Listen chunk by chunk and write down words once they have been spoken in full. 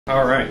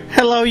Alright.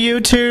 Hello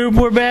YouTube,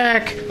 we're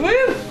back!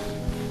 Woo!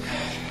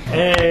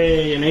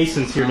 Hey, and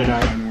Aeson's here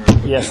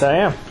tonight. Yes, I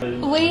am.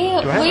 We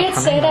had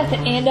said at the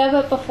end of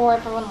it before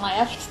everyone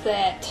left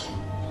that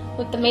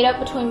with the meetup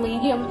between me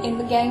and him in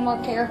the game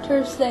or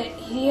characters that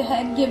he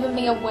had given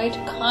me a way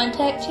to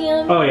contact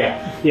him. Oh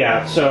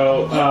yeah.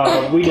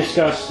 So we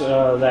discussed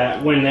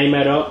that when they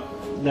met up,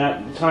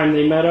 that time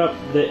they met up,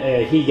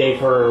 he gave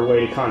her a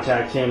way to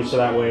contact him, so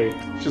that way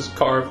just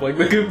carve like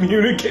the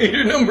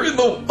communicator number in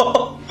the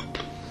wall.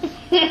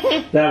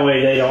 That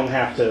way they don't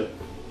have to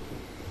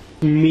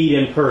meet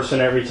in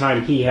person every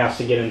time he has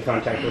to get in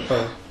contact with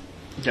her.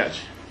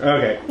 Gotcha.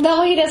 Okay.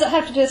 No, he doesn't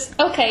have to just...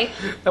 Okay.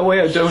 That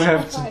way I don't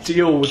have to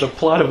deal with the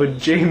plot of a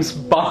James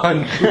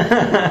Bond.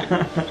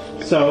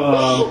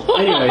 So,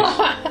 anyways.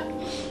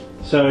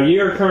 So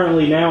you're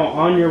currently now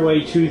on your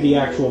way to the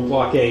actual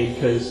blockade,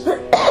 because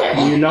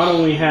you not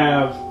only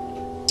have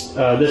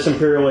this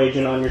Imperial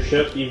agent on your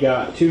ship, you've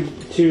got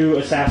two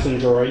assassin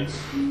droids,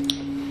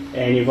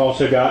 and you've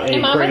also got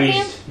a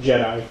crazed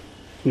Jedi.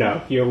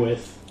 No, you're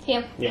with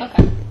him. Yeah.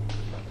 Okay.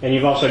 And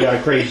you've also got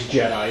a crazed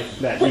Jedi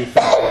that you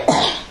found.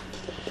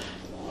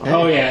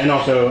 Oh yeah, and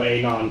also a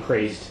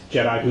non-crazed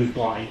Jedi who's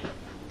blind.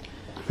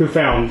 Who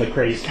found the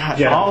crazed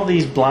Jedi. All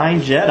these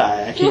blind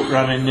Jedi I keep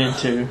running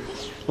into.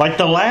 Like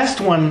the last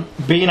one,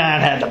 B9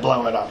 had to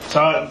blow it up.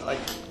 So it's like,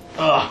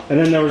 ugh. And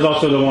then there was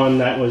also the one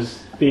that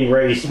was being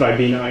raised by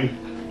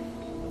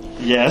B9.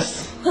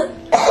 Yes.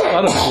 A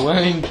lot of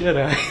blind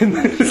Jedi in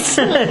this.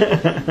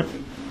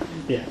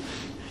 Yeah.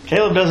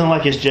 Caleb doesn't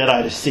like his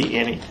Jedi to see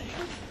anything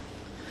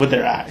with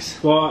their eyes.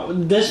 Well,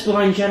 this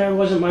blind Jedi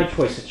wasn't my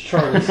choice. It's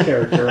Charlie's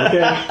character,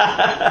 okay?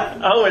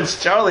 Oh,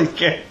 it's Charlie's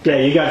character. Yeah,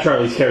 you got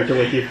Charlie's character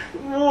with you.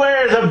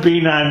 Where's a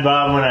B9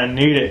 Bob when I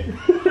need it?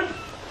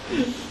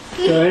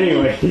 So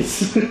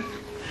anyways.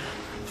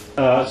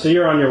 So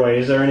you're on your way.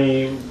 Is there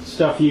any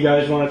stuff you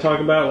guys want to talk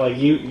about? Like,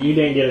 you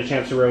didn't get a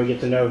chance to really get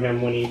to know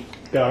him when he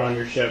got on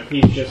your ship.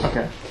 He's just...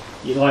 Okay.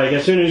 Like,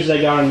 as soon as they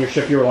got on your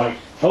ship, you were like,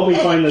 help me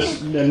find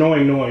this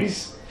annoying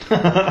noise.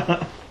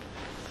 Oh,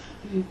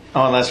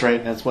 that's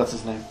right. That's what's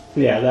his name?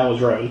 Yeah, that was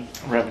Revan.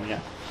 Revan,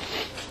 yeah.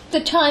 The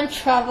time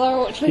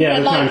traveler, which we Yeah,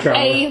 had the time like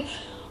traveler. a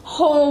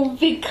whole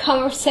big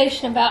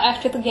conversation about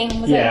after the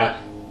game was over.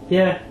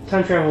 Yeah,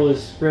 time travel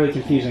is really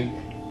confusing.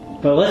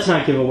 But let's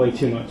not give away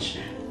too much.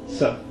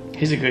 So,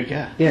 He's a good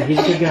guy. yeah, he's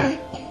a good guy.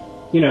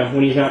 You know,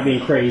 when he's not being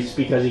crazed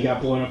because he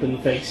got blown up in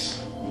the face.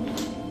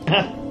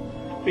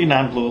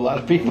 B9 blew a lot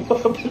of people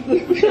up.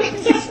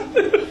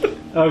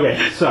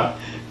 Okay, so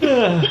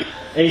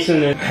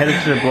Aeson is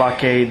Headed to the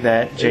blockade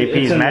that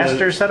JP's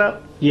master set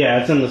up? Yeah,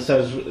 it's in the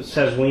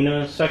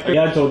Seswenna sector.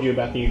 Yeah, I told you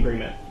about the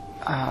agreement.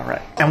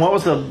 Right. And what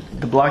was the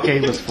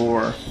blockade was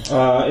for?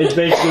 It's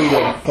basically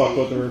to fuck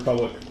with the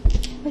Republic.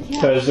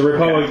 Because the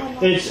Republic,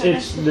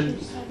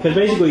 because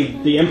basically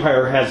the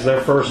Empire has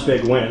their first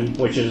big win,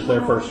 which is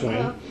their first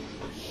win.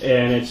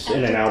 And it's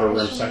in an outer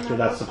rim sector.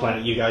 That's the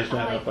planet you guys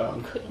met up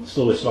on.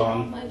 Sluis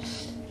Von.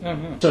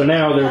 So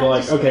now they're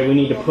like, okay, we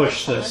need to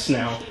push this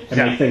now and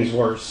make things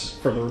worse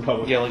for the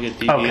Republic. Yeah, like a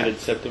deviated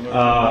septum.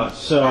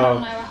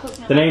 So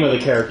the name of the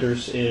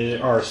characters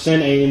are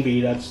Sin A and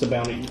B. That's the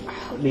bounty,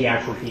 the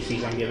actual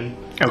PCs I'm giving.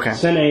 Okay.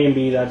 Sin A and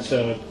B. That's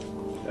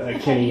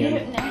Kenny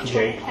and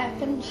Jake.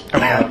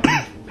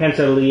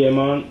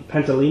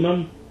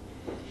 Pentalemon.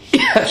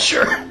 Yeah,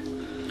 sure.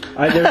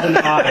 There's an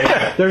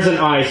I. There's an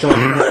I, so I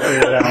can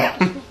figure it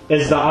out.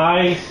 Is the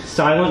I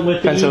silent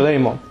with the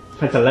Pentalemon.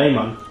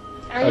 Pentalemon.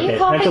 Are you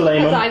coughing Pentalemon.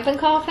 because I've been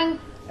coughing?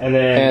 And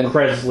then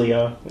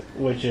Kreslia,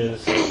 which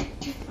is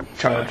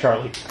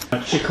Charlie.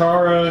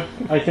 Chikara,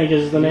 I think,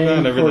 is the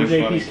name for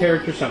JP's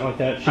character, something like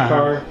that.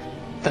 Chikara.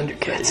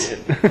 Thundercats.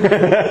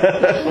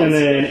 And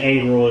then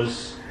Angral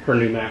is her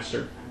new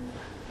master.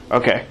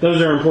 Okay.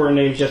 Those are important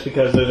names just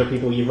because those are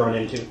people you've run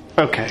into.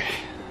 Okay.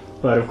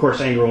 But of course,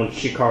 Angral and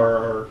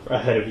Chikara are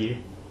ahead of you.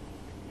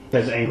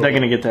 Because Angral, They're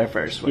going to get there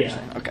first, what Yeah. you're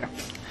saying. Okay.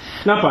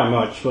 not by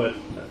much, but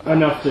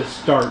enough to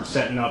start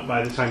setting up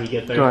by the time you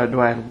get there.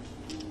 Do I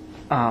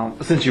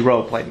since you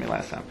role-played me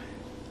last time,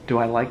 do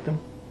I like them?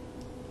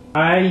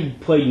 I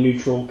played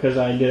neutral because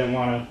I didn't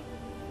want to.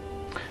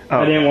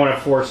 I didn't want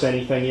to force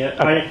anything yet.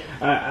 Okay.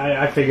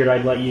 I figured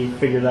I'd let you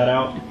figure that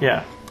out.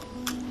 Yeah.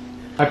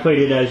 I played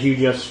it as you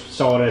just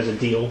saw it as a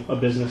deal, a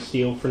business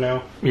deal for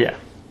now. Yeah.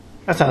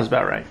 That sounds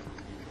about right.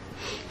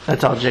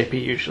 That's all JP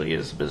usually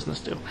is, a business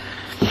deal.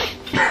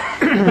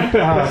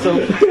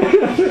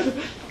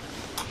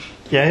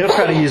 Yeah, he'll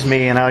try to use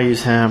me and I'll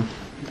use him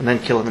and then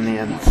kill him in the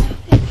end.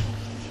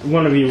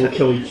 One of you will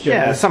kill each other.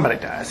 Yeah, somebody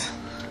dies.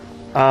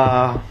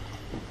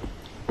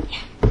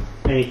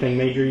 Anything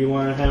major you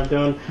want to have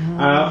done?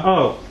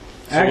 So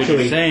actually,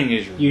 what you're saying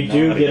is you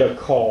do get a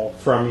call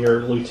from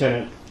your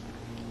lieutenant.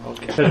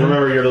 Okay. Because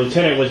remember, your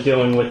lieutenant was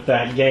dealing with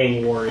that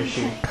gang war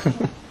issue.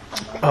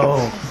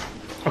 Oh.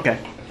 Okay.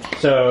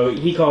 So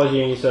he calls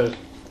you and he says,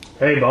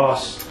 "Hey,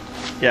 boss.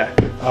 Yeah.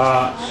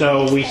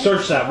 So we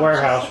searched that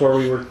warehouse where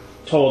we were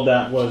told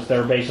that was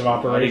their base of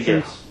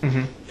operations.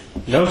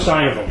 No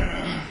sign of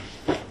them.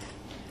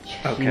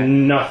 Okay.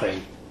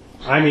 Nothing.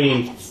 I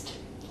mean,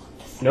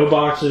 No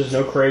boxes,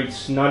 no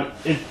crates,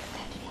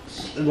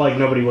 it's like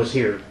nobody was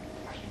here.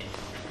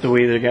 So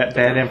we either got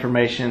bad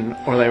information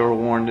or they were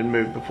warned and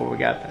moved before we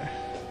got there.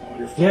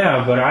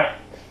 Yeah, but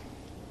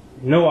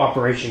no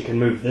operation can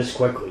move this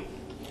quickly.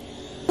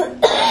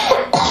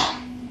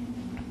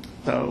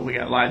 So we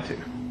got lied to.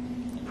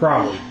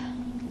 Probably.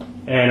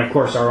 And of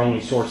course our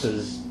only source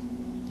is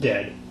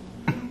dead.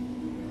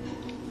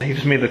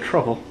 Saves me the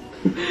trouble.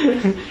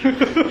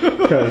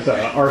 Because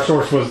our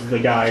source was the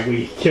guy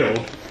we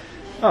killed.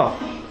 Oh,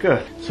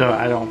 good. So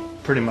I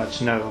don't pretty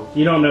much know.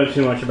 You don't know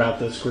too much about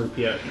this group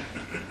yet.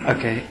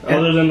 Okay.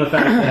 Other than the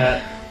fact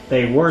that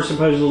they were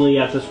supposedly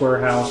at this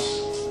warehouse,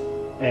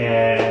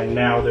 and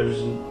now there's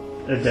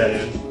a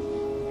dead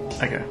end.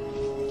 Okay.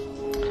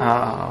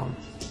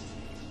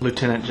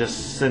 Lieutenant,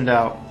 just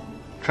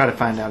try to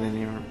find out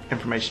any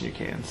information you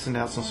can. Send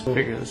out some,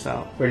 figure this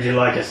out. Would you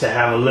like us to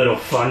have a little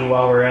fun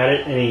while we're at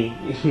it? And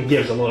he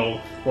gives a little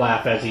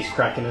laugh as he's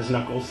cracking his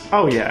knuckles.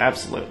 Oh yeah,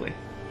 absolutely.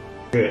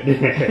 Good.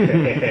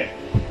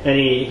 And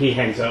he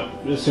hangs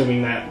up,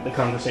 assuming that the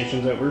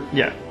conversation's over.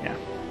 Yeah.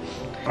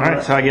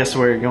 Alright, so I guess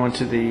we're going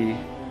to the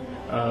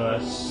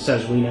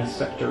Seswenna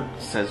sector.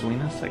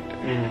 Seswenna sector.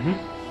 Mm-hmm.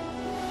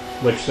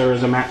 Which there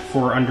is a map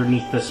for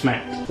underneath this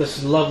map.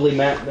 This lovely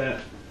map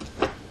that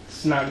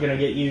it's not going to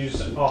get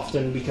used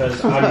often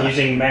because I'm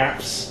using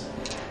maps.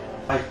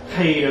 I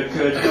paid a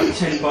good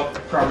 $10,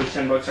 probably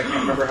 $10. I can't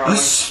remember how much.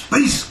 A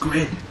space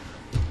grid.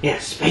 Yeah,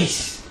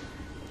 space.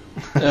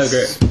 Oh,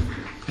 great.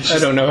 I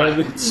don't know how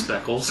to...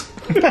 Speckles.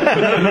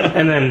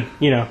 And then,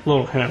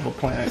 little hint of a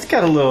planet. It's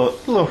got a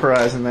little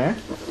horizon there.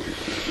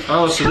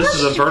 Oh, so this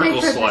is a much did you pay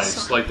vertical for this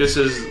slice. one? Like this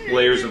is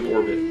layers of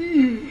orbit.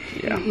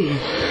 Yeah.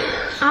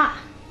 How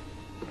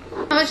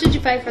much did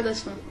you pay for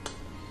this one?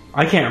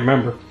 I can't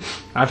remember.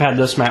 I've had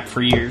this map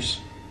for years.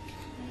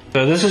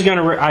 So this is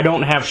gonna. I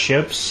don't have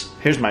ships.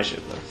 Here's my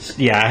ship though.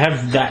 Yeah, I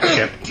have that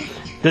ship.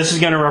 This is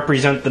gonna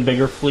represent the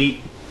bigger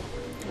fleet.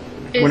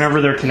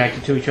 Whenever they're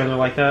connected to each other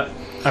like that.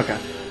 Okay.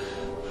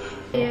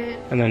 Yeah.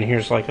 And then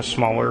here's like a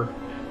smaller.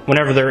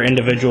 Whenever they're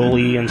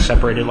individually and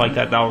separated like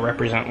that, that'll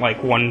represent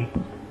like one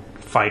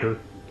fighter.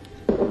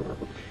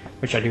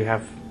 Which I do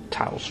have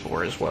tiles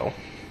for as well.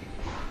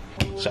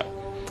 So.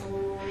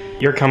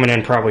 You're coming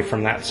in probably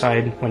from that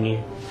side when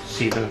you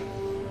see the...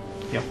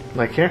 Yep.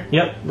 Like here?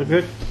 Yep. Look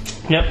good?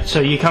 Yep. So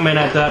you come in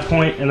at that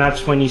point, and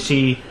that's when you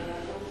see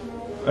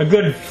a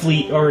good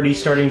fleet already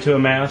starting to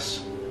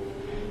amass.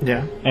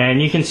 Yeah. And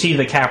you can see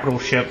the capital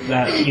ship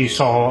that you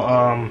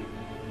saw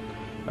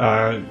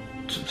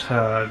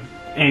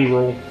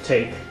Angral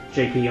take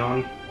JP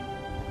on.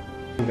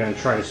 I'm going to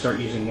try to start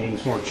using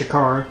names more.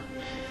 Chikara.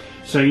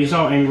 So you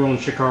saw Angral and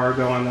Chikara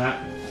go on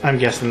that. I'm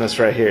guessing this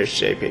right here is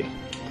JP.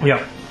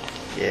 Yep.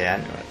 Yeah, I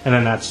knew it. And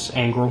then that's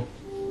Angral.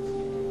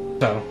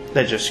 So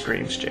That just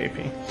screams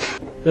JP.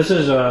 this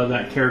is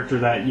that character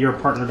that you're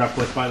partnered up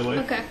with, by the way.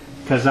 Okay.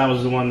 Because that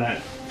was the one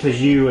that...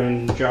 Because you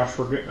and Josh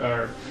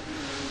were...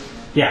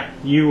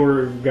 you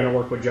were going to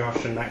work with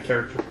Josh and that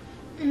character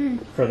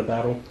for the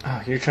battle.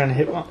 Oh, you're trying to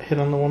hit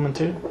on the woman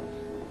too?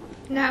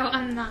 No,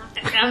 I'm not.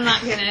 I'm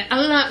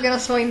not gonna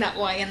swing that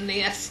way in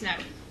this.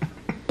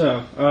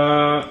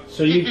 No.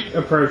 So you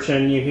approach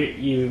and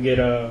you get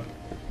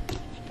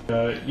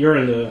you're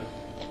in the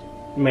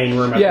main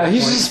room. Yeah,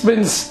 he's just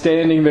been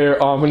standing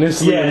there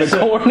ominously in the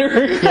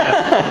corner.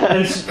 Yeah,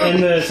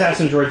 and the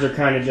assassin droids are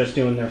kind of just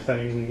doing their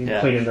thing, Yeah.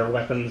 cleaning their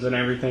weapons and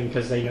everything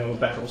because they know a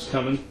battle's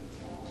coming.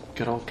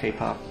 Good old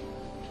K-pop.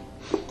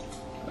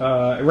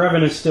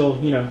 Revan is still,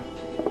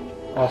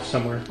 off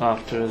somewhere,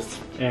 Off to his...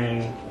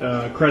 and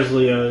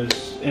Kreslea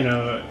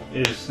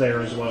is there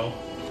as well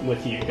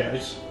with you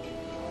guys.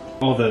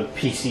 All the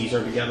PCs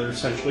are together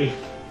essentially.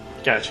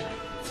 Gotcha.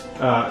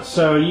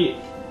 So you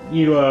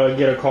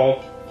get a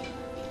call.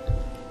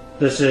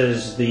 This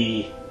is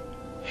the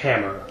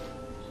hammer.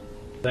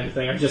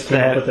 Thing. I just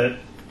came up with it.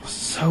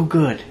 So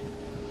good.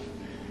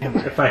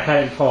 If I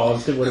hadn't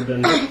paused, it would have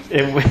been.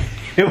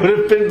 It would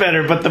have been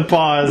better, but the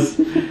pause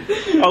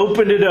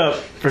opened it up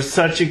for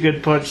such a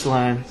good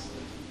punchline.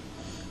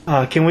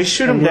 Can we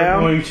shoot him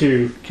down? Going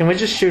to. Can we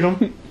just shoot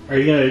him? Are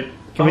you gonna?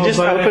 Can we just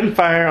open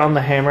fire on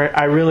the hammer?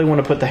 I really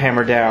want to put the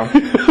hammer down.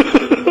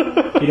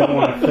 You don't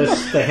want to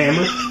fist the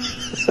hammer?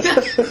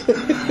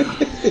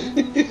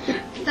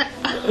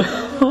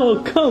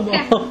 Oh, come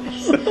on.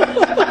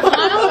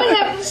 I only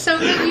have so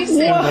that you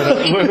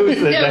said. Who's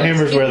the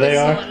hammer's where they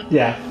are?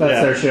 Yeah,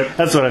 that's their ship.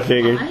 That's what I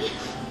figured.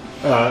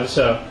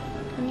 So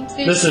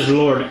this is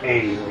Lord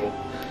Angral.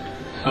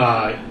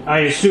 I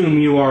assume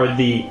you are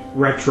the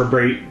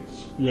reprobate.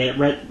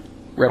 Yeah,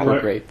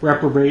 Reprobate.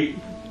 Reprobate.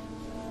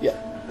 Yeah.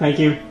 Thank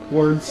you.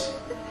 Words.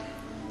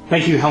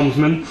 Thank you,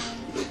 helmsman.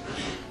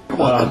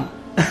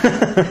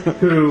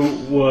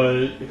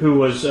 Who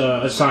was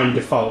assigned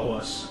to follow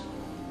us.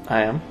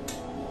 I am.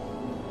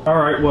 All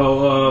right.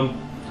 Well,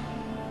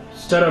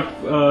 set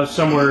up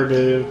somewhere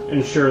to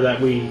ensure that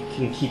we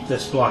can keep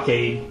this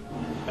blockade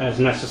as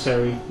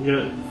necessary.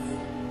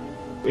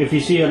 If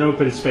you see an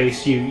open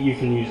space, you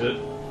can use it.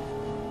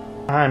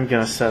 I'm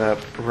gonna set up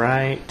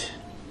right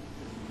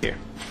here.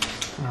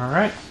 All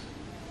right.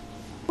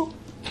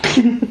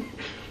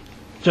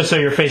 Just so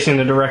you're facing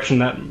the direction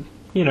that,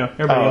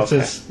 everybody else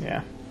is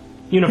Yeah.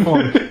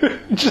 uniform.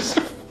 Just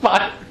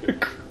fire.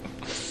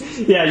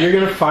 Yeah, you're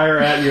gonna fire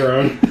at your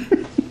own.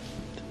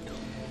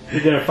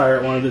 You're gonna fire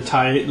at one of the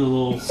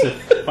little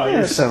Sith That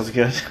fighters. sounds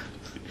good.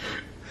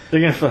 They're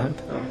gonna fun.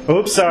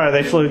 Oops, sorry,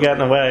 they flew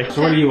gotten away.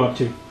 So what are you up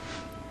to?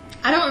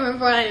 I don't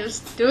remember what I was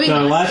doing.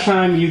 So last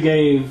time you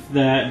gave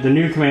the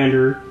new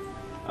commander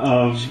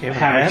of gave him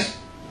Havoc's...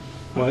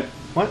 What?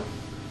 What?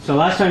 So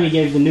last time you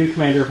gave the new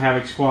commander of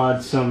Havoc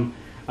Squad some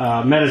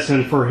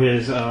medicine for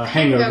his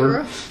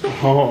hangover.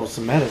 Oh,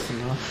 some medicine,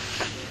 huh?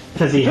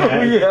 Because he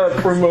had Yeah,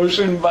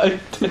 promotion by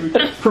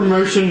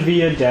promotion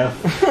via death.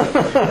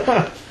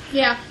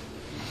 Yeah.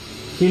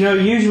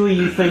 Usually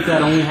you think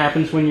that only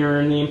happens when you're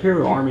in the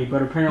Imperial Army,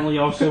 but apparently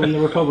also in the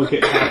Republic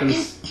it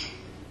happens.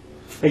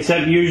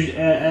 Except,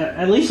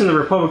 at least in the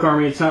Republic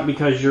Army, it's not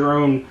because your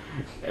own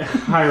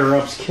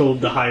higher-ups killed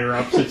the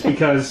higher-ups. It's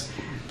because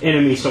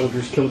enemy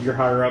soldiers killed your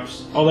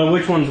higher-ups. Although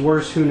which one's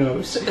worse, who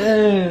knows?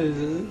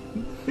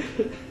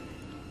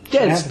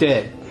 Dead's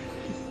dead.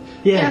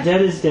 Yeah,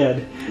 dead is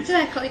dead.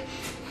 Exactly.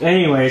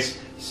 Anyways,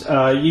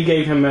 you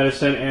gave him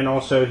medicine, and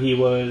also he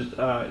was...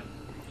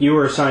 you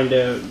were assigned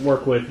to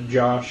work with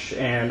Josh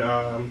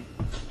and...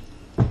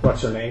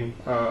 what's her name?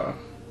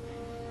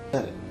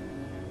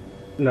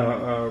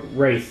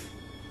 Wraith.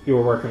 You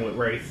were working with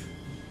Wraith.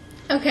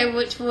 Okay,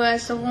 which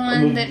was the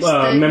one that's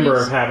a member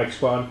of Havoc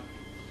Squad.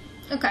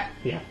 Okay.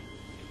 Yeah.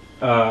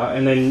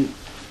 And then...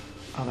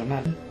 Oh, they're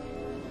not.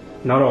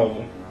 Not all of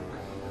them.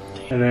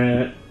 And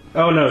then...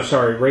 Oh, no,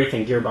 sorry. Wraith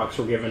and Gearbox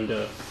were given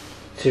to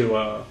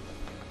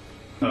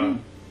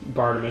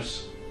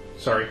Bartimus.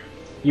 Sorry.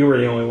 You were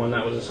the only one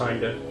that was assigned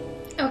to...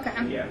 Okay.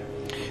 Yeah.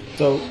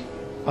 So,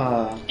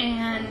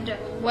 And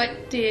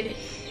what did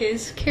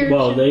his character...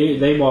 Well,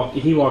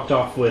 he walked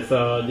off with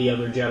the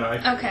other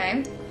Jedi.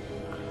 Okay.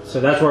 So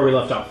that's where we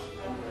left off.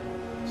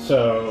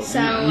 So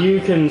So- you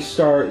can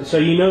start... So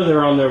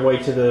they're on their way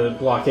to the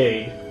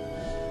blockade.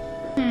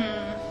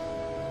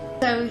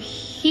 So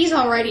he's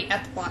already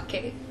at the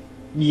blockade.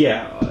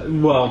 Yeah.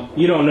 Well,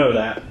 you don't know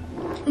that.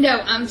 No,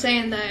 I'm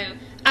saying though,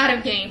 out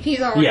of game, he's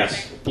already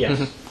Yes. there.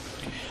 Yes.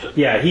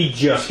 Yeah, he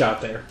just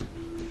got there.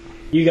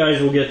 You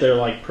guys will get there,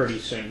 pretty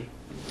soon.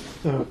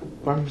 so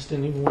Barnabas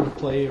didn't even want to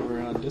play over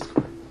on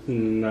Discord.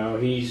 No,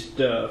 he's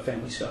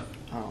family stuff.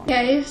 Oh.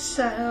 Okay,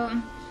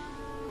 so...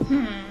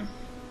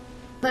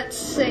 Let's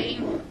see.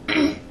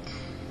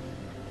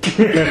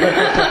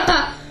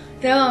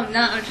 No, I'm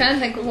not. I'm trying to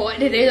think of what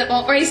to do that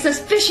won't raise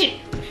suspicion.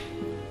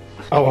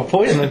 Oh, well,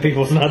 poisoning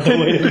people's not the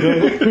way to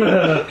do it.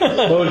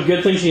 Well,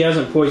 good thing she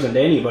hasn't poisoned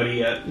anybody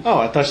yet. Oh,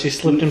 I thought she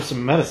slipped him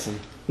some medicine.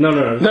 No,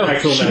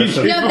 actual she-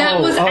 medicine. No, that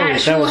was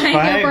actual that was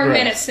hangover Viagra.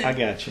 medicine. I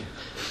got you.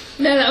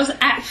 No, that was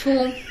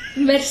actual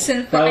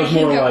medicine for That a was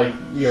more hangover. like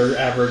your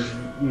average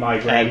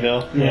migraine.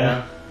 Advil.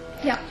 Yeah.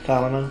 Yeah.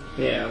 Tylenol.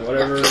 Yeah,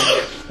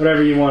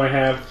 whatever you want to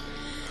have.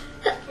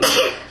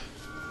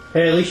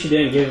 Hey, at least you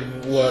didn't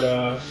give what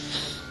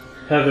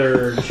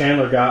Heather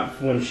Chandler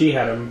got when she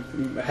had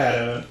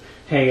a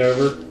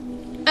hangover.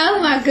 Oh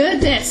my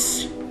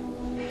goodness.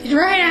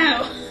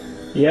 Drano.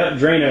 Yep,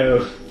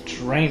 Drano.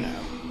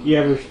 Drano. You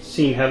ever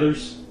seen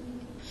Heather's?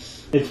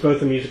 It's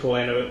both a musical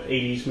and an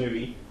 80s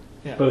movie.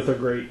 Yeah. Both are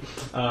great.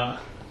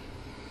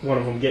 One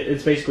of them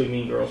it's basically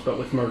Mean Girls, but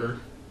with murder.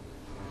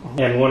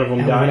 And one of them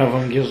And dies. one of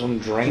them gives them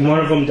Drano. One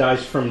of them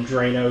dies from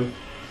Drano.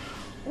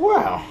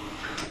 Wow.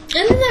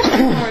 And then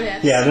there's one more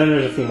deaths. Yeah, then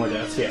there's a few more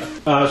deaths.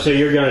 Yeah. So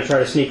you're gonna try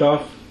to sneak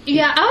off?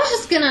 Yeah, I was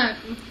just gonna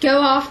go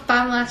off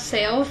by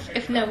myself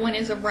if no one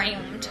is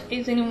around.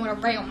 Is anyone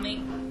around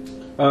me?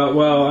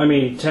 Well, I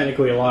mean,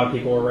 technically a lot of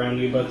people are around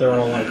you, but they're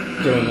all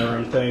doing their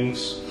own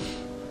things.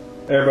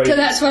 Everybody. So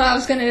that's what I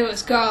was gonna do,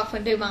 is go off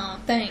and do my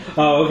own thing.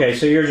 Oh, okay.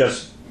 So you're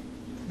just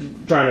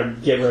trying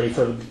to get ready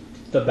for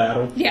the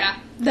battle. Yeah,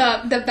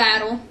 the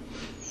battle.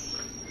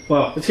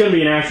 Well, it's going to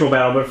be an actual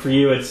battle, but for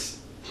you, it's...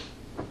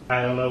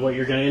 I don't know what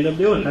you're going to end up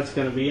doing. That's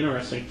going to be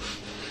interesting.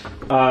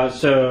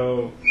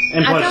 So...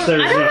 And plus, I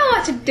don't know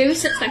what to do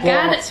since the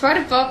guy that's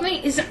right above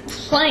me isn't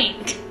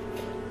playing.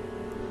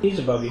 He's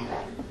above you.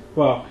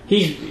 Well,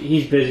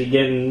 he's busy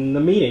getting the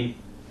meeting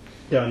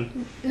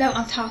done. No,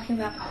 I'm talking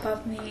about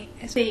above me.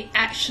 It's being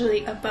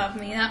actually above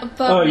me, not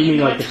above Oh, me you mean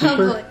in like the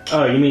Republic. keeper?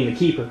 Oh, you mean the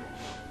keeper.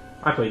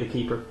 I play the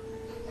keeper.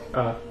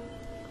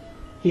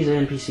 He's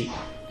an NPC.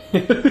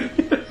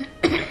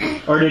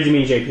 Or did you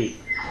mean JP?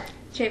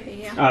 JP,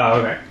 yeah. Oh,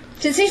 okay.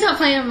 Since he's not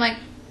playing, I'm like,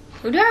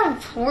 who do I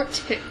report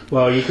to?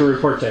 Well, you can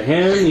report to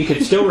him. You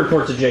could still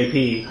report to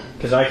JP,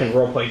 because I can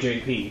roleplay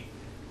JP.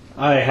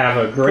 I have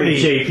a great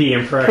JP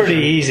impression.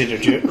 Pretty easy to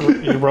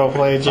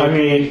roleplay JP. I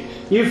mean,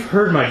 you've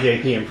heard my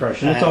JP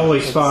impression. It's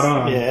always spot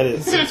on. Yeah, it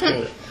is. It's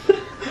good.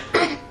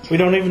 We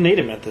don't even need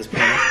him at this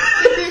point.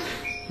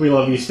 We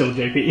love you still,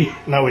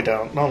 JP. No, we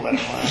don't. Don't let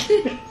him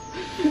lie.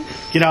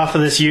 Get off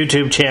of this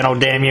YouTube channel,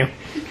 damn you.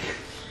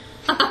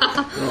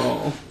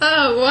 Oh.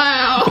 Oh,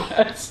 wow.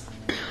 That's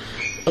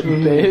a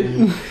bit.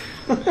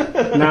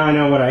 Now I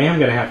know what I am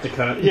going to have to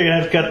cut. You're going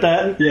to have to cut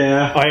that?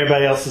 Yeah. Oh,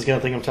 everybody else is going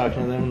to think I'm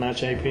talking to them, not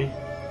JP.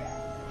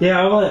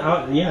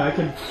 Yeah, yeah, I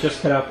could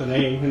just cut out the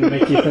name and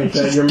make you think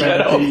that you're mad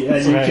at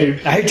YouTube.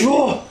 Hey,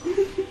 Jewel!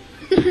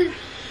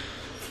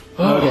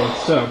 Okay,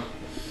 so.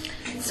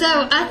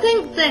 So, I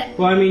think that...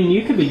 Well, I mean,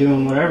 you could be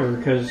doing whatever,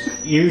 because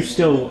you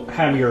still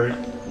have your...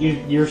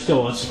 You're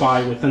still a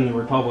spy within the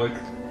Republic,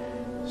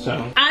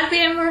 so... I'd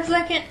be in for a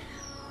second.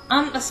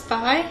 I'm a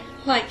spy,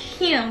 like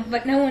him,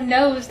 but no one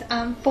knows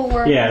I'm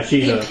for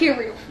she's the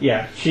Imperial.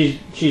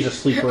 She's a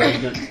sleeper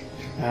agent.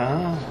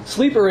 Ah.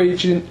 Sleeper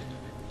agent.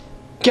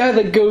 Guy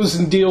that goes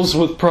and deals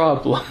with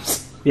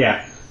problems.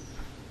 Yeah.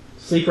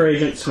 Sleeper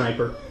agent,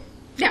 sniper.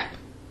 Yeah.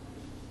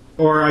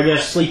 Or, I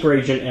guess, sleeper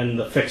agent and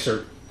the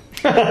fixer.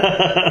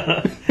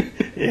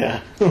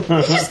 Yeah. He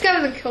just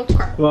goes and kills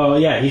crap. Well,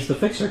 yeah, he's the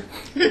fixer.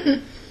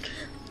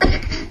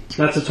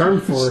 That's a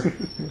term for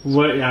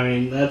what, I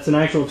mean, that's an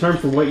actual term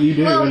for what you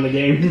do in the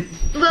game.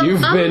 Well,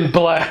 You've been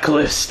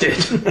blacklisted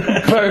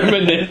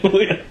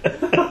permanently.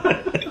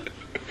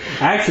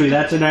 Actually,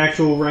 that's an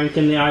actual rank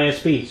in the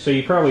ISB, so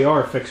you probably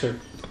are a fixer.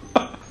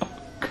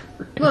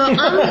 Well,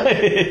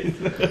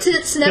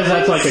 since no Because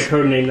that's like a one's,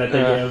 code name that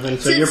they give, and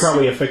so you're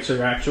probably a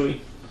fixer, actually.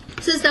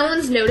 since no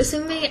one's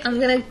noticing me, I'm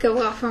gonna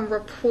go off and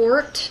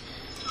report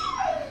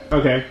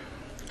Okay.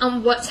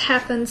 on what's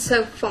happened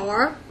so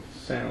far.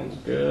 Sounds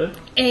good.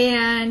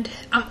 And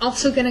I'm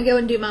also gonna go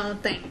and do my own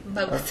thing.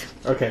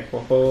 Both. Okay,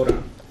 well, hold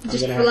on.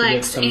 Just gonna have to get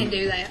relax some- and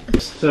do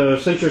that. So,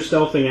 since you're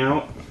stealthing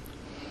out,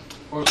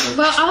 Well,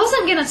 I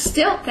wasn't gonna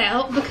stealth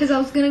out because I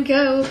was gonna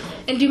go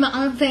and do my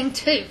own thing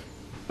too.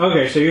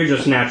 okay, so you're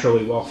just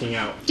naturally walking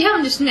out. Yeah,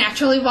 I'm just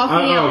naturally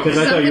walking out. because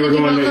I thought you were do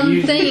going my to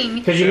own thing.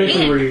 because you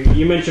mentioned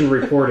you mentioned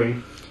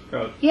reporting.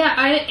 Oh. Yeah,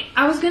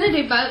 I was gonna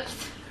do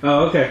both.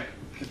 Oh, okay.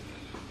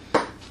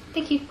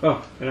 Thank you.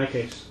 Oh, in that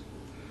case.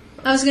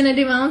 I was gonna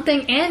do my own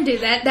thing and do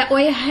that. That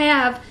way I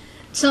have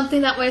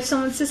something. That way if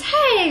someone says,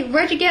 "Hey,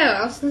 where'd you go?"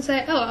 I was gonna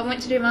say, "Oh, I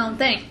went to do my own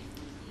thing."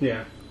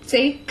 Yeah.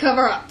 See,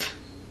 cover up.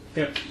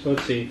 Yep. So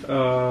let's see.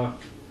 So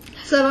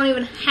I don't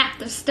even have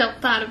to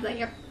stealth out of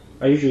there.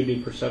 I usually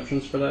do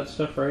perceptions for that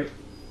stuff, right?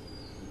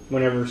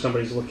 Whenever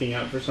somebody's looking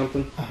out for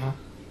something. Uh-huh.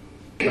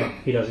 Oh,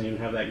 he doesn't even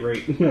have that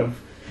great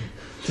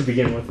to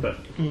begin with, but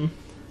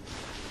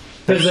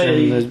Because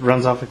it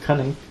runs off of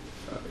cunning.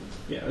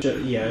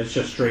 it's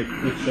just straight.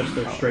 It's just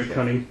their straight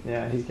cunning.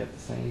 Yeah, he's got the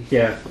same.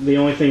 Yeah, the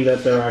only thing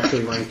that they're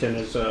actually ranked in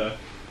is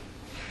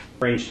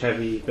ranged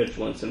heavy,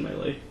 vigilance, and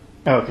melee.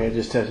 Okay, it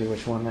just tells you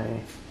which one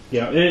they...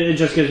 Yeah, it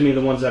just gives me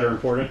the ones that are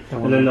important, The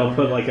and ones then they'll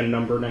important, put like a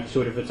number next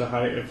to it if it's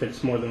if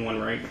it's more than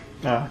one rank.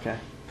 Oh, okay.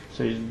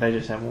 So they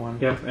just have one.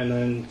 Yep, and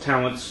then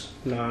talents,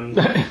 none,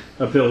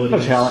 abilities. No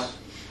talent.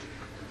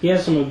 He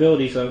has some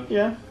abilities though.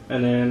 Yeah.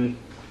 And then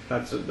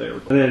that's there.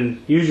 And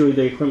then usually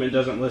the equipment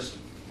doesn't list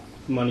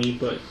money,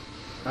 but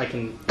I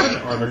can add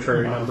an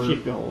arbitrary number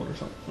Keep gold or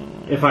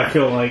something. if I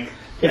feel like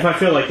they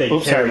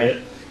Oops, carry sorry.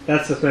 it.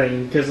 That's the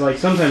thing, because like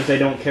sometimes they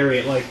don't carry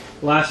it. Like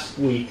last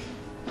week,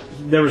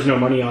 there was no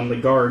money on the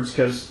guards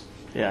because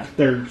Yeah.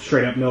 they're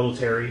straight up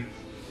military.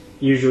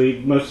 Usually,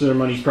 most of their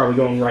money's probably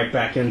going right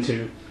back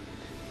into.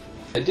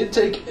 I did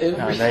take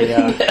everything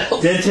they,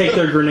 else. Did take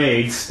their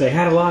grenades. They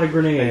had a lot of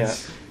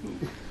grenades.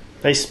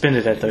 They spend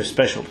it at those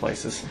special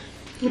places,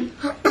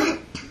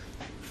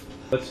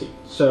 Let's see.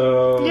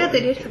 So Yeah,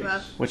 they did have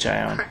a which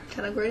I own. crack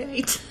category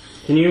 8.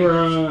 Can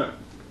you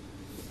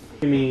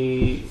give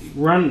me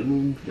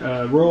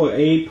roll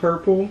a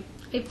purple?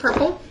 A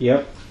purple.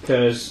 Yep,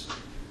 because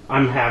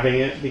I'm having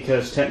it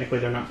because technically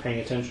they're not paying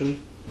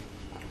attention.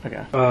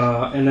 Okay.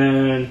 And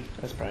then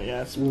That's probably,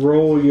 yeah. It's,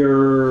 roll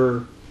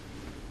your.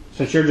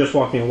 Since you're just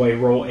walking away,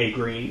 roll a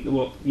green.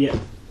 Well, yeah.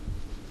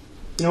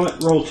 You know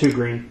what? Roll 2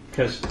 green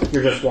because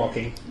you're just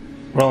walking.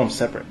 roll them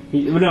separate.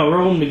 No,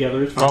 roll them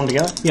together. It's fine. Roll them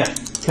together? Yeah,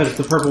 because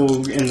the purple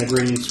and the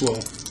greens will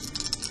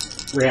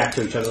react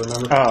to each other.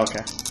 Remember? Oh,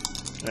 okay.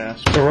 Yeah.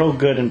 So roll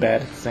good and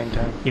bad at the same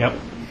time. Yep.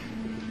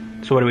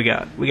 So what do we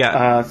got? We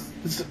got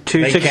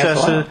 2 they cancel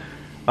successes. out.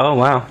 Oh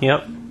wow!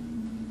 Yep.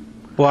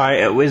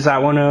 Why is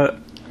that one a?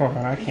 Hold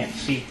on, I can't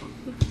see.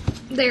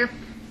 There.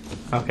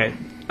 Okay.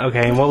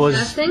 Okay. And what was?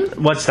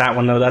 Nothing? What's that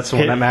one though? That's the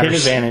one that Hit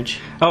matters. advantage.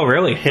 Oh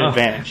really? Hit Oh,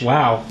 advantage.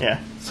 Wow. Yeah.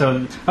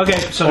 So okay.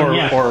 So Or, then,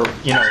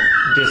 yeah.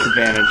 or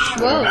disadvantage.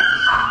 Whoa.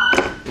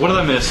 What did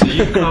I miss? So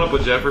you caught up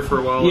with Jeffrey for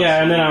a while?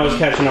 Yeah, and then I was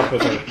catching up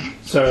with her.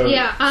 So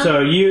Yeah,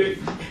 so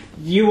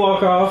you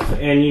walk off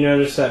and you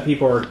notice that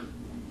people are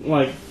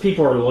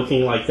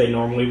looking like they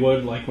normally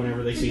would, like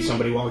whenever they see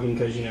somebody walking,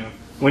 because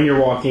when you're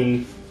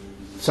walking,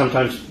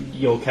 sometimes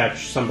you'll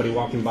catch somebody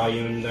walking by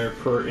you in your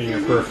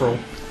peripheral,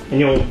 and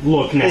you'll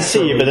look naturally. They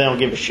see you, but they don't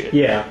give a shit.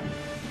 Yeah,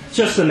 it's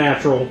just a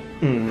natural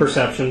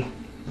perception.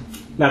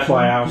 That's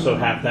why I also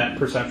have that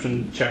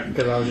perception check,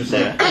 because I was just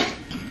like.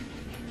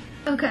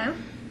 Okay.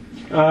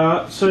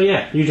 So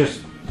yeah, you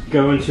just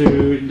go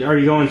into. Are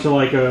you going to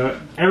like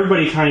a?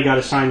 Everybody kind of got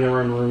assigned their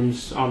own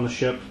rooms on the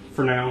ship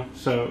for now.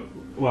 So,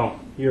 well,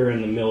 you're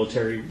in the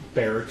military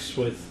barracks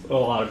with a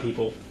lot of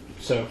people.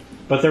 So,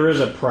 but there is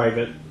a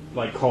private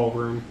like call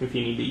room if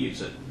you need to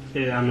use it.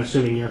 I'm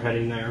assuming you're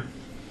heading there.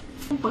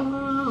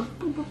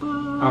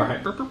 All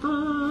right.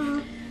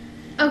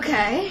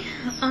 Okay.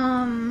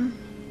 I'm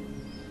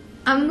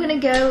gonna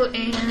go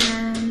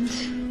and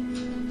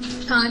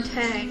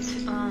contact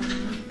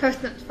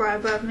person that's right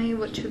above me,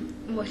 which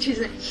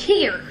isn't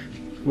here.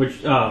 Which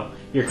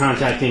you're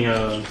contacting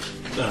the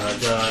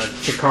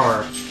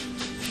Chikara.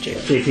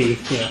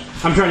 JP. Yeah.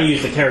 I'm trying to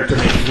use the character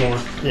names more.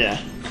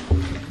 Yeah.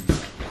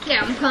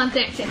 Yeah, I'm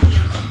contacting him.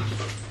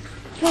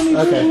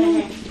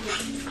 Okay.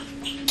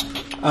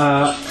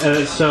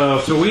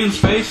 So we in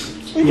space?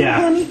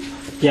 yeah,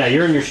 yeah,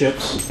 you're in your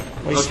ships.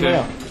 We Okay.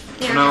 smell.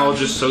 We're not all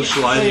just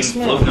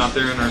socializing, floating out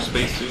there in our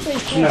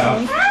spacesuits.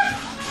 No.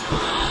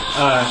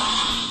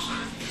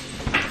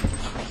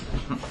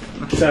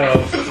 So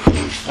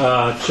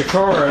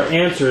Chikara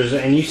answers,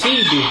 and you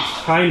see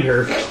behind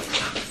her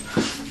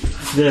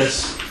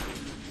this.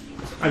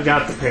 I've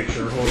got the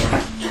picture. Hold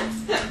on.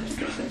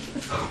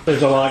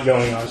 There's a lot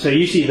going on. So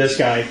you see this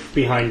guy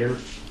behind her.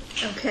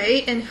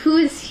 Okay, and who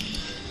is he?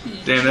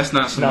 Damn, that's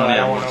not somebody No, I I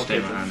don't want to know stay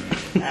people. behind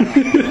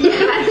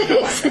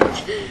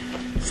me.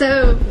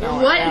 So,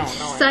 what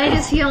side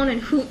is he on,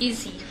 and who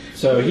is he?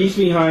 So he's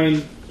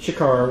behind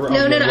Chikara.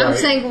 No, on the I'm right.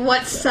 saying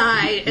what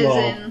side, as Well,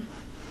 in...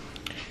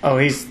 Oh,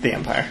 he's the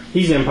Empire.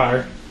 He's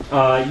Empire.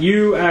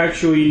 You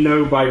actually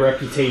know by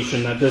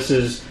reputation that this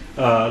is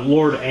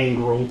Lord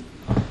Angral,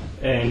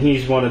 and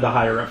he's one of the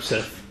higher-up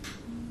Sith.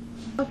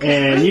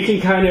 Okay. And you can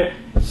kind of...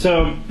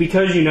 So,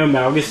 because you know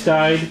Malgus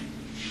died,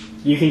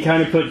 you can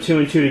kind of put two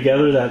and two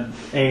together that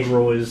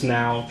Angral is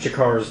now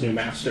Chikara's new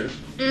master.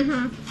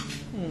 Mm-hmm.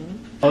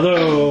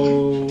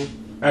 Although,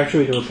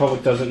 actually, the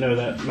Republic doesn't know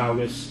that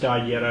Malgus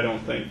died yet, I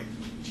don't think.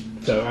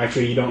 So,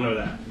 actually, you don't know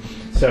that.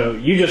 So,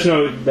 you just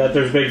know that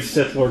there's a big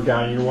Sith Lord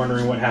guy, and you're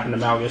wondering what happened to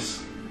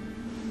Malgus.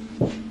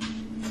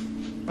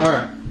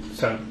 Alright,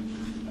 so...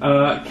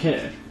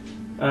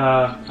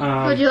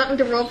 Would you like me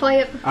to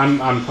roleplay it?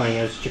 I'm playing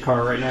as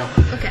Chikara right now.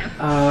 Okay.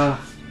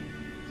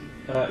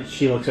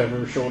 She looks over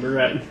her shoulder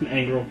at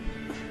Angral.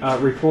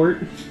 Report?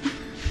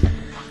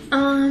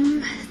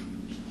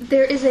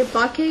 There is a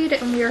blockade,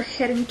 and we are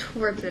heading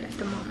towards it at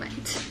the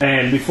moment.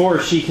 And before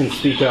she can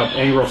speak up,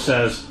 Angral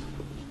says,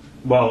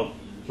 well,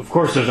 of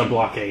course there's a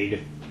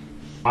blockade.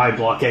 I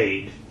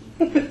blockade.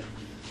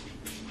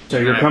 So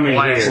you're coming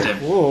blast here.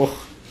 him. Whoa.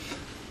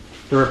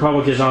 The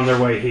Republic is on their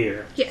way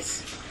here.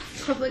 Yes.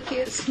 Public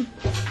is.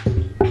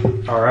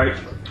 Alright.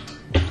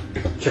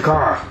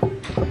 Chikara,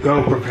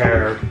 go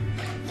prepare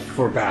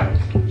for battle.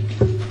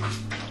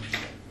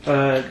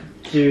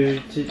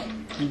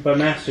 But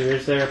Master,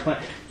 is there a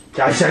plan?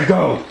 I said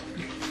go!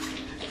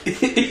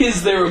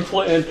 Is there a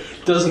plan?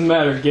 Doesn't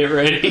matter. Get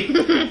ready.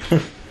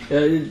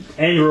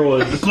 Angral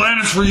The is... plan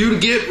is for you to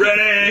get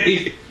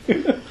ready!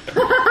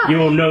 You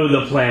will know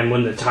the plan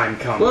when the time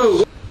comes.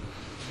 Whoa!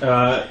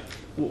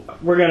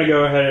 We're gonna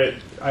go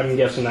ahead. I'm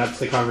guessing that's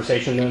the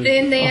conversation then.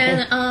 And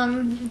then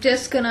I'm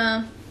just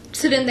gonna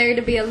sit in there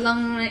to be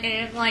alone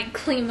and like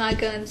clean my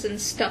guns and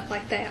stuff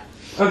like that.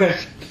 Okay.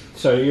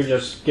 So you're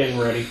just getting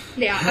ready.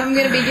 Yeah, I'm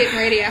gonna be getting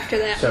ready after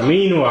that. So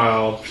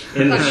meanwhile,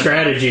 in the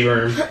strategy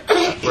room,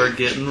 We're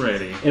getting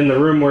ready. in the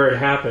room where it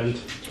happened,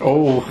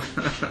 Oh.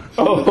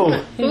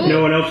 Oh.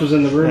 no one else was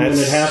in the room when it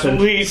That's happened.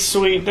 sweet,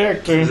 sweet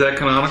Doctor. Is that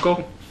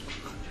canonical?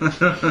 Or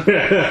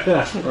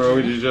are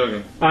we just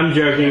joking? I'm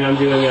joking. I'm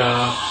doing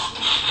a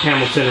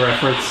Hamilton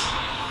reference.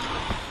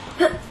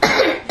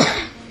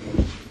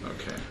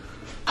 Okay.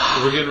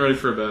 So we're getting ready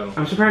for a battle.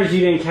 I'm surprised you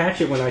didn't catch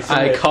it when I said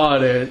I it.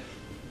 caught it,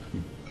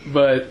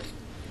 but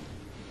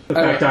The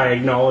fact I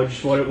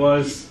acknowledged what it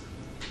was.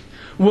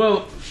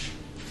 well,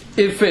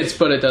 it fits,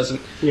 but it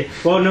doesn't. Yeah.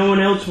 Well, no one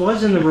else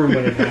was in the room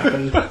when it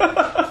happened.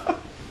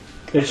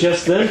 It's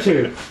just them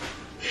two.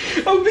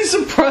 I would be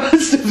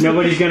surprised if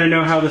Nobody's gonna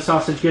know how the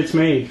sausage gets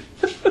made.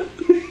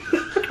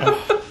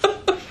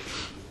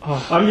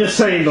 I'm just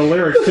saying the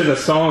lyrics to the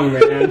song,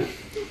 man.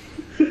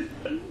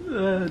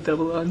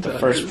 double entendre.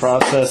 First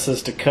process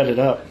is to cut it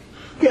up.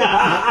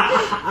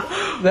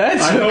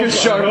 That took a I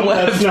sharp hope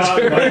left that's not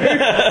turn.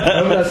 I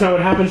hope that's not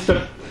what happens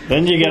to.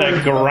 Then you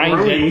gotta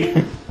grind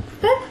it.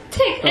 That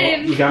take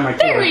a you got my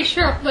very cord.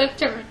 sharp left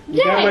turn.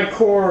 You got my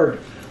cord.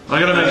 I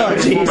gotta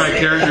make sure before my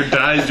character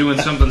dies doing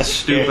something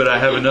stupid, I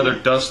have another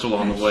Dustle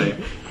on the way.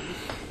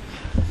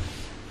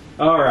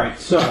 Alright,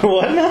 so.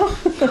 What now?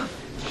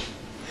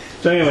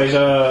 So, anyways,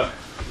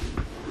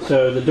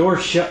 so the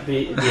door's shut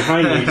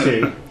behind you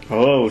two.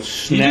 Oh, You do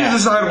snap.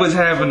 decide what's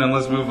happening,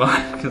 let's move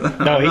on.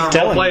 No, he's I'm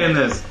telling playing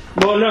you. this.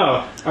 Well,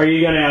 no. Are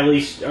you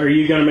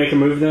gonna make a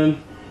move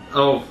then?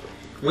 Oh,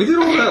 we did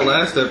all that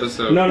last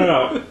episode.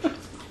 No.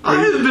 I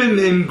have been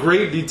in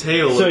great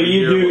detail. So over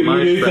you here do what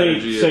my think?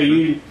 strategy So is.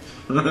 you.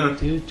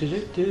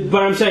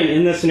 But I'm saying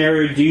in this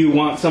scenario, do you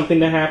want something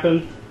to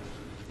happen?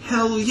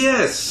 Hell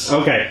yes.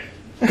 Okay,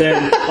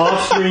 then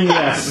off-screen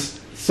yes,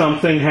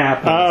 something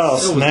happens. Oh, It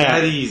was snap.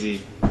 that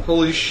easy.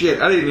 Holy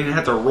shit! I didn't even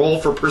have to roll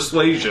for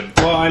persuasion.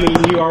 Well, I mean,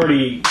 you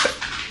already.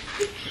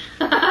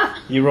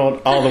 You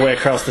rolled all the way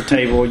across the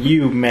table.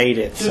 You made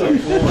it. So.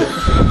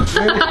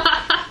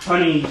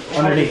 Honey,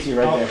 Underneath you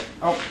right there.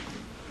 Oh,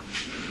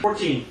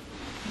 14.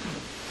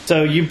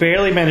 So you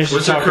barely managed to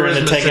What's her talk her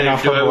into charisma taking save?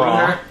 off Do her I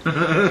bra. win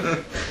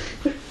her?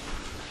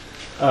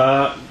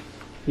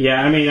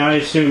 Yeah, I mean, I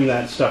assume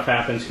that stuff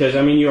happens because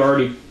I mean, you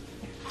already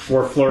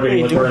were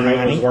flirting with her and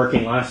it was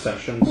working last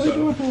session.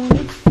 So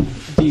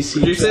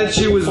DC. You said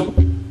she was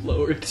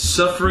lowered.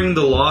 suffering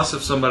the loss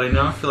of somebody.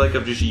 Now I feel like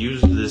I've just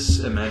used this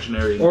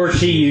imaginary. or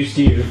she used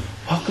you.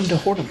 Welcome to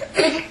Hordom.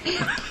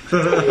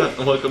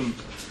 Welcome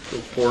to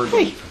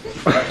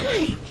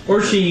Hordom.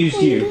 Or she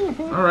used you.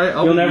 All right,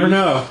 You'll never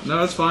know.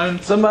 No, it's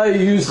fine. Somebody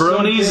used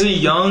Brony's a something.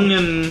 young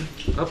and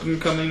up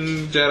and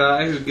coming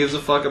Jedi who gives a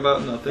fuck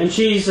about nothing. And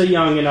she's a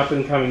young and up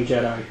and coming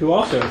Jedi who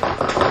also.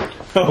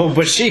 Oh,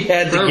 but she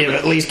had to give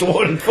at least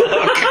one fuck.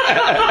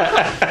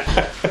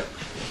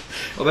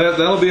 Well,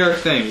 that'll be our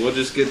thing. We'll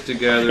just get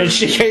together. And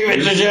she gave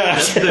it to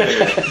Josh.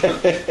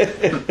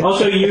 There.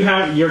 Also,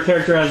 your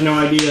character has no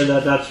idea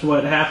that that's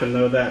what happened,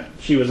 though, that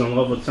she was in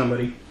love with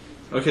somebody.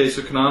 Okay,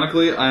 so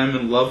canonically, I am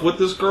in love with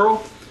this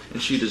girl,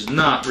 and she does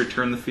not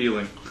return the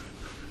feeling.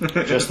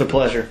 Just the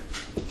pleasure.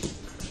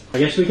 I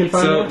guess we can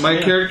find So out. my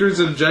Yeah. character's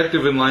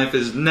objective in life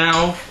is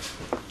now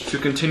to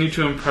continue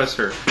to impress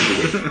her.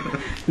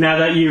 Now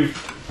that you've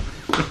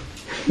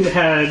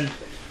had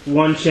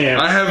one chance.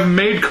 I have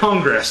made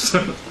Congress.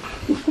 Can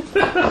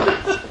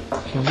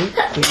we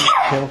please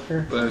kill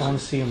her? I want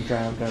to see him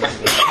drive down the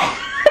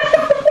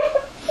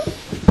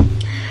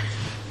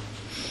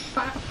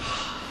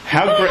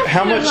How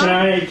much?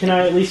 Can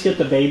I at least get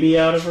the baby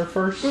out of her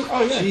first?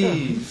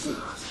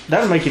 Jeez.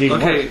 That'll make it even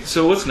worse. Okay,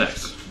 so what's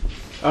next?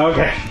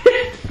 Okay.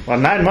 Well,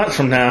 9 months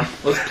from now.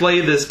 Let's play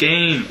this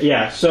game.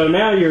 Yeah. So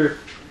now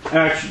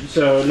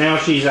now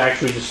she's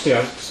actually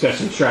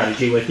discussing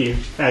strategy with you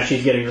as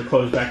she's getting her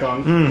clothes back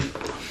on.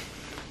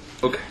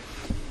 Okay.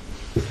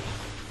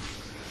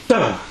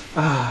 So,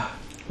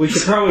 we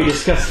should probably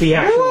discuss the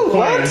actual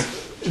plan. What?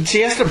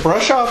 She has to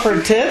brush off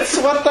her tits?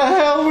 What the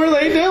hell were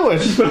they doing?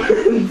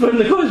 Putting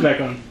the clothes back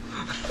on.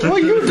 Well,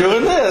 you were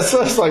doing this.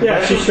 So it's like,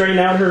 Yeah, she straightened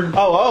out her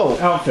oh,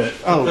 outfit.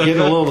 getting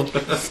a little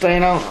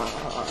stain on.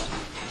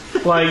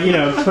 Like,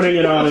 putting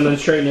it on and then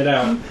straightening it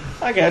out.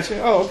 I got you.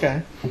 Oh,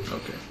 okay.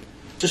 Okay.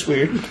 Just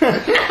weird.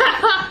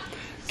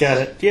 Got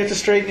it. Do you have to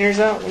straighten yours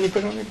out when you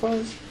put on your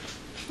clothes?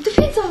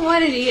 Depends on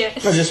what it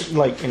is. Or just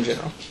like in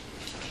general?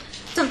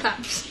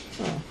 Sometimes.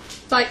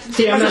 Like,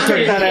 See, I'm not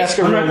crazy. Not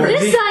asking I'm not real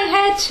this I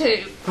had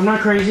to. I'm not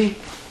crazy.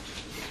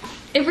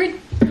 Every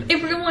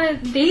one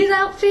of these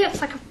outfits,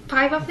 like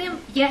 5 of them,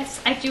 yes,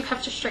 I do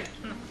have to straighten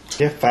them.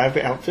 You have 5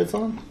 outfits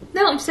on?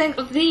 No, I'm saying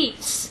of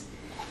these.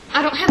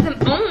 I don't have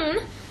them on.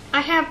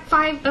 I have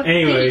 5 of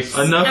Anyways. these.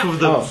 Enough of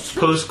the Oh.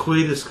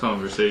 post-coitus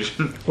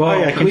conversation. Well,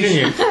 yeah,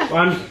 continue.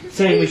 I'm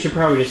saying we should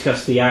probably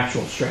discuss the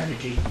actual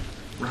strategy.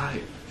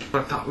 Right.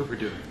 What I thought we were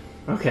doing.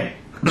 Okay.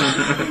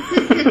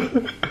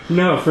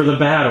 No, for the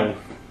battle.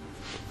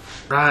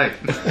 Right.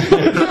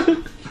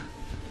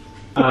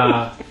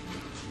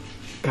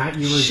 Got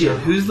you a Shit, job.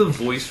 who's the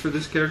voice for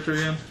this character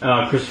again?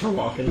 Christopher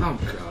Walken. Oh,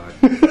 God.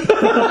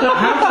 I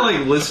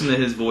have to, listen to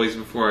his voice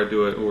before I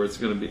do it, or it's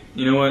going to be...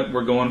 You know what?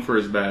 We're going for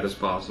as bad as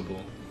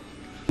possible.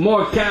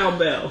 More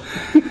cowbell.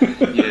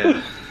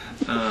 Yeah.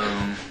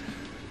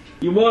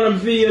 You wanna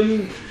be a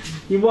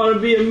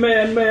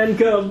man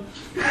cub.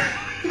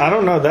 I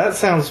don't know. That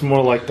sounds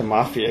more like the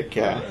mafia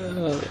guy.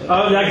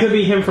 That could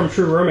be him from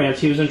True Romance.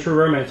 He was in True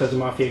Romance as a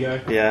mafia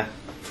guy. Yeah.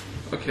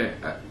 Okay,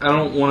 I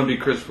don't want to be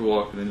Christopher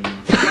Walken anymore.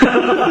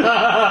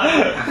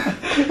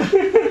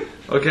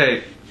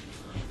 Okay,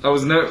 I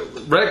was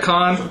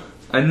retcon.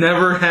 I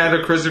never had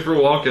a Christopher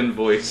Walken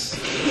voice.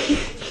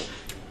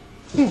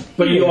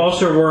 But you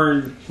also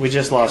weren't. We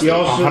just lost You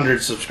also-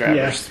 100 subscribers.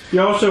 Yes.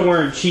 You also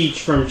weren't Cheech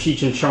from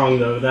Cheech and Chong,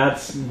 though.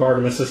 That's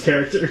Bartimus's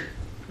character.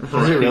 Is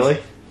it really?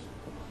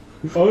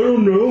 I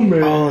don't know,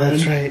 man. Oh,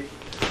 that's right.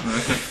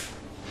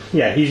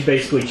 Yeah, he's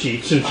basically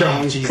Cheech and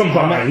Chong Jeez.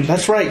 combined.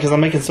 That's right, because I'm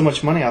making so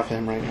much money off of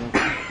him right now.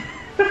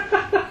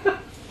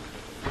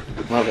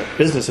 Well, the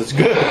business is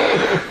good.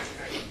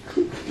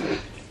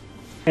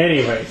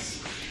 Anyways.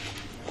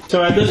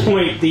 So at this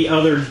point, the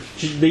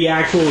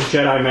actual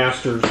Jedi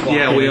Masters walk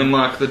Yeah, we in.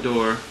 unlock the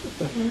door.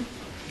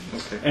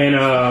 Okay. And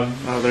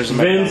Oh, there's a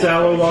Vin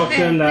Zalo walks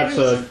in. That's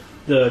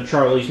the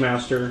Charlie's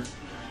master.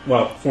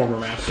 Well, former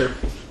master.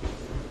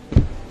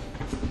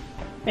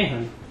 Hey,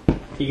 hon.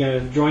 You gonna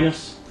join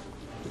us?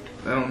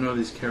 I don't know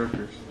these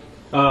characters.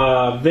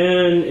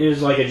 Vin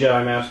is like a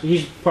Jedi master.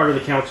 He's part of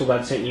the council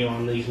that sent you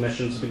on these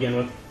missions to begin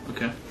with.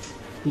 Okay.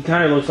 He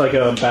kind of looks like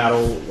a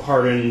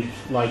battle-hardened,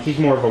 like he's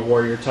more of a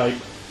warrior type.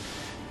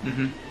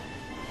 Mm-hmm.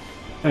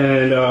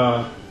 And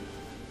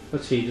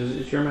let's see,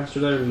 is your master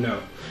there? No.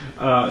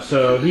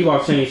 So he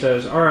walks in. He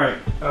says, "All right,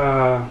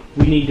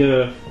 we need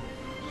to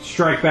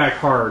strike back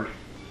hard."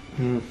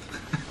 I'm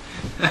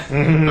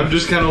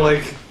just kind of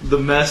like the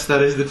mess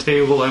that is the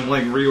table. I'm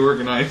like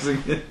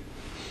reorganizing it.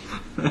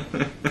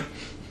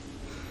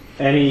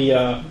 And he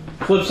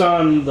flips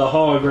on the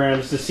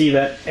holograms to see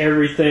that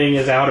everything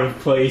is out of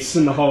place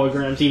in the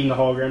holograms. Even the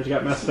holograms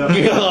got messed up.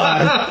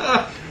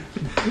 God.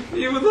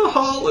 Even the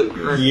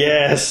hologram.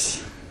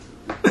 Yes.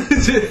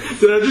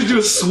 Did I just do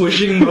a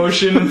swishing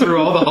motion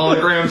through all the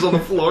holograms on the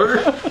floor?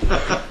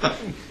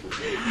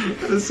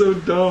 That's so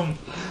dumb.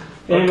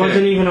 And it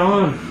wasn't even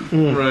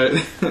on.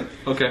 Right.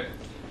 Okay.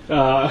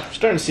 I'm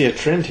starting to see a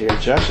trend here.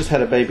 Josh has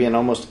had a baby in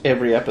almost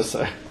every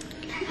episode.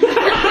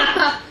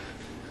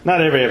 Not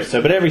every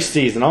episode, but every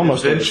season.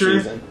 Almost Adventure?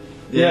 every season.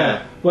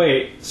 Yeah.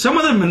 Wait. Some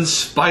of them in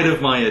spite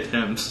of my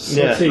attempts.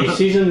 Yeah. Let's see.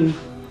 Season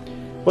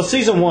Well,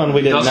 season 1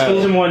 we didn't know.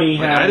 Season 1 he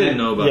had. I didn't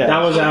know about Yeah. That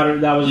was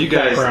out. That was You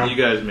guys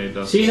background. made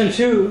those. Season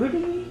 2. Who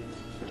did we?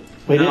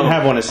 We didn't No.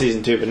 have one in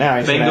season 2, but now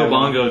he's Bango gonna have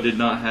one. Bongo did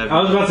not have. I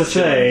was about to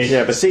say.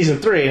 Yeah, but season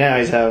 3 now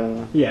he's having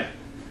one. Yeah.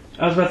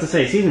 I was about to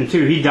say season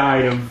 2. He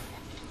died of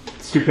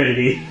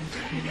stupidity.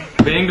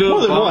 Bango More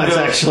than Bongo. once,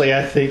 actually,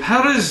 I think.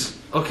 How does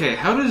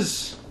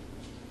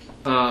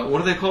what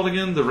are they called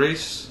again? The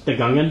race? The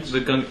Gungans.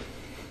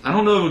 I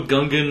don't know if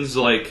Gungans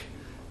like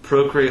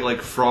procreate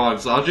like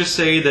frogs. I'll just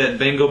say that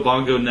Bango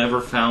Bongo never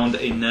found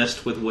a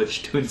nest with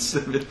which to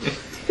inseminate.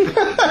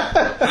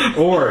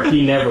 Or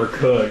he never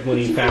could when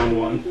he found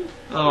one.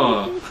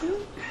 Oh,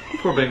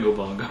 poor Bango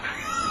Bongo.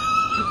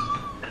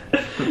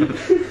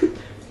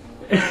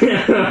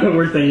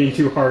 We're thinking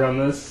too hard on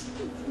this.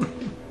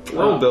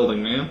 World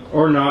building, man.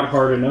 Or not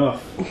hard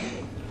enough.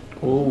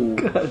 Ooh.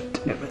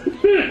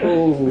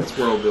 It's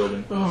world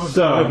building.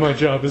 So, My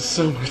job is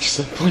so much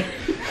simpler.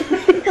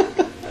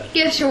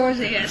 Yes, yours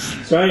is.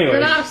 so anyway,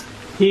 But I-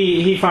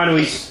 he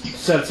finally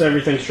sets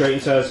everything straight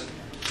and says,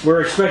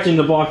 we're expecting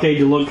the blockade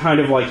to look kind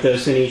of like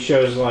this, and he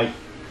shows like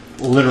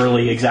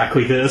literally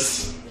exactly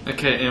this.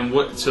 Okay, and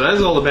what? So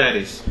that's all the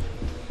baddies.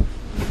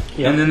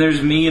 Yep. And then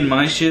there's me and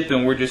my ship,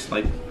 and we're just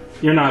like.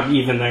 You're not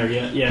even there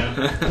yet,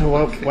 yeah.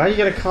 Well, why you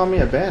gotta call me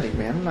a baddie,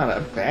 man? I'm not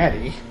a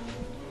baddie.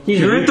 He's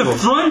You're a at the neutral.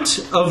 front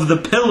of the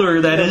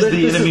pillar that No, is this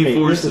the is enemy me.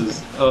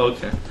 forces. Oh,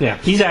 okay. Yeah,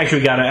 he's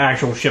actually got an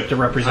actual ship to I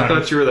represent him.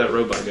 thought you were that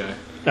robot guy.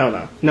 Oh,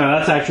 no. No,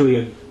 that's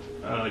actually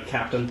a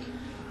captain.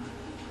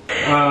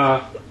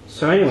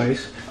 So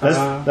anyways.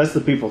 That's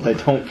the people they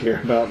don't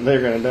care about. They're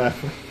gonna die.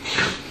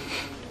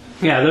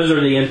 Yeah, those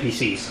are the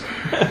NPCs.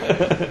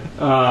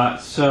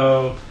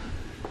 So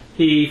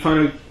he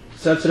finally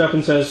sets it up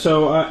and says,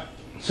 so,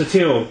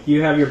 Satil,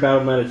 you have your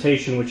battle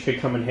meditation, which could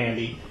come in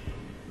handy.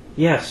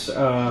 Yes,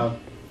 so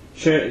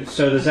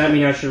does that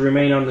mean I should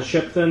remain on the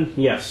ship then?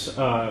 Yes,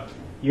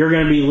 you're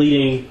going to be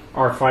leading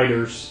our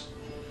fighters.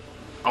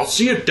 I'll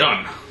see it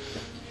done.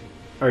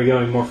 Are you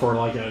going more for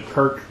like a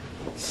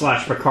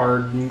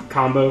Kirk/Picard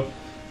combo?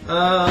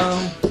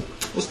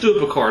 Let's do a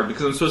Picard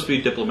because I'm supposed to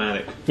be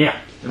diplomatic, Yeah.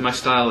 and my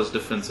style is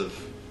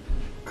defensive.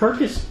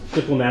 Kirk is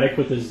diplomatic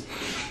with his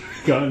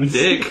guns.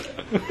 Dick.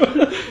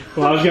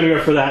 Well, I was going to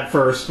go for that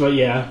first, but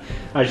yeah,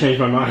 I changed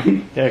my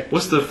mind.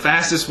 What's the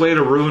fastest way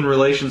to ruin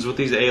relations with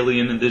these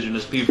alien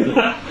indigenous people?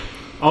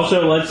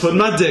 Also, let's Put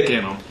my dick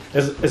in them.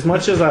 As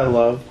much as I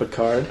love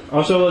Picard,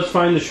 let's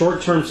find the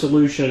short-term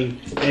solution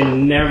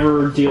and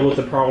never deal with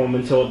the problem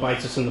until it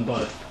bites us in the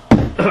butt.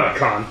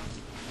 Con.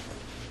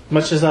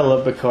 much as I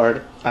love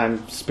Picard,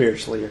 I'm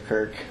spiritually a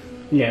Kirk.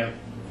 Yeah.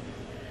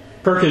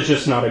 Kirk is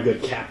just not a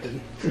good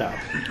captain. No.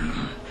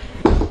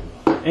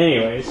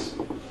 Anyways,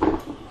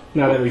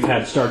 now that we've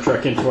had Star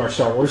Trek into our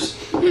Star Wars,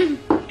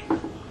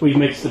 we've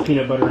mixed the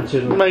peanut butter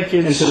into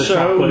the Show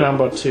chocolate.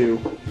 number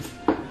 2.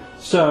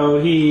 So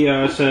he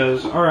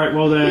says, "All right,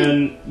 well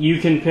then you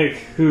can pick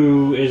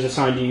who is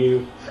assigned to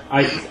you.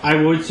 I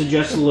would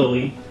suggest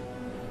Lily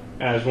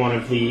as one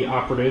of the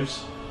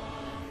operatives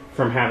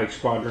from Havoc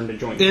Squadron to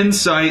join you."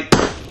 Insight.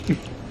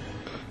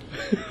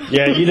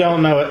 Yeah, you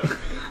don't know it.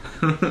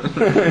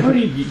 What do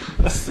you-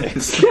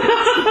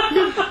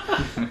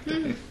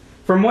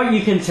 From what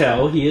you can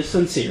tell, he is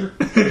sincere.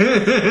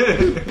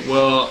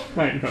 Well,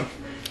 I know.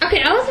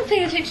 Okay, I wasn't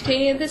paying attention to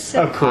any of this Of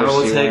stuff. course I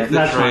will you take weren't. the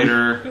That's fine.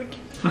 traitor.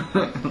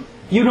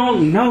 You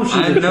don't know she's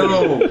I a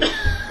know.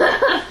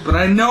 But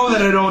I know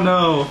that I don't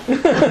know.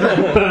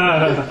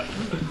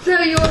 So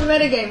you're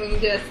metagaming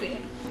just then.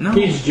 No.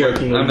 He's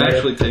joking. I'm about it.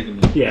 actually taking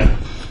you. Yeah.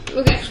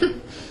 Okay.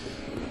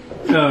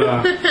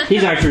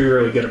 He's actually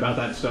really good about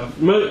that stuff.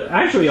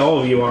 Actually, all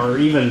of you are,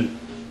 even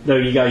though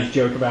you guys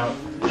joke about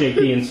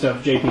JP and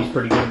stuff. JP's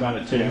pretty good about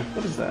it too.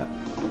 What is that?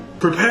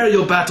 Prepare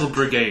your battle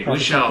brigade. We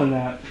Probably something shall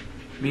that.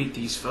 meet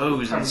these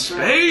foes in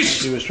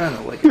space. He was trying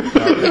to like.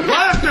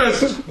 Blast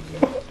us!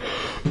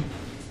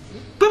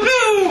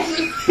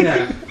 Ba-pew!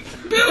 Yeah.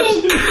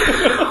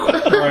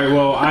 Alright,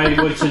 well, I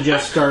would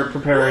suggest start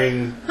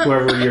preparing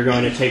whoever you're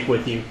going to take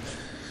with you.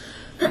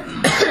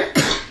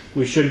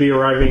 We should be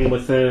arriving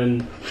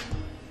within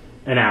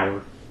an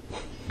hour.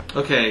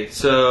 Okay,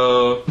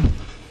 so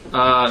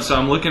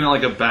I'm looking at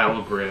like a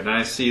battle grid, and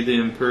I see the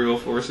Imperial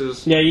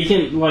forces. Yeah, you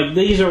can, like,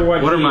 these are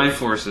what What are you- my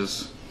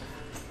forces?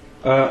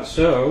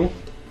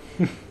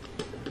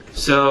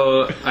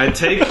 So, I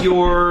take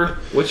your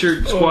what's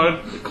your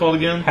squad called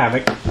again?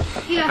 Havoc.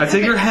 Yeah. I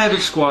take your Havoc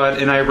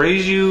squad, and I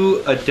raise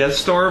you a Death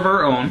Star of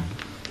our own,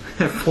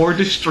 4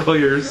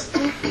 destroyers,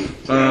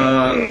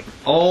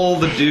 all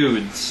the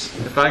dudes.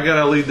 If I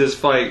gotta lead this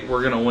fight,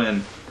 we're gonna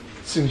win.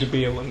 Soon to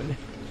be eliminated.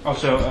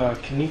 Also,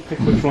 can you pick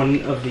which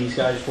one of these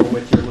guys were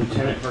with your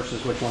lieutenant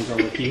versus which ones are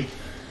with you?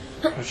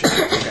 Oh, shit.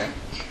 Okay.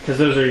 Because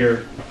those are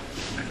your...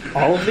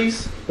 All of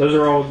these? Those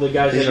are all the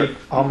guys These that are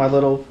all my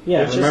little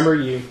yeah, bitches? remember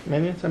you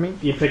Minions, I mean?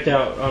 you picked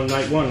out on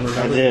night 1, remember?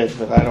 I did,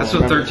 but I don't That's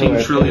what remember 13 who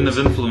I trillion picked.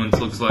 of influence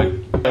looks like.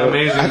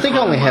 Amazing. I think I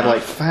only had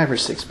like 5 or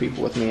 6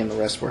 people with me, and the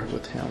rest were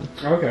with him.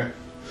 Okay.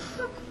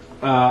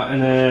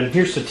 And then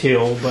here's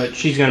Satil, but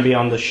she's going to be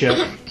on the ship.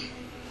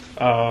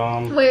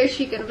 Where is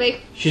she gonna be?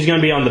 She's going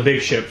to be on the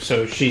big ship,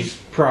 so she's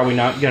probably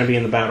not going to be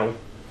in the battle.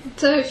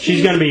 So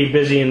She's going to be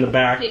busy in the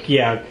back,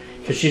 yeah,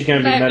 because she's going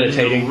to be Back. In the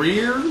meditating.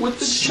 rear with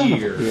the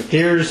cheer.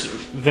 Here's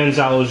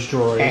Venzalo's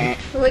droid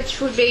which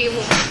would be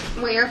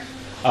where?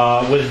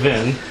 with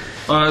Vin,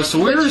 So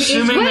we're Which is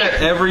assuming where?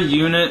 that every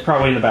unit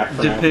probably in the back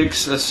for now.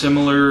 depicts a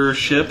similar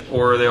ship,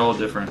 or are they all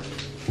different?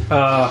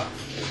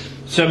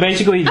 So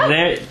basically,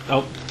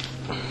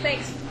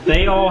 Thanks.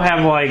 they all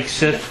have like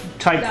Sith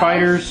type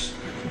fighters,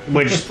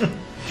 which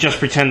just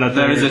pretend that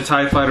That is a they're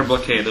TIE Fighter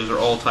blockade. Those are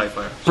all TIE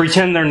Fighters.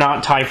 pretend they're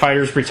not TIE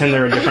fighters. Pretend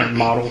they're a different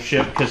model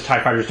ship because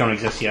TIE fighters don't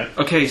exist yet.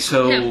 Okay,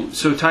 so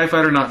TIE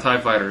Fighter, not TIE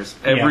Fighters.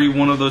 Every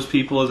one of those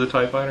people is a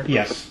TIE Fighter?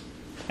 Yes,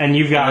 and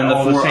you've got And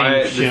all the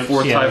same the ships.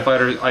 four yeah. TIE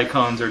Fighter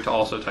icons are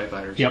also TIE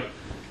Fighters. Yep.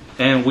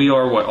 And we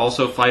are what?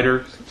 Also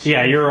fighters?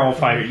 Yeah, you're all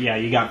fighter. Yeah,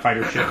 you got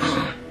fighter ships.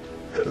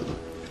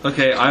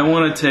 Okay, I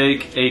want to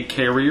take a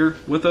carrier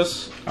with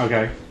us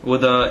Okay.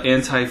 with a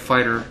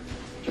anti-fighter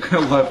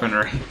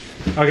weaponry.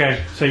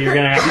 Okay, so you're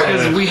gonna have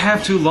Because to. we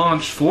have to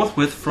launch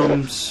forthwith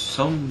from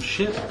some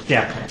ship.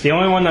 Yeah, the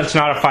only one that's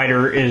not a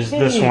fighter is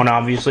this one.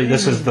 Obviously,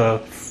 this is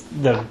the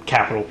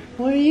capital.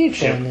 What are you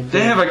trying to do?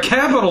 They have a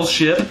capital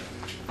ship.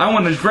 I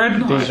want a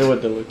dreadnought. These are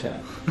with the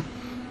lieutenant.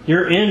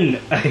 You're in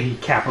a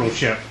capital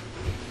ship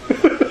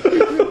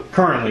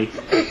currently,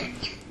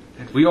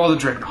 We are the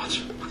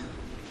dreadnoughts.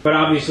 but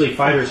obviously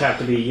fighters have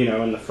to be,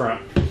 in the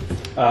front.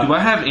 Do I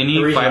have The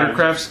any reason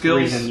fightercraft The skills?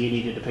 reason you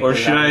needed to pick Or those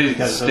should out I is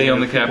because stay those on are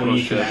the people capital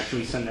you can ship?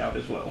 actually send out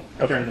as well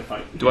during the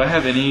fight. Do I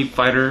have any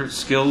fighter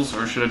skills,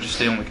 or should I just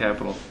stay on the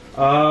capital?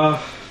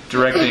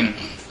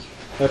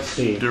 Let's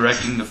see.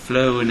 Directing the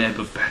flow and ebb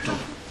of battle.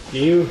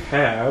 You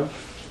have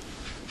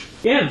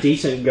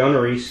decent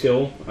gunnery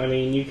skill. I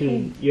mean,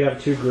 you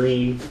have 2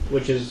 green,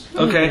 which is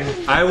Okay,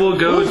 I will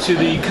go to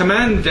the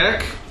command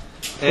deck.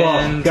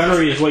 And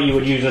gunnery is what you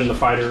would use in the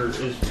fighter,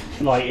 is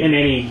like in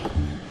any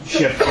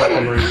ship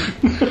weaponry.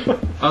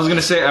 I was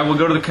gonna say I will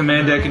go to the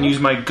command deck and use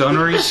my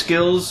gunnery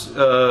skills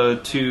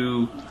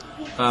to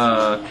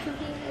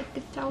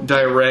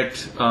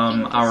direct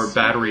our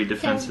battery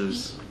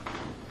defenses.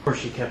 Of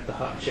course, you kept the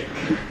hot chick.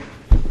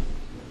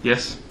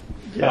 Yes.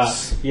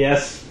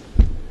 Yes.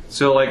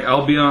 So like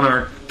I'll be on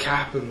our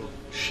capital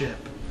ship,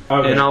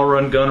 Okay. and I'll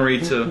run gunnery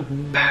to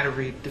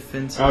battery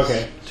defenses.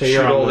 Okay, so Shoot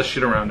you're on all the- the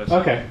shit around us.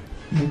 Okay.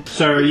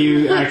 So are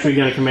you actually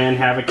going to command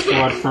Havoc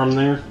Squad from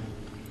there?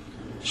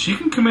 She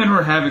can command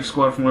her Havoc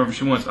Squad from wherever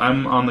she wants.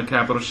 I'm on the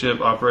capital ship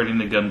operating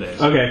the gun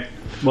base. Okay.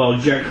 Well,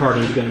 Jack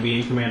Carden's going to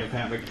be in command of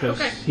Havoc because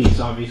Okay.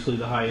 he's obviously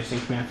the highest in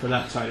command for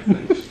that side of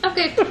things.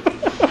 Okay.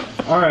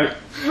 All right.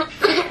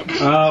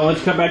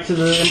 Let's cut back to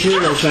the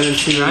Imperial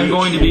Tendency. I'm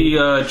going to be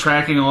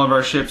tracking all of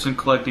our ships and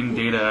collecting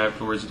data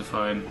afterwards to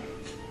find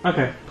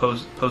Okay.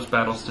 post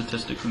battle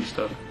statistics and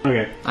stuff.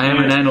 Okay. I am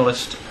an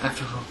analyst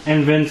after all.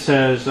 And Vince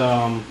says,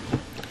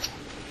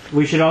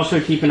 we should also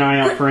keep an eye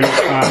out for any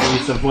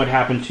signs of what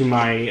happened to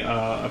my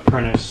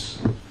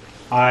apprentice.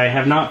 I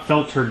have not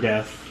felt her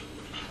death,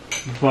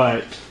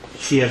 but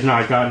she has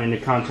not gotten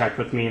into contact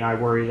with me, and I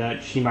worry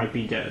that she might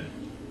be dead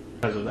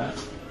because of that.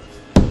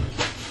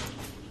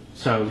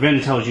 So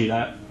Vin tells you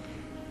that.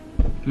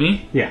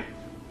 Me? Yeah.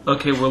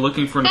 Okay, we're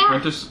looking for an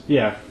apprentice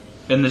Yeah.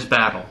 in this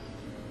battle.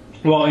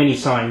 Well, any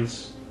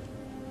signs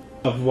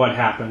of what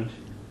happened.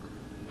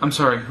 I'm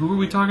sorry, who are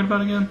we talking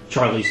about again?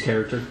 Charlie's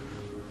character.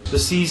 The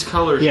Sea's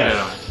Colors Yeah.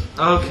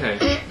 Jedi.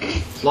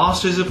 Okay.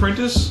 Lost his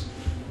apprentice?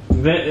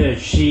 That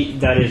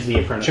is the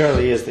apprentice.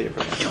 Charlie is the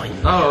apprentice.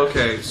 Oh,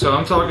 okay. So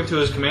I'm talking to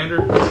his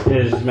commander.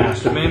 His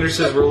master. Commander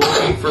says we're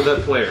looking for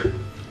that player.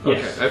 Okay,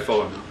 Yes. I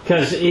follow him.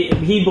 Because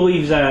he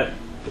believes that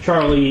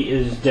Charlie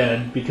is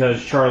dead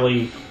because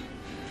Charlie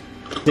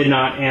did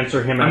not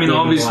answer him. I mean,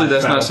 obviously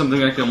that's not something.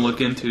 something I can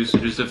look into, so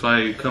just if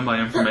I come by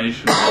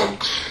information, I'll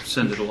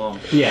send it along.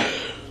 Yeah.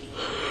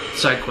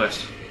 Side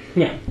quest.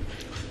 Yeah.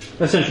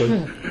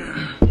 Essentially.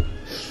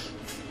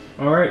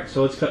 Alright,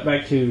 so let's cut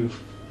back to...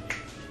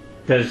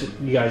 Because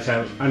you guys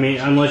have... I mean,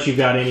 unless you've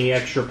got any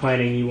extra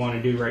planning you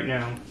want to do right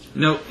now.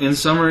 Nope, in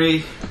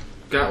summary,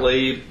 got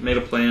laid, made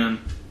a plan,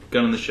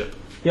 gun in the ship.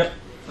 Yep.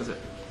 That's it.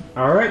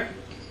 Alright.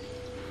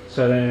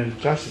 So then...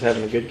 Josh is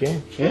having a good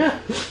game. Yeah.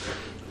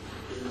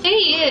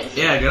 He is.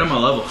 Yeah, get on my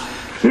level.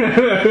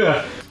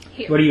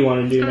 Here. What do you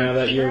want to do now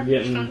that you're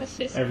getting On the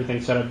system.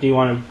 everything set up? Do you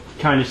want to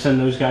kind of send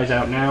those guys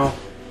out now?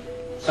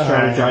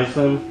 Strategize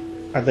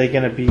them? Are they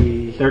going to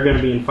be They're going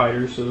to be in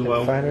fighters as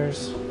well.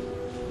 fighters?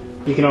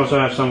 You can also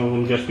have some of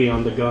them just be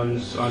on the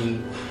guns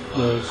on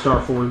the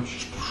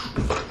Starforge.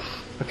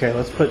 Okay,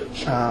 let's put.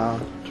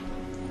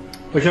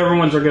 Whichever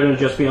ones are going to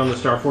just be on the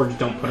Starforge,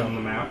 don't put on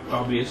the map,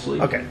 obviously.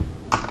 Okay,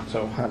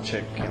 so hot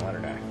chick, can't let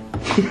her die.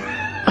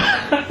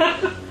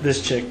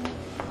 This chick,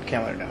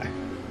 can't let her die.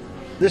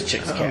 This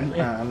chick's cat.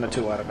 I'm not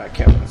too worried about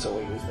cat ones, so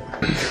we'll use them.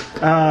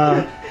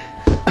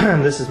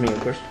 This is me, of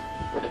course.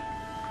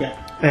 Yeah.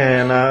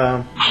 And,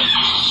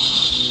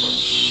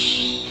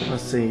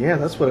 let's see. Yeah,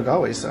 that's what it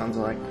always sounds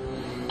like.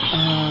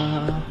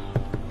 I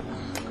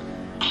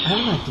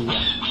have an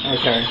idea.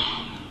 Okay.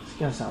 It's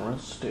gonna sound real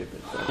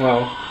stupid. But,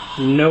 Well,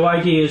 no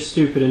idea is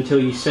stupid until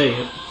you say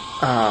it.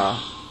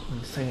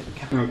 say it.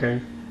 Okay.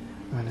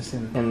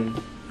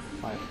 And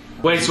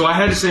Wait, so I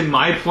had to say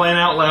my plan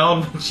out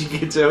loud when she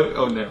gets out?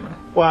 Oh, never mind.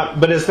 well,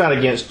 but it's not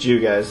against you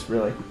guys,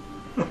 really.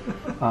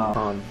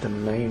 On the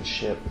main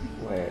ship,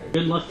 where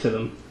Good luck to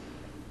them.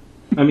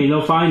 I mean,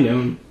 they'll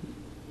find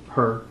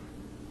her,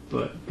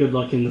 but good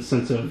luck in the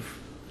sense of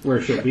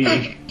where she'll be.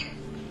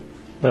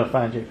 they'll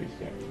find JP's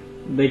character.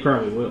 They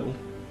probably will.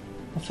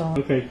 That's all.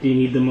 Okay, do you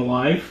need them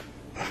alive?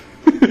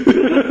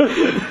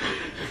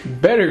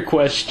 Better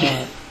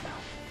question.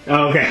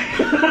 Oh, okay.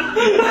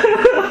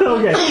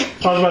 Okay.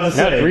 I was about to Not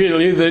say.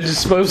 really. The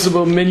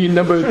disposable minion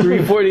number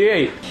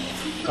 348.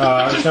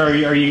 So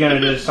are you going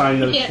to assign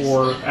those Yes.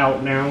 4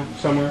 out now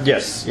somewhere?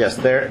 Yes,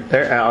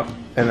 they're out,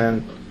 and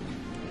then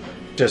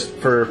just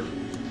for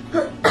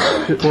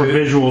For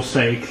visual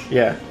sake.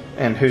 yeah,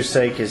 and whose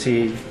sake is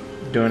he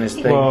doing his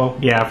thing? Well,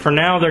 yeah, for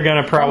now they're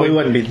going to probably probably...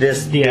 wouldn't be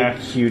this Yeah.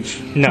 big,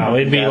 huge. No,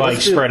 it'd be Yeah, like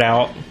let's do- spread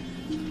out.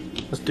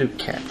 Let's do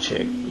cat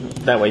chick.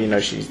 That way you know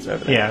she's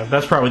over there. Yeah,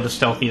 that's probably the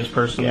stealthiest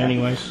person Yeah.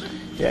 anyways.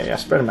 Yeah,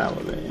 spread them out a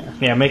little bit.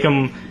 Yeah, make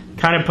them...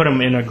 Kind of put them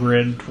in a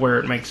grid where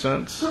it makes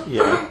sense.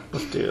 Yeah,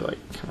 let's do it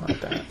kind of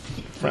like that.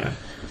 Yeah.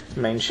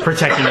 Main ship.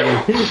 Protecting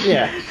you.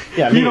 Yeah.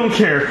 You don't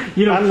care.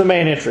 You I'm don't. the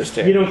main interest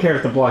here. You don't care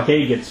if the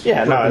blockade gets.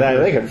 Yeah, no, broken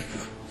through. they can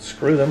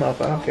screw them up.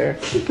 I don't care.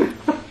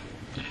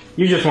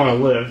 You just want to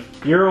live.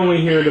 You're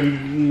only here to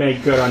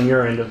make good on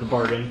your end of the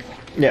bargain.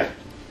 Yeah.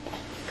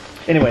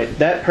 Anyway,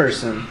 that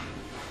person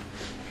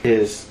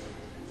is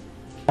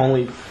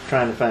only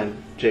trying to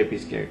find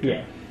JP's character.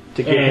 Yeah.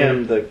 To get And-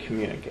 him the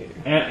communicator.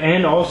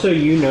 And also,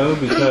 you know,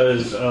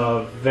 because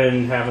of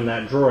Vin having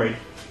that droid,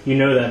 you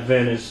know that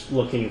Vin is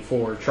looking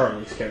for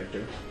Charlie's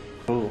character.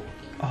 Oh.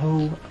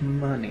 Oh,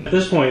 money. At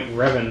this point,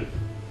 Revan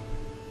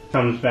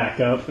comes back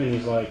up and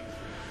he's like,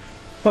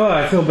 "Oh,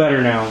 I feel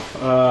better now.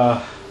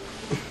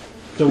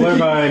 So what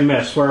have I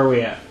missed? Where are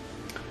we at?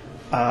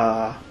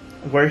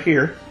 We're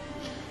here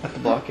at the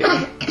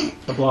blockade.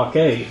 The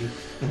blockade.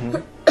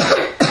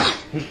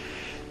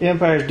 The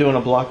Empire's doing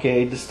a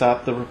blockade to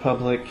stop the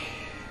Republic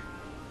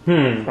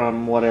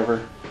from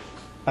whatever.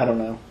 I don't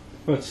know.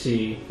 Let's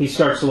see. He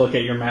starts to look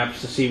at your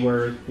maps to see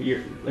where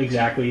you're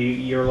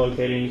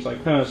located. And he's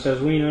like, "Huh,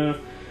 Seswenna.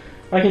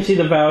 I can see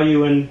the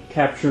value in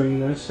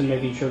capturing this and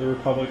making sure the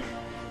Republic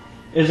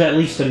is at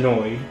least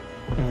annoyed."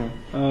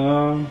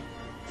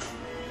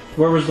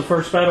 Where was the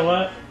first battle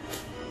at?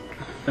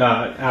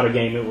 Out of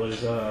game, it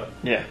was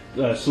Yeah.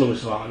 Sluis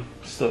Vaughn.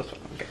 Still,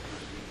 okay.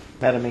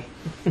 Mad at me.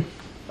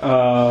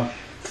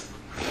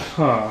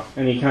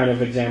 And he kind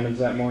of examines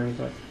that more. And he's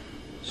like,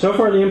 "So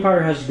far, the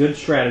Empire has good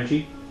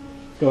strategy,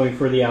 going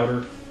for the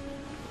outer.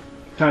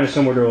 Kind of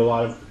similar to a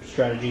lot of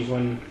strategies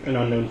when an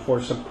unknown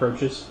force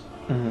approaches.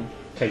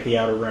 Take the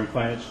outer rim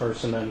planets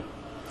first, and then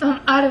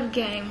Out of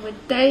game, would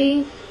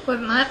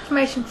my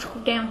information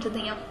trickle down to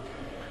them?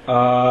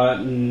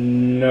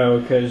 no,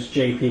 because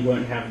JP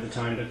wouldn't have the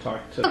time to talk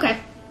to. Okay.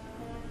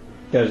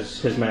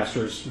 Because his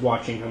master's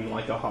watching him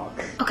like a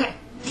hawk. Okay.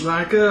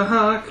 Like a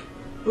hawk.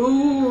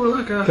 Ooh,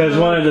 like a Because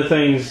hawk. one of the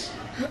things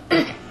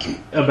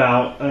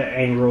about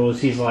Angral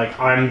is he's like,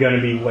 "I'm going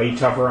to be way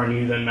tougher on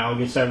you than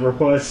Malgus ever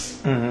was."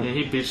 Yeah,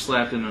 he bitch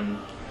slapped him and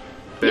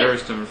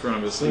embarrassed him in front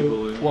of his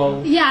people.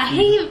 Well, Yeah,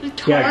 he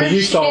Yeah, because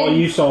you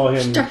saw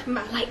him. struck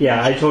my lightning.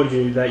 Yeah, I told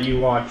you that you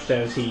watched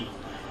as he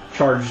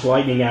charged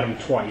lightning at him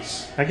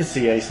twice. I can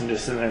see Aeson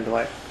just sitting there and be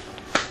like,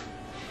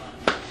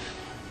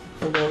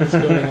 what was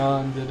going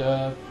on? Did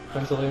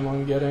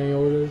Pentalemon get any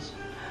orders?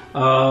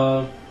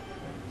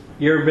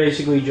 You're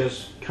basically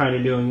just kind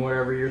of doing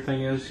whatever your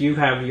thing is. You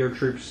have your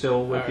troops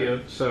still with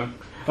you, so.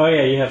 Oh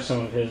yeah, you have some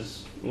of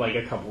his, like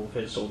a couple of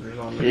his soldiers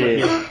on there.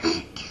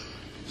 yeah.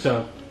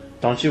 So,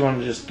 Don't you want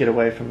to just get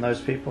away from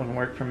those people and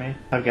work for me?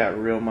 I've got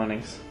real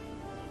monies.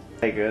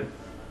 Hey, good.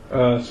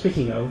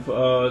 speaking of,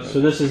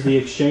 so this is the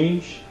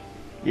exchange.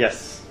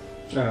 Yes.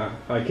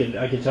 I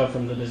could tell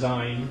from the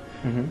design.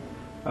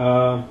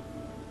 Mm-hmm.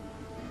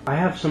 I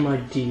have some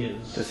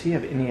ideas. Does he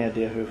have any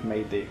idea who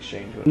made the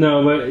exchange with?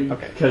 No, but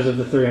Okay. because of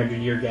the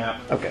 300-year gap.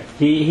 Okay.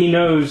 He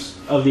knows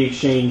of the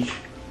exchange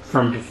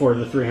from before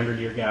the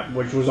 300-year gap,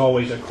 which was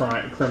always a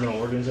criminal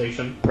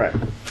organization. Right.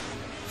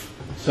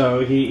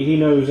 So he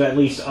knows at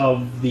least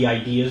of the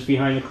ideas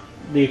behind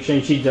the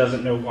exchange. He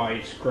doesn't know why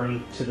it's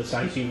grown to the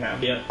size you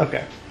have yet.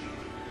 Okay.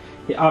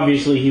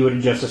 Obviously, he would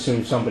have just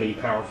assumed somebody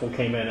powerful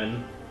came in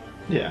and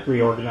Yeah.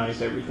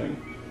 reorganized everything.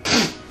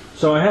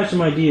 So I have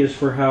some ideas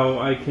for how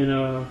I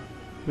can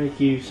make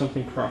you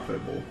something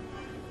profitable.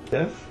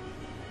 Yes?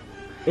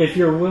 If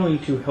you're willing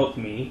to help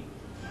me,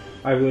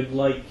 I would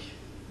like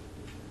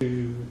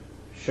to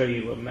show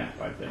you a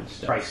map I've been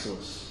studying.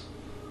 Priceless.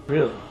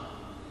 Really?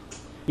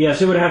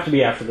 Yes, it would have to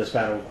be after this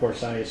battle, of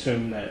course. I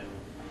assume that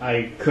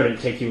I couldn't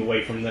take you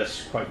away from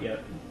this quite yet.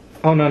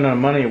 Oh, no,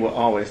 money will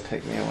always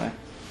take me away.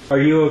 Are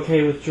you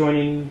okay with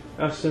joining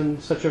us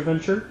in such a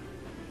venture?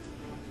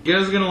 You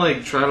guys gonna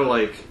like try to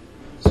like?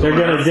 They're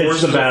gonna ditch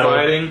forces the are battle.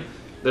 Fighting.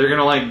 They're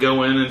gonna like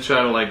go in and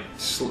try to like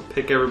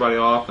pick everybody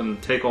off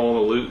and take all the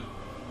loot.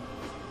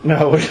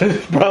 No, we're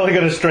probably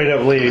going to straight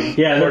up leave.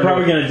 Yeah, they're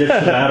probably gonna ditch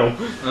the battle.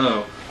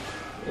 Oh.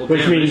 Well,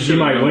 Which damn, means they you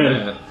might should've known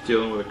win. that,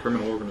 dealing with a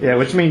criminal organization. Yeah,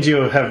 which means you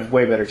have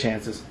way better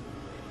chances.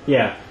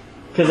 Yeah,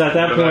 because at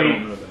that But I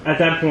don't know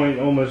point,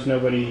 that. almost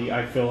nobody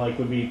I feel like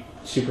would be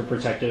super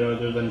protected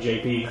other than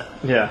JP.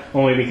 Yeah.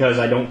 Only because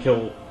I don't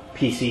kill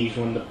PCs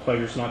when the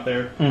player's not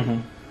there,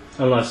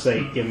 unless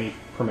they give me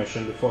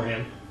permission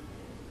beforehand,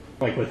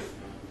 like with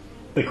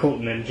the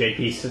Colton and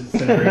JP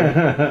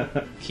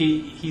scenario.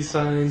 He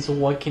signs,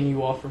 what can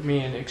you offer me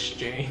in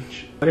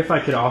exchange? What if I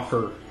could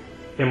offer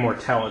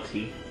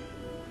immortality?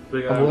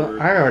 Big Well,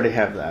 I already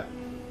have that.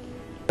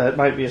 That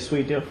might be a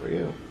sweet deal for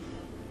you.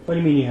 What do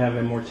you mean you have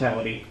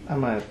immortality?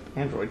 I'm an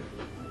android.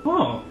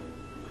 Oh.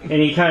 And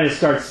he kind of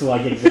starts to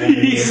like examine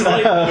He's you.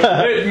 like,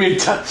 let me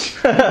touch.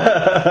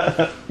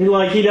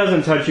 He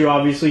doesn't touch you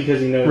obviously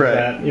because he knows Right.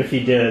 that if he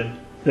did,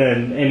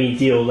 then any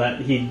deal that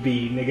he'd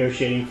be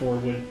negotiating for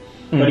would.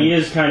 But he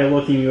is kind of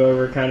looking you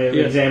over, kind of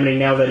examining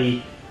now that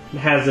he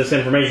has this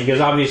information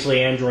because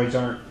obviously androids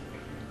aren't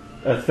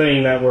a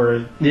thing that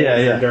were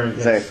during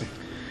this. Exactly.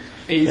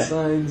 He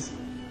signs,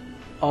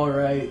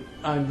 alright,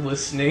 I'm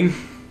listening.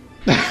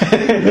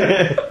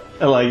 I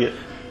like it.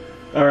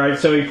 Alright,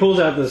 so he pulls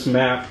out this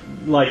map,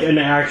 like an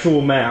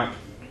actual map.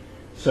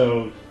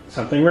 So,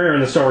 something rare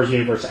in the Star Wars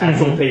universe,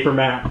 actual paper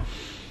map.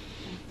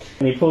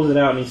 And he pulls it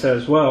out and he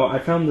says, well, I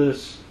found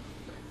this.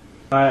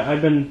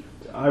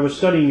 I was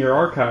studying your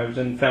archives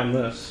and found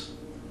this.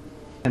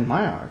 In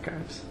my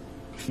archives.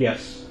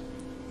 Yes.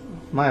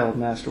 My old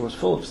master was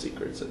full of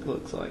secrets, it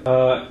looks like.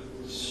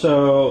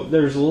 So,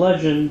 there's a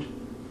legend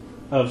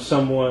of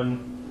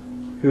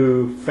someone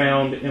who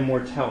found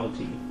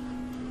immortality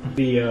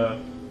via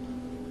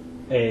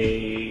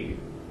the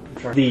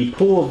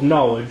pool of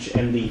knowledge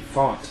and the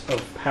font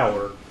of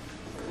power.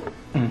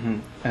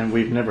 And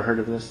we've never heard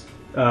of this.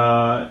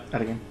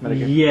 Metagame.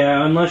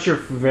 Yeah, unless you're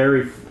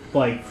very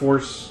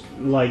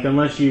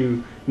unless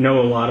you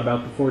know a lot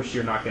about the Force,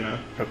 you're not gonna.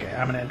 Okay,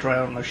 I'm an android. I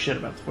don't know shit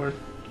about the Force.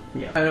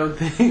 Yeah, I don't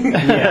think.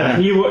 yeah,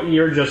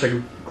 you're just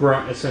a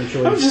grunt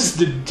essentially. I'm just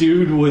a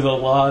dude with a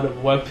lot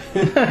of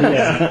weapons.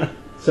 Yeah.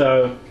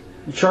 So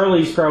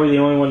Charlie's probably the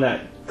only one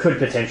that could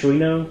potentially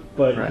know,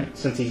 but Right.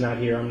 since he's not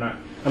here, I'm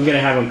gonna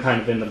have him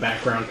kind of in the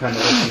background, kind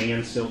of listening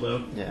in still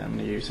though. Yeah, I'm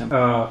gonna use him.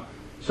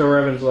 So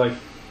Revan's like,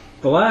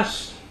 the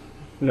last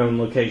known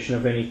location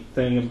of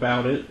anything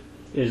about it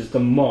is the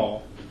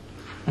mall.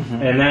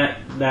 And that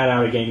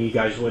out of game you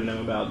guys would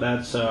know about.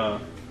 That's,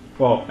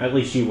 well, at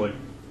least you would.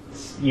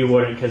 You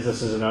wouldn't because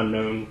this is an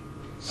unknown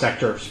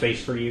sector of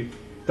space for you.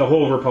 The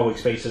whole Republic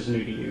space is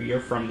new to you. You're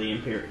from the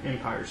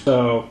Empire.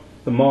 So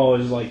the mall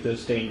is like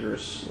this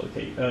dangerous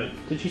location.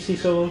 Did you see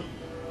Solo?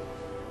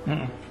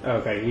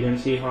 Okay, you didn't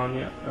see Han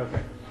yet?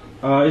 Okay.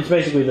 It's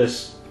basically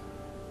this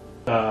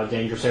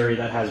dangerous area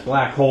that has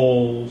black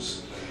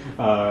holes,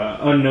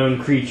 unknown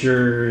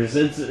creatures.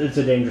 It's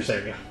a dangerous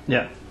area.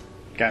 Yeah,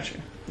 gotcha.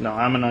 No,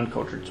 I'm an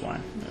uncultured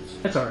swine.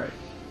 That's alright.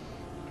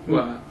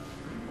 Well,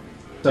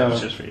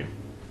 That's just for you.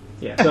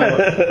 Yeah.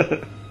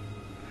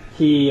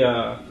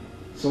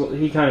 So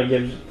he kind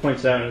of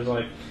points out and is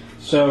like,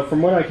 so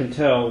from what I can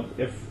tell,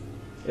 if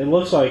it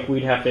looks like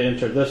we'd have to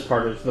enter this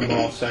part of the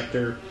mall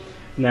sector.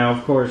 Now,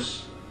 of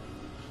course,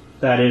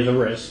 that is a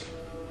risk,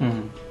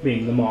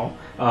 being the mall.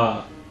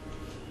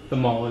 The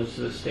mall is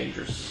this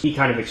dangerous. He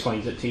kind of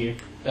explains it to you.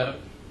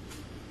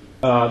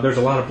 There's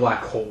a lot of black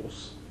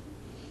holes.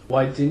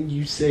 Why didn't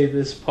you say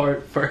this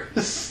part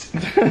first?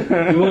 You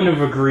wouldn't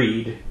have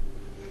agreed,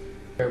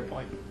 Fair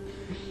point.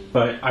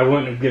 but I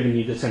wouldn't have given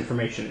you this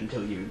information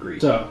until you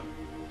agreed. So,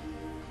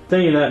 the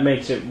thing that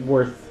makes it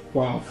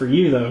worthwhile for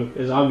you, though,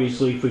 is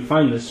obviously if we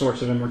find this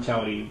source of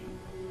immortality,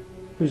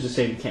 who's to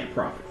say we can't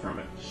profit from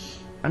it?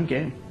 I'm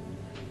game.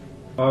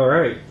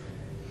 Alright.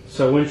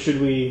 So when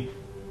should we...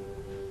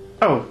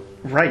 Oh,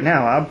 right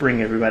now, I'll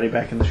bring everybody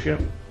back in the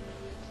ship.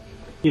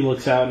 He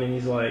looks out and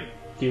he's like,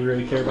 do you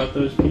really care about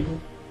those people?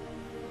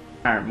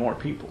 Hire more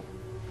people.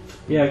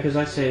 Yeah, because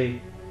I say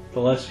the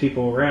less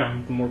people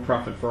around, the more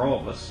profit for all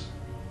of us.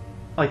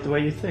 I like the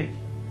way you think.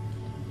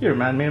 You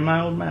remind me of my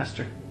old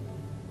master.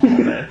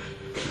 I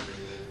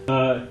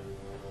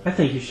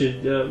think we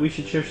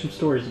should share some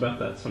stories about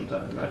that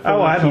sometime.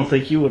 I don't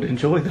think you would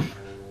enjoy them.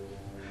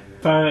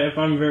 If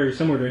I'm very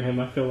similar to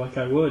him, I feel like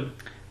I would.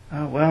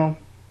 Oh, well,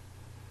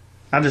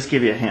 I'll just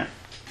give you a hint.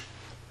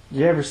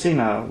 You ever seen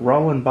a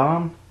rolling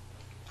bomb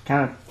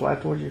kind of fly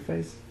towards your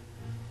face?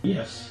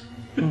 Yes.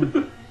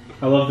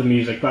 I love the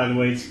music, by the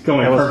way. It's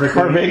going That was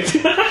perfectly. perfect.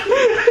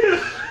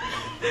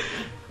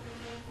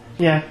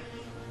 Yeah.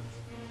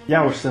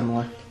 Yeah, we're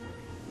similar.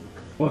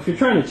 Well, if you're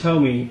trying to tell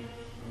me...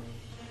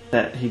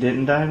 That he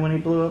didn't die when he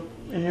blew up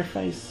in your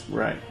face?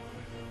 Right.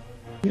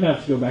 I'm going to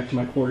have to go back to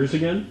my quarters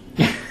again.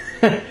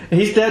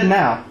 He's dead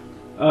now.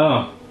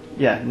 Oh.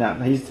 Yeah, no,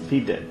 he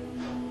did.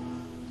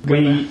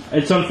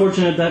 It's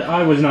unfortunate that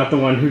I was not the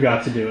one who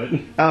got to do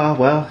it. Oh,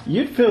 well,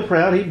 you'd feel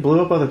proud. He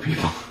blew up other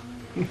people.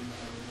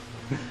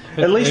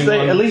 At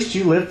least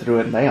you lived through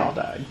it and they all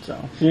died, so.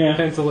 Yeah.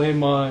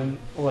 Pantaleimon,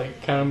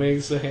 like, kind of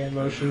makes the hand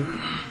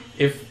motion.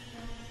 If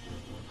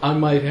I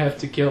might have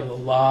to kill a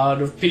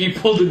lot of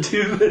people to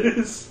do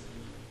this.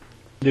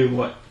 Do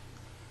what?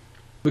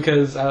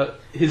 Because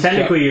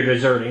technically you're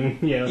deserting.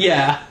 Yeah.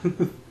 Yeah,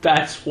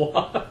 that's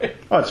why.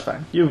 Oh, it's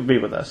fine. You'll be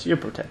with us. You're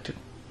protected.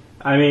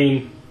 I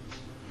mean,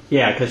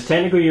 yeah, because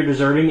technically you're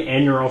deserting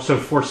and you're also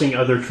forcing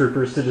other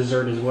troopers to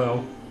desert as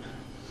well.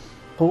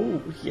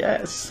 Oh,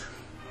 yes.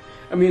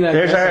 I mean,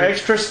 there's our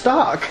extra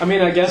stock. I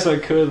mean, I guess I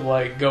could,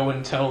 like, go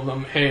and tell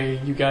them, hey,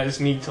 you guys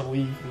need to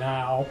leave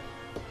now.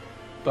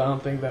 But I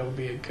don't think that would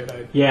be a good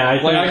idea. Yeah,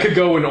 I could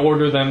go and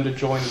order them to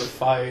join the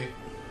fight.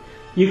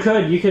 You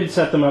could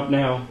set them up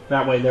now.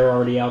 That way they're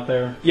already out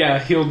there. Yeah,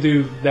 he'll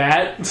do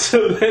that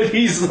so that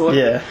he's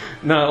like,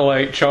 not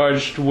like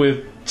charged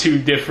with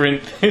two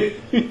different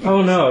things.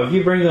 Oh no, if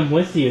you bring them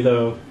with you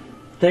though,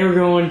 they were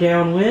going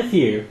down with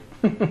you.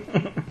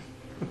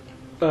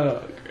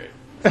 Oh,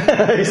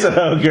 great. He said,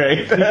 oh,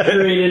 great. You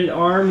created an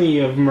army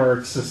of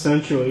mercs,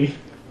 essentially.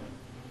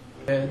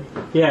 Yeah,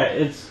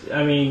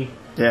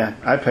 yeah,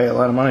 I pay a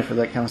lot of money for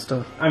that kind of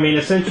stuff. I mean,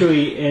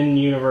 essentially, in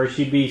universe,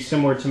 you'd be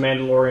similar to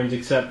Mandalorians,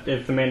 except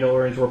if the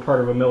Mandalorians were part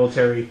of a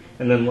military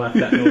and then left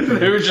that military.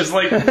 They were just,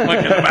 like, fucking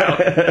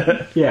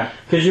about. Yeah,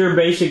 because you're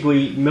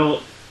basically...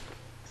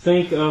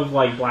 Think of,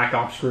 like, Black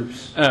Ops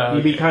groups.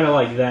 You'd be kind of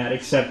like that,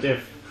 except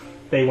if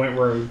they went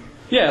rogue.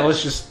 Yeah,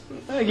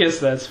 I guess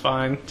that's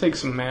fine. Take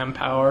some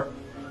manpower.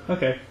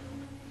 Okay.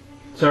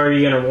 So are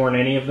you going to warn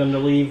any of them to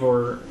leave,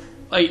 or...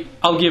 Like,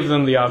 I'll give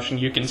them the option,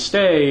 you can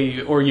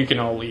stay, or you can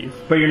all leave.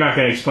 But you're not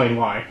going to explain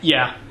why.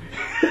 Yeah.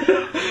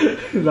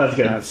 That's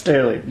good. Stay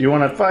or leave. Do you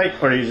want to fight,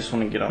 or do you just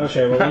want to get on?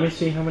 Okay, well, let me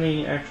see how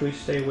many actually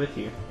stay with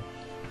you.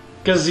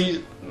 Because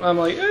I'm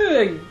like,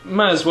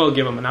 might as well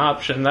give them an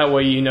option. That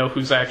way you know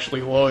who's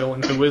actually loyal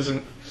and who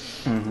isn't.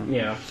 Mm-hmm.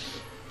 Yeah.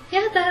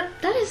 Yeah,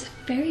 that is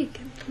a very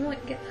good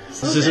point,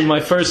 guys. This isn't my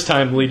first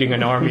time leading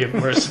an army of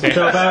mercenaries.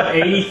 So about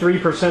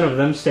 83% of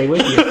them stay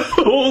with you.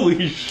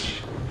 Holy shit.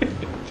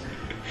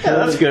 Yeah,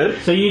 that's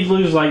good. So you'd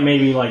lose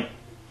maybe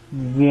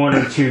one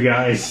or two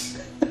guys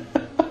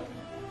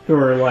who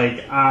are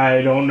like,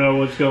 I don't know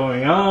what's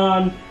going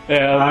on.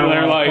 Yeah, I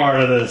they're want like, part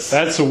of this.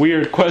 That's a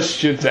weird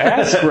question to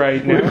ask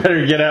right We now.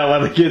 better get out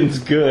while the getting's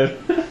good.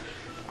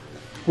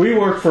 We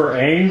work for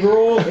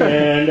Angral,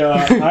 and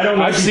I don't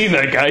know. I've seen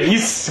that guy.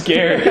 He's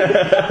scary.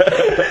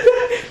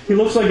 He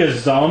looks like a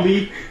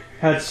zombie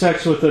had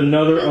sex with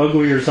another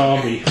uglier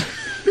zombie.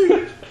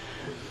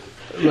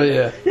 But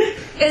yeah.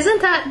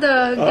 Isn't that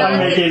the guy I'm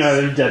making that's...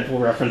 another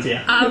Deadpool reference,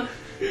 yeah.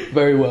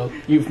 Very well.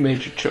 You've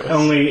made your choice.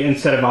 Only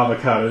instead of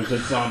avocados,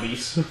 it's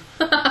zombies.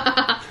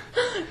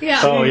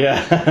 Yeah. Oh,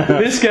 yeah.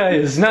 This guy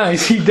is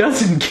nice. He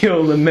doesn't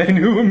kill the men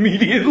who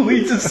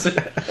immediately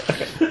descend.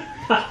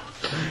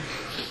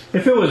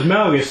 If it was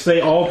Malgus,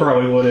 they all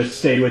probably would have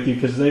stayed with you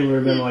because they would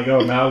have been like,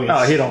 oh, Malgus.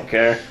 Oh, he don't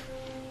care.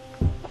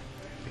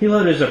 He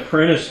let his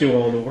apprentice do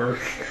all the work.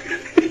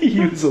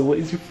 He was a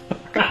lazy fuck.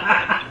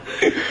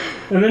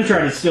 And then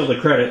tried to steal the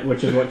credit,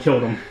 which is what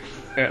killed him.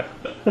 Yeah.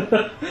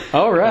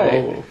 All right.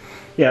 Oh,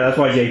 Yeah, that's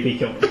why JP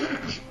killed him.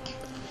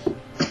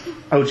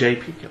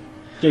 JP killed.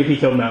 JP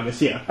killed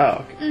Malgus, yeah.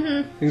 Oh,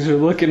 okay. Things are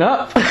looking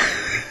up.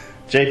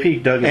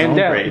 JP dug his And own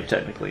down. grave,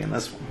 technically, in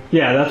this one.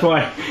 Yeah,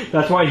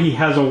 that's why he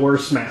has a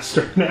worse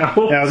master now.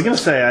 Yeah, I was gonna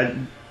say,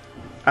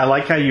 I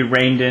like how you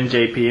reined in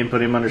JP and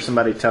put him under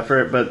somebody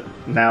tougher, but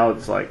now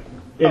it's like...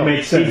 It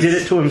makes sense. He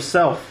did it to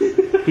himself.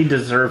 He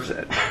deserves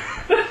it.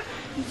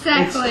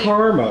 Exactly. It's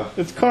karma.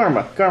 It's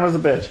karma. Karma's a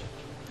bitch.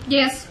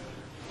 Yes.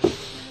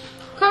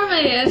 Karma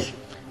is.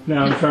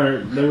 Now I'm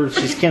trying to...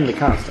 She's kin to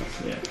Constance.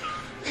 Yeah.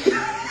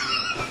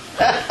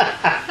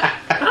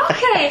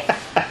 Okay.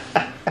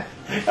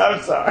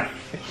 I'm sorry.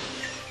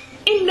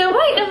 In no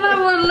way am I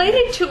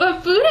related to a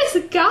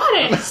Buddhist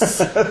goddess.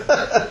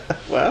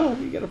 Well,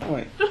 you get a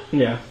point.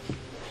 Yeah.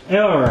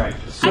 Alright.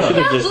 I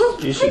got blue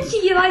you should-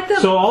 pretty like the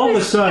So all of a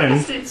Buddhist sudden-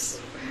 goddesses.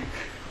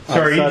 So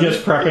are you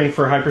just prepping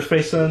for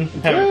hyperspace then?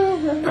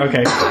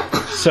 Okay.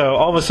 So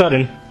all of a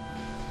sudden...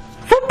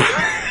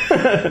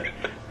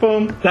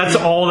 Boom. That's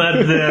all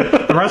that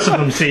the rest of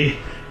them see.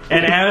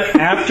 And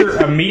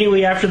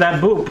immediately after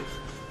that boop,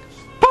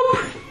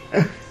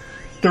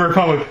 the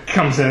Republic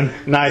comes in.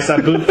 Nice, I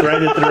booped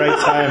right at the right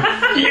time.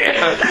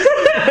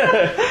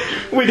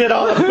 Yeah. We did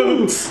all the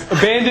boots.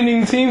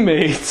 Abandoning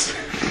teammates.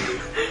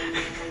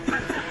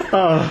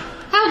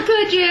 How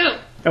could you?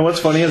 And what's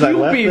funny is I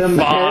left Be them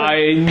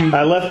fine.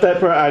 there. I left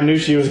that. I knew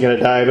she was going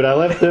to die, but I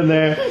left them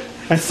there.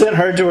 I sent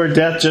her to her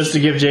death just to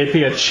give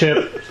JP a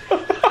chip.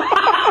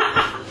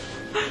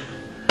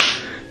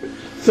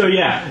 So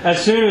yeah,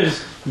 as soon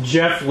as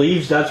Jeff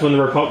leaves, that's when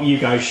the Republic, you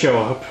guys show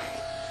up.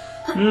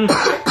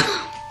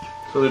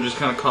 So they're just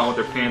kind of caught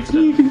with their pants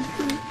down.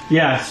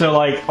 Yeah, so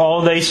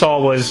all they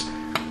saw was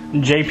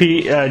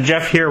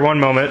Jeff here one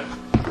moment.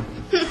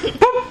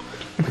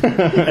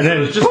 And then It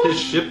was just his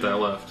ship that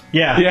left.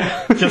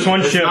 yeah, just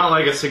one It's ship. not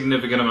like a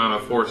significant amount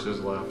of forces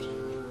left.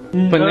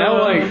 But now,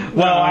 like,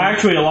 Well,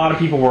 actually, a lot of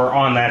people were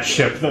on that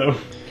ship, though.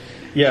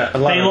 Yeah, a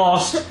lot They of-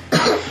 lost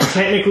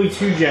technically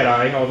 2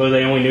 Jedi, although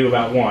they only knew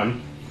about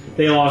 1.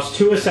 They lost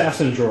 2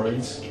 assassin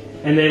droids,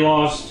 and they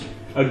lost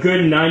a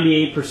good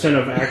 98%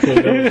 of actual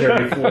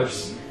military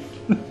force.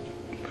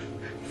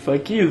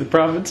 fuck you, the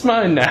profit's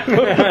mine now.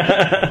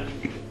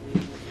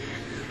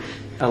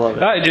 I love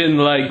it. I didn't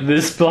like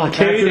this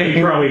blockade.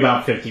 Actually, probably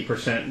about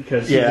 50%,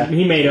 because Yeah.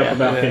 he made up Yeah.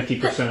 about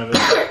 50% of it.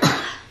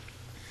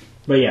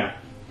 But yeah.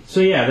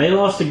 So yeah, they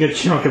lost a good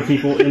chunk of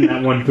people in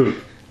that one boop.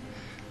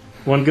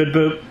 One good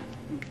boop.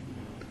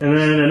 And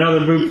then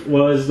another boop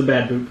was the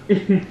bad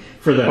boop.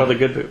 For them. Or the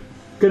good boot.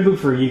 Good boop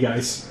for you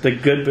guys. The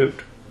good boot.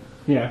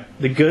 Yeah.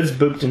 The goods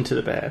booped into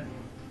the bad.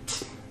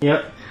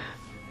 Yep.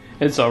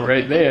 It's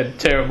alright, they had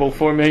terrible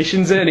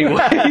formations anyway.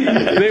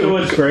 So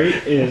what's great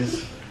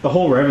is the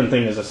whole Revan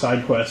thing is a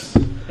side quest,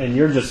 and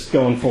you're just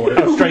going for it.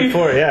 Oh, straight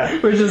for it, yeah.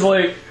 We're just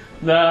like,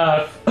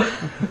 nah.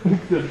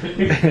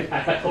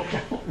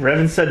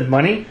 Revan said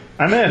money?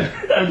 I'm in.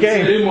 I'm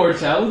game.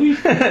 Immortality?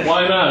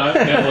 Why not?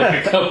 I've got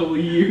like a couple of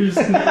years.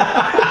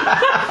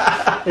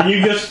 And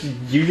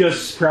you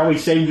just probably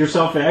saved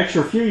yourself an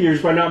extra few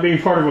years by not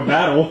being part of a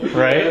battle.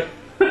 Right?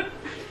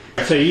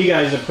 So you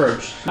guys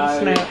approached.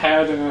 I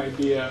had an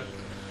idea.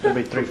 It'll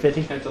be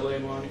 350. Can't delay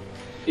one.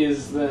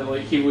 Is that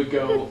like he would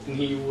go and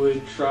he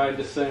would try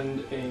to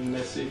send a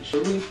message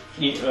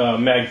to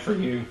Meg for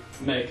you.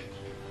 Meg.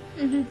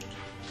 And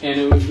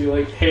it would be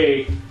like,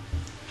 hey,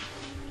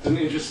 an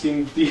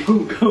interesting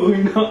deal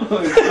going on.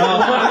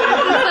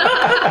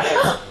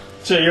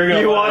 So you're gonna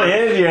You want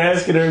in? You're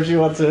asking her if she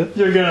wants in.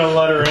 You're gonna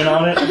let her in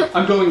on it.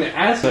 I'm going to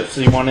ask her.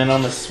 So you want in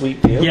on the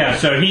sweet deal? Yeah.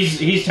 So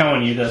he's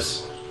telling you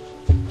this.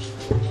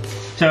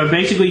 So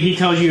basically, he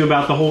tells you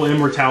about the whole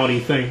immortality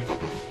thing.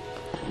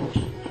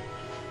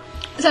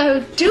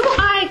 So,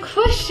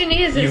 question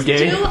is You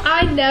gay? do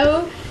I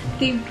know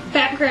the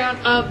background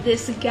of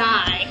this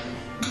guy?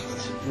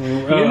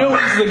 You know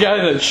he's the guy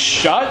that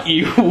shot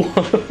you.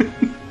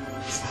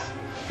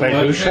 Wait,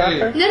 who shot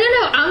her?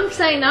 No, I'm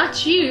saying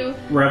not you.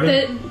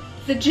 Revan.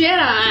 The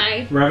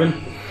Jedi.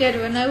 Revan. Yeah,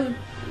 do I know?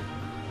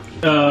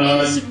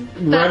 His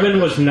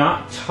Revan was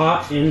not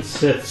taught in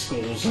Sith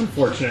schools,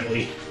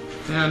 unfortunately.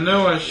 Yeah, I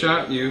know I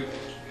shot you,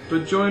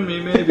 but join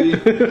me maybe.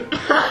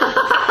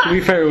 To be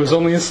fair, it was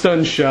only a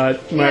stun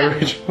shot. My Yeah.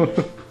 original.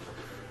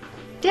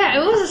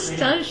 Yeah, it was a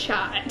stun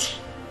shot.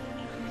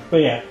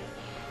 But yeah.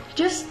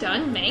 Just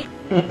stunned me.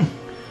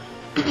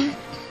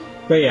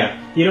 But yeah,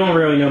 you don't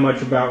really know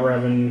much about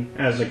Revan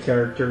as a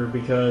character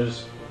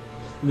because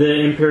the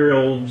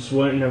Imperials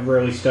wouldn't have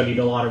really studied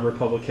a lot of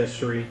Republic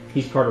history.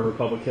 He's part of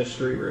Republic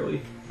history,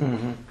 really.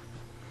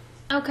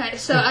 Okay,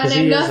 so I 'Cause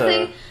know he is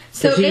nothing.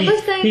 So 'Cause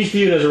everything. he's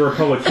viewed as a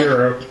Republic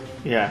hero.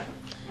 Yeah.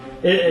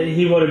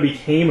 He would have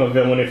became a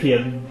villain if he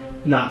had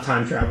not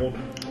time traveled.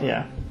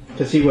 Yeah.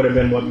 Because he would have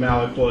been what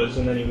Malik was,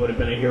 and then he would have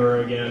been a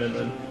hero again, and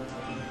then...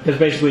 Because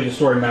basically the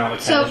story Malik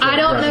has... So what I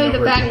don't Revan know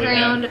the originally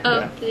background had.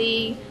 of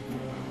the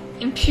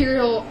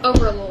Imperial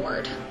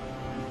Overlord.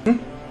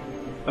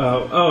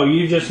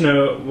 You just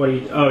know what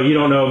he... Oh, you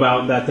don't know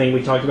about that thing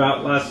we talked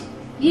about last...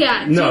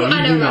 Yeah, No, I you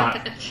know do about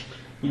not. that.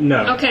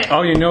 No. Okay.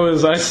 All you know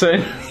is I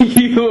sent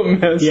you a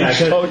message Yeah,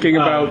 talking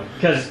about.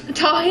 Because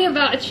Talking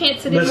about a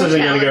chance at this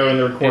isn't going to go in immortality.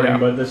 the recording, Yeah.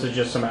 but this is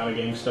just some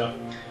out-of-game stuff.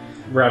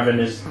 Revan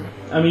is...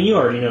 I mean, you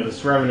already know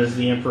this. Revan is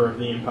the Emperor of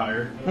the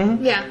Empire.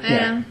 Yeah,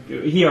 Yeah.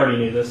 He already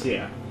knew this,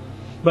 yeah.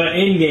 But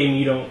in-game,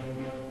 you don't...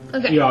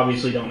 Okay. You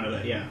obviously don't know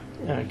that, yeah.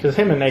 Yeah, because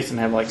him and Aeson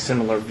have like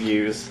similar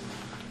views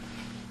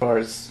as far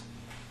as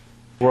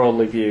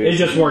worldly It views.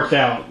 just worked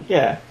out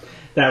Yeah.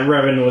 that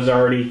Revan was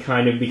already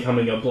kind of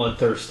becoming a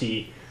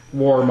bloodthirsty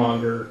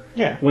warmonger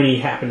Yeah. when he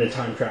happened to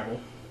time travel.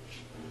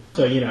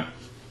 So, you know.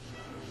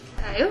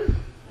 Okay.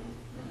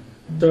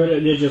 So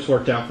it just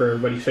worked out for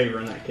everybody's favor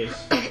in that case.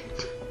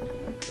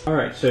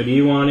 Alright, so do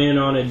you want in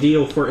on a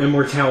deal for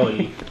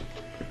immortality?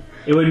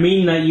 It would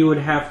mean that you would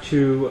have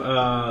to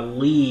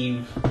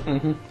leave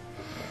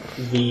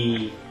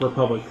the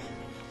Republic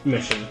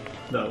mission,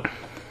 though.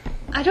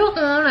 I don't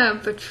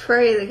want to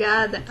betray the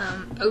guy that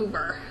I'm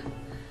over.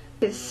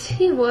 Because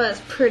he was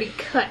pretty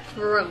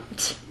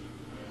cutthroat.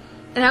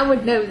 And I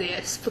would know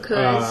this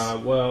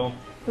because... Well...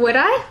 would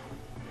I?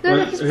 No,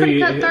 what- he's pretty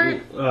cutthroat.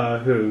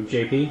 Who?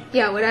 JP?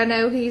 Yeah, would I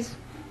know he's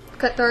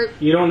cutthroat?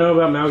 You don't know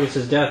about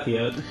Malgus' death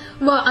yet.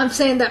 Well, I'm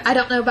saying that I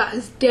don't know about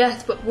his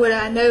death, but would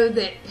I know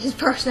that his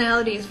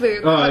personality is very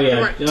Oh,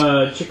 yeah.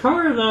 cutthroat?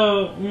 Chikara,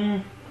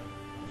 though...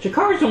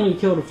 Chikara's only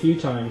killed a few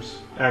times,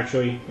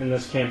 actually, in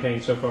this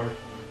campaign so far.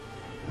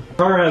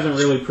 Chikara hasn't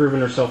really proven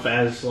herself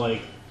as,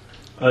 like,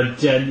 a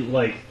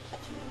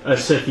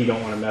Sith you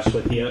don't want to mess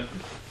with yet.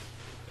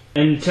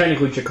 And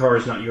technically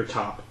Chikara's not your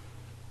top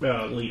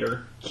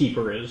leader.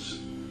 Keeper is.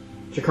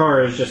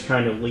 Chikara is just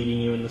kind of leading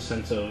you in the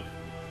sense of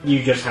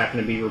you just happen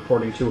to be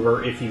reporting to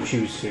her if you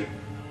choose to.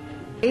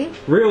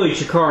 Really,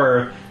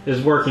 Chikara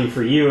is working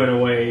for you in a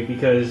way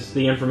because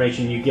the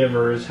information you give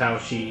her is how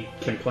she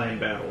can plan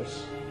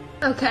battles.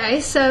 Okay,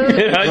 so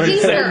I just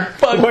keeper. said,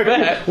 fuck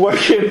that.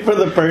 Working for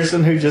the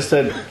person who just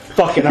said,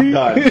 "Fuck it, I'm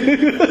done."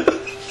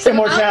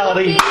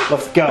 Immortality,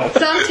 let's go.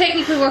 So I'm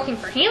technically working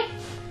for him.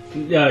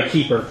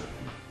 Keeper.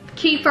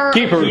 Keeper.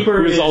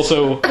 Keeper is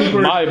also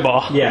my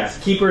boss. Yeah,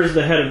 Keeper is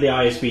the head of the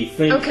ISB.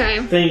 Think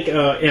M. Think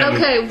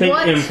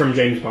M from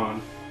James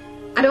Bond.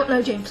 I don't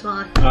know James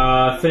Bond.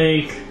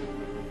 Think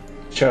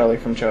Charlie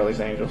from Charlie's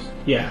Angels.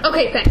 yeah.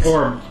 Okay, thanks.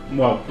 Or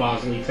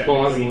Bosley.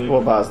 Technically.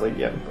 Well, Bosley,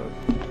 yeah.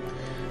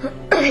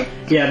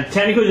 Yeah,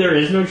 technically there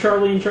is no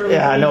Charlie in Charlie's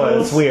Yeah, I know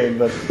Angels. it's weird,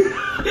 but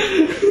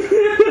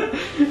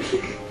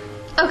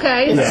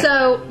Okay, Yeah.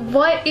 so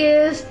what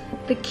is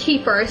the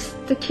Keeper? Is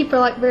the Keeper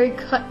like very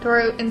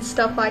cutthroat and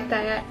stuff like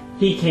that?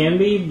 He can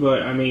be,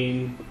 but I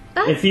mean,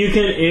 That's- if you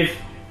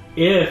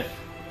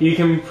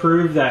can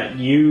prove that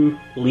you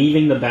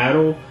leaving the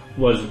battle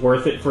was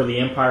worth it for the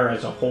Empire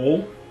as a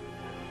whole,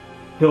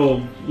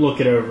 he'll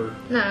look it over.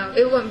 No,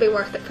 it wouldn't be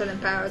worth it for the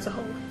Empire as a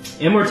whole.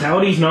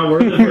 Immortality's not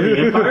worth it for the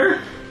Empire?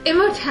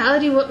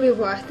 Immortality wouldn't be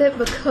worth it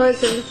because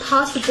there's a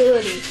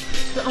possibility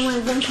that only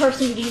one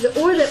person could use it,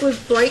 or that would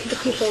break the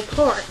people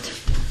apart.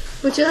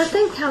 Which is, I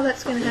think, how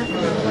that's going to happen,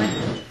 by the way.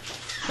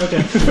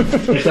 Okay.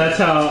 If that's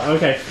how,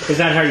 okay. Is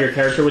that how your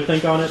character would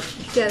think on it?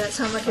 Yeah, that's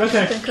how my character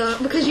Okay. think of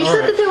it. Because you All said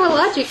right. that they were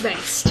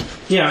logic-based.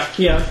 Yeah,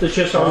 the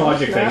shifts are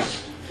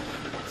logic-based.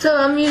 So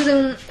I'm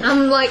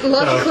like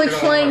logically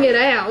playing it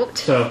out.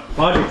 So,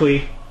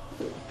 logically,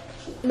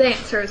 The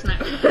answer is no.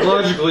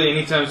 Logically,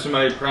 anytime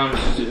somebody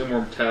promises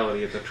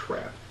immortality, it's a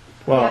trap.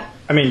 well,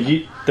 I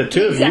mean, the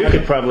two of you Exactly.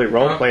 could probably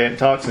roleplay it and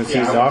talk since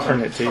he's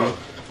offering it to you.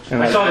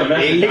 And I saw the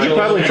message. he could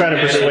probably try to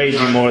persuade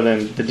you more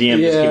than the DM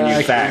just giving Yeah,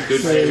 you facts.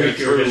 Good if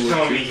you were just true,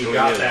 telling me you truthfully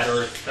got is. that,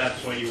 or if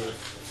that's what you were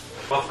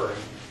buffering.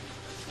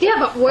 Yeah,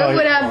 but where Oh,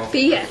 would I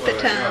be at the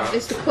time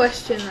is the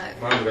question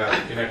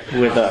though.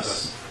 With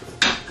us.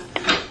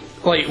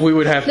 Like, we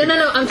would have to...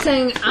 No, I'm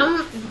saying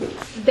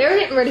they're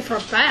getting ready for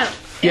a battle.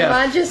 Yeah.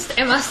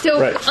 Am I still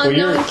Right. Well,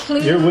 unknown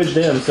clean? you're with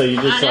them, so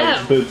you just I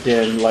like know. booped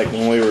in like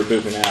when we were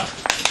booping out.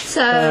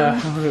 So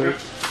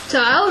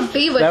I would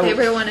be with That w-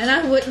 everyone, and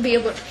I wouldn't be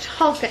able to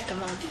talk at the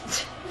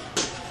moment.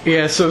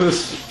 Yeah, so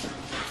this...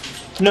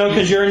 No,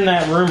 because you're in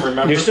that room,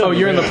 remember? You're still Oh,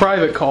 you're in the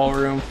private call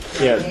room.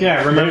 Yeah,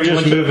 Yeah, remember you're you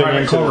just went to the moving private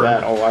into cover.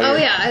 that. Oh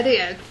yeah, I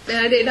did, and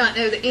I did not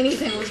know that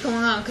anything was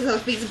going on because I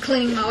was busy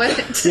cleaning my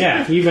weapons.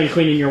 Yeah, you've been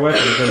cleaning your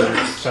weapons,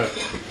 so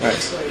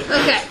Right.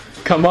 Okay.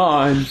 Come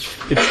on,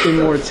 it's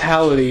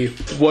immortality.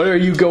 What are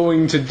you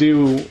going to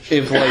do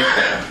if, like...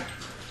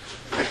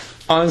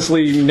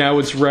 Honestly, now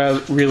it's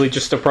really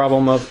just a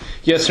problem of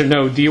yes or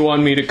no. Do you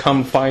want me to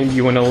come find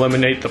you and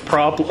eliminate the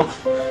problem?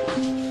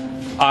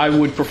 I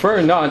would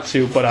prefer not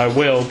to, but I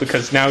will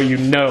because now you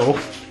know.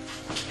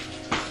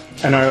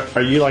 And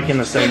are you like in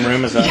the same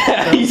room as us?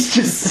 Yeah, he's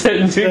just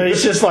sitting So there.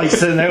 he's just like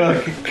sitting there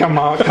like, come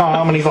on,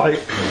 calm, and he's like,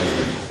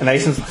 and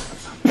Aeson's like,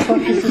 what the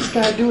fuck is this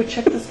guy doing?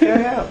 Check this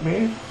guy out,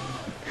 man.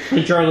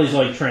 and Charlie's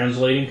like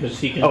translating because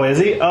he can. Oh, is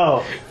he?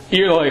 Oh.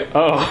 You're like,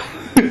 oh.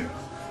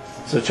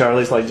 So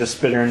Charlie's like just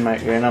spit her in my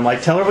ear, and I'm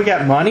like, tell her we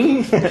got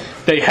money?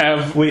 They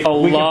have We a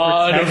can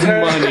lot of protect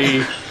her?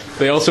 money.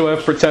 They also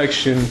have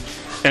protection.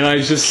 And I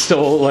just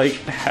stole like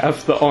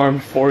half the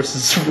armed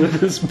forces for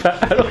this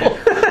battle.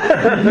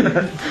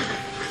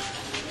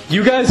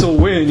 You guys will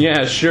win,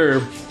 yeah,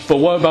 sure. But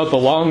what about the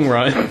long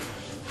run?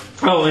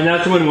 Oh, and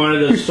that's when one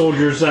of the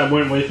soldiers that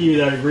went with you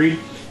that agreed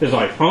is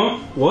like, huh?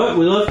 What?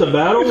 We left the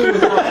battle?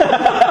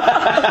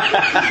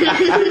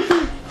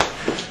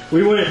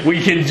 We went.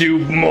 We can do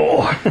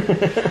more.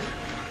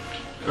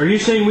 Are you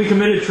saying we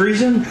committed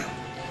treason?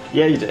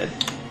 Yeah, you did.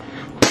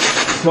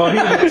 Well, he,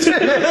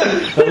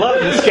 I love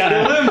this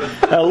guy.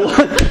 I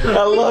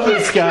love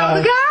this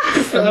guy.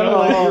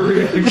 Oh.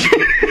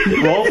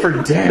 Roll for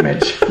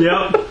damage.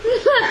 yep.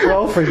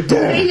 Roll for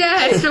damage.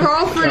 Yes,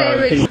 roll for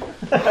damage.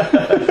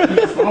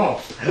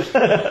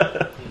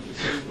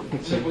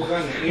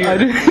 I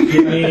didn't-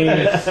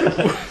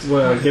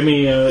 Give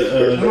me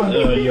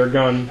your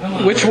gun.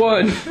 Which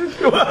one?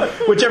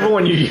 Whichever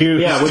one you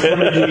use. Yeah, which one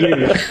did you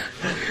use?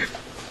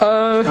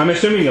 I'm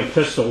assuming a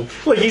pistol.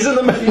 Look, he's in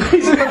the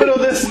middle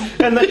of this,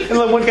 and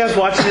the one guy's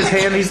watching his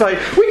hand. He's like,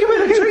 "We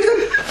committed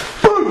treason!"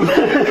 Boom.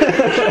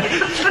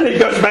 And he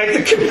goes back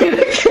to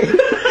communicating.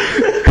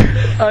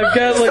 I've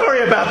got like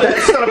Sorry about that.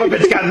 Son of a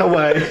bitch got in the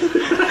way.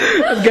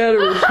 I've got a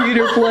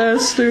repeater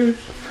blaster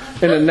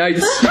and a night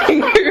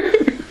stinger.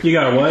 You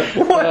got a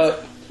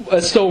what? I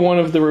stole one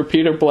of the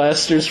repeater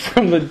blasters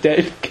from the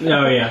dead guy.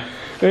 Oh yeah.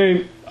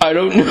 I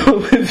don't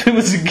know if it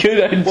was a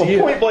good idea.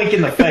 Well, point blank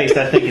in the face,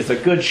 I think is a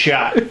good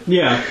shot.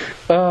 Yeah.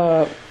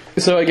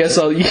 So I guess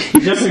I'll use.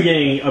 Definitely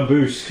getting a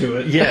boost to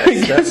it. I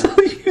Yes. guess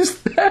I'll use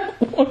that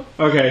one,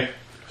 Okay.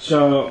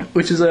 So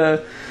which is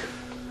a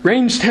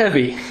ranged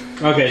heavy.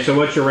 okay. So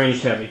what's your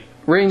ranged heavy?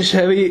 Ranged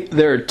heavy.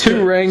 There are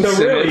two ranks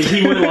So really, in it.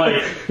 he went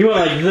like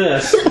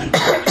this.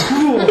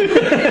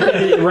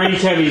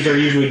 Ranged heavies are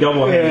usually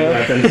double heavy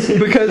weapons.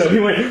 Because So he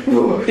went.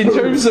 in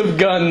terms of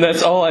gun,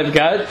 that's all I've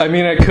got. I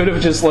mean, I could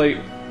have just like,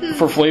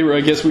 for flavor,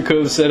 I guess we could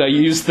have said I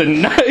used the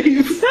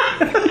knife.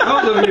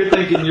 I was over here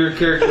thinking your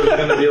character was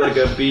going to be like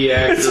a B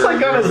actor. It's like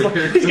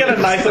he's got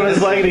a knife on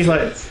his leg and he's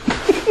like...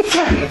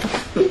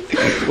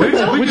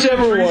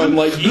 Whichever one,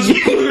 like... That's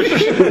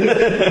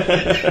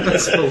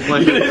so You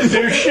funny. didn't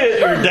do shit,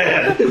 you're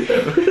dead.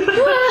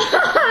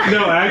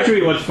 No,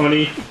 actually, what's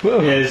funny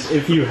is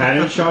if you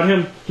hadn't shot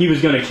him, he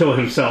was going to kill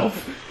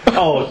himself.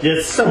 Oh,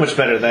 it's so much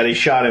better that he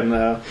shot him,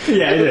 though.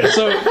 Yeah, it is.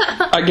 So,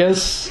 I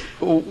guess,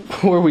 where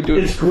are we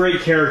doing? It's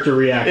great character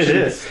reaction. It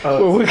is. Where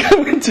are we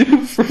going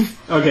to from...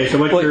 Okay, so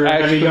what's your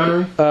heavy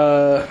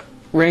gunnery?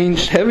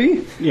 Ranged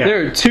heavy? Yeah.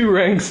 There are 2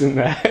 ranks in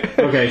that.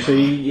 Okay, so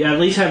you at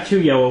least have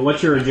 2 yellow.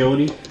 What's your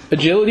agility?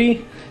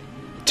 Agility?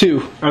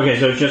 2. Okay,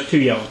 so it's just 2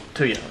 yellow.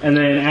 2 yellow. And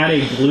then add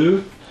a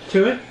blue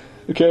to it.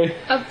 Okay.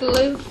 A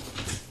blue.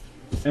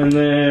 And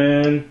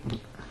then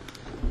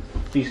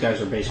these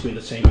guys are basically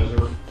the same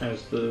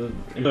as the.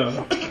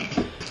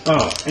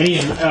 Oh, and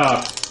he's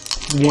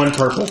 1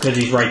 purple because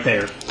he's right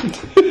there.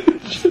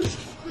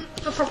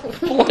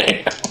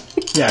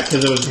 Yeah,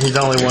 because it was. He's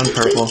only 1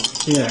 purple.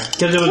 Yeah,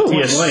 because it was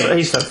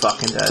He's so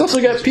fucking dead. It's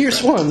also got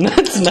Pierce 1.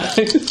 That's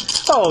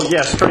nice. Oh,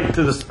 yeah, straight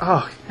through this.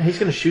 Oh, he's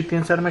gonna shoot the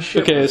inside of my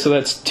ship. Okay, so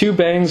that's 2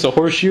 bangs, a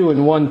horseshoe,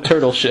 and 1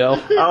 turtle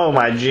shell. Oh,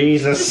 my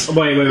Jesus.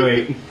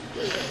 Wait.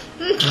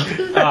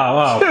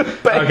 Oh.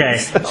 Okay,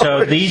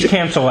 so these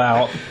cancel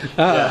out.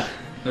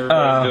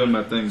 Everybody's doing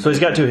my thing. So he's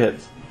got 2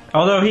 hits.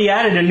 Although he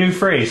added a new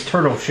phrase,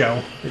 turtle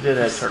shell. He did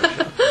have turtle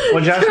shell.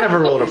 Well, Josh never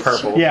rolled a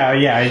purple. Yeah.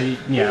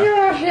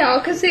 Yeah,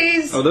 because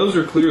he's. Oh, those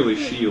are clearly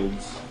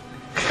shields.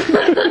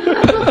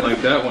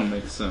 Like, that one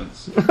makes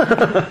sense.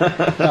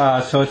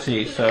 So let's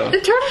see. So The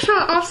turtle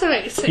shell also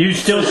makes sense. you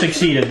still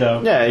succeeded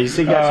though. Yeah, you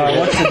see, got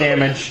What's the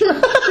damage?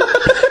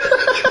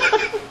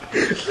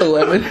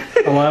 11.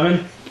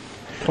 11,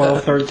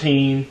 12,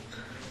 13.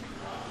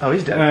 Oh,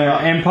 he's dead.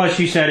 And plus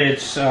you said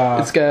it's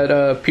It's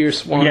got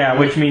Pierce 1. yeah,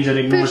 which means it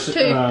ignores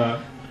Pierce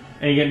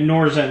 2. it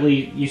ignores at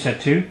least you said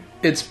 2.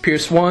 It's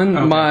Pierce 1.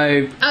 Okay.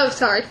 My... Oh,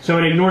 sorry. So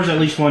it ignores at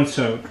least 1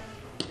 soak.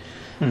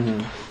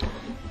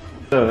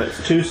 So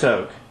it's 2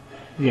 soak.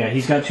 Yeah,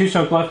 he's got 2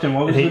 soak left, and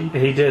what was And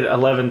he did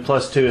 11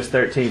 plus 2 is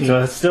 13,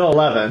 so it's still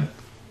 11.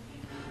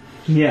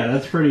 Yeah,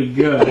 that's pretty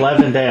good.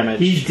 11 damage.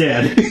 He's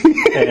dead.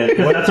 And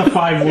That's a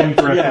 5 wound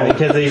threshold. yeah,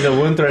 because he's a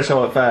wound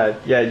threshold at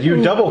 5. Yeah,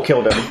 you double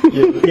killed him.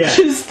 Yeah.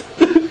 Just...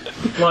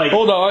 Like,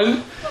 Hold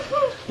on.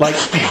 Like,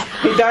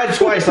 he died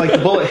twice. Like, the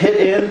bullet hit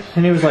in,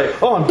 and he was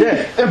like, oh, I'm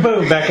dead. And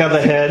boom, back out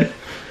the head.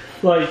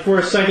 like for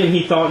a second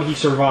he thought he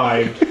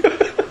survived.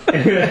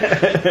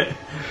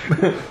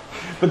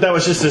 But that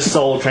was just his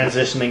soul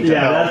transitioning to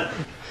hell. Yeah,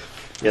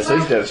 Yeah, so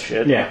he's dead as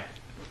shit. yeah.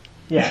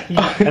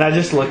 And I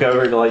just look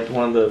over to, like,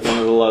 one of the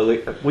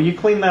lowly... Will you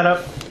clean that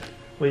up?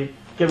 Will you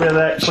get rid of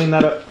that? Clean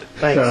that up?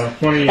 Thanks. So,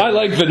 one of you. I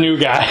like the new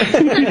guy.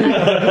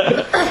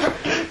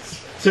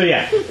 So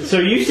yeah, so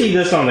you see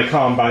this on the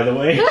comm, by the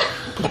way.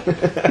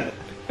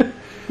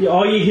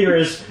 All you hear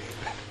is,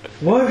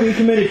 "What? We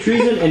committed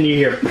treason," and you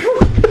hear.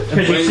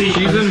 Wait,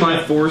 she's in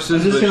my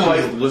forces, I'm just but gonna,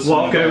 she's like, listening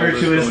walk to all over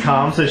this to his going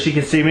comm on. so she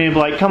can see me and be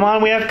like, come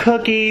on, we have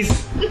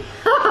cookies.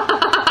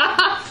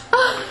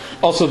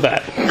 Also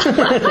that.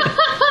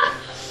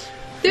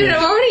 Dude,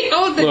 I'm already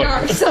on the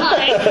dark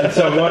side.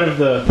 So one of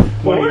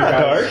we're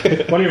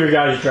not your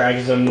guys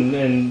drags him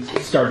and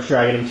starts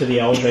dragging him to the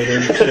elevator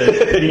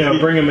to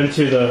bring him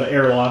into the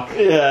airlock,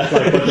 Yeah.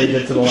 like what they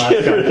did to the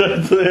last guy.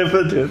 That's the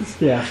evidence.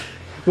 Yeah,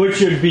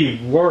 which would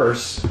be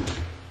worse.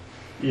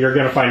 You're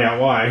gonna find out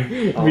why,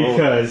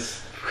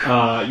 because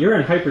you're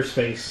in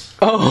hyperspace.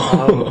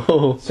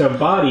 Oh. So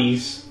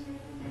bodies,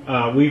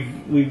 our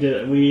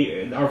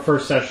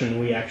first session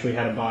we actually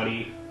had a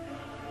body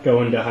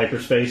go into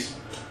hyperspace.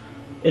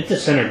 It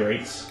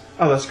disintegrates.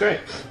 Oh, that's great.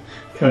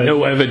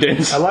 No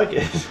evidence. I like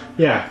it.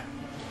 Yeah,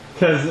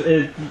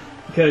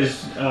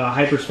 because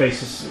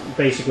hyperspace is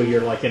basically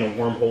you're like in a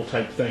wormhole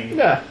type thing.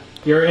 Yeah.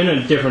 You're in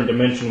a different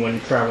dimension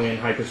when traveling in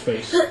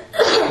hyperspace.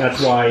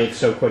 That's why it's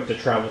so quick to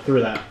travel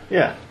through that.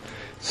 Yeah.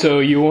 So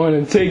you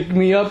want to take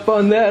me up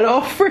on that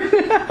offer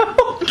now?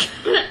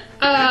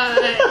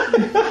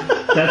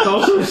 That's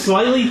also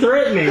slightly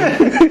threatening.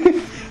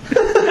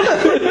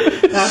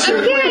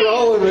 Okay.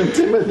 All of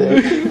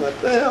intimidation.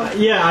 What the hell?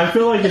 Yeah, I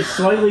feel like it's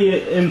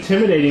slightly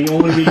intimidating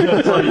only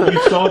because like,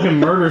 you saw him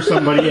murder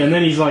somebody and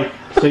then he's like,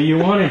 so you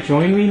want to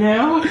join me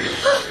now?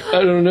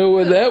 I don't know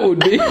what that would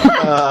be.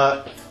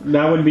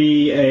 That would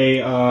be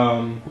a,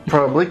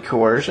 Probably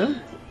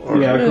coercion.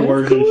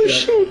 coercion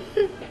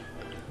check.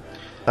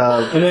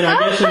 And then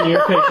I guess in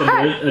your case,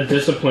 a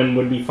discipline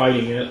would be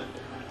fighting it.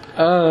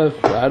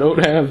 I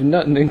don't have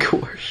nothing in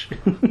coercion.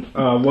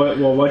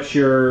 What's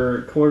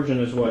your coercion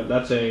is what?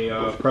 That's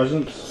a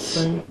presence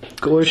thing?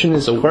 Coercion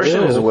is a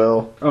Coercion will. is a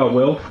will. Oh,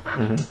 will?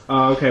 Mm-hmm.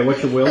 Okay,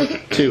 what's your will?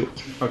 2.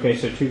 Okay,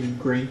 so 2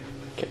 green.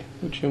 Okay,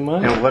 would you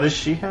mind? And what does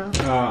she have?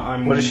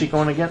 What is she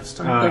going against?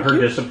 Her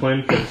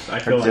discipline, because I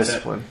feel like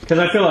discipline. Because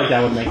I feel like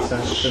that would make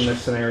sense in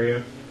this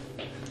scenario.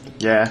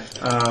 Yeah.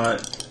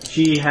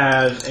 She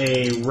has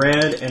a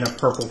red and a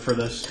purple for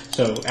this,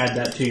 so add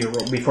that to your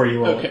roll before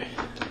you roll. Okay.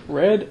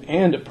 Red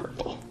and a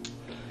purple.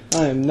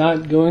 I am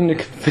not going to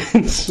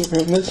convince her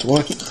on this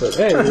one. But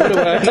hey, what do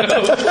I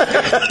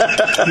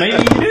know? Maybe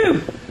you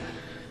do.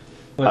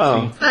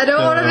 Let's see. I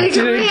don't want to be Did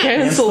it convinced.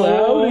 cancel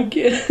out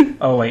again?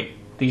 Oh wait,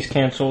 these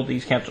cancel.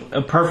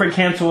 A perfect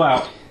cancel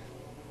out.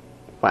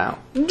 Wow.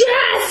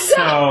 Yes!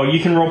 So you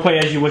can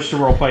roleplay as you wish to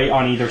roleplay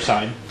on either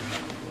side.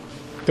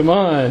 Come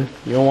on.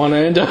 You don't want to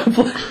end up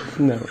like...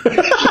 No.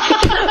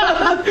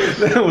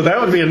 That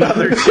would be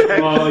another check.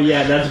 Oh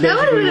yeah, that's That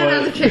would have basically been what.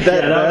 another trick.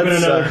 Yeah, that would have been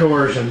That's, another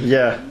coercion.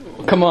 Yeah.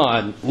 Come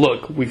on.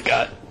 Look,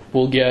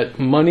 we'll get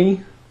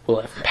money,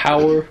 we'll have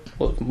power,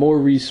 we'll have more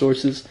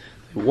resources.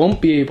 They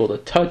won't be able to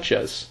touch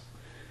us.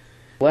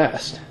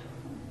 Last,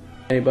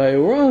 anybody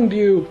who wronged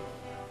you,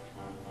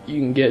 you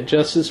can get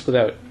justice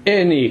without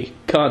any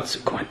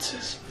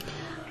consequences.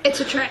 It's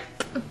a trap.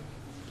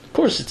 Of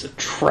course it's a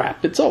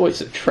trap. It's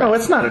always a trap. No,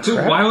 it's not a Dude,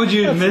 trap. why would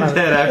you admit that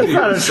after It's you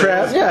not a said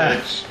trap. it?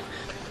 Yeah.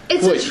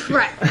 It's Wait. a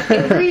trap.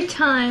 Every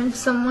time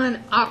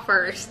someone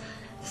offers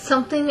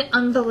something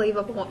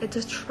unbelievable, it's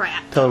a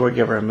trap. Tell her we'll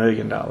give her $1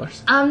 million.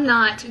 I'm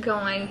not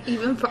going,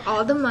 even for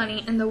all the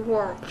money in the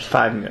world.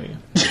 $5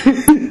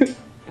 million.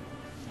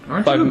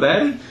 Aren't you a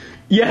baddie?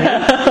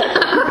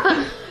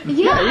 Yeah.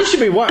 Yeah, You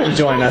should be wanting to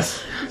join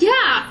us.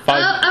 yeah.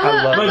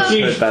 I love But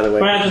it. she's, By the way.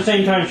 but at the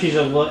same time, she's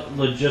a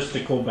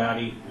logistical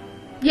baddie.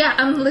 Yeah,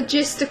 I'm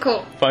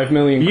logistical. 5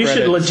 million You credits.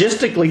 should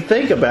logistically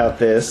think about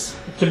this.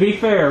 To be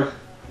fair,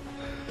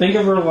 think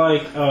of her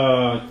like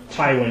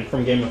Tywin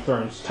from Game of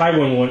Thrones.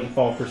 Tywin wouldn't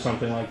fall for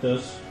something like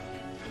this.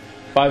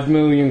 5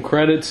 million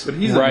credits But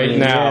he's a right man.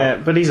 now. Yeah,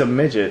 but he's a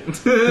midget.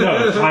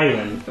 No,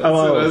 Tywin,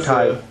 Oh, that's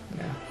Ty. a-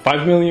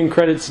 5 million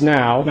credits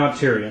now. not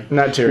Tyrion.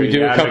 Not Tyrion. We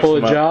do a couple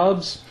of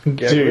jobs.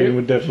 Tyrion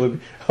would definitely.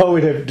 All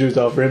we'd have to do is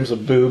offer him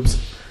some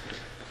boobs.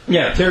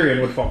 Yeah,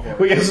 Tyrion would fall for it.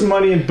 We got some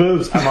money and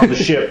boobs. I'm on the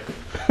ship.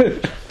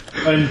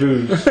 And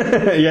booze.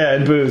 Yeah,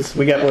 and booze.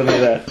 We got plenty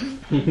of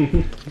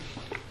that.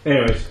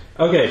 Anyways,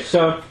 okay,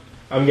 so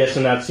I'm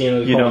guessing that's the end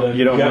of the You call. don't- then.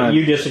 you don't want-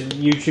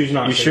 you choose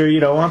not You to. sure you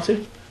don't want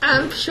to?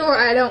 I'm sure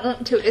I don't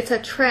want to. It's a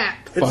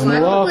trap. Final My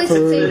whole place is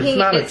offer. thinking It's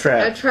not a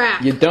trap. a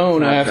trap. You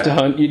don't. I have to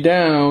hunt you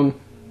down.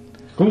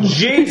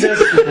 Jesus,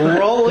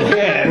 roll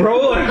again.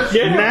 Roll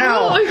again.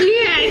 Now. Oh,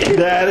 again!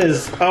 That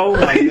is. Oh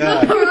my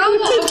god.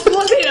 Oh,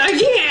 flipping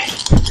again!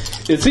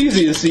 It's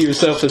easy to see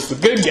yourself as the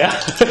good guy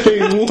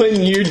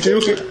when you do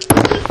it.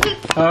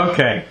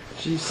 Okay.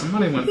 Jeez,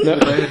 somebody went No.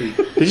 baddie.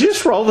 Did you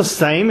just roll the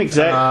same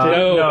exact?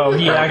 No,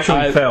 he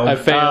actually failed. I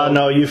failed.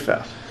 No, you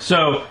fell.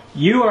 So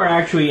you are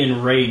actually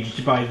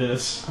enraged by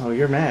this, Oh,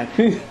 you're mad.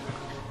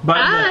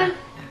 I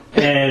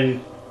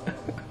and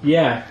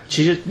yeah,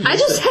 She just.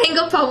 just hang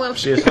up on him.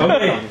 She just.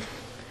 okay.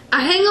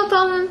 I hang up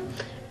on him,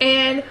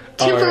 and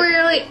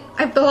temporarily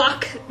I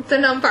block the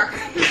number.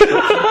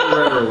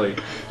 Rarely.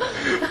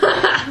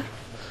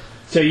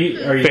 So are you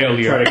gonna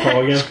Failure. try to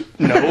call again?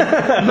 No.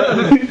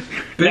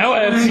 Now I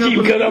have to keep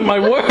good on my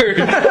word.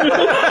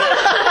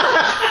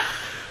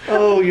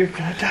 Oh, you're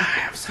gonna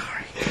die. I'm sorry.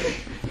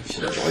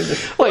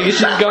 Like it's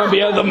just gonna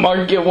be on the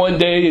market one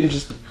day and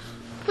just.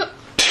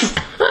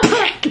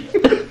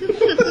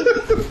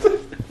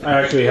 I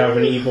actually have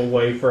an evil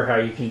way for how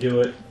you can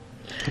do it.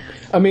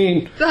 I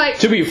mean, Like,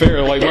 to be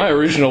fair, like my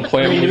original I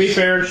plan mean, to be was.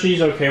 fair,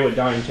 she's okay with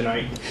dying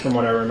tonight, from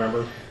what I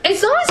remember.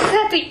 as long as it's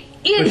at the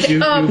end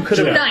of could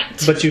have.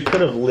 tonight. But you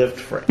could have lived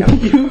forever.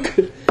 You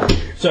could,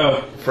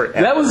 So Forever.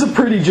 that was a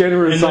pretty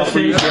generous in this offer.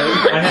 case,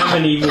 I have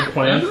an evil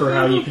plan for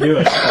how you can do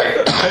it.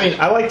 I mean,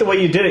 I like the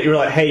way you did it. You were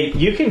like, "Hey,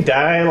 you can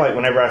die like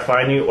whenever I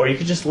find you, or you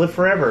could just live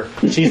forever."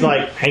 She's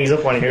like, hangs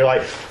up on you. You're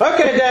like,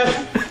 "Okay,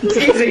 Dev, it's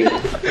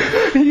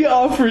easy. He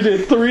offered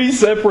it 3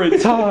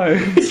 separate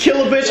times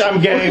Kill a bitch. I'm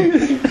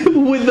game."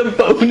 with a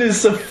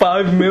bonus of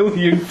 5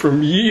 million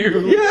from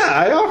you. Yeah,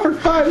 I offered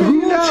 $5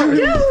 million. Dude,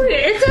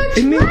 it's a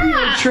It may be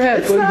a trap!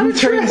 trap, but who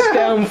turns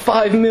down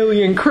 5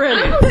 million I'm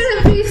credits?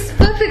 gonna be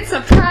flipping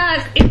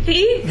surprised if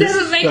he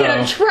doesn't make it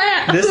a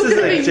trap. This I'm is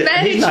gonna be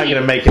mad he's not at you.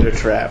 gonna make it a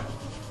trap.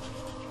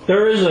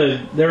 There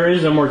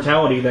is a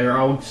mortality there.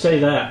 I'll say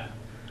that.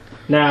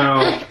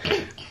 Now,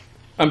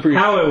 I'm pretty.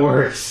 how it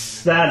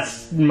works,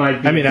 that's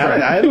might be. I mean,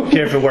 I don't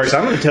care if it works.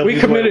 I'm gonna tell We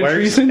people it committed works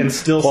treason and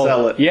still Well,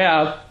 sell it.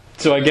 Yeah,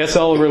 so I guess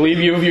I'll relieve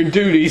you of your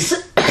duties.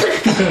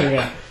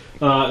 yeah.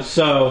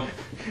 So.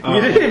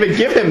 You didn't even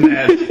give him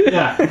that.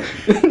 Yeah.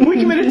 We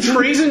committed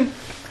treason.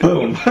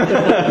 Boom.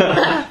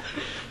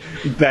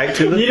 Back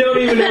to You the. don't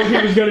even know if he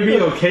was going to be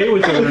okay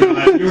with it or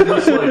not. You were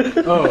just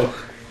like,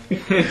 oh.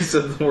 He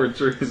said the word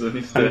treason. He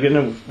I'm said,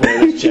 gonna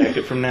wear this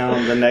jacket from now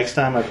on. The next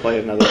time I play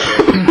another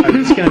game,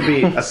 I'm just gonna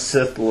be a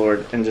Sith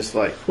Lord and just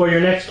like, Well, your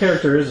next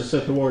character is a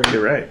Sith warrior.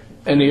 you're right.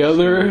 Any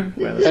other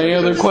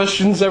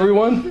questions,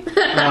 everyone?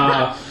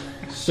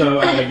 So,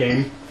 out of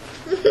game,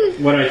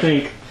 what I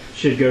think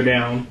should go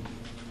down,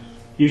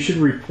 you should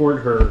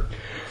report her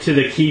to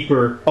the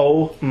Keeper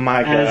Oh my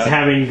as god.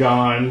 having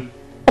gone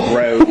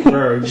Rogue.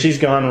 rogue. She's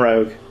gone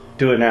rogue.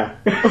 Do it now.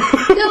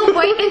 No,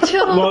 wait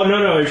until. Well,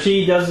 no. If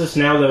she does this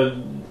now,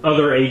 the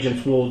other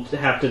agents will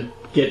have to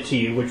get to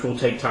you, which will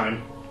take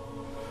time.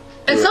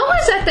 As long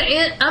as at the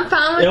end, I'm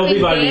fine with It'll be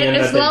being by the dead. end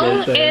As that they long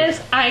did things.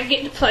 as I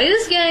get to play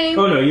this game.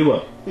 Oh no, you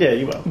will. Yeah,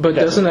 you will. But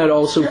doesn't that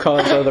also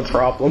cause other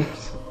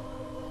problems?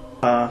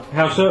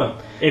 How so?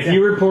 If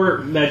you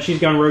report that she's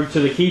gone rogue to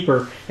the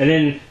keeper, and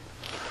then,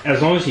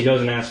 as long as he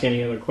doesn't ask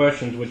any other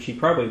questions, which he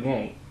probably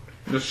won't.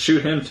 Just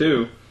shoot him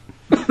too.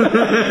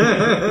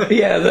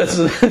 Yeah, that's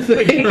the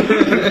thing. You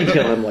can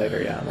kill him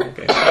later, yeah.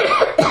 Okay.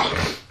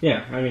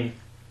 Yeah, I mean,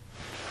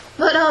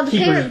 But it all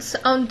depends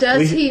on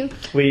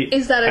We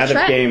is that a out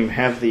trap? of game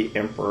have the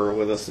Emperor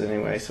with us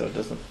anyway, so it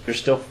doesn't. You're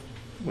still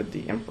with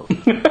the Emperor.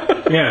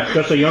 yeah,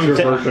 that's a younger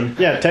version.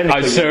 Yeah,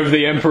 technically. I serve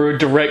the Emperor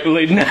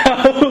directly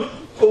now.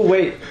 Oh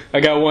wait, I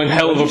got one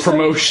hell of a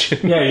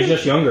promotion. Yeah, he's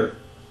just younger.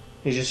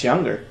 he's just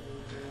younger.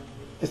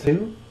 Is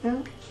who?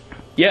 now?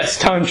 Yes,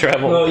 time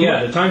travel. Well,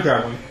 yeah, the time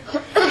traveling.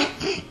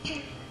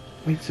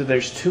 Wait, so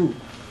there's two.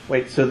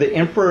 Wait, so the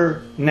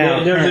Emperor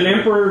now. There's an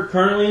emperor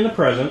currently in the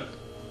present,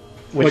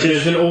 which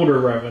is an older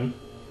Revan.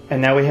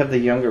 And now we have the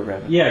younger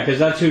Revan. Yeah, because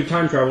that's who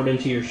time traveled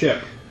into your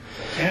ship.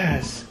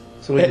 Yes.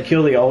 So we can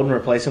kill the old and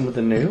replace him with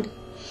the new?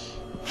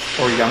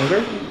 Or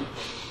younger?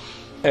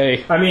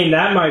 Hey, I mean,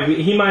 that might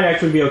be. He might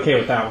actually be okay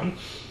with that one.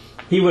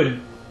 He would,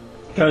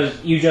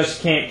 because you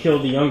just can't kill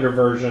the younger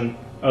version.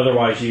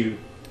 Otherwise, you.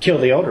 Kill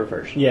the older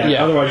version.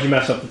 Yeah. Otherwise, you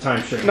mess up the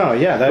time stream. No,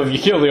 yeah. That, if you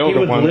kill the he older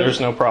would one, live- there's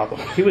no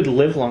problem. He would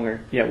live longer.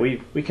 Yeah, we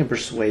can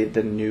persuade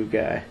the new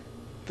guy.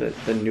 The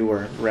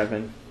newer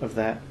Revan of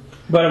that.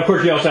 But of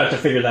course, you also have to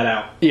figure that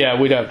out. Yeah,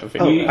 we'd have to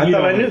figure Oh, it out. I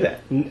thought I don't-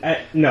 knew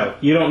that. No,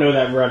 you don't know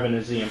that Revan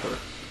is the emperor.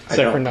 Except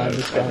for don't not know.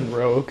 just gone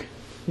rogue.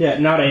 Yeah,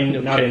 not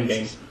in Okay.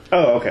 game.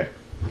 Oh, okay.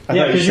 I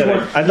Yeah, thought you because said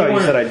weren't. I thought you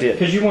said I did.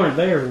 Because you weren't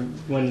there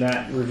when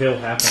that reveal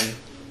happened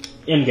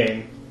in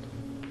game.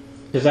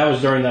 Because that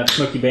was during that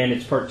Smoky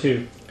Bandits Part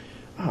 2.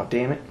 Oh,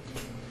 damn it.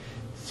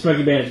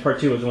 Smoky Bandits Part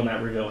 2 was when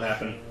that reveal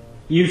happened.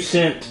 You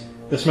sent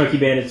the Smoky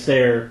Bandits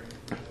there,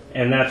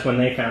 and that's when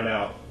they found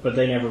out. But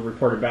they never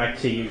reported back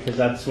to you, because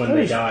that's when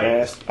they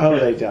died. Oh,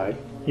 they died.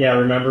 Yeah,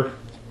 remember?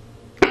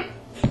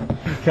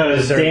 Because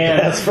Deserved Dan,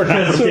 deaths for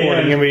not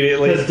reporting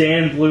immediately. Because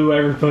Dan blew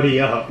everybody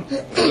up.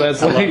 So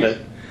that's I like. love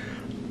it.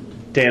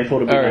 Dan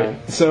pulled a big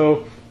Alright,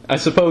 so I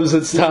suppose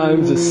it's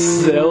time to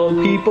sell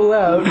people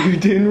out who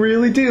didn't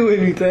really do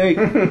anything.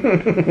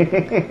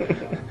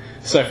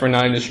 Cypher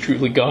 9 has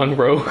truly gone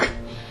rogue.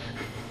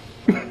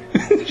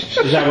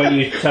 Is that what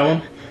you tell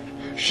him?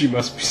 She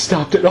must be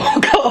stopped at all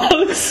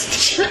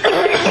costs.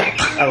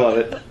 I love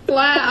it.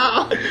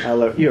 Wow. I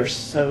love You're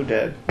so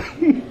dead.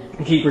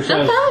 Keeper I'm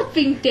says, fine with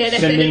being dead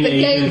at the end sending of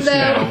the game, agents though.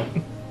 now.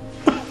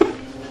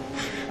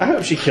 I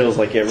hope she kills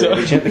like every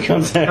agent that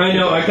comes out. I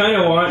know. I kind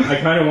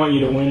of want you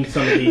to win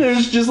some of these.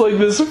 There's just like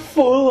this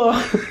full on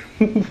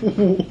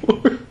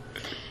war.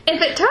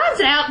 If it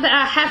turns out that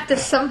I have to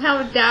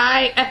somehow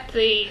die at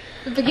the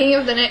beginning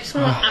of the next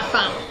one, I'm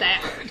fine with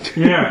that.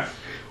 Yeah.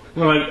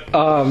 Like,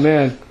 Oh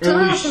man. it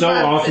would be so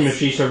awesome if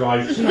she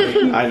survives tonight.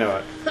 I know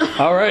it.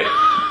 Alright,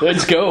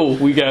 let's go.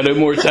 We got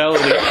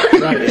immortality.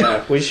 Right,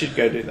 yeah. We should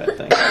go do that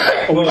thing.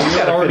 Well, we you're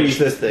gotta already. finish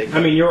this thing.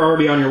 I mean, you're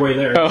already on your way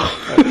there.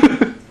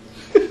 Oh.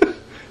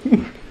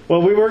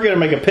 Well, we were going to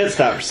make a pit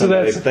stop for somebody,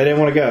 that's- but they didn't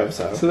want to go,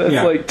 so. So that's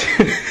Yeah. like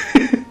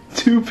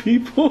two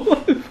people.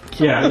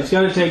 Yeah, it's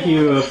going to take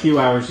you a few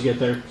hours to get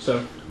there.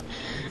 So,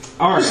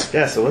 all right.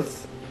 Yeah, so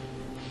let's...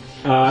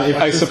 If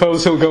I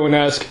suppose he'll go and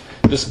ask,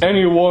 does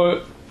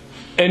anyone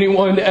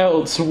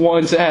else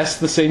want to ask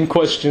the same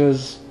question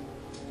as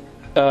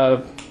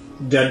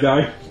dead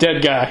guy.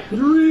 dead guy?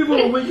 You're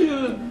evil. Oh my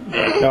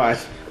god. No,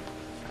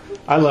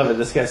 I love it.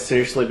 This guy's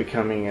seriously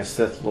becoming a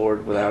Sith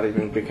Lord without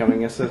even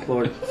becoming a Sith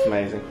Lord. It's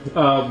amazing.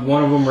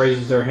 One of them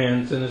raises their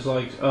hands and is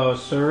like,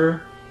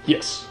 sir,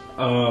 Yes.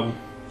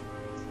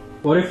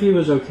 what if he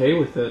was okay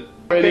with it?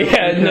 Already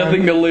had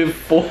nothing to live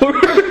for.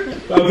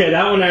 Okay,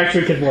 that one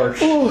actually could work.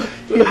 Oh,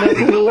 you have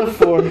nothing to live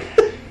for.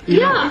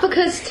 Yeah,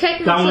 because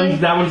technically...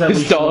 That one's at His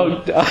least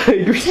dog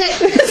died.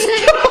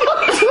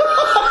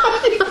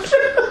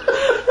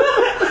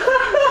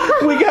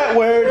 We got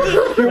where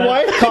your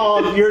wife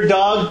called, your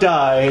dog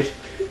died.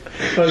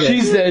 Okay.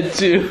 She's dead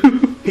too.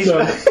 So,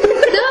 No,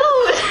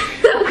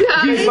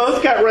 guys. You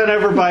both got run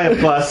over by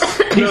a bus.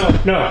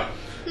 no.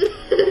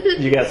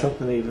 You got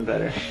something even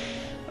better.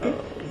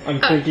 I'm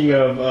thinking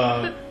of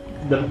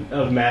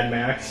Mad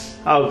Max,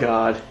 Oh,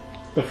 God.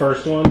 the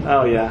first one.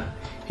 Oh, yeah.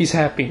 He's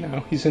happy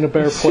now. He's in a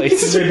better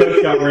place. They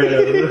both got ran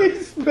over.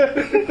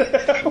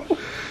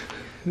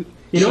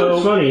 You know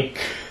what's funny?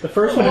 The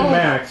first one in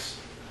Max,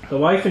 the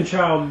wife and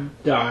child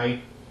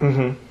die,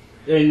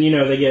 Mm-hmm. and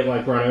they get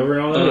like run over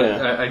and all that.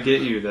 Yeah. I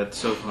get you. That's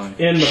so funny.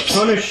 In the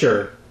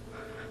Punisher,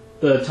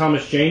 the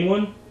Thomas Jane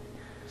one,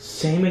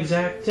 same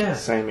exact death.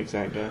 Same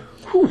exact guy.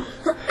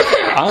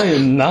 I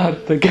am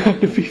not the guy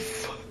to be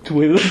fucked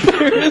with,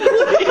 apparently.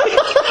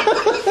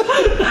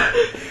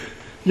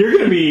 You're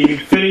gonna be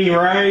fitting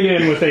right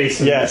in with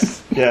Aeson.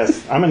 Yes.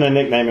 I'm going to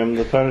nickname him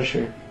the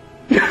Punisher.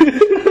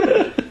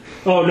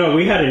 Oh no,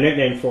 we had a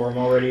nickname for him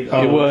already.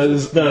 It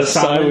was the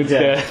Silent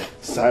Death.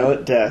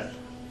 Silent Death.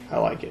 I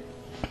like it.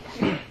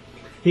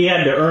 He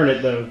had to earn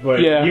it though, but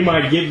Yeah.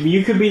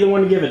 you could be the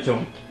one to give it to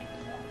him.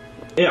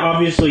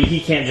 obviously he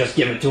can't just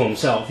give it to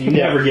himself. You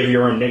never give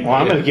your own nickname. Well,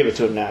 I'm going to give it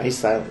to him now. He's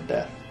silent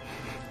death.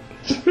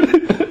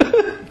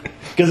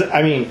 Because,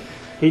 I mean,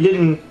 he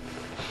didn't...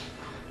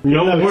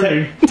 No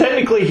warning.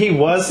 Technically, he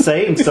was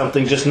saying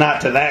something, just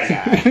not to that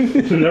guy.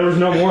 There was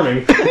no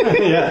warning.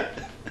 Yeah.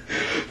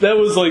 That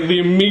was like the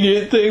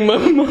immediate thing my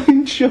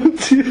mind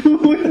jumped to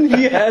when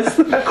he asked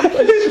that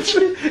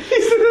question.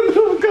 He's in the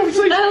middle of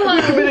conversation. Oh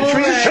my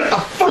lord. Shut the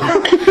fuck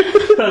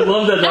up. I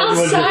love that was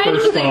your Outside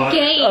first of the thought.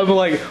 game. I'm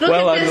like, Look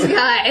well, at this,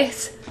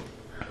 guys.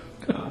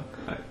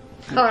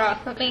 Hold on,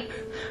 let me.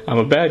 I'm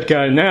a bad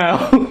guy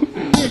now.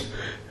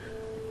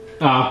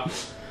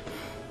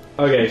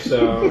 Okay,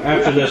 so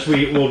after this,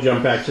 we'll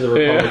jump back to the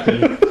Republic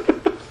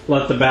and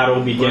let the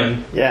battle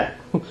begin. Yeah.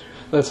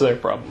 That's their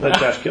problem. Let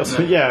Josh kill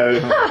some.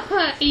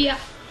 Yeah. Yeah.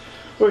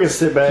 We're going to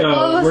sit back. So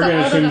Well, we're going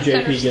to assume I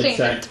don't JP gets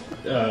understand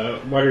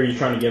that. What are you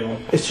trying to give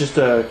him? It's just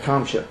a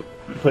comm chip.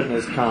 Putting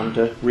his comm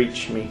to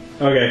reach me.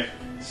 Okay,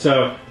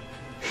 so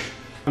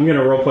I'm going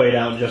to roleplay it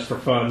out just for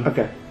fun.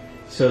 Okay.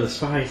 So the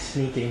spy is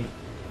sneaking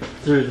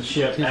through the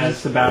ship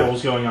as the battle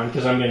is going on,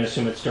 because I'm going to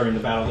assume it's during the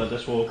battle that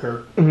this will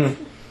occur.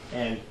 Mm-hmm.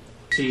 And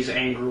sees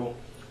Angral,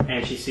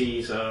 and she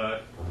sees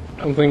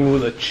Something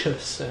with a ch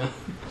sound.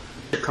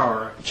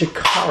 Chikara.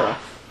 Chikara.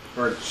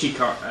 Or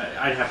Chikara.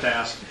 I'd have to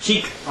ask.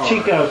 Chikara.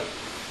 Chico.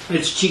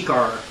 It's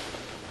Chikara.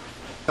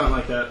 Something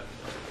like that.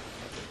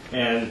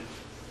 And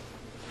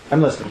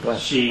I'm listening, Glenn.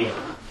 she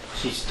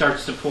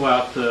starts to pull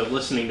out the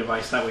listening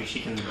device, that way she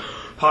can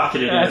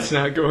pocket it That's in.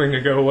 not going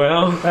to go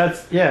well.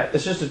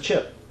 It's just a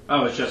chip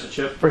Oh, it's just a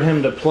chip? for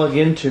him to plug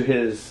into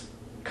his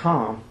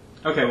comm.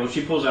 Okay, well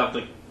she pulls out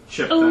the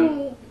chip then.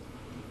 Oh.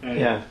 And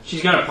Yeah.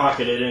 she's gonna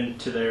pocket it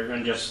into there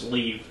and just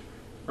leave.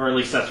 Or at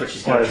least that's what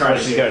she's Or gonna that's try what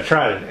to she's do. going to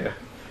try to do.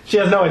 She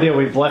has no idea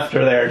we've left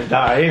her there to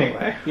die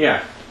anyway.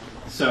 Yeah.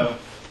 So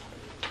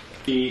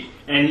she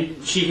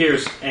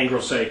hears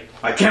Angral say,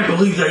 "I can't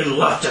believe they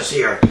left us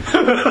here.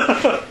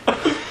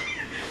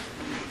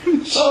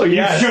 Oh,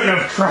 yeah. You shouldn't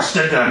have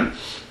trusted them.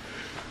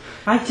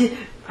 I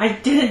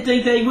didn't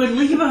think they would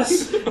leave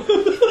us."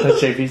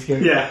 That's JP's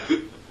character.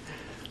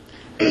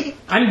 Yeah.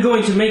 I'm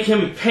going to make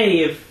him pay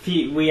if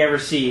we ever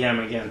see him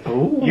again.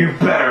 Ooh. You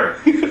better.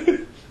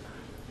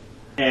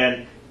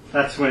 And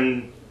that's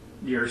when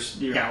your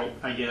scout,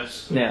 I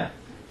guess, Yeah.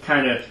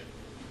 kind of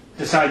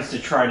decides to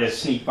try to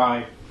sneak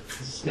by.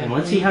 And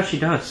let's see how she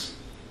does.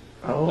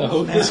 Oh, I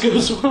hope snap. this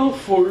goes well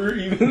for her,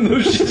 even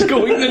though she's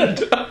going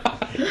to die.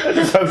 I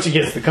just hope she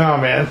gets the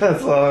comm, man.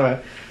 That's all I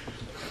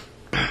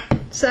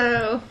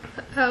So,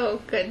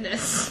 oh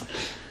goodness.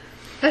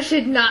 I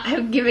should not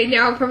have given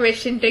y'all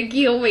permission to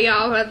kill me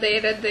off at the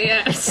end of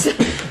this.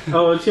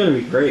 Oh, it's going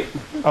to be great.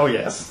 Oh,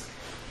 yes.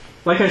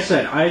 Like I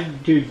said, I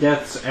do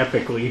deaths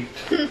epically.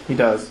 He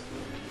does.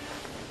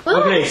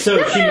 Well, Okay, so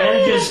not she really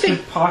manages to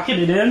epic. pocket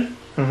it in,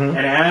 Mm-hmm. and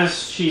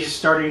as she's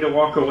starting to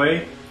walk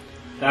away,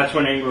 that's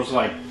when Angral's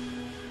like,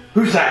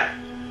 "Who's that?"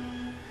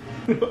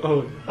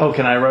 Oh,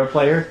 can I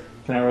roleplay her?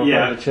 Can I roleplay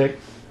Yeah. the chick?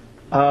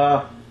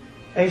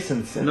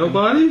 Aeson sent me.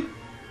 Nobody?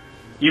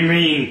 You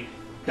mean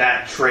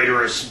that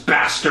traitorous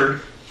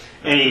bastard?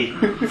 And he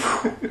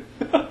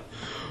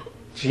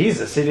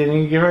Jesus, he didn't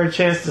even give her a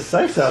chance to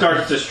say something.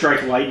 starts to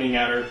strike lightning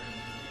at her.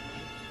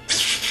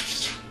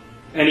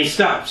 And he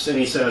stops and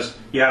he says,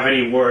 "You have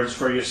any words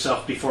for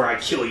yourself before I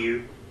kill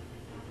you?"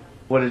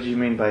 What did you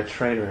mean by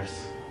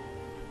traitorous?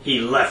 He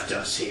left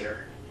us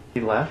here. He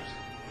left?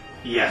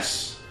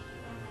 Yes.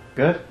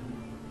 Good.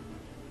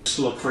 Just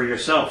look for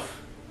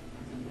yourself.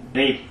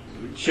 And he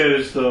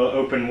shows the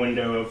open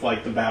window of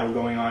like the battle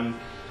going on,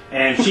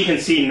 and she can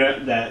see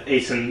that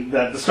Aeson,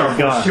 that the Star Force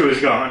Gone. 2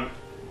 is gone.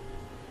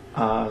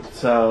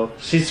 So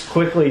she's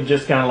quickly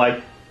just gonna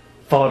like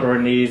fall to her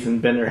knees and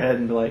bend her head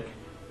and be like,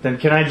 "Then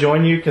can I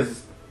join you?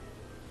 Because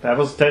that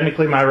was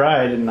technically my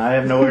ride and I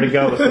have nowhere to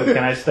go, so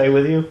can I stay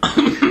with you?"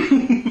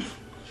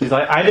 She's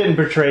like, "I didn't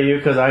betray you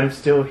because I'm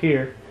still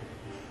here."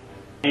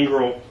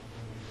 Angral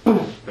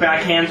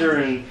backhands her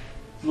and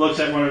looks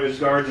at one of his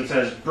guards and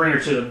says, "Bring her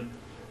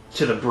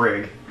to the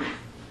brig."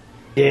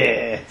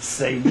 Yeah,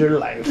 saved her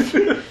life.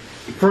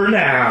 For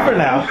now. For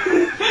now.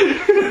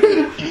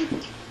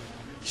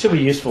 Should be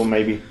useful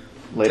maybe 10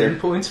 later.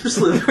 points for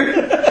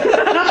Slytherin.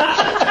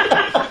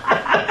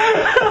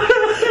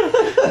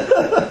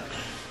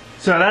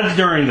 So that's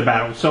during the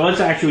battle. So let's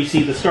actually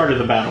see the start of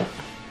the battle.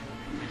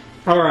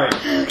 Alright,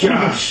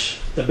 Josh,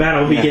 the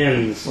battle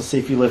begins. We'll see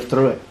if you live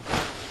through it.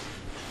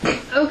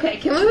 Okay,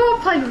 can we all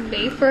play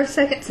me for a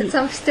second since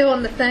I'm still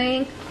on the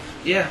thing?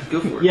 Yeah,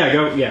 go for it. Yeah,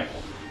 go, yeah.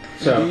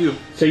 So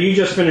you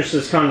just finished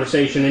this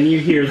conversation and you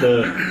hear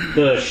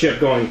the ship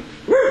going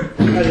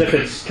as if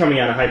it's coming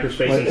out of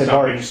hyperspace and It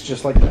stopping. barks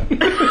just like that.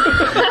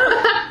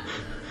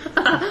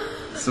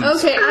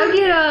 Okay, I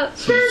get up,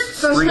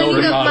 go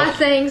clean up my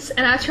things,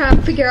 and I try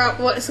and figure out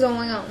what's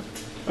going on.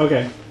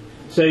 Okay.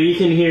 So you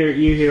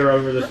hear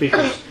over the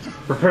speakers,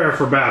 "Prepare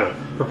for battle.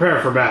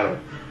 Prepare for battle."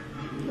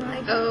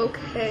 Like,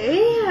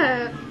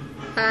 okay,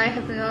 I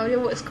have no idea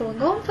what's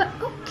going on, but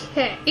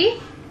okay.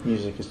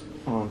 Music is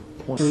on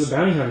point. From the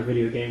Bounty Hunter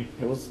video game.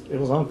 It was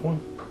on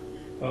point.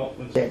 Well,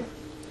 it's, Yeah.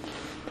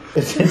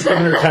 It's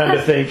giving her time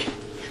to think.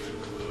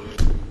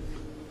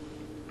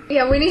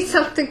 Yeah, we need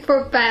something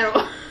for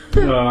battle.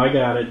 Oh, I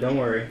got it. Don't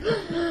worry.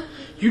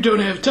 You don't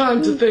have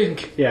time to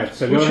think. Yeah,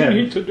 so What go you ahead.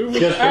 need to do is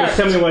Just act.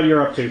 tell me what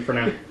you're up to for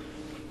now.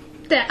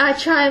 That I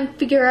try and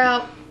figure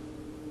out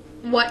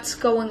what's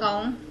going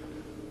on.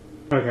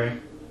 Okay.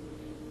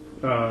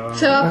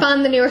 So I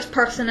find the nearest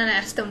person and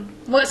ask them,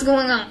 what's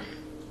going on?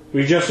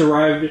 We just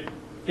arrived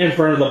in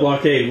front of the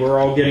blockade. We're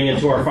all getting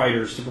into our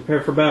fighters to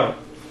prepare for battle.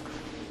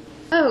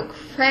 Oh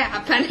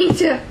crap, I need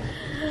to...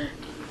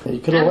 You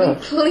could have I've been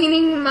left.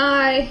 cleaning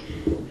my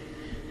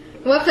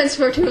weapons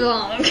for too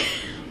long.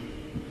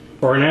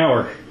 For an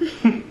hour.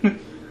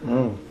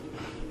 Oh.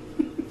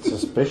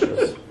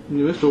 Suspicious.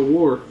 You missed a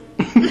war.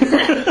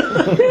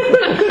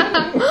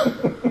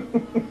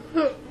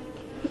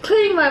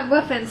 Cleaning my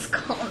weapons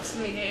calms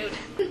me,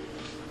 dude.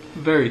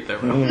 Very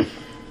thorough.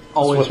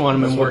 Always want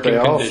them in That's what working they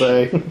all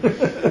condition.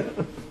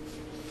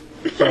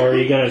 say. So are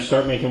you going to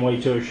start making way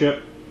to a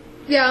ship?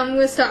 Yeah, I'm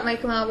gonna start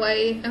making my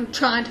way. I'm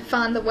trying to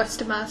find the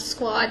rest of my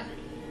squad.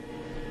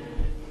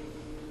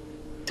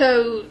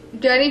 So,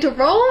 do I need to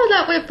roll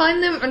that way to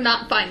find them or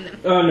not find them?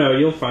 Oh, no,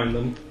 you'll find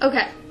them.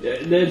 Okay,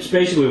 It's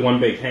basically one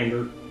big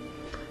hangar.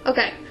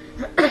 okay.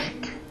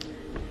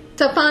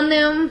 So find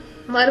them,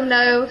 let them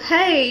know,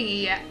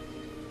 hey, I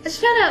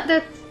just found out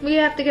that we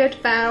have to go to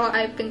battle.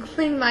 I've been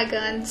cleaning my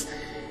guns,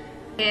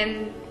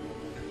 and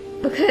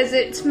because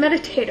it's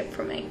meditative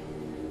for me.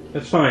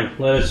 That's fine.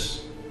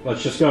 Let's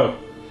just go.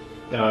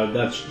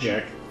 That's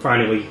Jack.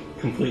 Finally,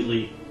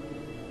 completely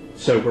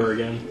sober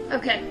again.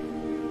 Okay.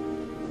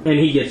 And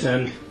he gets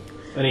in.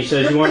 And he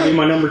says, you want to be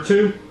my number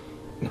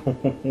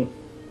 2?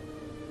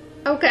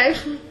 Okay.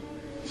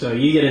 So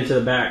you get into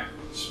the back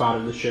spot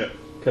of the ship.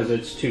 Because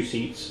it's 2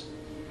 seats.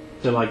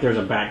 So, like, there's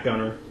a back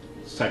gunner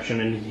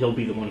section. And he'll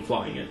be the one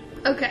flying it.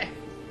 Okay.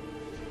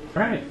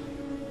 Alright.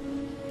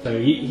 So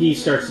he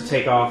starts to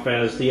take off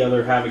as the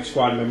other Havoc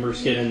squad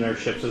members get in their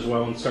ships as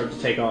well and start to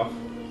take off.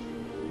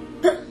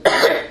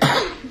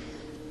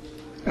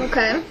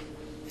 Okay.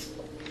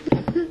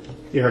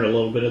 You heard a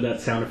little bit of that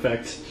sound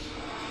effect.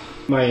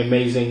 My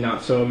amazing,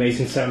 not so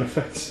amazing sound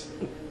effects.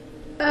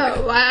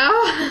 Oh, wow.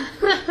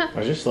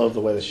 I just love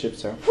the way the ship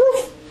sounds.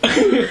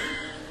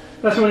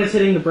 That's when it's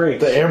hitting the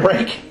brakes. The air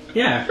brake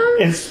Yeah.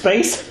 in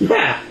space.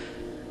 Yeah.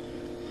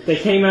 They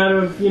came out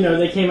of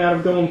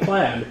going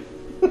plaid.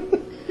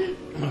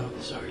 Oh,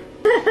 sorry.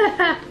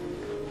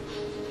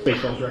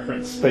 Spaceballs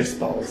reference.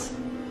 Spaceballs.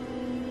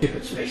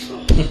 Stupid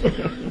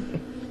Spaceballs.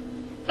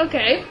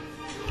 Okay.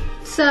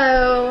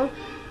 So,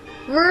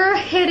 we're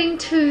heading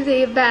to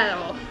the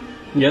battle.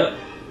 Yep.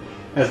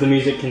 As the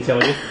music can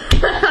tell you.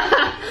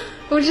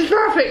 Which is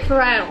perfect for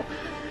battle.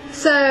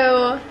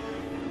 So,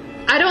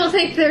 I don't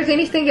think there's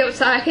anything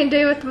else I can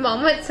do at the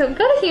moment, so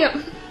go to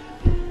him.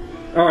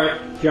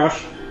 Alright,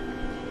 Josh.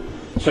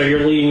 So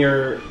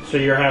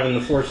you're having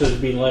the forces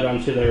be led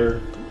onto their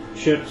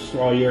ships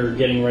while you're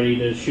getting ready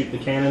to shoot the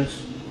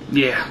cannons?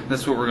 Yeah,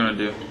 that's what we're gonna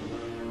do.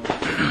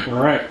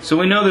 Alright. So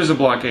we know there's a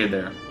blockade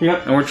there.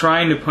 Yep. And we're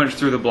trying to punch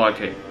through the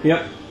blockade.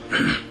 Yep.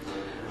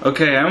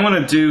 Okay, I want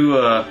to do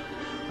a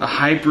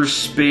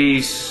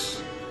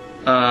hyperspace.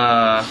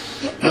 No,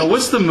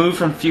 what's the move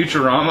from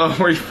Futurama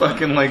where he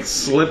fucking like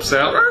slips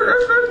out?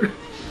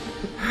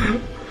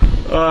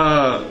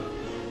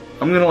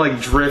 I'm gonna like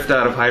drift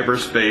out of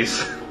hyperspace.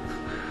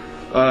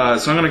 So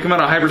I'm gonna come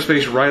out of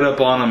hyperspace right up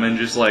on him and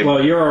just like.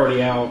 Well, you're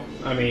already out.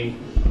 I mean,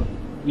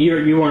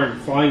 you weren't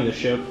flying the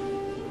ship.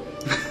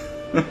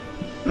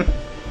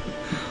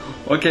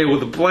 Okay, well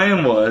the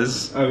plan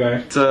was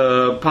Okay.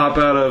 to pop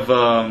out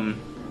of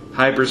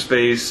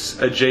hyperspace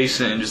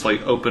adjacent and just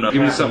like open up.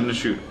 Give me something to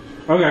shoot.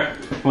 Okay.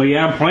 Well, you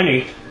have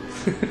plenty.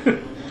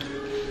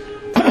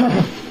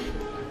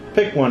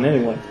 Pick one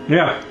anyway.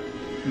 Yeah.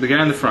 The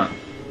guy in the front.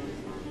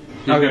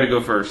 He's Okay. gonna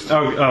go first.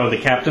 Oh, the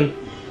captain?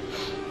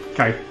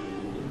 Okay.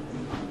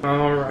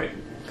 Alright.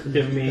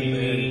 Give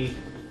me...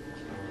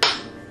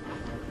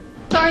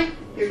 Sorry.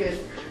 You're good.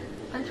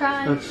 I'm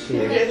trying. Let's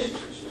see.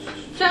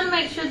 Trying to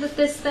make sure that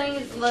this thing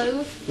is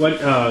low. What,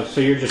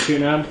 so you're just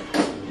shooting at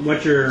him?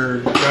 What's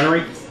your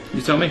gunnery?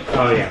 You tell me.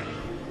 Oh, yeah.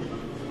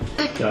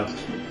 So.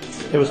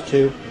 It was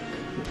 2.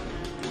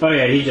 Oh,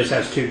 yeah, he just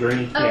has 2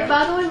 green. Oh, Yeah.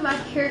 by the way, my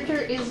character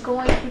is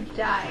going to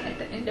die at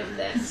the end of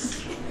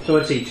this. So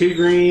let's see, 2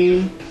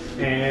 green,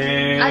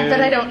 and... I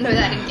bet I don't know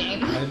that in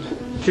game.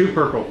 2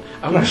 purple.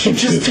 I'm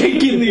just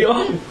taking the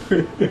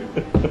offer.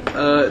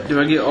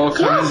 Do I get all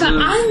kinds but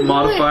I of want-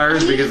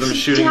 modifiers I need because I'm to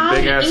shooting die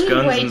big ass guns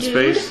anyway, in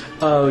dude. space?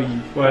 Oh,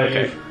 Well,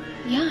 okay.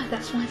 Yeah,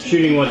 that's why.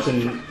 Shooting what's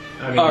in...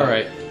 I mean,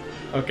 Alright.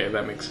 Okay,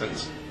 that makes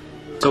sense.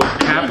 So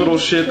capital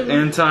ship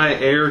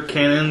anti-air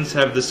cannons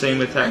have the same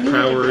I attack need to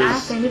power get back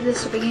as into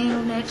this beginning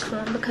of next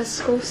one because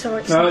school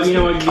starts. Oh, next you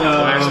know week. what?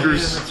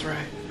 blasters. That's right.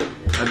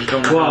 I just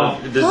don't know. Well,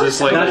 how, does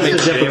this like that's make the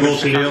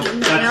difficulty. damage scale?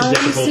 That's Now the you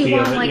difficulty see why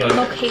of I'm it, like yeah.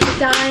 located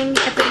dying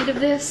at the end of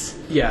this.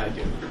 Yeah, I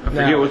do. I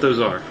forget what those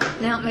are.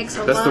 Now it makes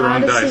a That's lot the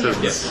wrong of dice, sense. isn't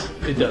it? Yes,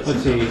 it does.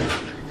 Let's see.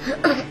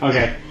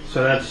 Okay,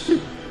 so that's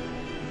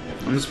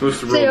I'm supposed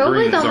to So you're roll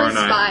always greens, on the aren't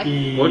I?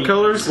 spy. What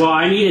colors? Well,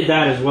 I needed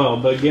that as well,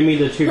 but give me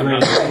the 2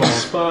 greens as well.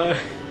 Spy.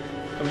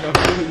 I'm not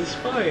doing the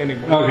spy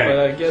anymore. Okay, But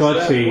I guess so let's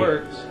that see.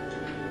 works.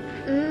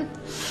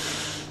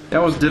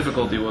 That was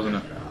difficulty, wasn't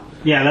it?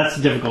 Yeah, that's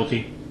the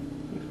difficulty.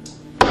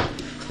 I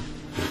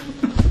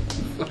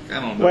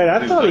don't know. Wait,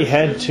 I thought he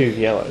had 2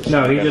 yellows.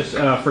 No, he just,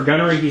 for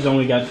gunnery, he's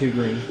only got 2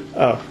 green.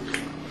 Oh.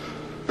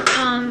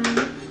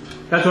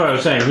 That's what I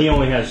was saying. He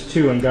only has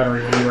 2 in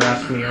gunnery when you were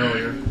asking me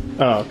earlier.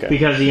 Oh, okay.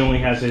 Because he only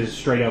has his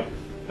straight up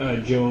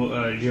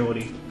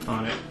agility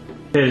on it.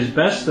 His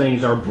best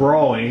things are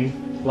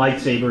brawling,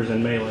 lightsabers,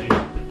 and melee.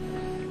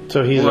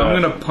 So he's Well,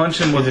 I'm gonna punch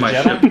him with he's a my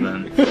Jedi? ship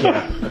then.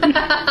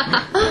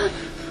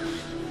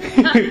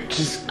 Yeah.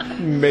 just I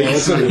makes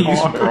was gonna it use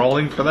hard.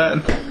 brawling for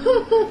that.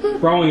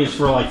 Brawling is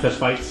for like fist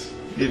fights.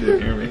 You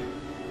didn't hear me.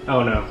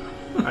 Oh no,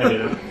 I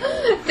didn't.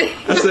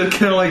 I said,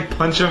 can I like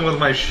punch him with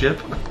my ship?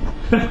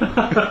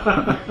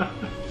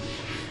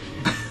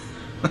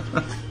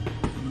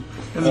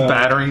 It's a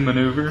battering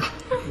maneuver.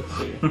 Let's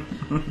see.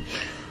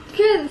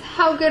 Good.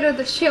 How good are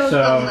the shields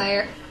So- on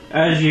there?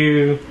 As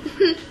you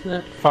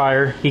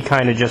fire, he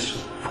kind of just,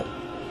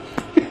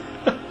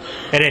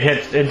 and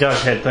it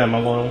does hit them a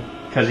little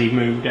because he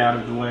moved out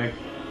of the way.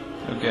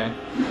 Okay.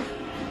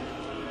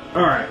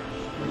 All right,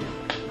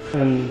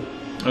 and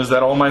Is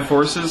that all my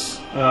forces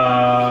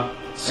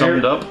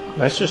summed up?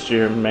 That's just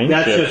your main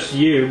that's ship. just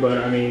you. But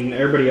I mean,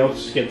 everybody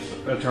else gets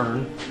a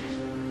turn.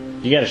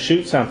 You gotta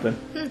shoot something.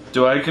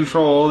 Do I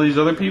control all these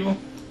other people?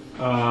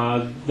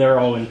 They're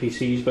all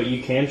NPCs, but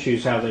you can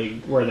choose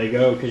where they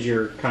go because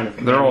you're kind of.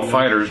 They're all commanding them.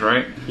 fighters,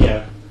 right?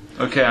 Yeah.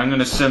 Okay, I'm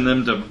gonna send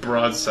them to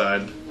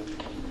broadside.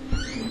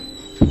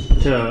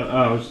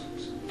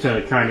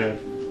 To kind of.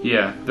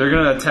 Yeah, they're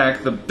gonna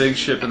attack the big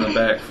ship in the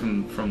back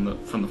from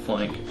the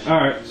flank. All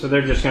right, so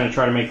they're just going to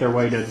try to make their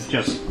way to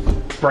just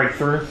break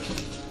through.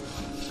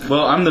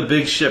 Well, I'm the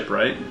big ship,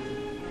 right?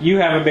 You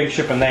have a big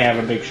ship and they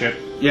have a big ship.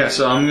 Yeah,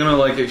 so I'm gonna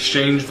like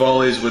exchange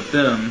volleys with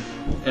them,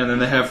 and then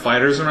they have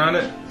fighters around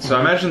it. So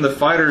I imagine the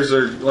fighters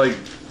are like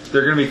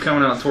they're gonna be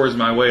coming out towards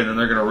my way, and then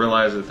they're gonna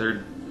realize that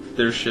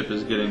their ship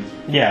is getting.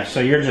 Yeah, so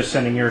you're just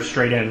sending yours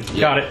straight in. Yeah.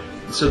 Got it.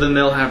 So then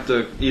they'll have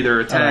to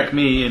either attack Alright.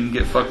 me and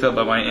get fucked up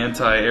by my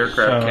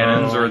anti-aircraft So-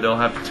 cannons, or they'll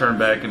have to turn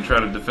back and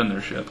try to defend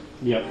their ship.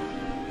 Yep.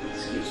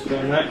 So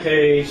in that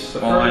case,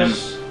 the While I'm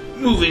first.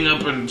 moving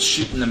up and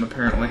shooting them,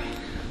 apparently.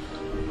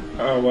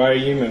 Oh, why are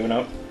you moving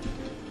up?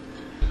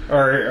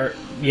 Or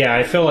yeah,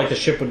 I feel like the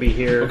ship would be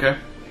here. Okay.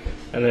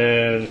 And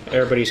then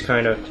everybody's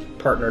kind of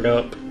partnered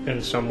up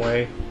in some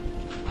way.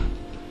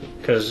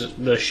 Because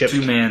the ships.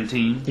 2-man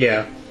team.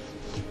 Yeah.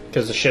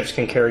 Because the ships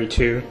can carry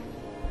 2.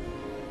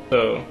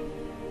 So.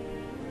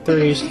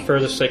 3 is the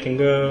furthest they can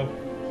go.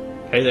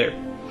 Hey there.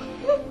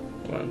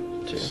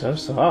 1, 2, So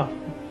soft.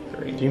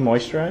 3. Do you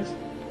moisturize?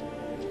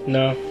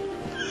 No.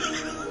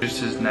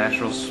 Just his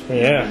natural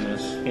Yeah.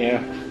 smoothness.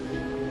 Yeah.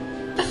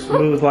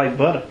 Smooth like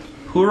butter.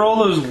 Who are all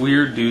those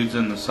weird dudes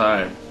in the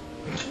side?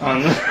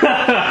 On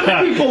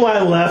the people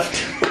I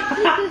left.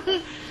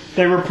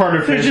 They were part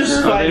of his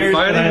just group. Are they Fighters,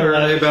 fighting, or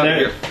are they about to They're-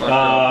 get fucked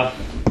up?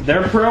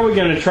 They're probably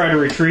going to try to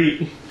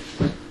retreat.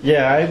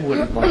 Yeah, I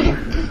wouldn't like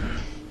it.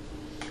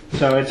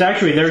 So it's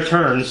actually their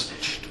turns.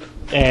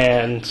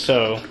 And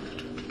so.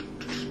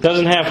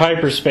 Doesn't have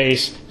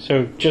hyperspace.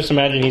 So just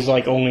imagine he's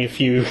like only a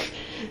few.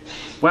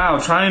 Wow,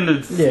 trying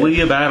to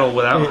flee a battle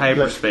without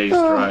hyperspace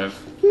drive.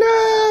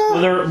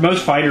 Well,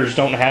 most fighters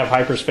don't have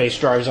hyperspace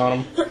drives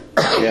on them.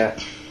 Yeah.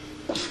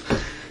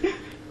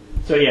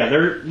 So yeah,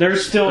 they're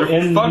still They're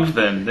in. fucked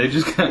then. They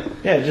just got.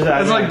 Yeah, just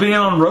It's like being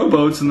on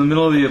rowboats in the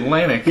middle of the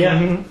Atlantic.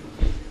 Yeah.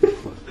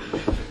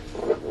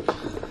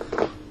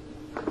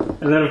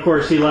 And then of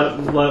course he let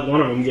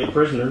one of them get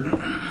prisoner.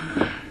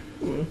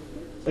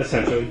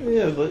 Essentially,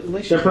 Yeah, at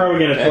least they're probably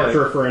going to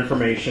torture for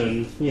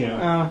information. You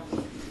know,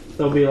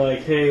 they'll be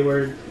like, "Hey,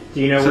 where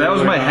do you know?" So where that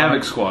was we're my going?"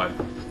 Havoc squad.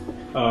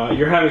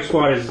 Your Havoc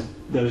squad is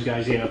those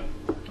guys. Yeah.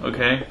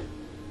 Okay.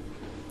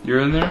 You're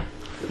in there?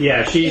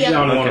 Yeah, she's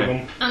Yeah. on one of Okay.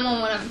 them. I'm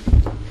on one of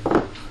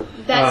them.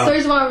 That's the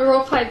reason why we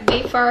roleplayed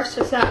me first,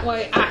 is that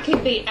way I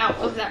could be out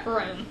of that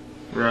room.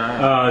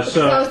 Right.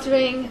 So I So was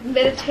doing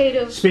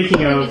meditative. speaking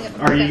cleaning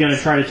of, are you going to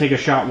try to take a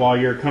shot while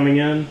you're coming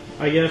in?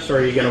 I guess, or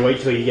are you going to wait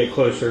till you get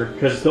closer?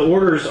 Because the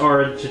orders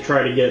are to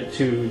try to get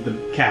to the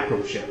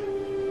capital ship.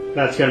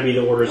 That's going to be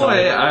the orders. Well,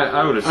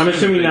 I would assume I'm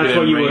assuming they that's get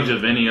what in you range would-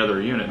 of any other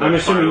unit. I'm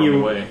They'll fire assuming on you.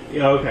 the way.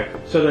 Yeah, okay.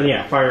 So then,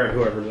 yeah, fire at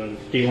whoever. Then,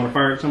 do you want to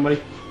fire at somebody?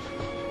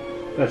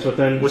 That's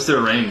within. What's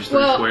their range? 3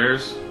 Well-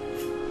 squares?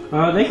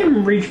 They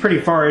can reach pretty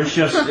far. It's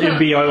just it'd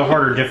be a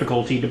harder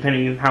difficulty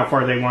depending on how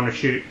far they want to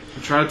shoot.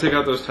 Try to take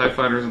out those TIE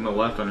fighters on the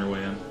left on your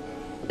way in.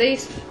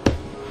 These.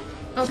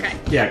 Okay.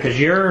 Yeah, because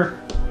you're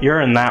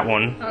in that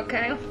one,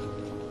 Okay.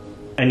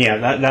 and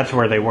yeah, that's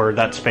where they were.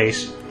 That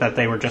space that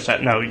they were just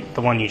at. No,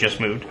 the one you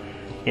just moved.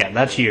 Yeah,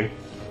 that's you.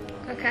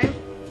 Okay.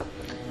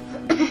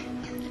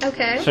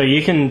 Okay. So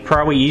you can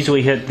probably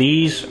easily hit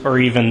these or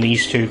even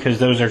these two because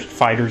those are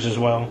fighters as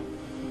well.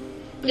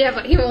 Yeah,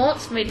 but he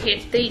wants me to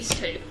hit these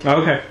two.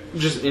 Okay.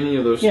 Just any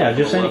of those. Yeah, on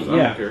the just any- left, I don't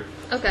yeah. care.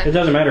 It Okay.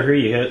 doesn't matter who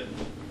you hit.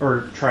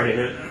 or try to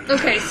hit.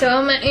 Okay, so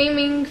I'm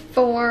aiming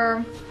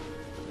for.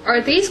 Are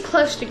these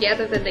close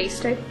together than these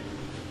two?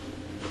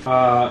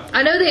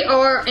 I know they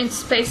are in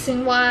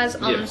spacing wise.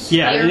 Yes.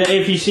 Yeah, here.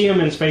 if you see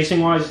them in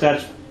spacing wise,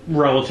 that's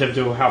relative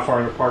to how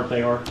far apart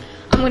they are.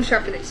 I'm going to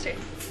try for these two.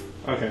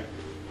 Okay.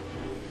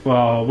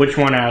 Well, which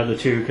one out of the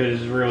two?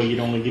 Because really, you'd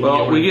only give.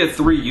 Well, we get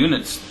 3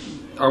 units.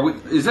 Are we?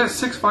 Is that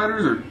 6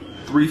 fighters or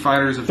 3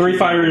 fighters? Of 3 2?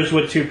 fighters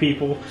with 2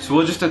 people. So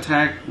we'll just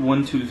attack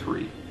 1, 2,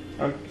 3.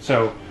 Okay.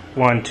 So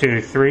 1,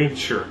 2, 3.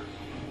 Sure.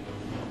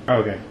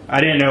 Okay.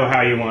 I didn't know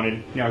how you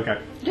wanted. Yeah, okay.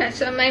 Okay,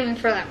 so I'm aiming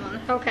for that one.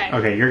 Okay.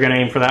 Okay, you're gonna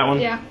aim for that one.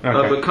 Yeah.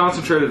 Okay. But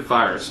concentrated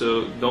fire,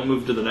 so don't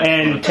move to the next one.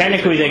 And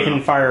technically, they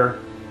can fire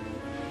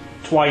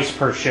twice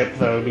per ship,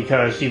 though,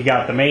 because you've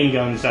got the main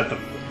guns that the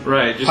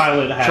Right, just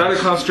pilot has. try to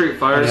concentrate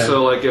fire, Okay.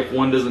 so like if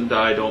one doesn't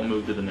die, don't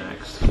move to the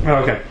next.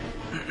 Okay.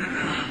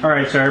 All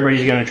right, so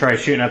everybody's gonna try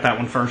shooting at that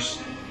one first.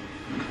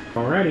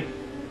 Alrighty.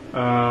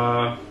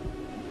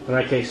 In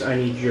that case, I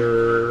need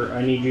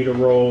you to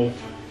roll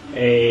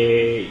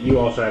a. You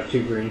also have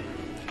 2 green,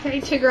 Okay,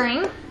 2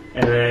 green.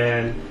 and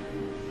then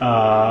Do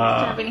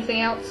I have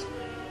anything else?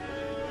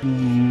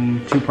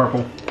 2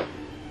 purple.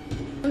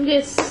 I'm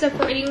just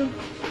separating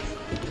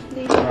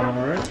these.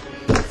 Alright.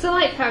 So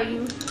I like how you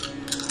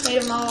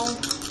made them all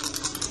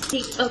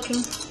deep looking.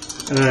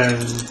 And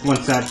then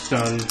once that's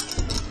done,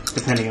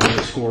 depending on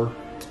the score,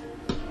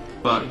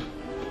 But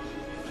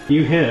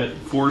you hit.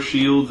 4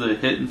 shields, a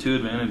hit, and 2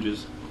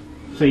 advantages.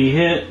 So you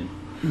hit,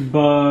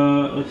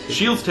 but let's see.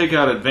 Shields take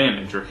out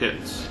advantage or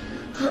hits.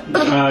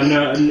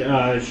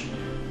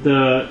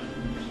 The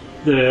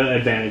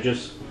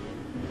advantages.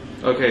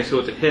 Okay, so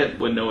it's a hit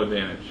with no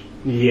advantage.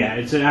 Yeah,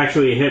 it's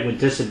actually a hit with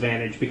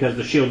disadvantage because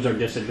the shields are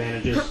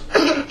disadvantages.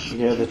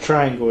 Yeah, the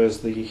triangle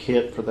is the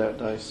hit for that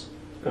dice.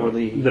 Or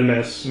the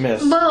miss.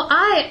 miss. Well,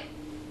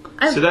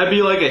 So that'd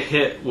be like a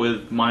hit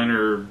with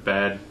minor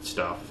bad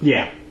stuff.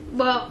 Yeah.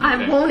 Well, I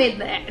Okay. wanted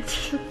that.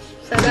 So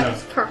that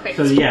was perfect.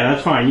 So yeah,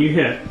 that's fine. You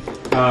hit.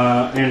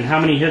 And how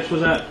many hits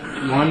was that?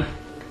 1?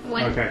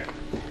 One. Okay.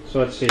 So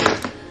let's see.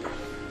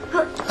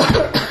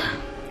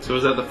 So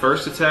is that the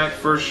first attack,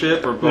 first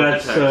ship, or both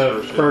That's attacks, the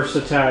first ship? first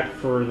attack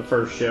for the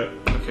first ship.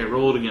 Okay,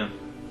 roll it again.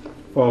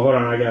 Well, hold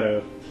on. I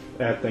gotta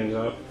add things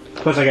up.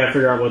 Plus, I gotta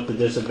figure out what the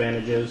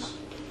disadvantage is.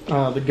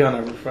 The gun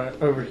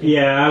overheat.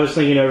 Yeah, I was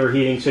thinking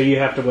overheating, so you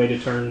have to wait a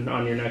turn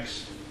on your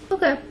next.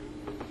 Okay.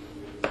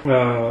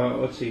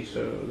 Let's see.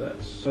 So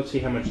let's see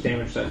how much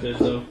damage that did,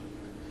 though.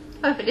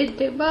 I hope it didn't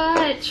do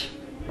much.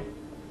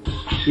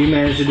 You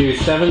managed to do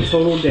 7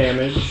 total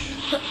damage.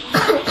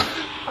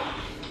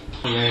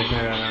 And then,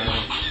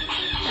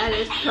 That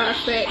is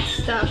perfect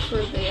stuff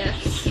for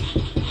this.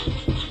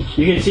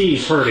 you can see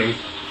he's hurting.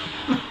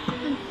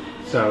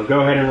 So go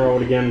ahead and roll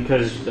it again,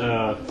 because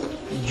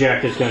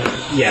Jack is gonna.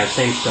 Yeah,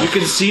 same You stuff.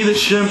 can see the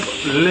ship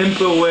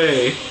limp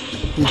away.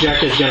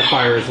 Jack is gonna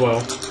fire as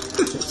well.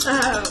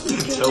 Oh,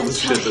 Oh, the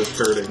ship is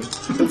hurting.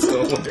 That's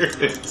so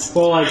hilarious.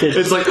 Well, like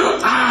It's like,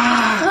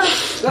 ah!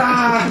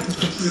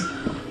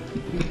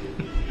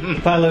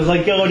 Pilo's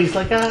like, oh, and he's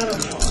like, I don't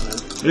know.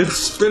 It's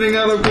spinning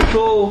out of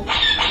control.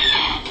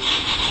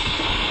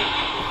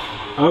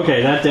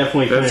 Okay, that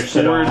definitely That's finished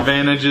it 4 off.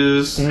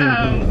 advantages,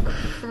 oh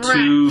crap.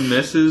 2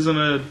 misses, and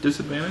a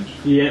disadvantage.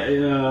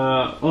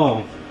 Yeah.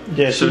 Oh.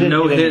 Yeah, So she didn't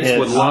no get any hits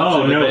with lots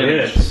Oh, of no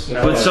advantage. hits.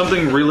 No But hits.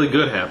 something really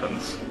good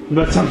happens.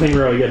 But something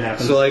really good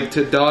happens. So like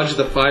to dodge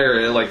the fire,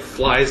 it like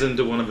flies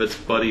into one of its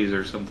buddies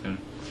or something.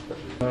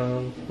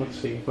 Let's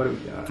see. What do we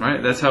got?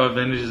 Right? That's how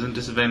advantages and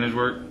disadvantage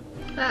work.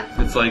 Ah,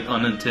 It's like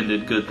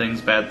unintended good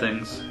things, bad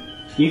things.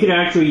 You could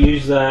actually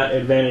use that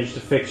advantage to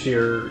fix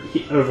your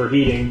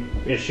overheating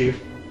issue.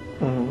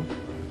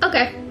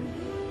 okay.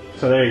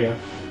 So there you go.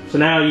 So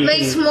now you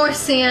Makes can, more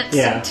sense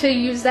Yeah. to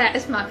use that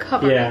as my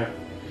cover. Yeah.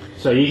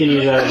 So you can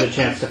use that as a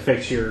chance to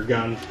fix your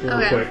gun real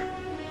Okay. quick.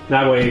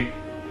 That way,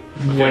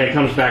 when it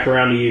comes back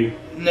around to you,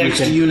 Next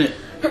you can, unit.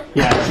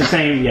 Yeah, it's the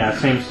same. Yeah,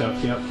 same stuff.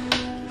 Yep.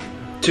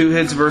 2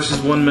 hits versus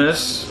 1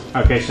 miss.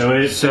 Okay, so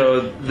it's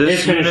So this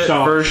It's finished unit,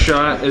 off. first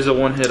shot is a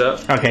 1 hit up.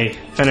 okay.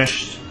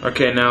 Finished.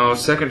 Okay, now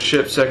second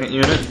ship, second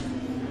unit.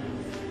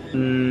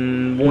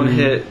 1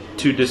 hit,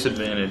 2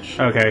 disadvantage.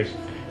 Okay,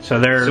 so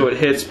they're So it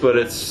hits, but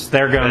it's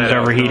their gun's bad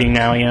overheating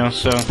now. Yeah.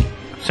 So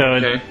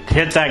Okay. it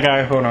hits that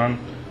guy. Hold on.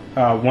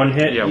 1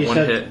 hit. Yeah, you 1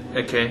 said? hit.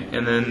 Okay,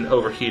 and then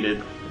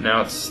overheated.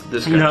 Now it's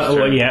this guy's No. Well,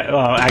 turn. yeah.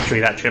 Well, actually,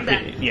 that chip.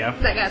 That, Yeah.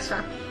 that guy's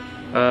turn.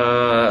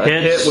 A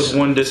Hits. hit with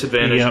 1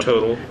 disadvantage Yep.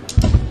 total.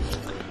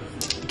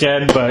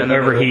 Dead, but And then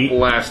overheat. the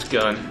last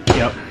gun.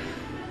 Yep.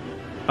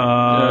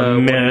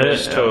 1 Miss.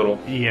 miss total.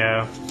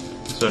 Yeah.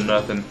 So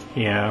nothing.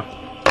 Yeah.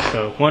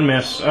 So 1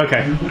 miss.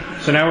 Okay.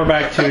 So now we're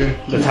back to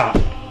the top.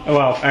 Oh,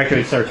 well,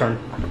 actually, it's their turn.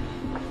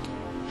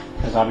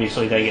 Because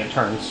obviously they get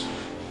turns.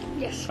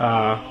 Yes.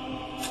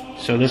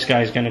 So this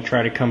guy's going to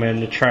try to come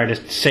in to try to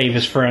save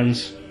his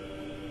friends.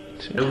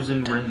 Nose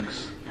and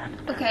rings.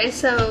 Okay,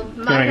 so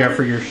Going my to go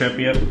for your ship,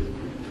 yep.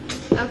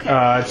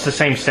 Okay. It's the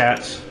same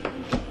stats.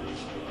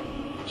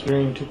 2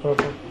 green, 2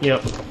 purple.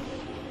 Yep.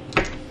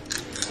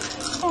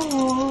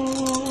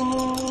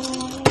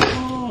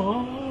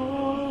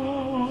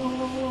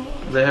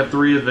 They have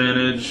 3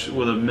 advantage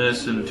with a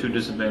miss and 2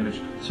 disadvantage.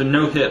 So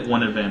no hit,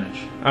 1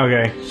 advantage.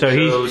 Okay,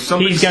 so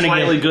something he's gonna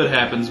slightly get, good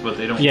happens, but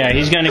they don't. Yeah,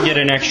 he's gonna get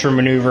an extra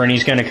maneuver, and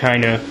he's gonna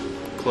kind of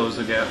close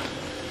the gap.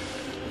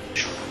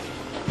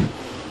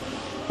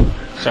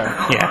 So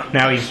yeah,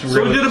 now he's So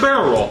really. we did a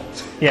barrel roll.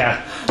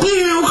 Yeah.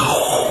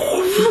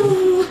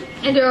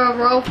 And do a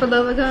roll for the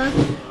other gun?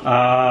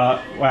 Well,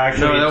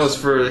 actually, No, that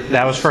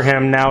was for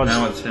him. Now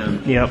it's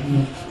him. Yep.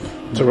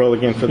 To roll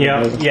again for the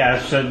Yeah.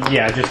 So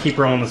yeah, just keep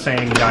rolling the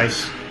same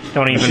dice.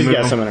 Don't even She's move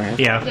got them. some in her hand.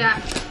 Yeah. Yeah.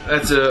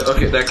 That's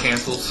okay. That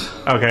cancels.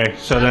 Okay,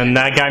 so then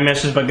that guy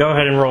misses, but go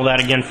ahead and roll that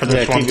again for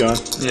this one. Keep going.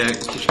 Yeah,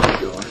 keep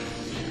going.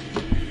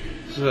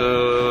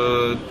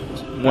 So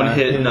 1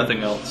 hit,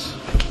 nothing else.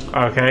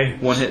 Okay.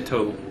 1 hit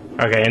total.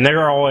 Okay, and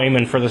they're all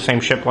aiming for the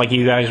same ship like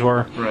you guys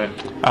were. Right.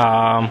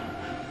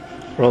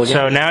 Roll again.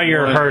 So now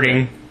you're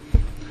hurting.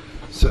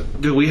 So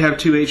do we have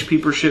 2 HP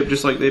per ship,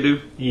 just like they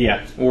do?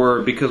 Yeah.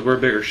 Or because we're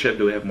a bigger ship,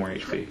 do we have more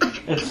HP?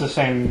 It's the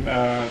same,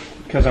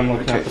 because I'm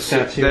looking at the so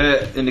stats here.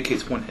 that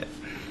indicates 1 hit.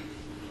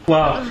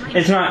 Well,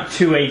 it's not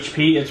 2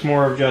 HP, it's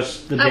more of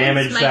just the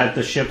damage it's that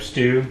the ships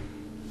do.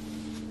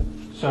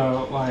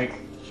 So, like,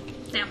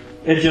 No.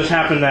 it just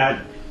happened that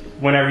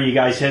whenever you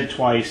guys hit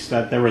twice,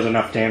 that there was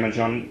enough damage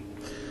on.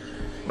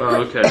 Oh,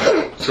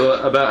 okay. So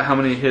about how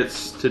many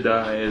hits to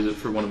die is it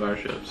for one of our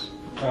ships?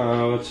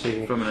 Let's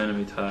see. From an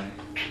enemy tie.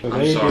 So I'm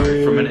they sorry,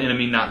 do- from an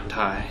enemy not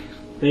tie.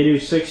 They do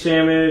 6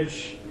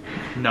 damage,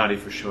 Naughty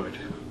for short.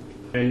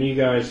 and you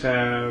guys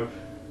have.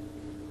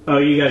 Oh,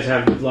 you guys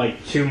have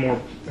like 2 more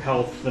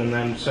health than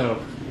them,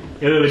 so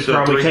it would So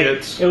probably 3 take.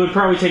 hits? It would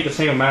probably take the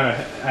same amount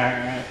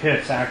of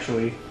hits,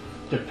 actually,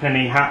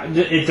 depending how.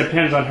 It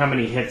depends on how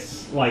many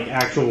hits, like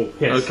actual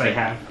hits, Okay. they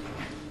have.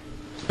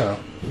 So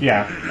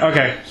yeah,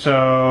 okay.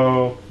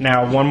 So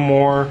now 1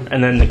 more,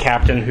 and then the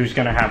captain, who's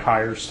going to have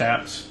higher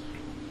stats.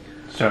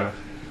 So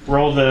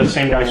roll the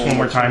same dice one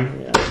more time.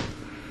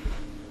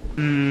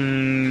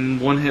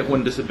 1 hit,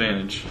 1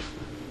 disadvantage.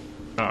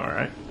 All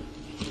right.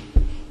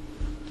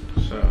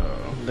 So.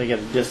 They get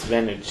a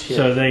disadvantage here.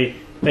 So they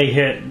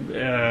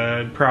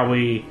hit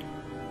probably,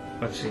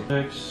 let's see,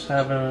 6,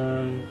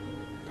 7.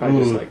 Probably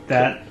just Ooh, like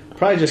that.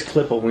 Probably just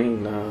clip a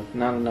wing.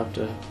 Not enough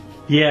to.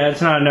 Yeah,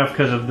 it's not enough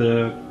because of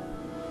the.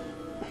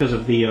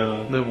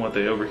 Then what,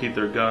 they overheat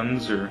their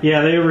guns, or?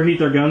 Yeah, they overheat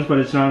their guns, but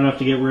it's not enough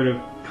to get rid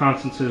of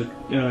Constance's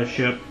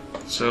ship.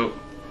 So,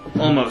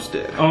 almost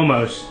dead.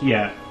 Almost,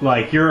 yeah.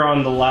 Like you're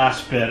on the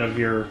last bit of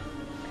your.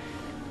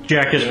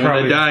 Jack is And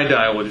probably. when they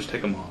die, we'll just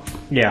take them off.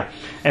 Yeah,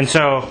 and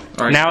so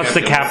Alright, now it's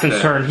the Captain,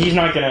 captain's turn. He's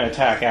not going to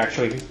attack,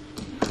 actually.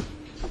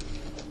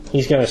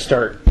 He's going to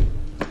start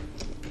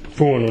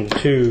 1,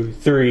 2,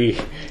 3,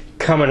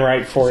 coming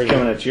right for you.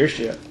 Coming at your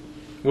ship.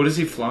 What is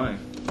he flying?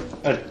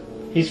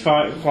 He's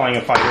flying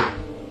a fighter.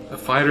 A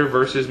fighter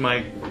versus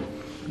my,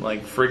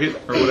 frigate,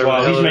 or whatever?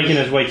 Well, the hell he's it making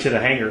is? his way to the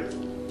hangar.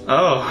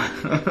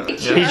 Oh.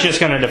 Yeah. He's just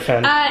going to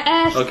defend. I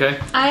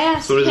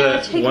asked. So what is can I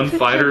that, take a one picture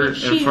fighter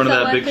of the in front of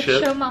shoes that I big could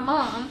ship? Show my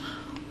mom.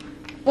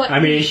 What I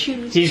mean, these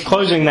shoes he's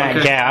closing that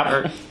Okay, gap.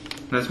 alright.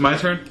 That's my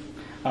turn?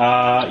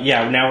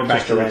 Yeah, now we're back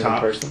Just to a the random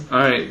top. person.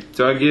 Alright,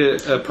 do I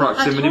get a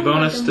proximity I told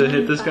bonus her to hit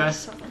move this guy? by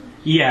some.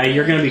 Yeah,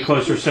 you're going to be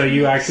closer, so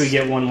you actually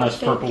get 1 less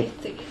Don't purple.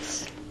 get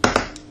these.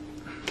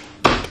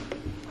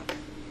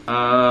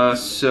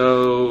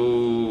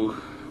 So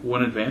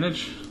 1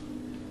 advantage?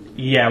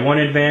 Yeah, 1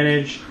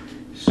 advantage.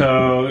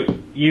 So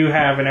you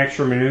have an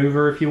extra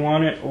maneuver if you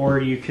want it, or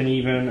you can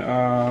even,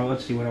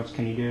 let's see, what else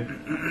can you do?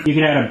 You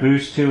can add a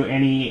boost to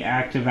any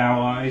active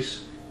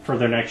allies for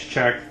their next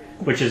check,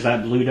 which is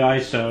that blue die,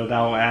 so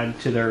that'll add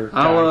to their dice.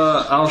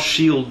 I'll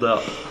shield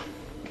up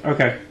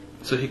Okay.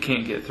 so he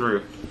can't get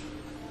through.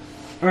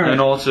 Alright.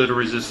 And also to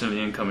resist any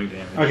incoming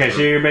damage. Okay,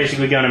 so you're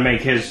basically going to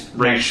make his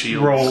Ray next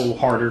shields. roll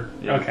harder.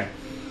 Yeah. Okay.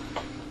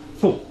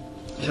 Cool.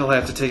 He'll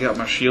have to take out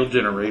my shield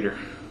generator.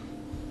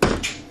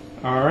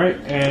 Alright,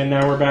 and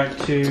now we're back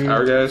Our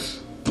to guys?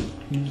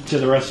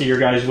 the rest of your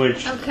guys,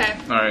 which... Okay.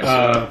 Alright,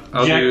 so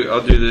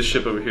I'll do this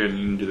ship over here and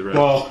you can do the rest.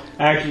 Well,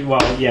 actually,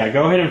 yeah,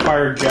 go ahead and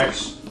fire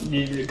Jack's...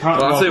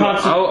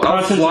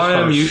 I'll fly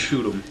him, you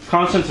shoot him.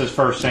 Constance is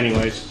first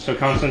anyways. So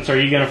Constance, are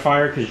you going to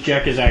fire? Because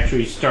Jack is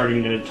actually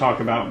starting to talk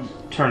about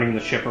turning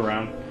the ship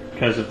around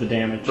because of the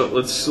damage. But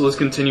let's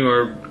continue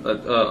our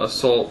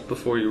assault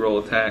before you roll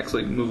attacks,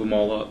 like move them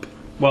all up.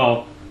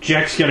 Well,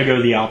 Jack's going to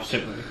go the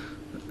opposite way.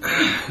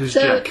 Who's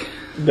So- Jack?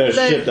 The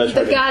ship that's the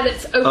hurting. guy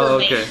that's over Oh,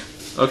 me. okay.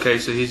 Okay,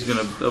 so he's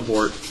gonna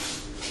abort.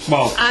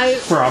 Well, I-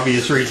 for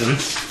obvious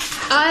reasons.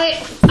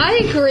 I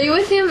agree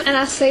with him, and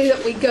I say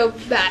that we go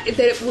back. That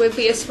it would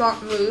be a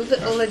smart move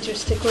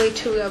logistically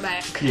to go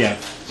back. Yeah.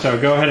 So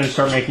go ahead and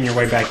start making your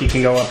way back. You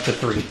can go up to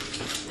 3.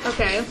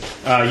 Okay.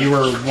 You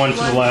were 1 to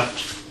the One.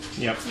 left.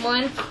 Yep.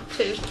 1,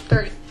 2,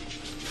 3.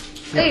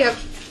 There you go.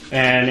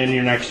 And in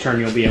your next turn,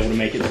 you'll be able to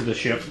make it to the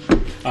ship.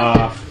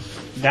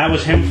 That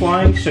was him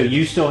flying, so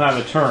you still have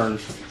a turn.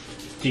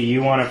 Do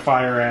you want to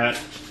fire at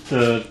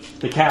the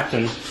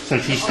captain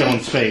since he's still in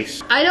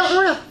space? I don't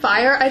want to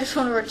fire. I just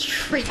want to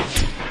retreat.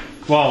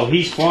 Well,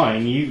 he's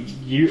flying.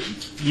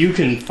 You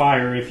can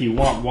fire if you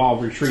want while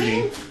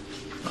retreating.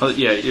 Oh,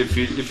 yeah, if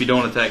you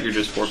don't attack, you're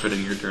just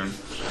forfeiting your turn.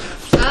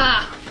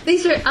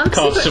 These are. I'm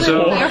secretly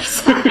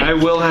embarrassed. I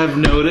will have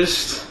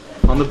noticed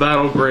on the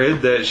battle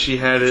grid that she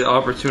had an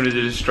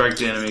opportunity to strike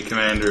the enemy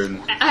commander.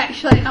 And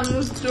Actually, I'm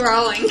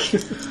withdrawing.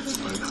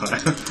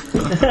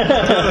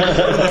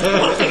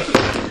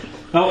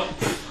 Oh.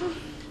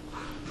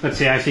 Let's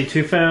see, I see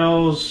 2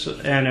 fails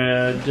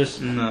and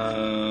just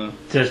that.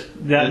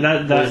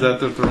 Was that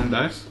the thrown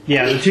dice?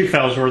 Yeah, the 2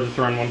 fails were the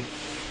thrown one.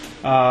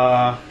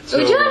 So,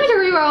 would you like me to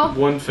reroll?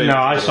 One fail. No,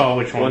 I saw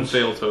which one. One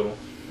fail total.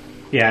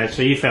 Yeah,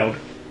 so you failed.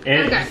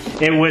 Okay.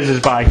 It whizzes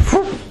by.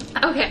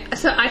 Okay,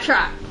 so I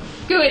try.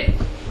 Good.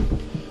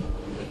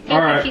 All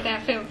right. Thank you,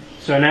 that failed.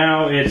 So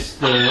now it's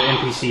the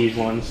NPCs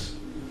ones.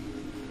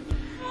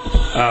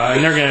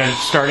 And they're going to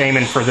start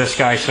aiming for this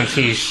guy since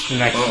he's the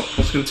next. Well,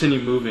 let's continue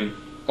moving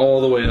all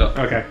the way up.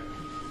 Okay.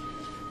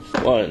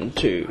 1,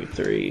 2,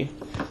 3.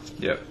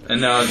 Yep.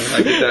 And now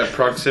I get that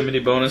proximity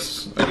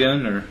bonus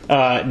again, or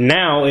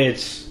now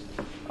it's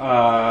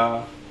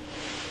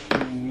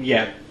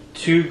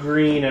 2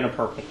 green and a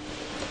purple.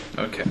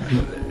 okay.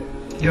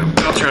 Yep.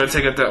 I'll try to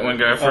take out that one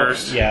guy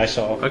first. Yeah, I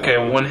saw. Okay,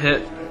 1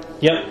 hit.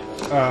 Yep.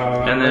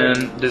 And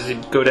then does he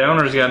go down,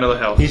 or has he got another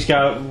health? He's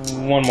got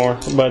one more,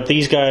 but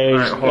these guys.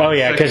 Alright, hold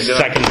on. Because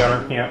Second second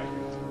gunner. Yeah.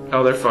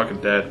 Oh, they're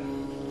fucking dead.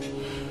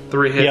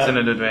 3 hits Yep. and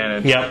an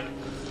advantage. Yep.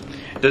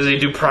 Does he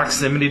do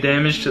proximity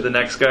damage to the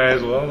next guy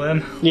as well,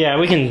 then? Yeah,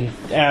 we can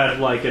add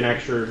like an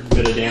extra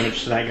bit of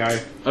damage to that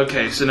guy.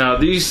 Okay, so now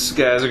these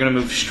guys are going to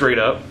move straight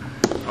up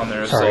on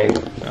their Sorry.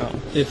 assault.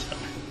 Oh, it's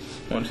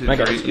 1, 2, I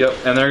got 3. it. Yep,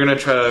 and they're going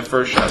to try to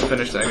first shot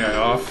finish that guy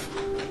off.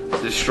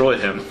 Destroy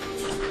him.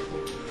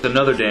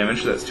 Another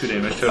damage, that's 2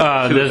 damage. Two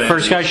The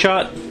first guy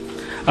shot?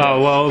 Oh,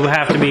 well, it would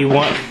have to be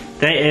one.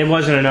 It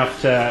wasn't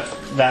enough to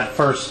that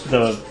first,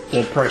 the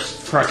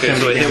proximity. Okay,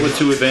 so I hit damage. with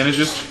 2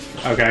 advantages.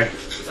 Okay.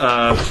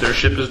 Their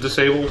ship is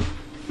disabled,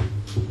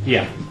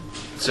 Yeah.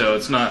 so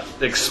it's not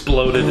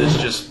exploded, it's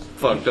just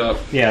fucked up.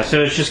 Yeah,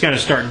 so it's just going to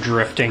start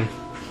drifting.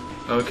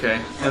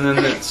 Okay, and then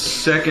the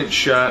second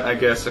shot, I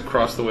guess,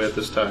 across the way at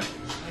this time.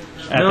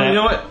 You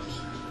know what?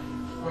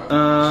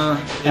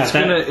 It's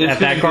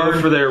gonna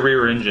go for their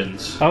rear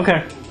engines.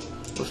 Okay.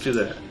 Let's do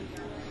that.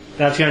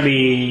 That's going to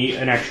be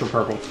an extra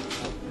purple.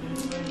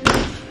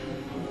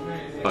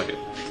 Fuck it.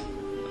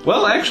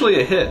 Well,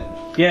 actually, a hit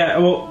Yeah,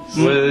 well...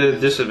 with a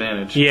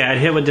disadvantage. Yeah, it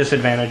hit with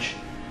disadvantage.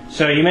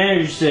 So you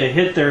managed to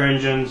hit their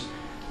engines,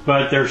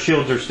 but their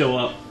shields are still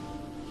up.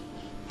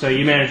 So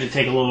you managed to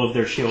take a little of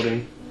their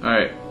shielding.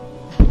 Alright.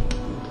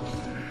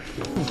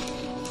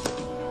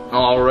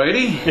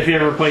 Alrighty. If you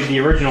ever played the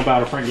original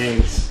Battlefront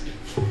games,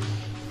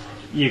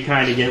 you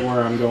kind of get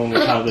where I'm going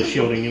with how the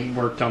shielding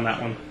worked on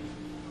that one.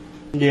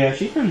 Yeah,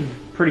 she's been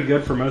pretty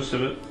good for most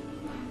of it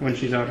when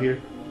she's out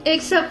here.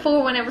 Except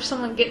for whenever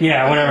someone gets.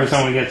 Yeah, whenever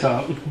someone gets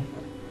up.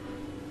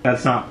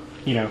 That's not,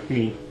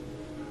 me.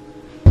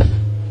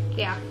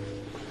 Yeah.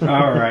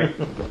 Alright.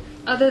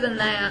 Other than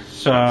that.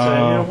 So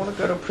you don't want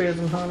to go to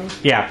prison, honey?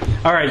 Yeah.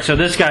 Alright, so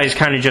this guy's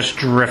kind of just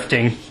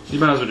drifting. You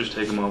might as well just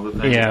take them all, but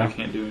things Yeah. you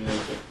can't do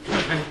anything.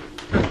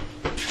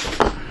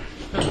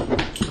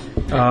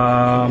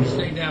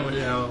 Stay down with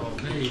it. Oh,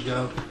 there you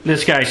go.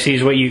 This guy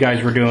sees what you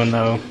guys were doing,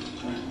 though,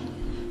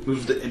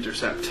 Move the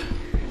intercept.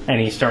 and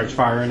he starts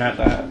firing at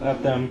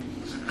them.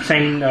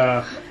 Same,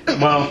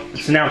 well,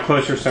 it's now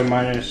closer, so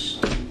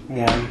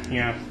 -1,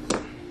 yeah.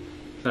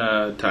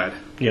 Tied.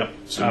 Yep.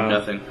 So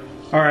nothing.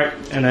 Alright,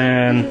 and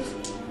then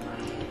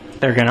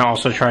they're going to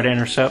also try to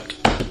intercept.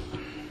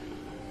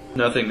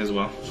 Nothing as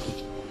well.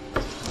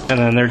 And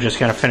then they're just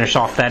going to finish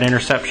off that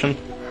interception.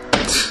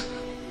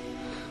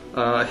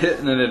 Hit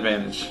and an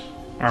advantage.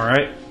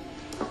 Alright.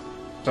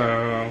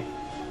 So,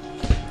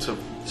 So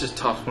just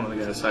toss one of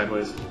the guys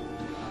sideways.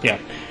 yeah.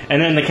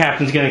 And then the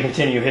captain's going to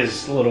continue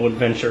his little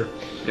adventure.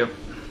 Yep.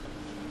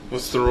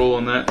 What's the roll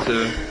on that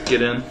to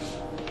get in?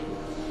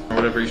 Or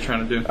whatever he's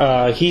trying to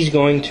do. He's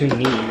going to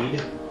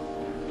need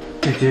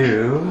to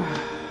do...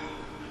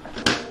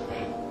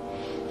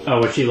 Oh,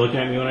 was she looking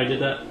at me when I did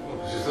that?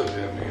 She's looking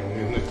at me. I'm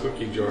in the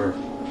cookie jar.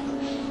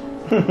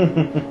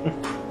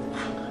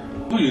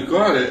 Oh, you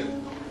got it.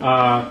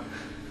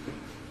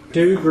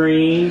 2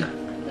 green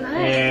Nice.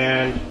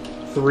 and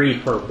 3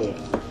 purple.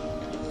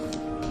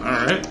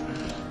 Alright.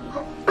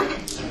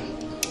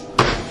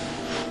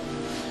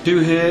 2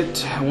 hit,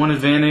 1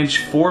 advantage,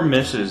 4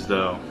 misses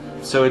though.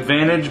 So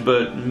advantage,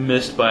 but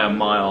missed by a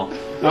mile.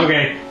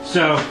 Okay,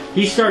 so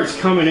he starts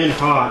coming in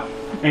hot,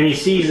 and he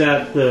sees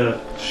that the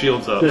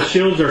Shields up.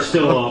 shields are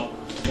still up,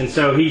 and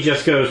so he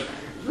just goes,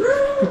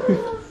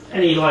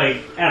 and he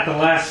at the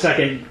last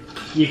second,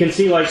 you can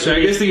see So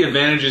I guess the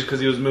advantage is because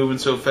he was moving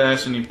so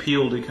fast and he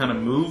peeled, he kind of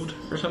moved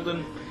or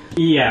something?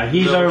 yeah,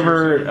 he's Is that what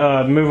you're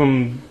over, move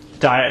him,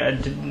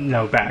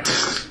 no, back.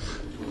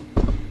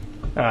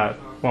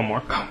 One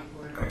more.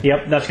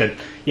 Yep, that's good.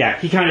 Yeah,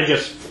 he kind of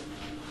just,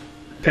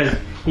 because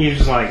he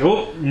was like,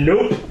 oh,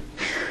 nope.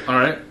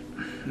 Alright.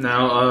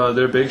 Now,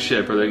 their big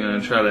ship, are they going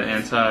to try to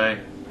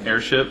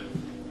anti-airship?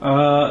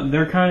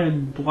 They're kind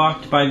of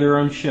blocked by their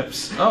own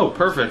ships. Oh,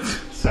 perfect.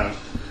 So.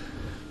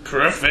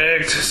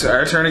 Perfect. So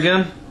our turn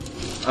again?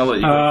 I'll let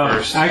you go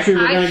first. Actually,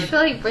 we're I gonna... feel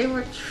like we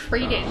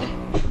retreated.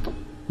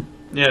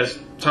 Yes,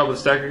 top of the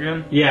stack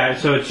again? Yeah,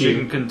 so it's She you.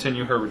 can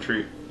continue her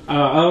retreat.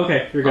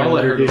 Okay. You're gonna I'll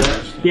let her do go that.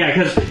 first. Yeah,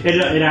 because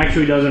it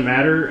actually doesn't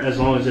matter as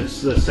long as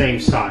it's the same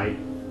side.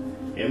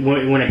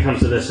 When it comes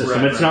to this system,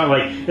 Right, it's not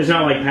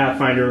like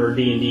Pathfinder or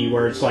D&D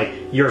where it's like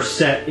you're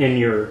set in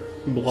your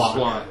block.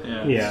 Slot,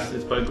 yeah. Yeah.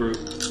 It's by group.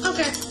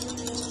 Okay.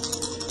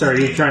 So are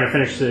you trying to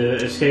finish the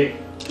escape?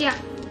 Yeah.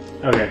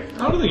 Okay. I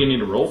don't think you need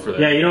to roll for that.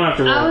 Yeah, you don't have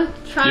to I roll.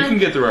 was trying. You can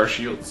get through our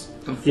shields.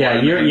 and fly Yeah,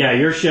 in there.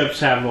 your ships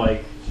have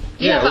like.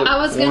 Yeah, but look, I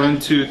was gonna. 1,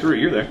 2,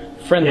 3. You're there.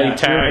 Friendly Yeah,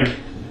 tag. you're-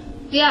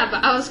 Yeah,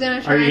 but I was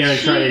gonna try. Are you to gonna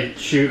shoot. try to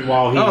shoot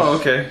while he's? Oh,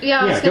 okay.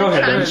 Yeah, I was Yeah, go gonna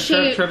ahead, try then. and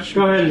shoot. Try to shoot.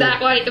 Go ahead. And,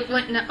 That way it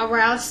wouldn't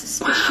arouse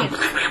suspicion.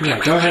 yeah,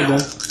 go ahead then.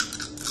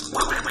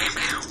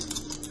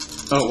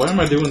 Oh, why am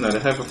I doing that? I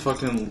have a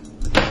fucking...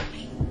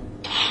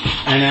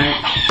 And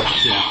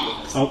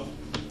yeah. Oh,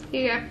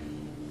 Here.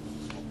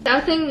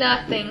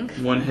 Nothing.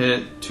 1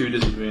 hit, 2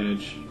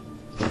 disadvantage.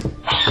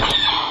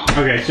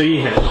 okay. So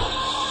you hit,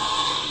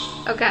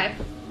 Okay.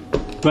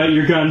 but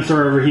your guns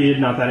are overheated.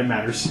 Not that it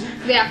matters.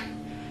 Yeah.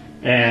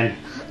 And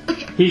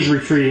he's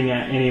retreating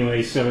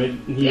anyway, so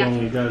he Yeah.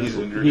 only does. He's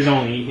injured. He's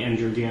only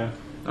injured, yeah.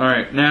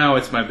 Alright, now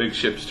it's my big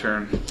ship's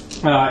turn.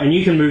 And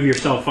you can move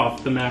yourself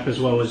off the map as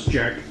well as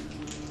Jack.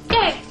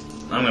 Yay!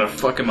 I'm gonna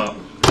fuck him up.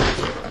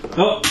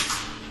 Oh,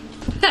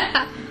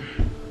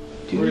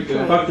 Where'd he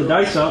go? fuck the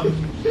dice up.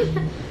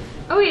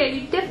 Oh yeah,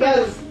 you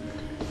definitely.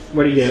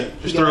 What do you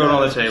get? Just throw it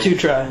on the table. 2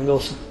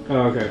 triangles. Oh,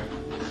 okay.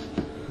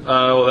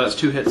 Well, that's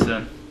 2 hits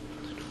then.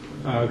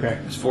 Oh, okay.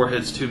 It's 4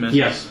 hits, 2 misses.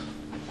 Yes.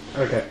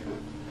 Okay.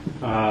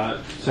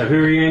 So who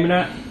are you aiming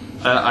at?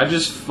 I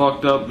just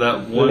fucked up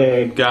that one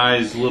Leg.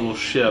 guy's little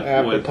ship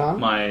with Appetit?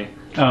 my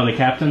Oh, the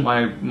captain.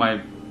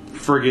 my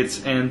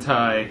frigate's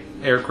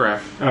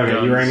anti-aircraft. Okay,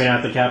 guns. you were aiming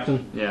at the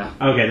captain. Yeah,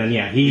 Okay, then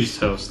yeah, he's he's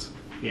toast.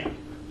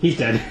 he's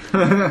dead.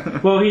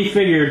 Well, he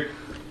figured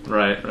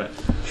Right.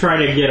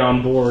 try to get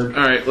on board.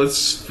 All right,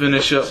 let's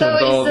finish up So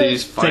with is all the-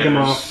 these fighters. Take him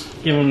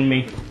off. Give him to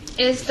me.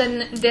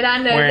 Did I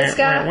know this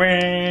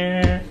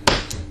guy?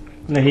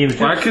 No, he was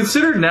Well, I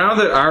consider now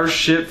that our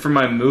ship for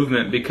my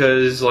movement,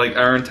 because like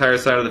our entire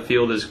side of the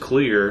field is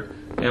clear,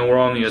 and we're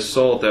on the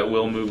assault, that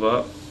will move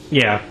up.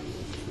 yeah.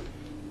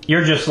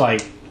 You're just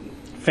like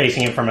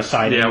facing it from a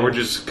side. Yeah, angle. we're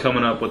just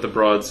coming up with the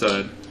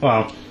broadside.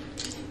 Well,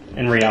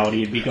 in reality,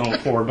 you'd be going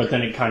forward, but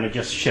then it kind of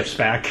just shifts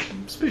back.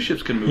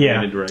 Spaceships can move Yeah.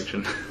 in any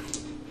direction.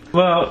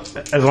 Well,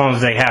 as long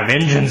as they have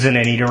engines in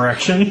any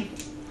direction.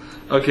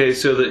 Okay,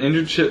 so the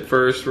injured ship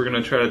first. We're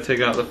gonna try to take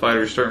out the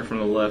fighters starting from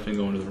the left and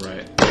going to the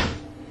right.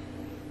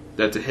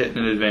 That's a hit and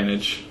an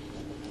advantage.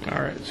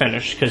 All right,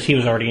 finish because he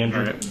was already All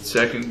injured. right,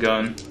 second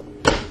gun.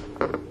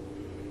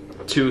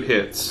 2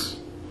 hits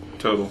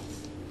total.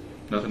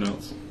 Nothing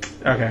else.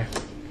 Okay.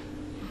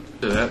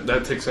 So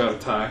that takes out a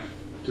tie.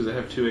 Does it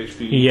have 2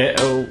 HP? Yeah.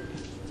 Oh.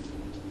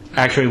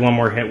 Actually, one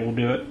more hit will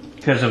do it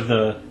because of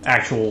the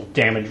actual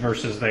damage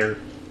versus their.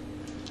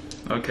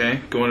 Okay,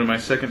 going to my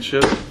second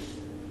ship.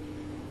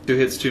 2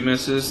 hits, 2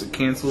 misses. It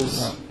cancels.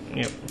 Oh,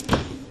 yep.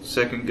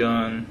 Second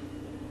gun.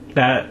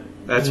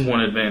 That's 1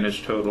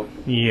 advantage total.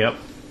 Yep.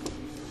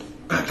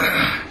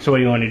 So what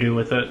do you want to do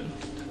with it?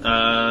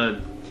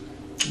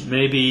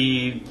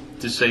 Maybe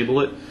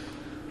disable it.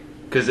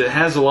 Because it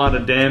has a lot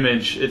of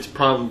damage. It's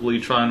probably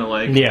trying to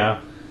like Yeah.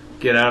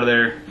 get out of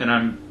there. And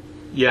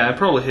I'd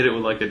probably hit it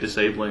with like a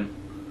disabling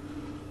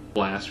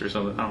blast or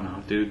something. I don't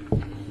know, dude.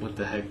 What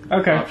the heck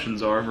Okay.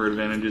 options are for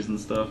advantages and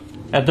stuff.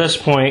 At this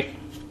point,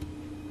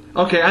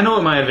 Okay, I know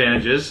what my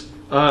advantage is.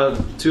 2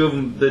 of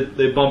them,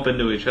 they bump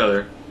into each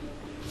other.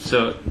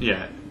 So,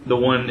 yeah, the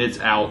one, it's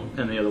out,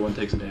 and the other one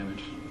takes damage.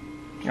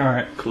 all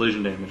right.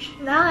 Collision damage.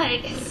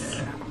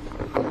 Nice.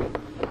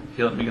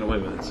 He let me get away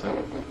with it,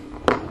 so.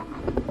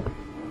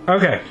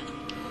 Okay.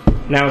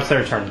 Now it's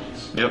their turn.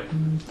 Yep.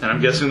 And I'm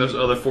guessing those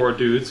other 4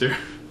 dudes are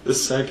the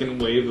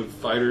second wave of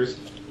fighters.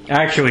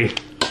 Actually,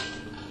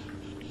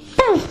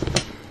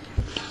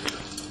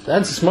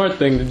 That's a smart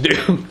thing to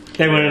do.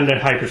 they went into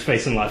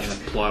hyperspace and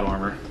left. Plot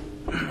armor.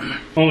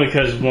 Only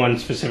because one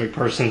specific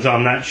person's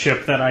on that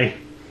ship that I.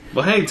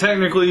 But hey,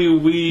 technically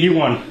You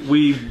won.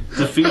 We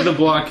defeated the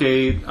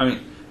blockade. I mean,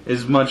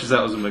 as much as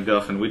that was a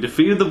MacGuffin. We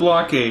defeated the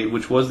blockade,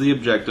 which was the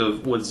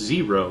objective, with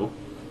 0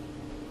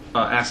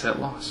 asset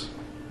loss.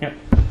 Yep.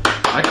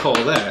 I call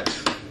that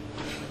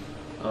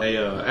a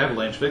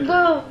avalanche victory.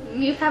 Well,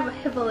 you have a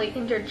heavily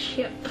injured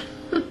ship.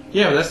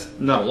 Yeah, that's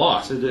not a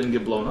loss. It didn't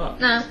get blown up.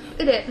 No,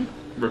 it didn't.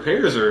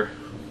 Repairs are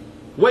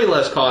way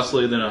less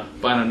costly than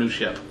buying a new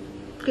ship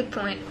Good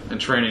point. and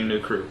training new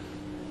crew.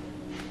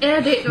 And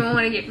I didn't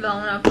want to get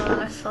blown up,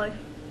 honestly.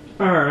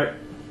 All right.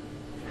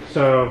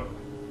 So,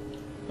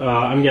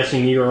 I'm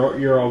guessing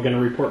you're all going to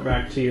report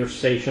back to your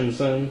stations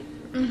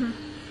then.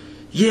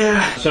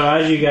 Yeah. So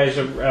as you guys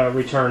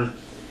return,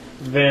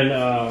 Vin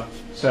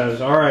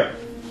says, "All right,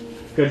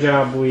 good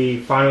job. We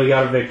finally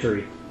got a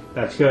victory.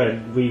 That's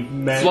good. We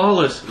met."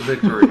 Flawless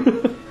victory.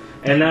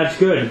 And that's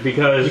good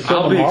because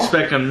I'll be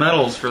expecting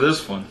medals for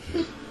this one.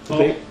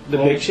 The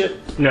big ship?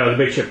 No, the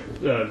big ship.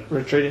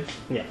 Retreating?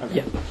 Yeah.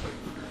 Yeah.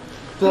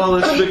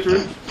 Flawless victory.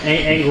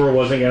 Angral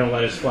wasn't going to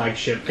let his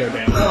flagship go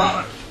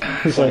down.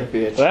 He's like,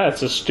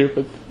 that's a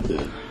stupid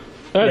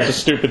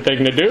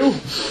thing to do.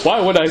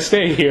 Why would I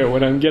stay here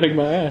when I'm getting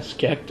my ass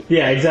kicked?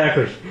 Yeah,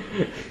 exactly.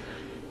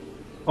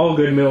 All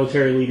good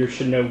military leaders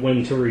should know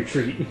when to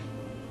retreat.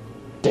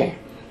 Damn.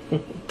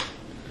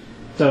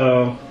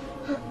 So,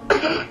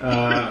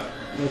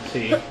 let's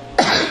see.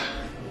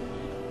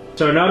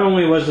 So not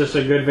only was this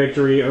a good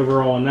victory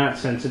overall in that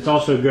sense, it's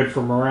also good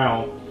for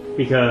morale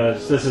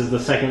because this is the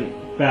second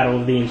battle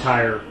of the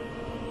entire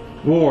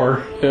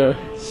war. Yeah.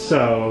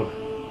 So,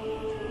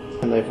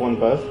 And they've won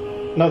both?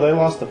 No, they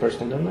lost the first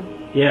one,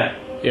 didn't they? yeah,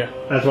 Yeah.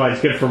 that's why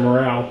it's good for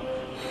morale.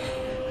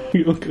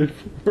 You look good.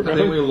 I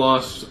think we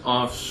lost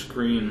off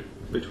screen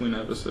between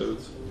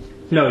episodes.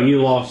 No,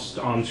 you lost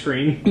on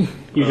screen.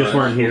 You just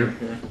weren't here.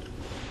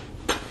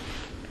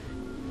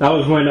 That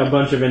was when a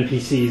bunch of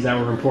NPCs that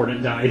were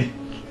important died.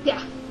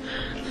 Yeah.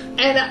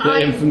 And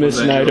The infamous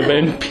Was that night you?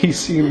 of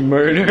NPC Do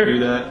murder.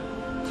 that?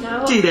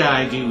 No. Did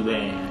I do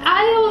that?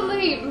 I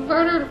only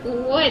murdered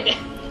one.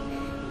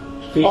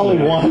 Only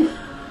one?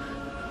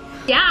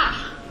 Yeah.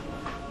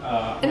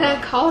 And then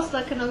it caused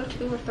like another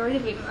 2 or 3 to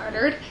be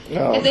murdered.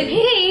 Oh. And then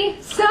he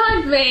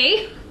stunned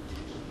me.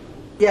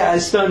 Yeah, I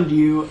stunned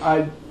you.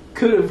 I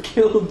could have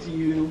killed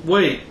you.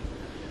 Wait.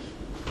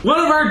 One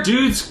of our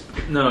dudes...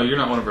 No, you're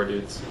not one of our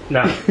dudes.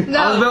 No. I was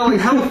No. about like,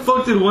 how the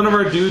fuck did one of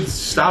our dudes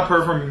stop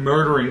her from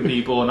murdering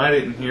people and I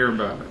didn't hear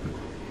about it?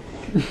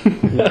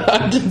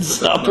 I didn't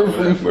stop her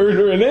from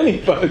murdering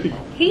anybody.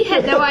 He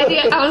had no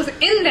idea I was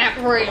in that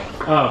room.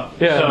 Oh,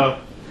 Yeah. So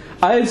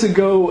I had to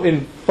go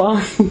and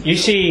find. You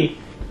see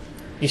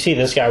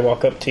this guy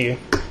walk up to you.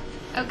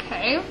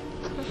 Okay.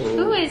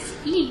 Who is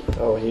he?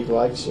 Oh, he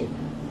likes you.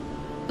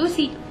 Who's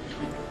he?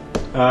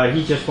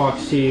 he just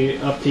walks up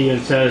to you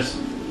and says,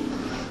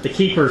 "The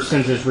keeper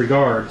sends his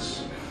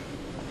regards,"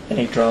 And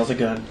he draws a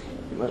gun.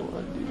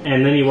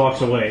 and then he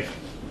walks away.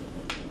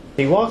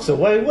 He walks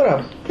away? What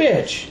a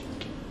bitch!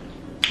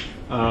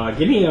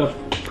 Give me a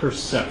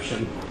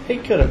perception. He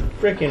could have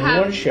freaking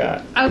How- one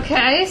shot.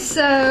 Okay,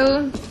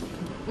 so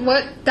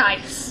what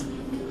dice?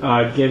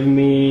 Give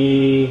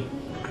me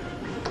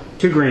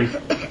 2 green,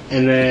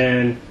 and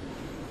then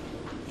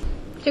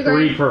 2 3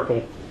 green,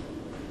 purple.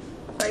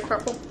 3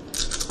 purple.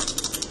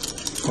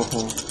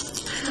 Oh,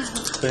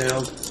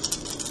 failed.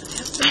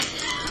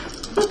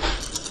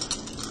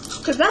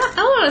 Cause I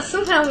want to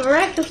somehow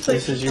miraculously.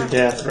 This is your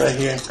death right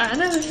here.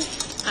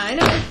 I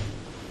know.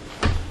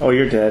 Oh,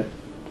 you're dead.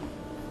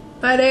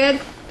 My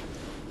dad.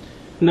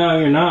 No,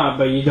 you're not,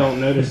 but you don't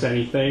notice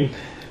anything.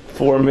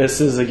 4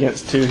 misses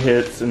against 2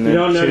 hits, and then You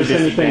don't 2 notice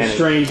anything disadvantage.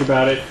 strange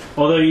about it,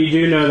 although you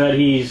do know that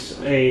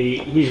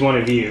he's one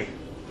of you.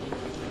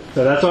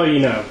 So that's all you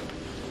know.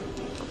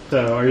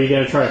 So are you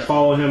going to try to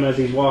follow him as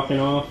he's walking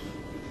off?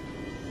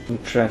 I'm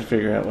trying to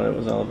figure out what it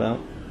was all about.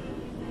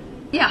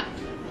 Yeah.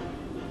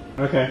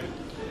 Okay.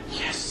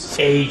 Yes.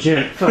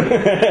 Agent fight.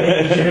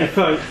 Agent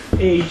fight.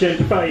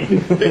 Agent fight.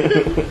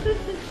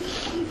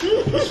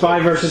 Spy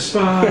versus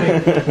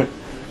spy.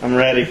 I'm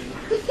ready.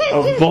 I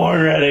was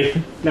born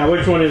ready. Now,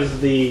 which one is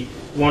the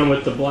one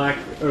with the black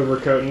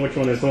overcoat, and which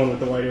one is the one with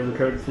the white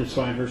overcoat from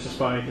Spy versus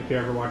Spy? If you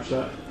ever watched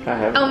that. I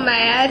have. I'm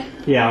mad.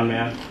 Yeah, on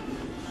Mad.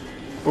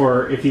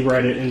 Or if you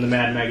read it in the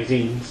Mad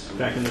magazines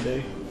back in the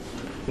day,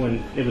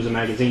 when it was a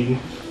magazine.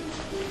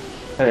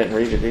 I didn't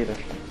read it either.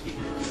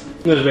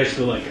 It was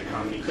basically like a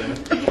comedy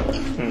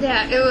thing.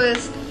 Yeah,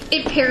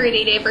 it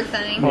parodied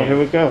everything. Oh, here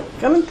we go.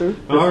 Coming through.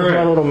 This All is my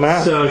right. little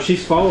map. So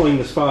she's following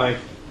the spy.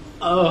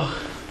 Oh.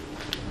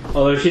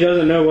 Although she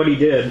doesn't know what he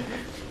did.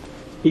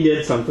 He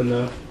did something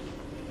though.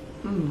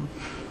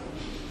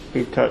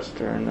 He touched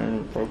her in an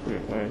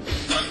inappropriate way.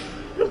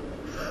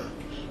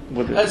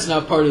 With it. That's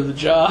not part of the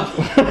job.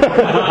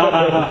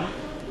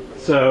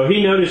 So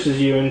he notices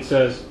you and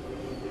says,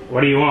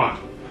 "What do you want?"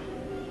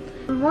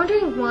 I'm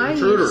wondering why you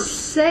Intruders.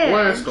 said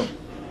Blast them.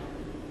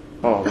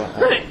 Oh,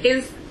 wow.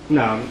 is.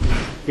 No,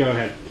 go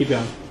ahead. Keep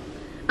going.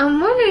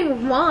 I'm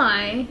wondering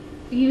why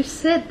you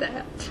said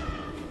that.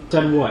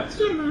 Said what?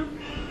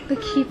 The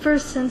keeper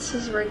sends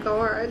his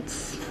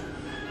regards.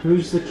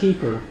 Who's the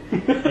keeper?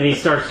 And he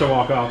starts to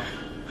walk off.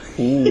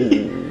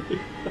 Ooh.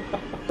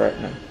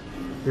 Threatening.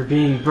 You're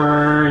being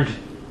burned.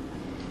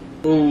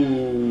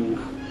 Ooh.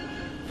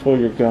 Pull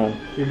your gun.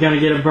 You're gonna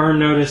get a burn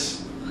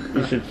notice.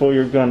 You should pull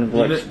your gun and be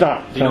like,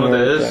 stop. Do you know what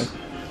that is?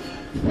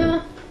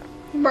 No.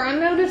 Burn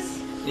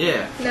notice?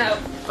 Yeah. No.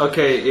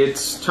 Okay,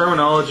 it's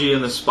terminology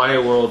in the spy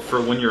world for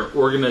when your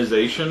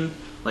organization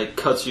like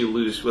cuts you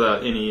loose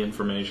without any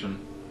information.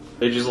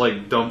 They just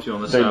like dumped you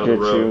on the They side of the get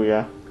road. you,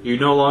 yeah. You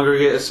no longer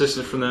get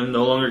assistance from them,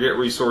 no longer get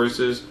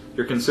resources.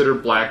 You're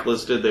considered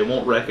blacklisted. They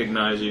won't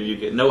recognize you. You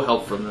get no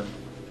help from them.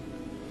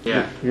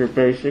 Yeah. You're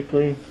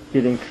basically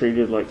getting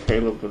treated like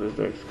Caleb with his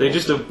ex. They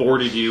just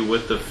aborted you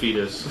with the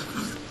fetus.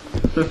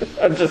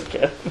 I'm just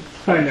kidding.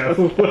 I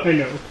know. I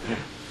know.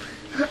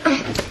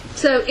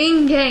 So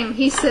in game,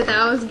 he said that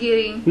I was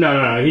getting.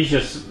 No. He's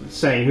just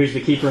saying who's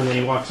the keeper, and then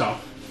he walks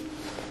off.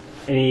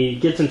 And he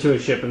gets into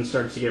his ship and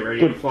starts to get ready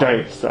to Good fly.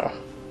 day, sir.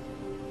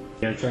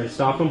 You gonna try to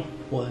stop him?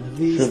 One of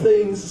these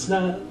things is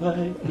not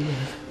like.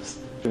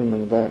 Shoot him in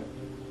the back.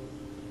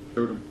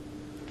 Shoot him.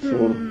 Shoot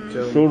him.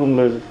 Shoot him,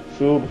 lizard.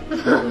 Shoot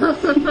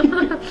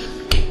him.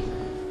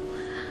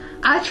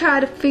 I try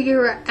to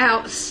figure it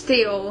out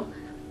still.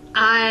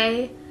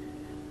 I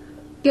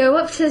go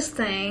up to this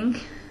thing.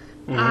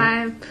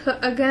 I put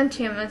a gun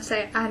to him and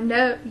say, I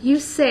know you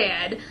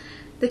said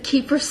the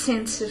keeper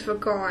sends his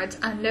regards.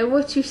 I know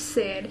what you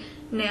said.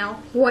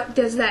 Now, what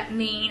does that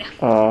mean?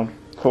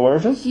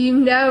 Coercion? You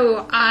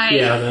know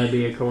Yeah, that'd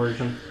be a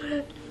coercion.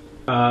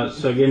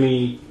 So give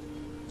me...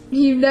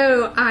 You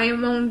know I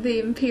am on the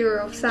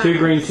Imperial side. 2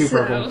 green, 2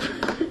 purple.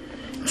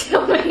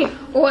 Tell me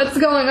what's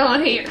going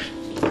on here.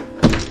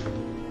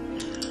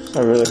 I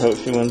really hope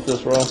she wins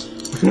this roll.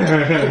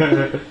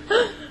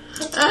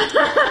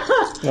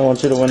 I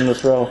want you to win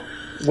this roll.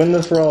 Win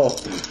this roll.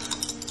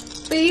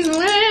 Please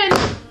win.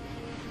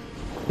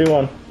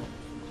 2-1.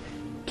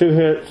 2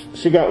 hits.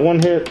 She got 1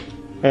 hit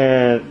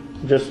and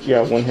just,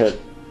 1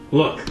 hit.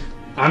 Look,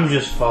 I'm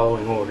just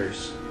following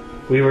orders.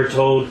 We were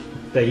told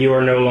that you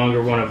are no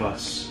longer one of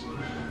us.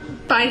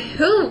 By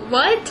who?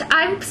 What?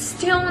 I'm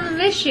still on the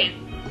mission.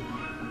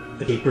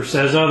 The keeper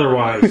says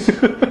otherwise.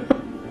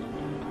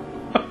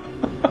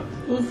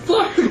 Well,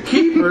 fuck the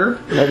keeper.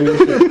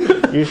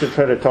 Maybe you should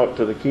try to talk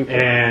to the keeper.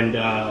 And,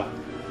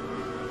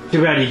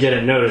 too bad you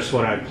didn't notice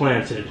what I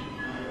planted.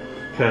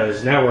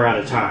 Because now we're out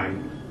of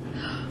time.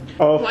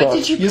 Oh, What fuck.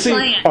 did you You see,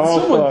 plant? Oh,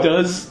 someone fuck.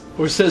 does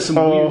or says some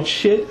weird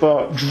shit,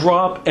 fuck.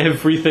 drop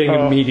everything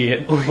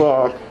immediately.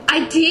 Fuck.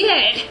 I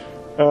did.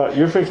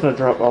 You're fixing to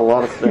drop a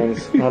lot of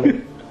things,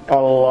 honey. A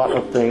lot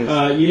of things.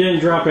 You didn't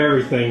drop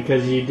everything,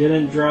 because you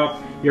didn't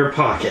drop your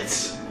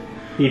pockets.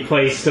 He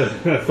placed a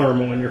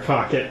thermal in your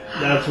pocket.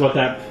 That's what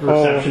that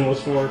perception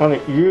was for. Honey,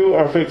 you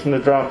are fixing to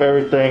drop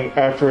everything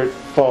after it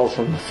falls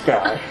from the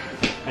sky.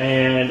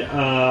 And,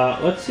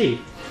 let's see.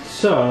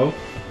 So,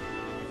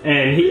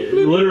 and he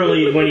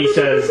literally, when he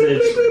says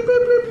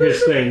it's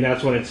his thing,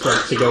 that's when it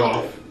starts to go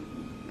off.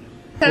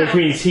 Which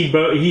means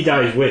he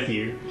dies with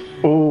you.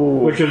 Ooh.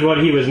 Which was what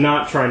he was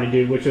not trying to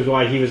do, which is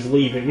why he was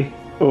leaving.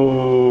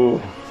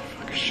 Ooh.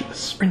 I should have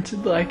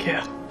sprinted like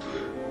hell.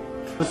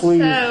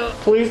 Please,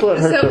 please let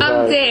her So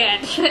survive. I'm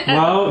dead.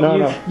 Well,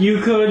 No.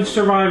 you could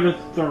survive with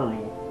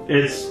thermal.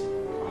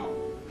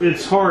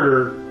 It's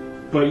harder,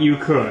 but you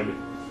could.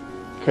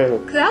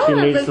 Caleb, 'Cause I she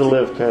wanna needs live to to-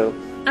 live, Caleb.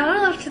 I want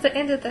to live to the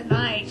end of the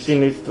night. She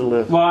needs to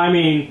live. Well, I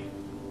mean,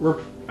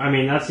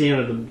 that's the end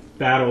of the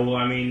battle.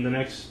 I mean,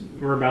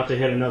 we're about to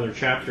hit another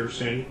chapter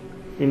soon.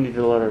 You need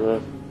to let her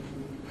live.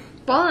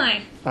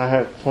 Why? I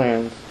have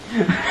plans. I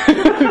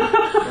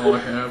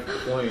have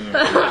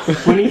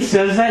plans. When he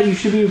says that, you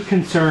should be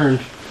concerned.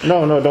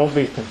 No, don't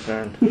be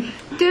concerned.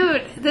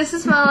 Dude, this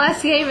is my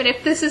last game, and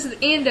if this is the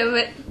end of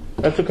it,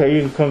 That's okay,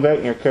 you can come back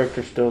and your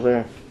character's still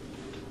there.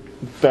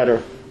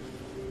 Better.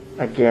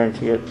 I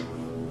guarantee it.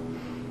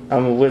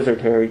 I'm a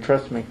wizard, Harry,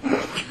 trust me.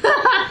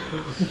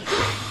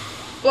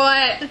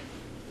 what?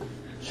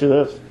 She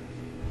lives.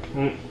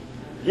 Mm.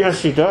 Yes,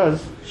 she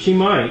does. She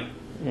might.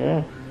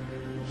 Yeah.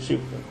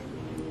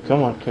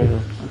 Come on,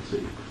 Caleb. Let's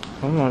see.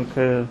 Come on,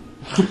 Caleb.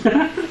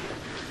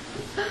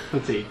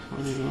 Let's see.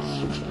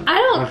 I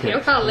don't Okay. care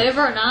if I live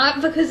or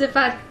not, because if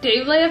I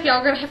do live, y'all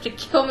are going to have to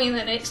kill me in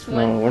the next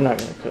one. No, we're not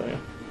going to kill you.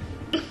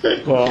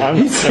 Well, I'm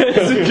He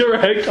says a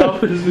direct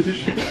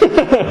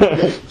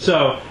opposition.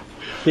 So,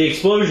 the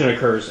explosion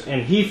occurs,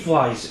 and he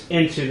flies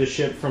into the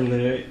ship from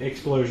the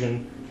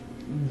explosion,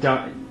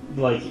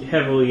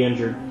 heavily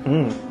injured.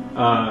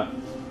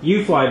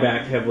 You fly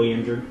back heavily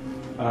injured.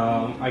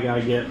 I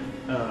gotta get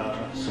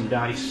some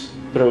dice.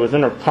 But it was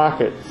in her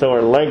pocket, so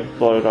her leg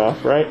blowed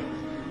off, right?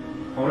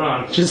 Hold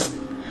on.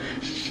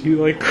 She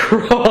like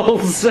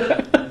crawls.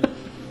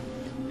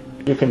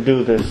 You can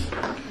do this.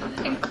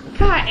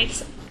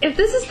 Guys, if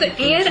this is the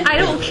end, I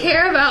don't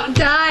care about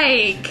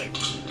dying.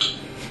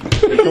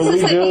 This But is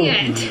we the do.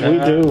 end. We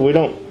do. We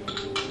don't.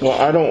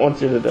 Well, I don't want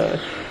you to die.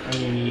 I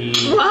need...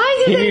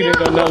 Why He did they needed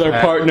know? another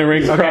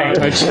partnering Okay,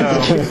 crime.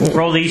 so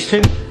roll these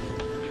two.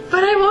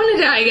 But I want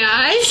to die,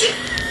 guys.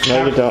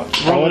 No, you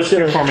don't. Roll this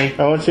two for me.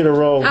 I want you to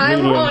roll I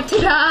medium. want to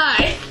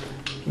die.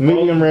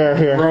 Medium rare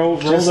here. Roll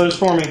those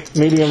for me.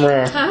 Medium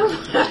rare.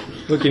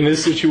 Look, in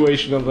this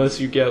situation, unless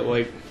you get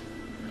like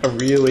a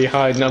really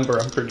high number,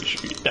 I'm pretty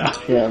sure you die.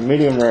 Yeah,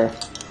 medium rare.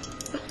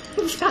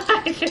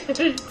 Guys,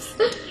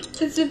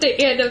 this is the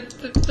end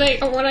of the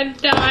thing. I want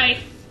to die.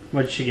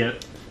 What'd she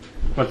get?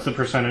 What's the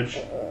percentage?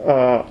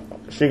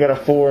 She got a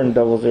 4 and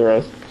double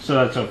zeros. So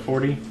that's a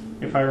 40,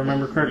 if I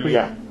remember correctly?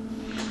 Yeah.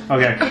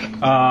 Okay.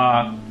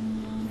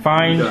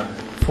 Find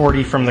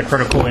 40 from the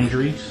critical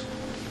injuries.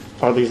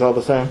 Are these all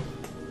the same?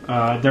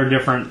 They're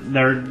different.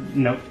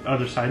 Nope,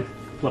 other side.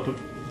 Flip it.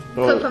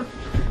 Flip him.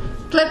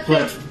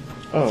 Flip.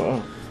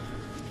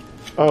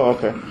 Oh,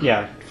 okay.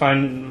 Yeah,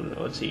 find,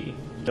 let's see.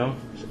 Don't.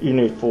 You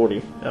need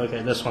 40.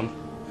 Okay, this one.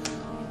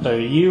 So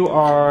you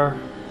are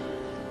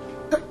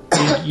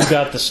you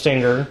got the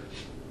stinger.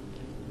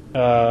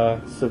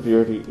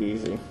 Severity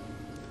easy.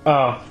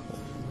 Oh,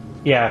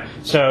 yeah.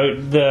 So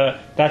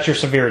that's your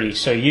severity.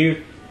 So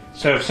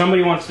if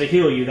somebody wants to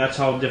heal you, that's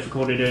how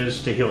difficult it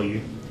is to heal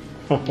you.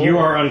 You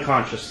are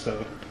unconscious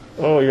though.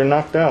 Oh, you're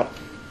knocked out.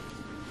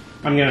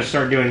 I'm gonna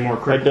start doing more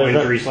critical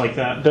injuries like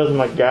that. Does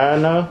my guy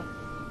know?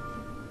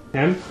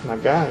 Him? My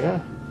guy,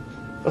 yeah.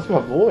 That's my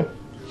boy.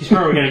 He's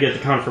probably gonna get the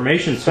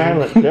confirmation soon.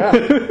 Silent, yeah.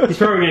 He's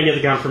probably gonna get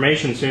the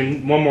confirmation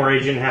soon. One more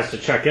agent has to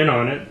check in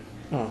on it.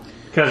 Oh.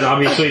 Because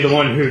obviously the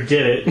one who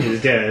did it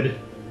is dead.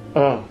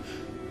 Oh.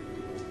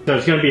 So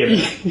it's gonna be a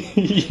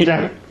bit.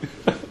 Damn it.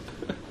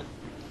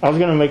 I was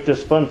gonna make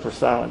this fun for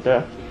Silent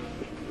Death.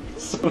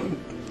 So,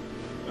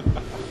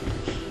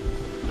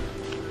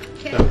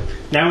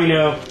 now we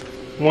know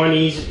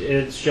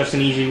it's just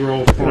an easy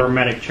roll for a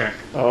medic check.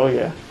 Oh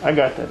yeah, I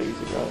got that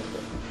easy roll.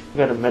 I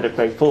got a medic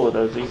bag full of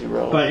those easy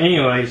rolls. But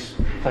anyways,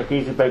 like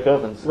easy bake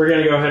ovens. we're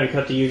gonna go ahead and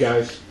cut to you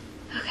guys.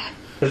 Okay.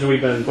 Because we've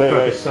been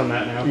focused on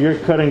that now. You're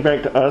cutting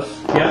back to us?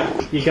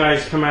 Yeah, you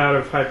guys come out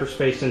of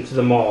hyperspace into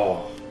the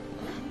mall.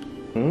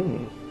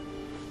 Mm.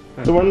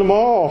 So we're in the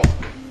mall.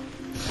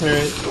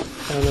 Alright.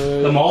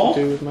 The mall?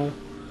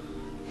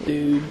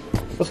 Dude.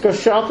 Let's go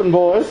shopping,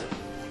 boys.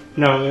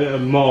 No,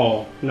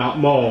 mall, not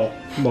mall.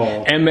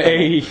 Mall.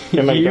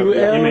 M-A-U-L?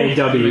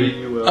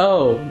 M-A-W.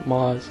 Oh,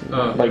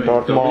 Maz. Like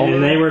Darth Maul.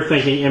 And they were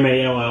thinking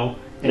M-A-L-L,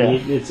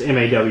 and it's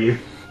M-A-W.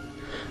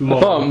 I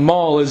thought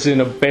mall is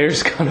in a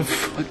bear's gonna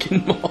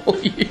fucking maul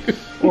you.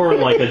 Or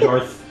like a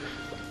Darth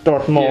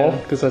Maul.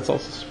 Because that's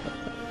also spelled.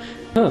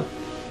 Huh.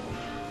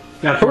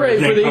 That's where Hooray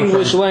his for name the comes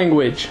English from.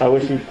 language. I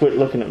wish you'd quit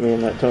looking at me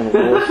in that tone of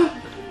voice.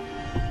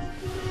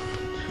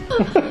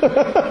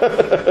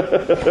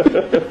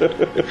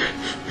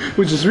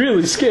 Which is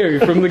really scary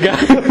from the guy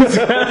who's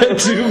got it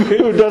to me.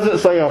 Who doesn't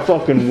say a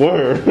fucking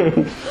word?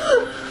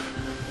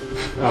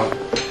 Oh.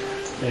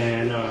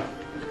 And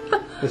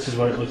this is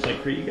what it looks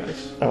like for you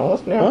guys. Oh,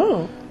 that's new.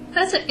 Oh.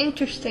 That's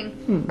interesting.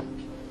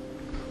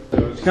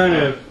 So it's kind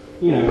of,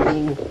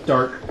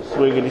 dark.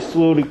 Swiggity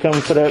swooty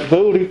coming for that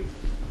booty.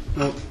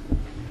 Nope.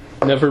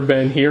 Never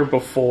been here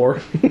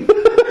before.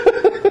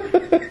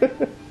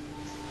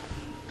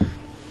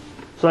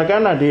 So I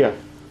got an idea.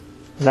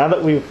 Now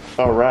that we've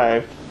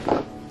arrived,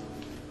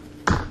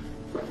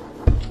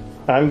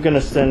 I'm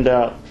gonna send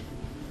out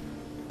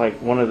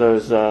like one of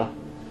those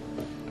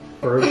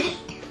Birds.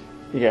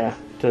 yeah,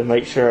 to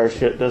make sure our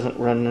shit doesn't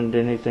run into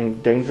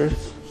anything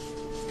dangerous.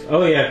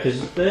 Oh yeah,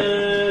 because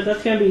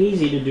that's gonna be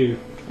easy to do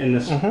in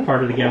this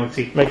part of the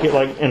galaxy. Make it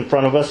like in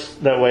front of us,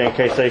 that way in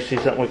case they see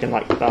something we can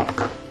like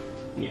stop.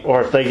 Yeah.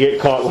 Or if they get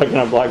caught like in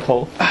a black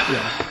hole.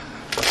 Yeah.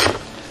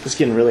 It's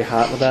getting really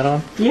hot with that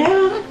on.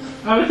 Yeah,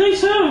 I would think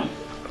so.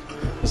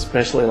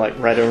 Especially like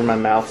right over my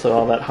mouth, so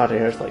all that hot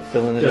air is like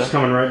filling it Just up.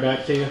 coming right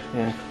back to you.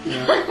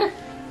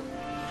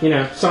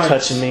 Yeah. Science.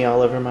 Touching me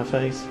all over my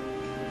face.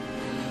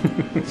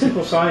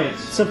 Simple science.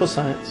 Simple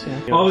science,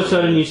 yeah. All of a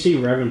sudden, you see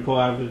Revan pull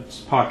out of his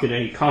pocket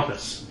a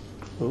compass.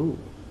 Ooh.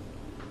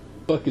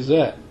 Fuck is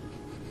that?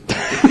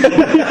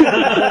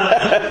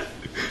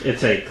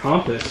 It's a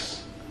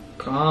compass.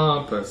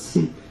 Compass.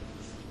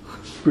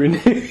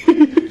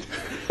 Grenade.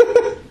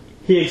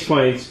 He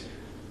explains,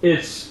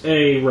 it's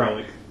a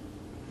relic.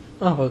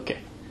 Oh, okay.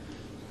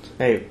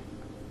 Hey,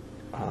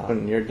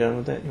 when you're done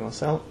with that, you want to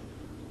sell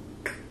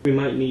it? We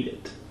might need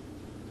it.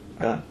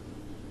 Done.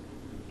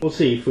 We'll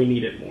see if we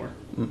need it more.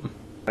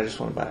 I just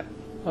want to buy it.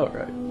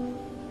 Alright.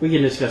 We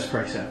can discuss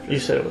price after. You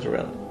said it was a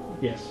relic.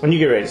 Yes. When you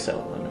get ready to sell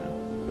it, let me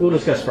know. We'll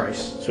discuss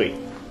price. Sweet.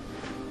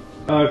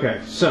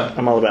 Okay, so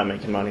I'm all about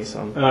making money,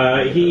 so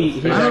I'm...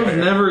 he's I've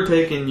never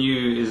taken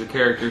you as a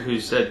character who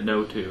said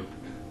no to.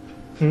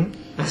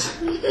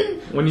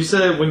 When you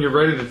said when you're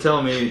ready to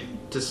tell me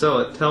to sell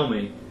it, tell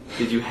me.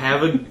 Did you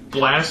have a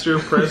blaster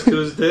pressed to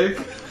his dick?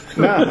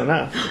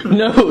 No.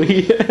 No,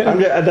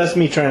 yeah. That's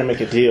me trying to make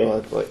a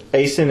deal. Like,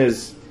 Aeson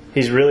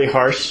he's really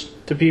harsh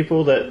to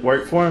people that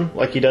work for him.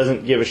 Like, he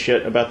doesn't give a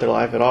shit about their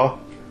life at all.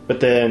 But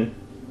then,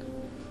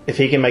 if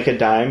he can make a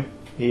dime,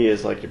 he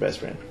is like your best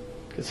friend.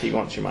 Because he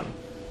wants your money.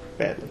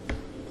 Badly.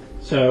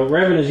 So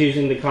Revan is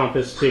using the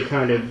compass to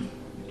kind of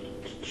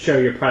show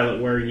your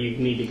pilot where you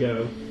need to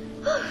go.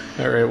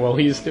 Alright, while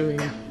he's doing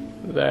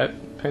that,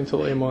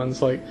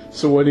 Pentalemon's like,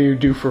 so what do you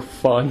do for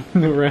fun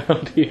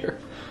around here?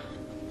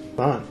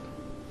 Fun.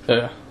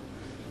 Yeah.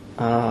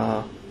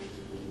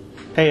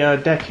 Hey,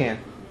 Deckhand.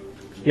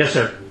 Yes,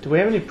 sir. Do we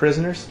have any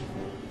prisoners?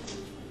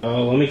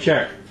 Oh, let me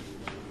check.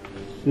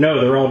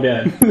 No, they're all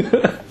dead.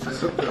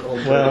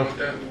 Well,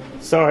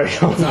 sorry.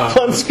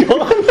 Fun's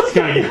gone. It's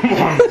kind of getting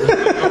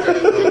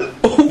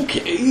warm.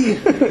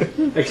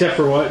 Okay. Except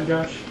for what,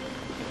 Josh?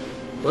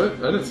 What?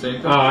 I didn't say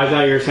anything. Oh, I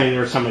thought you were saying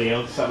there was somebody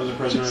else that was a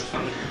prisoner or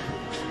something.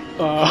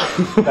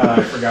 That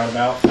I forgot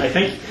about. I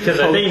think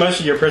most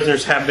of your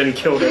prisoners have been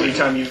killed every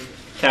time you've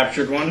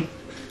captured one.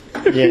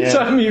 Every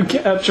time you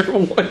capture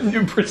one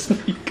new prisoner,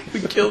 you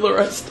can kill the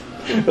rest.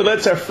 Well,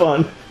 that's our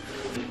fun.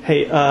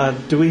 Hey,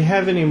 do we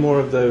have any more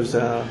of those?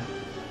 What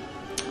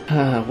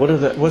are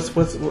the? What's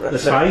The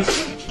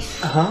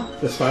spice? Uh huh.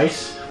 The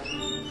spice?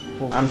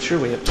 Well, I'm sure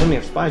we have plenty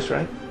of spice,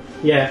 right?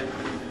 Yeah.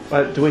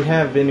 But do we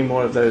have any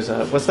more of those?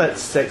 What's that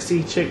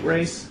sexy chick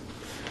race?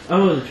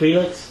 Oh, the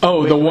Twi'leks?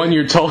 Oh, the one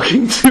you're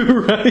talking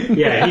to right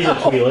Yeah, he's a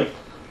Twi'lek.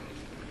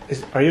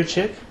 Are you a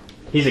chick?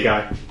 He's a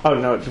guy. Oh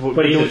no,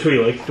 But he's a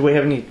Twi'lek. Do we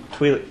have any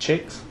Twi'lek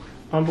chicks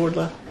on board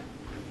left?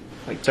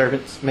 Like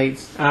servants,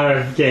 maids? Out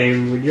of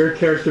game, would your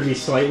character be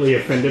slightly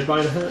offended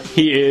by that?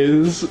 He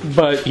is,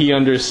 but he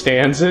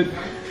understands it.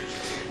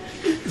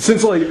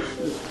 Since, like,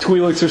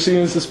 Twi'leks are seen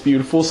as this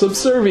beautiful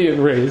subservient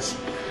race.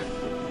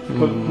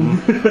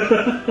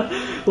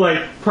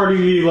 Like, part of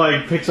you,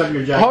 like, picks up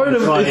your jacket. Part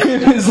of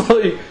it is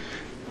like,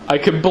 I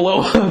could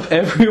blow up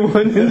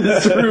everyone in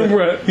this room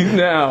right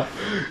now.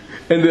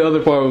 And the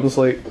other part was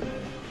like,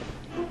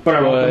 but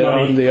I want the but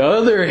money. on the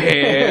other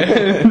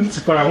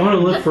hand, But I want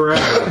to live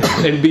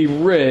forever. and be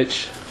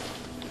rich.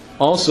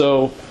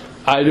 Also,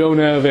 I don't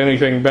have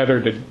anything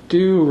better to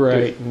do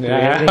right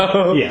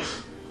now.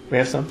 Yes. We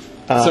have some.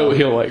 So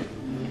he'll like,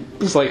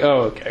 just like,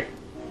 oh, okay.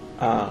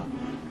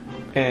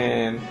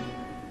 And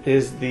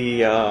is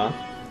the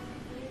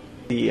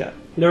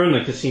They're in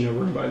the casino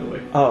room, by the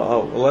way.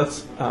 well,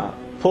 let's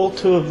pull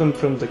two of them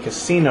from the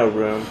casino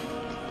room,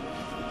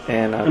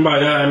 And and by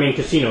that, I mean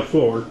casino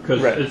floor,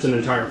 because Right. it's an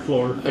entire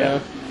floor. yeah,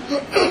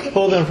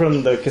 pull them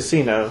from the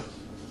casino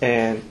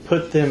and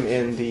put them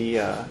in the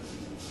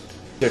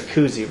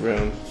jacuzzi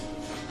room.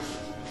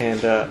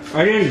 And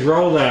I didn't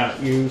draw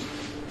that, you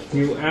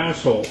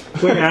asshole.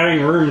 Quit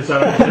adding rooms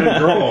that I didn't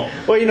draw.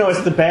 well, you know,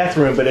 it's the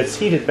bathroom, but it's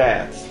heated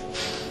baths,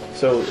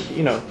 so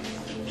you know.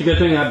 It's a good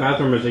thing that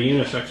bathroom is a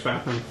unisex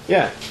bathroom.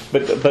 Yeah,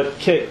 but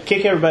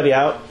kick everybody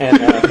out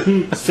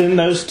and send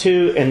those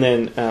two, and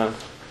then But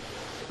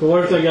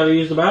what if they gotta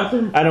use the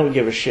bathroom? I don't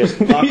give a shit.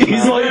 Lock them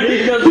He's out. like,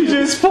 he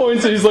just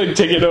points and he's like,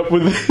 take it up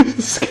with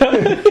this guy.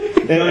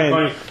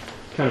 And-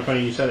 Kind of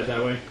funny you said it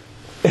that way.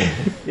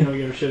 You don't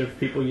give a shit if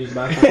people use the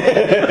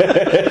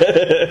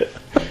bathroom.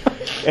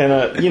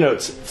 and you know,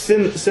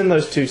 send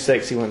those two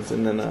sexy ones,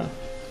 and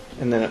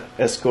then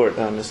escort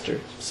Mr.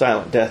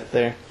 Silent Death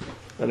there.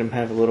 Let him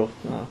have a little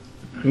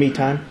me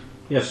time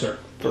Yes, sir.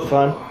 for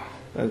fun.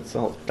 That's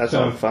all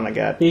the fun I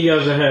got. He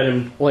goes ahead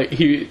and Like,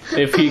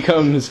 if he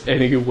comes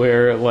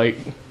anywhere, like,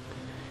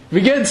 if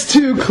he gets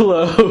too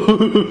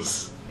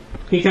close.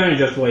 he kind of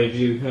just waves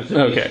you as if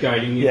Okay. he's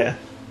guiding you. Yeah,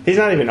 he's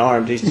not even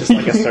armed. He's just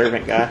like a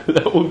servant guy.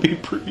 That would be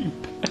pretty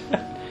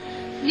bad.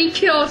 You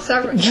kill a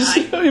servant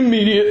Just guy.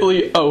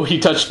 immediately, oh, he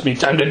touched me,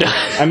 time to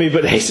die. I mean,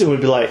 but Aeson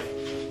would be like,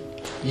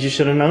 "You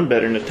should have known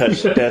better than to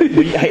touch Death.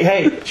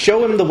 Hey,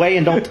 show him the way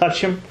and don't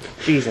touch him."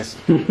 Jesus.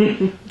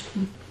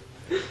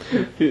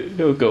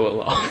 He'll go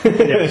along.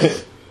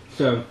 Yes.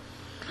 So,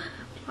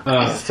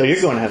 So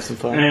you're going to have some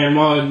fun. and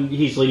while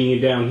he's leading you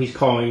down, he's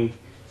calling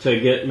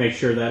to make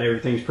sure that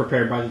everything's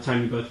prepared by the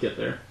time you both get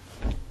there.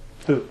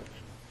 Who?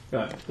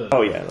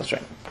 Oh yeah, that's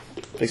right.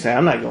 They say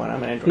I'm not going.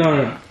 I'm an android.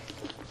 No.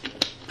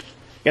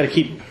 Got to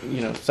keep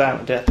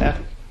Silent Death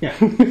happy, Yeah.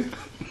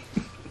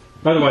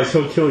 Otherwise,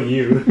 he'll kill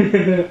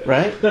you.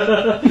 right?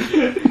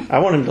 I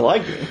want him to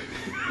like me.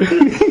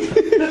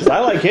 'Cause I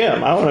like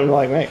him. I want him to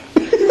like me.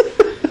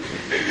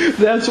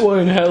 That's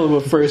one hell of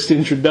a first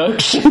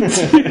introduction.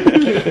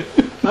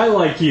 I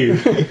like you.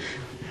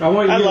 I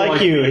want you I to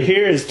like you. me.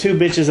 Here is two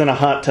bitches in a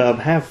hot tub.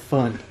 Have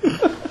fun.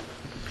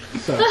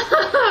 So,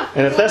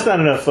 And if that's not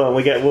enough fun,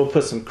 we'll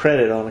put some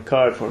credit on a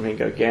card for him and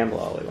go gamble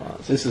all he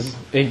wants. This is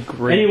a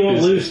great and you won't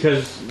business. lose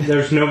because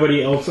there's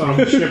nobody else on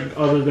the ship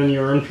other than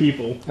your own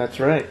people. That's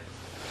right.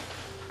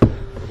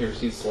 You ever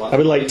seen slot? I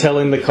would like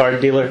telling the card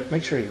dealer,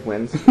 make sure he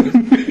wins.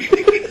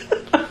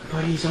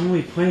 But he's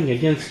only playing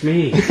against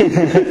me.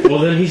 Well,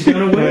 then he's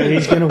gonna win.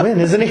 He's going to win,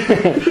 isn't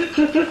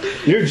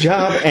he? Your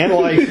job and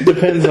life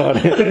depends on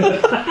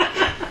it.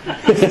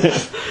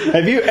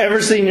 Have you ever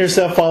seen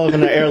yourself fall in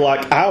an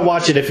airlock? I'll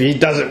watch it if he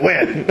doesn't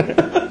win.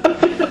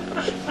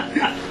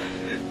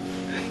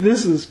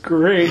 This is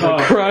great. A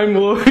crime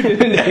lord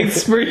and an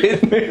expert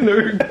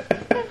hitman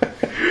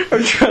are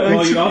trying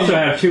Well, to... you also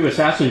have two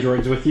assassin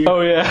droids with you. Oh,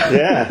 yeah.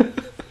 Yeah.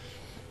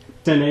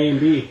 It's an A and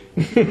B.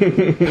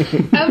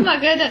 Oh my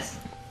goodness.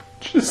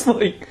 Just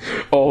like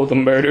all the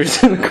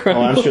murders and the crime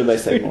Oh, I'm lords. sure they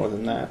say more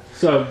than that.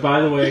 So, by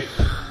the way,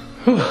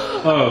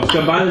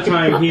 so by the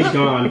time he's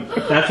gone,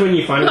 that's when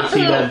you finally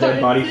see that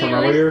dead body from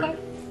earlier.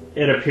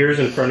 It appears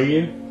in front of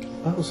you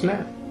Oh,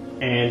 snap.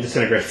 and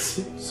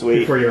disintegrates Sweet.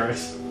 before your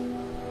eyes.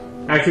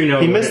 Actually, no.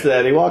 He missed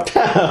that. He walked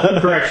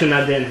out. Correction,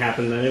 that didn't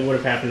happen then. It would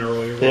have happened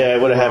earlier. Yeah,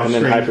 it would have happened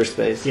in Off-screen.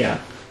 hyperspace. Yeah.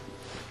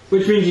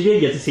 Which means you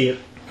did get to see it.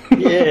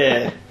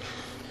 Yeah.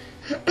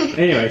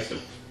 Anyways,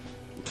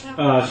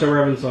 so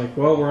Revan's like,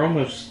 well, we're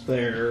almost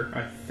there,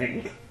 I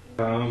think.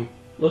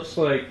 Looks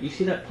like, you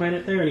see that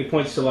planet there? And he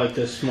points to like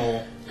this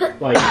small,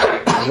 like,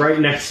 right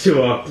next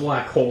to a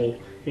black hole.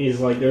 And he's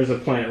like, there's a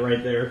planet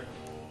right there.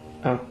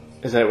 Oh,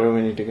 is that where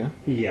we need to go?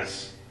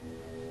 Yes.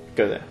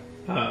 Go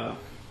there.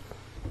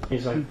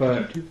 He's like,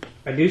 but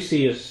I do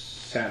see a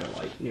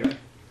satellite near.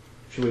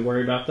 Should we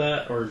worry about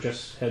that, or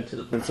just head to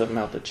the... Send something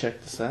out to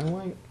check the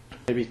satellite?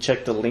 Maybe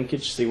check the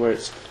linkage, see where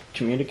it's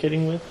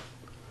communicating with?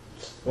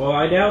 Well,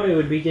 I doubt it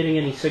would be getting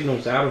any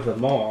signals out of the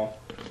mall.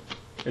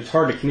 It's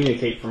hard to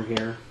communicate from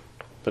here.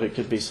 But it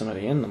could be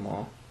somebody in the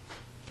mall.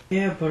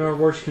 Yeah, but our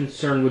worst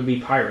concern would be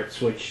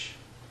pirates, which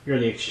you're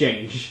the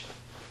exchange.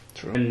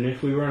 True. And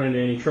if we run into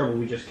any trouble,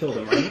 we just kill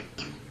them, right?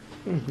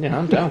 Yeah,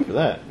 I'm down for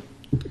that.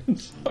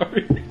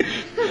 Sorry.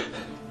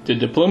 Did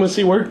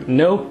diplomacy work?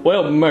 No.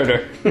 Well,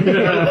 murder.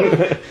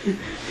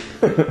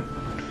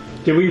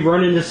 Did we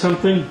run into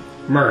something?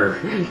 Murder.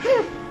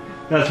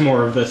 That's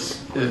more of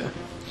this. Yeah.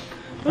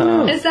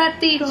 Is that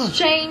the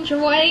exchange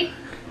way?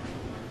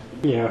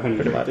 Yeah,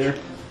 Pretty much. There.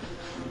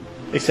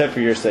 Except for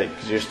your sake,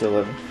 because you're still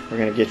living. We're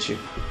going to get you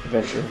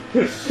eventually.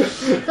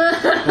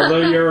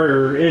 Although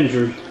you're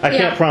injured. I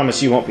can't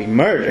promise you won't be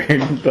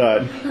murdered,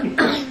 but...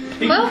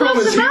 Well,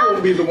 promise he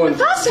won't be the one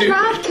if I to do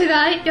survive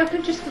tonight, y'all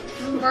can just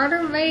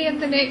murder me in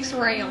the next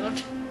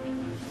round.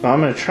 Well, I'm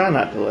going to try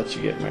not to let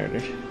you get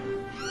murdered.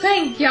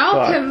 Think y'all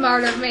Why? can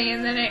murder me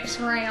in the next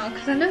round,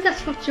 because I know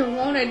that's what you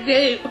want to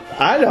do.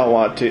 I don't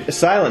want to.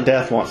 Silent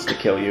Death wants to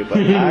kill you, but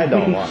I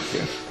don't want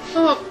to.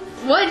 Well,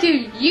 what do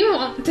you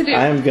want to do?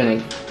 I am going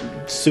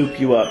to soup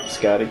you up,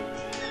 Scotty.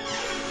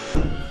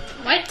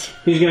 What?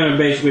 He's gonna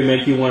basically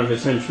make you one of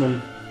his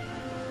henchmen.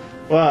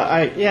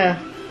 Well, yeah.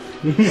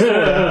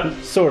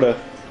 Sort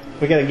of.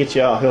 We got to get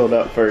you all healed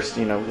up first,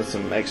 with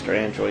some extra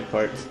android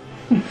parts.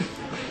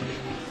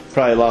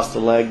 Probably lost a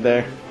leg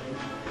there.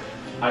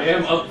 I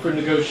am up for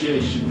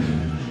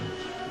negotiation.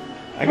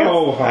 I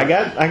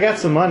got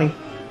some money.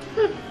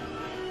 And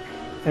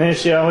then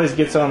she always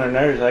gets on her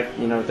nerves,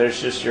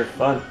 there's just your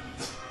fun.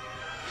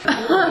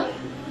 But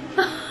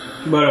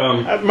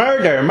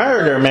Murder,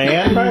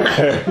 man,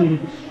 murder.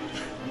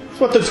 That's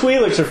what the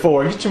Twi'leks are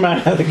for. Get your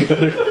mind out of the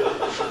gutter.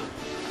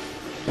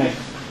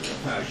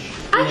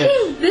 I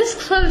came this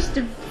close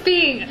to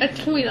being a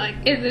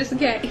Twi'lek in this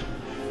game.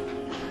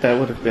 That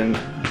would have been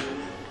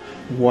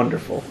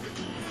wonderful.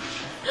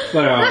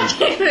 but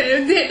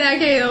Didn't I,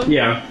 Caleb?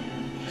 yeah.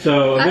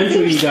 So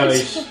eventually you think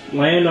guys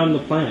land on the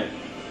planet.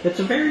 It's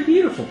a very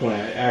beautiful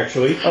planet,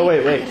 actually. Oh,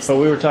 wait. But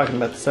we were talking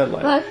about the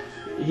satellite. What?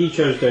 He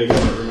chose to ignore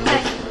it. Remember?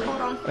 Hey,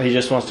 hold on. He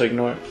just wants to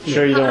ignore it.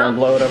 Sure you don't want to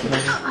blow it up or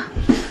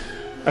anything?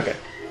 Okay,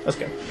 let's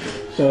go.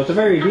 So it's a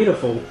very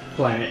beautiful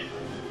planet.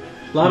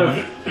 A lot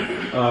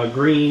of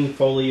green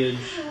foliage.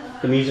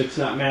 The music's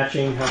not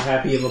matching how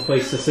happy of a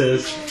place this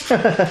is.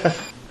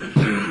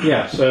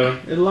 Yeah, so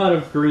a lot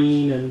of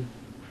green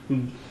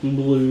and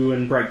blue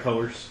and bright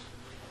colors.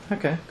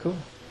 Okay, cool.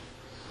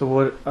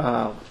 So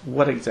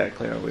what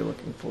exactly are we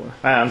looking for?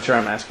 I'm sure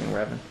I'm asking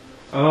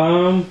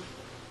Revan.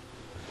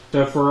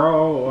 So for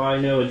all I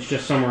know, it's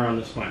just somewhere on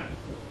this planet.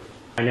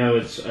 I know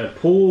it's a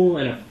pool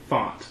and a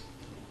font.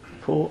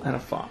 Pool and a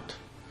font.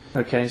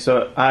 Okay,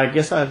 so I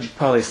guess I'd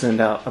probably send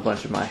out a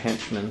bunch of my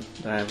henchmen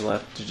that I have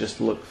left to just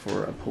look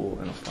for a pool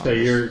and a font. So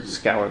you're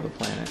scour the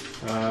planet.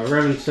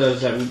 Revan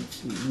says that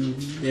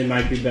it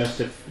might be best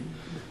if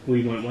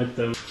we went with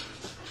them.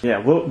 Yeah,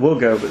 we'll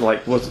go,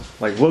 but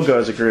we'll go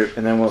as a group,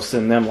 and then we'll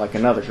send them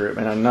another group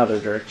in another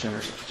direction,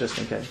 or just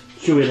in case.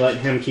 Should we let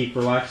him keep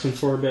relaxing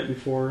for a bit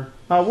before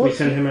we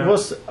send him out?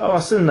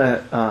 I'll send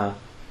the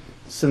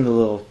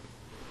little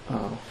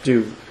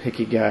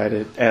doohickey guy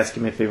to ask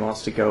him if he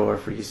wants to go or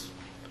if he's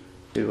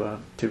too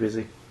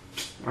busy.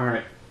 All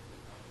right.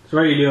 So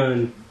what are you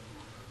doing?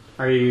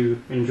 Are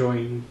you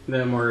enjoying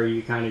them, or are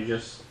you kind of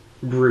just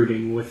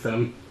brooding with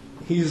them?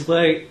 He's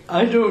like,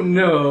 I don't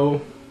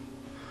know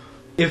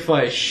if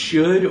I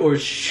should or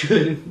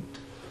shouldn't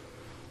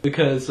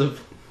because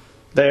of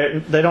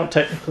They don't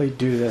technically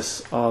do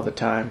this all the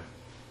time.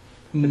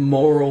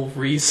 moral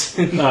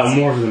reasons.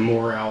 More of the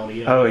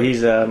morality. Oh,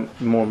 he's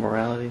more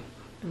morality.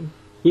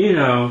 You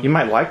know. You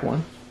might like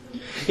one.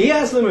 He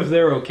asks them if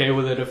they're okay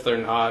with it. If they're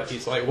not,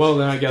 he's like, well,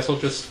 then I guess I'll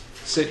just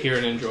sit here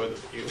and enjoy the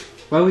view.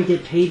 Well, we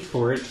get paid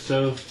for it,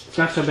 so it's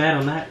not so bad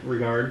on that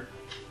regard.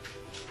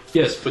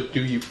 Yes, but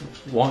do you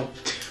want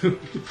to?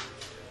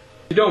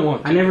 You don't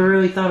want to. I never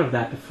really thought of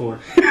that before.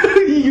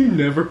 You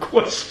never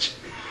question.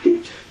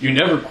 You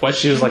never She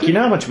question. was like, you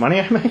know how much money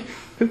I make?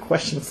 Who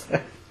questions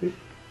that?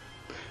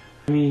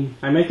 I mean,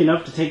 I make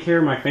enough to take care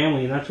of my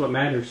family, and that's what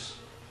matters.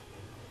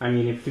 I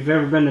mean, if you've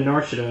ever been to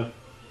Narshada,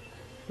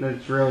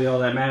 that's really all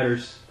that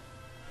matters.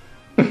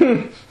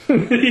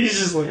 He's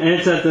just like, And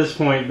it's at this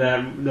point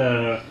that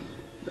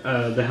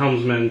the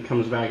helmsman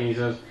comes back and he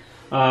says,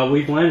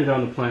 "We've landed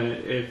on the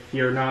planet.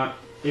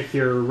 If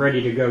you're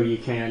ready to go, you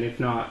can. If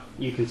not,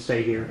 you can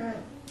stay here."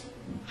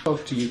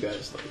 Talk to you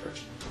guys later.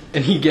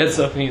 And he gets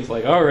up and he's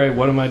like, all right,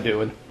 what am I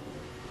doing?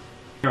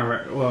 All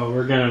right. Well,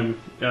 you're gonna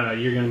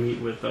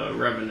meet with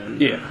Revan and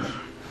Yeah.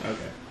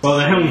 Okay. Well,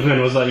 the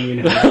helmsman was letting you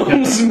know. The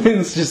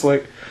helmsman's just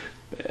like,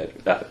 man,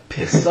 not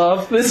piss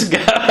off this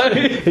guy.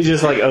 he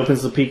just like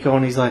opens the Pico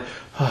and he's like,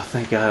 oh,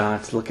 thank God I don't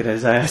have to look at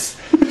his ass.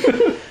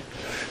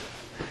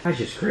 I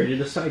just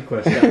created a side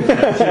quest out of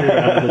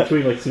the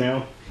Twi'leks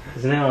now.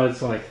 Because now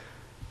it's like,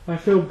 I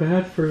feel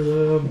bad for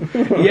them.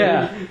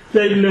 Yeah.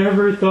 They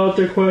never thought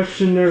to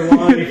question their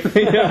life.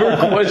 They never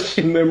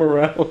question their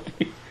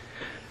morality.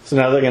 So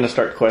now they're going to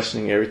start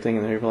questioning everything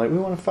and they're like, we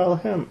want to follow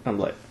him. I'm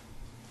like,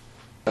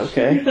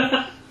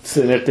 Okay.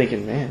 Sitting there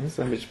thinking, man, this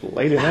bitch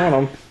laid it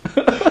on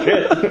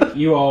him.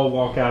 You all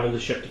walk out of the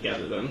ship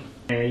together then.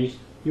 And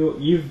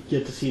you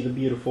get to see the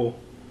beautiful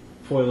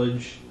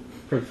foliage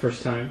for the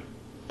first time.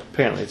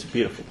 Apparently it's a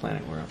beautiful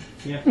planet we're on.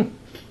 Yeah.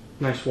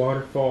 Nice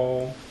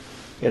waterfall.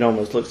 It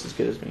almost looks as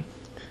good as me.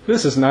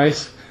 This is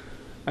nice,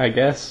 I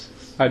guess.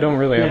 I don't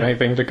really have Yeah.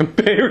 anything to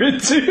compare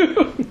it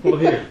to. Well,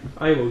 here,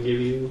 I will give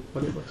you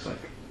what it looks like.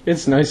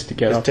 It's nice to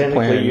get off the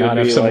planet and you'd not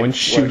have be someone like,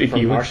 shoot from at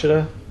you.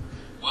 Marshada?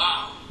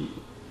 Wow.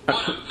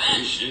 What a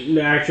mansion.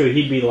 No, actually,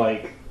 he'd be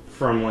like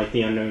from like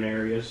the unknown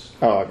areas.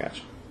 Oh, I got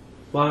you.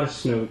 A lot of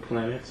snow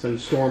planets and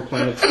storm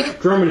planets.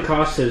 Drummond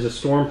Costa is a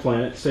storm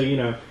planet, so you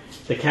know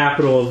the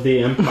capital of the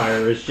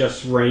empire is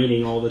just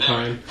raining all the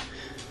time.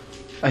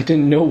 I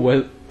didn't know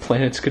what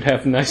planets could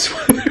have nice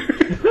weather.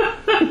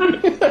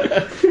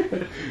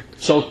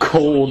 It's all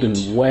cold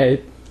and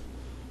wet.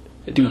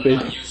 Stupid.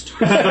 I'm not used to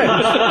it.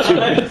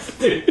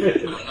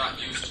 But I'm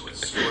not used to it,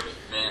 sort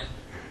of, man.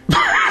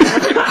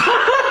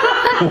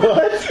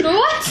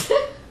 What?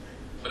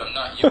 But I'm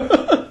not used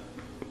to it.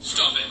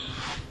 Stop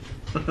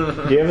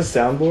it. Do you have a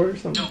soundboard or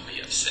something? Don't be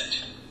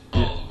upset.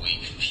 All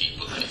weak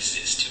people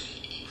exist to be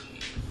eaten.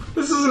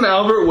 This is an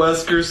Albert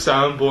Wesker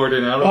soundboard,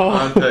 and out of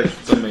context,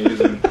 it's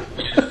amazing.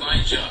 You did a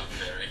fine job,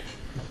 Barry.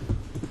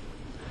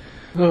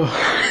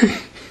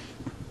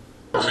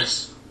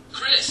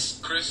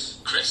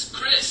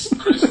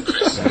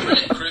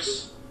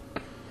 Chris.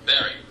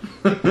 Barry.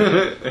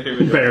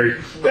 Barry.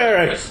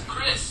 Barry.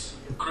 Chris.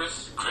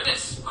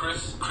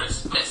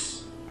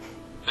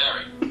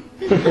 Barry.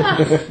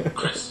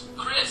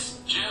 Chris.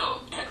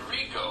 Jill.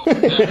 Enrico.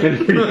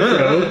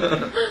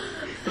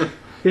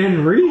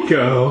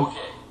 Enrico. Okay.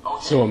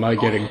 So am I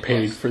getting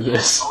paid for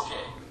this? Okay.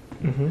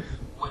 Mm-hmm.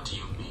 What do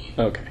you mean?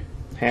 Okay.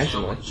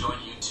 Handsomely. Join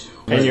you too.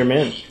 And your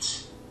men.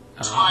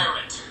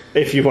 Tyrant.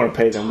 If you want to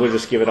pay them, we'll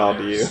just give it all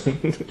to you.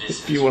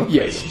 If you want to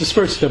pay Yes,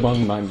 disperse it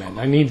among my men.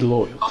 I need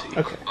loyalty.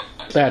 Okay.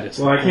 That is.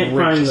 Well, I can't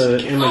find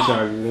outrageous. the image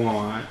I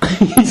want.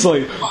 He's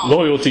like,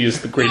 loyalty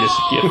is the greatest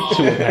gift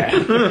to a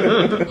man.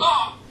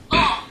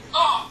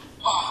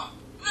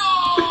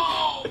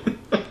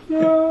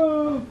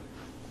 No!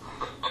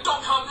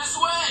 Don't come this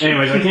way!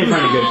 Anyways, I can't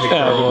find a good picture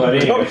of it.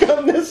 But Don't anyways.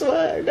 come this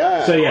way.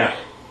 No. So yeah,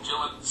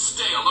 Gentlemen,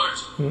 stay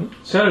alert.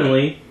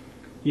 suddenly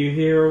you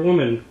hear a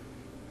woman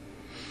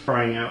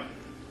crying out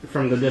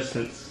from the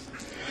distance.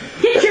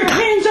 Get your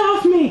hands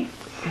off me!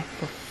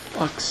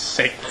 Fuck's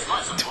sake. That's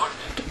not so important.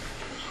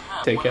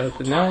 Take out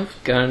the knife.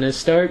 Gonna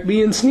start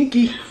being sneaky.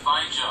 You did a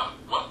fine job.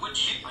 What would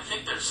you... I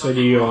think there's So something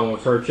do you wrong. all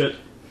approach it?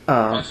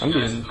 I'm You guys being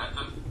have met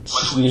them.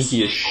 Whether we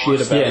sneaky as speak shit or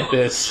about stay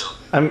this.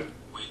 alert,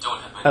 we don't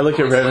have I look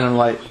at many Revan and I'm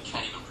like, we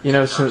can't even you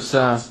know, protect since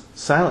ourselves.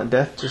 Silent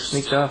Death just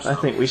sneaked off, I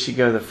think we should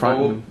go to the front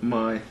Oh and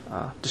my.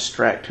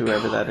 distract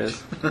whoever that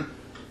is.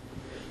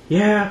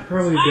 Yeah,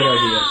 probably a good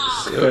idea.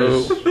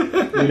 Because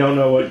we don't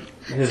know what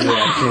his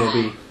reaction will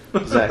be.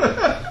 Exactly.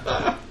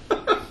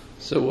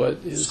 So what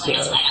is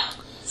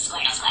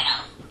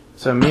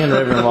So me and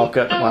Revan walk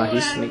up while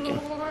he's sneaking.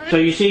 So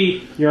you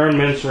see your own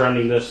men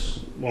surrounding this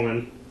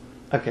woman,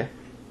 Okay.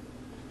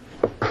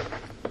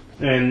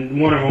 and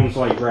one of them's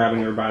like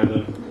grabbing her by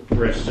the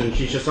wrist, and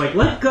she's just like,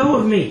 "Let go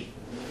of me!"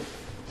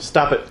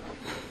 Stop it.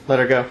 Let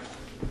her go.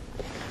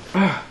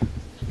 Ah,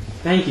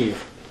 thank you.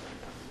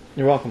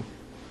 You're welcome.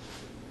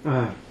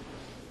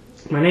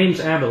 My name's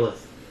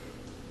Aboleth.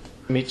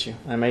 Meet you.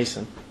 I'm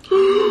Aeson.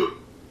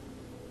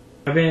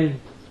 I've been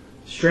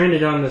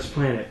stranded on this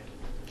planet.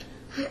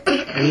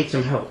 I need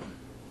some help.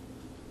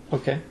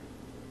 Okay.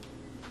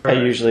 I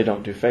usually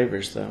don't do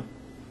favors, though.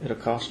 It'll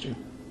cost you.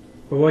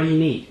 But what do you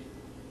need?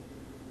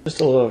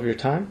 Just a little of your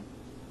time.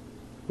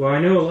 Well, I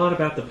know a lot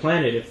about the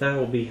planet, if that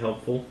will be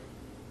helpful.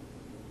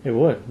 It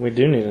would. We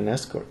do need an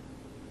escort.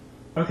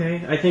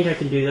 Okay, I think I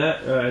can do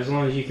that, as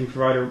long as you can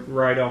provide a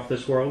ride off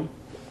this world.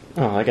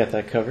 Oh, I got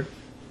that covered.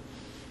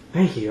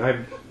 Thank you. I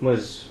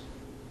was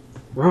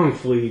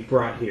wrongfully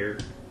brought here.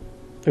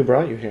 Who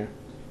brought you here?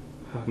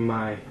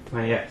 My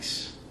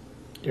ex.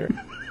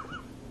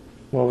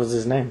 What was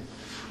his name?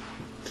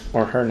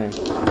 Or her name?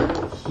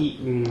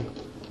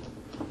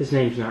 His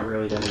name's not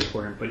really that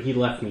important, but he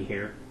left me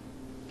here.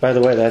 By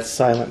the way, that's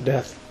Silent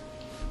Death.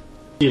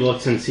 He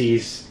looks and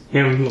sees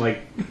him,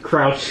 like,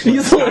 crouched.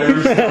 He's like in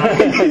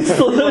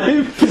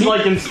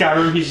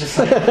Skyrim, he's just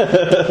like...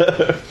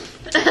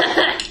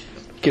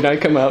 Can I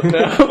come out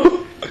now?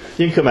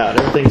 You can come out.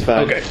 Everything's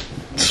fine. Okay.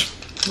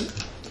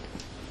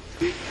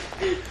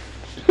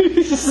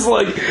 He's just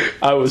like,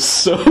 I was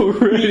so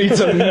ready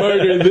to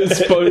murder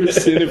this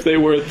person if they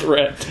were a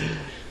threat.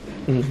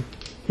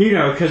 You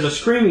know, because a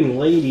screaming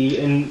lady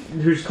and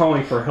who's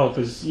calling for help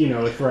is, you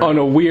know, a threat. On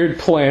a weird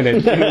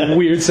planet, in a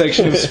weird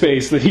section of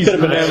space that he's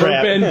Could've been a never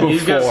trap. been before.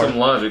 He's got some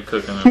logic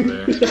cooking up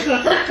there.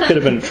 Could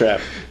have been a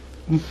trap.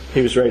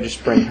 He was ready to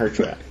spring her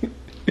trap.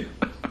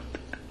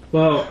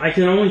 Well, I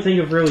can only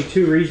think of really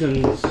two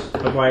reasons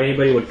of why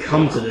anybody would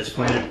come to this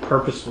planet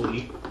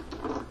purposefully.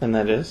 And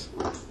that is?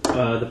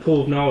 The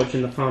pool of knowledge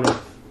and the font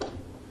of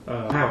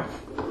power.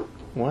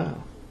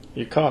 Wow.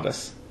 You caught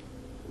us.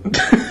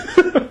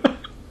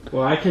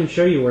 Well, I can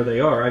show you where they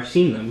are. I've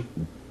seen them.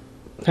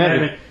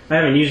 I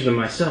haven't used them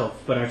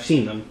myself, but I've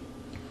seen them.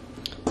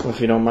 Well, if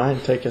you don't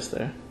mind, take us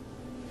there.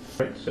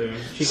 Right, so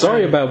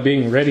Sorry about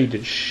being ready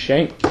to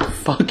shank the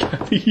fuck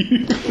out of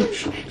you.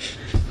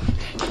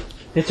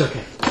 It's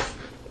okay.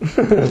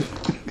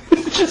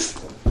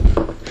 Just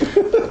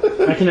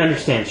I can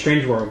understand.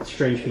 Strange world,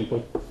 strange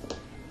people.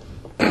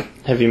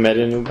 Have you met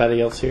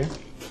anybody else here?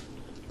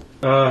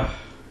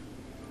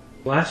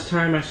 Last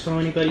time I saw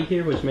anybody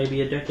here was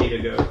maybe a decade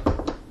ago.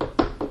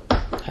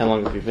 How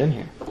long have you been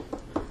here?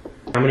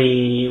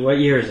 What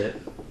year is it?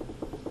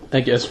 I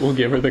guess we'll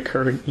give her the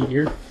current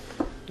year.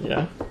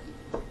 Yeah.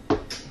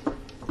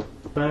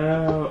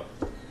 About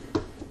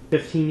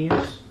 15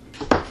 years.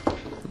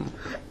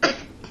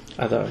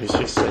 I thought he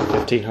should say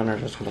 1500.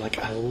 I was going to be like,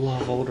 I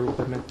love older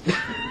women.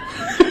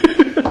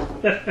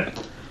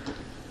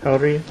 How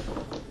old are you?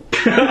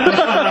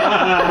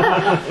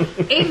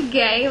 In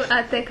game,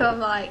 I think I'm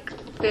like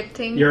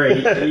 15. You're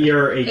 18.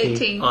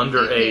 18.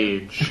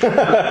 Underage.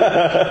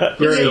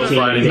 You're Still 18.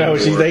 fighting. No,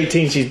 she's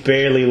 18. She's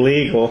barely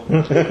legal.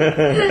 In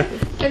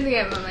the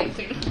game, I'm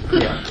 18.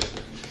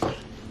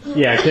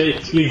 Yeah,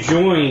 'cause you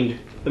joined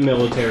the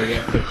military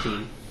at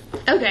 15.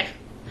 Okay.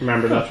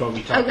 Remember, that's what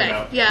we talked Okay.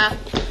 about. Yeah.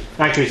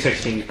 Actually,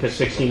 16, because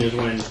 16 is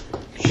when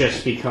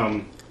shits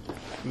become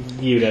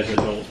viewed as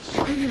adults.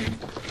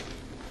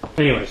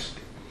 Anyways,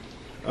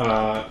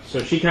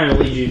 so she kind of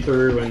leads you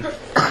through, and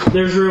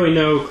there's really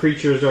no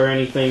creatures or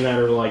anything that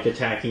are like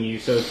attacking you,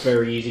 so it's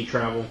very easy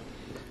travel.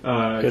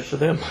 Good for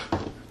them.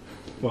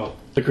 Well,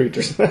 The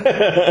creatures.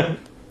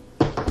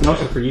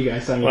 also for you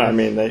guys. I mean, Well, I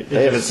mean, they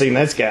haven't seen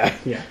this guy.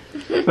 yeah,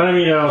 but I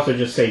mean, it also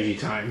just saves you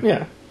time.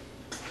 Yeah.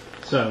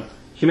 So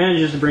she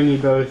manages to bring you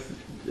both,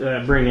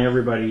 bring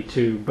everybody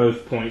to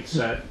both points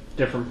at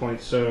different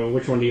points. So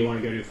which one do you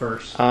want to go to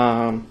first?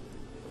 Go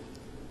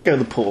to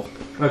the pool.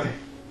 Okay,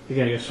 you're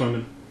gonna go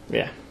swimming.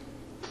 Yeah.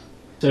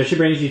 So she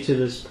brings you to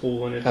this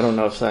pool, and I don't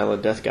know if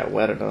Silent Death got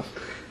wet enough.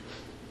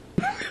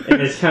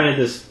 and it's kind of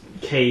this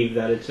cave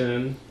that it's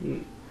in.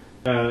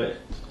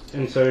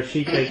 And so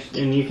she takes,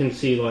 and you can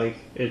see like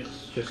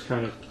it's just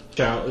kind of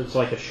shallow. It's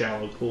like a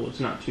shallow pool. It's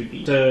not too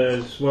deep. It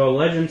says, well,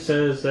 legend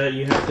says that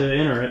you have to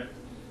enter it,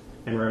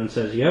 and Rowan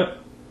says, "Yep,"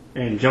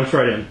 and jumps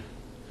right in.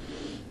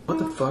 What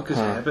the fuck is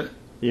happening?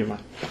 You might.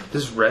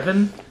 This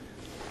Revan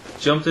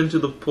jumped into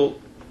the pool.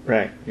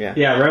 Right, yeah.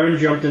 Yeah, Revan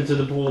jumped into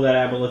the pool that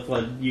Aboleth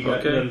led you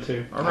got Okay.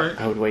 into. Alright.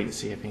 I would wait and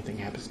see if anything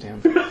happens to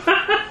him.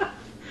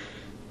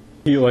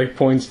 He like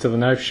points to the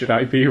knife. Should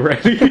I be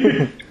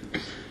ready?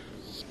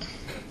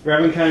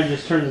 Revan kind of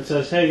just turns and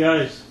says, "Hey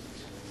guys,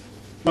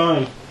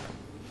 fine.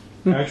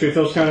 Actually,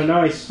 feels kind of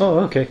nice." Oh,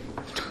 okay.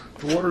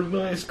 The water's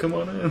nice, come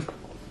on in.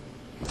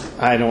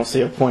 I don't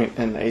see a point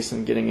in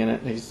Aeson getting in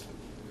it. He's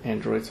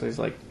android, so he's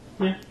like,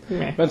 Yeah.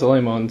 meh.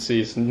 Pentalemon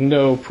sees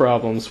no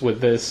problems with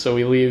this, so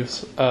he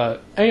leaves. And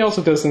he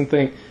also doesn't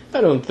think.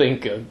 I don't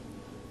think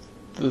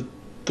the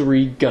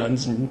 3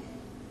 guns and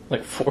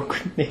like 4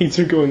 grenades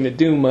are going to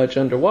do much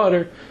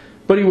underwater,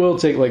 but he will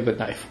take like the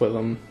knife with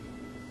him.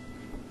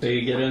 So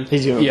you get in.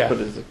 He's going to Yeah. put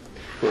his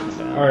equipment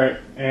down. All right,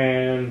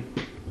 and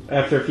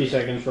after a few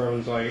seconds,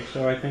 Rowan's like,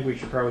 "So I think we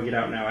should probably get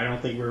out now. I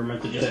don't think we were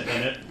meant to just sit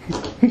in it."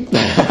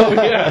 Oh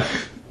yeah.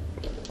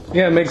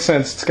 Yeah, it makes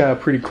sense. It's got a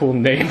pretty cool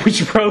name. We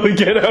should probably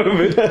get out of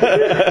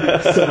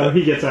it. So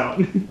he gets out.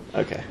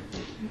 Okay.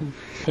 Do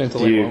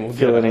Pentalemon you will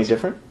feel get any out.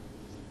 different?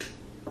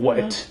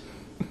 Wet.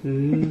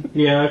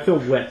 Yeah, I feel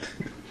wet,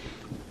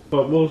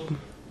 but we'll see.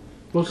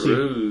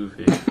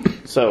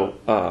 Groovy. So,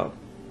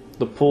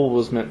 the pool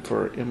was meant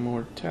for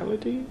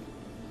immortality?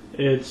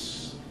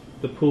 It's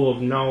the pool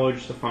of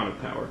knowledge, the font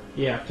of power.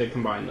 You have to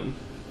combine them.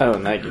 Oh,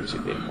 and that gives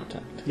you the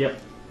immortality. Yep,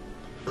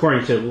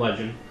 according to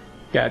legend.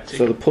 Got to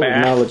So the pool of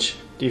bath. knowledge,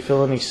 do you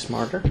feel any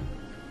smarter?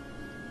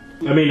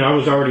 I mean, I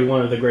was already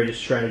one of the greatest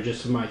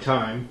strategists of my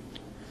time.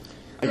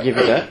 I give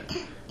you that.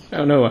 I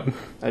don't know. I'm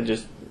I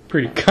just...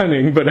 pretty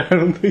cunning, but I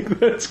don't think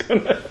that's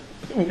gonna.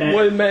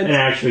 What it meant. And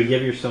actually,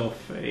 give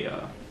yourself a.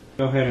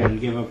 Go ahead and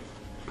give a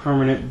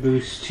permanent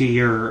boost to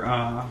your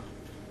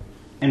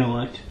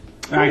intellect.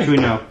 Actually,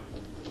 no.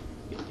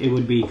 It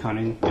would be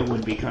cunning. It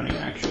would be cunning,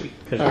 actually.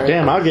 'Cause-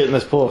 Damn, I'll get in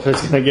this pool if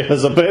it's going to give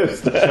us a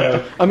boost.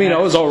 So, I mean, I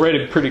was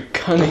already pretty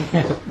cunning.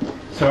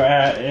 so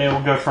it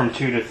will go from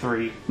 2 to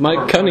 3. My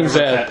Or cunning's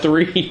whatever at it's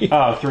 3.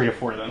 Oh, 3 to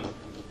 4 then.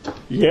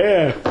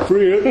 Yeah,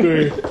 3 up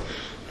there.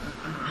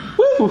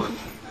 Woo!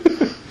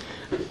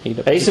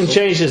 Aeson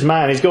changed his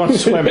mind. He's going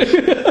swimming.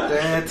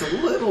 That's a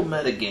little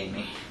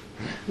metagamey.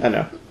 I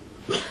know.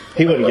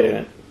 He wouldn't get in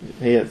it.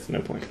 He has no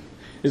point.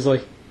 He's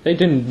like, they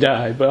didn't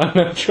die, but I'm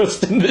not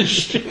trusting this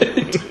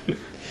shit.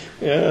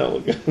 Yeah,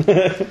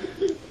 look.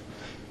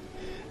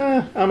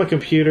 I'm a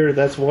computer.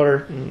 That's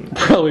water.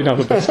 Probably not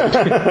the best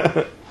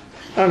idea.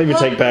 I don't even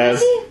take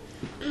baths.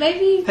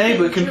 Maybe you Hey,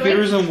 can but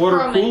computers drink and water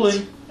from it.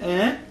 cooling.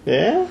 Eh?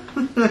 Yeah?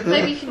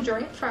 Maybe you can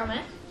drink from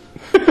it.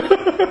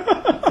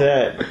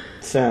 That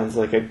sounds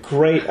like a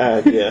great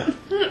idea.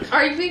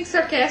 Are you being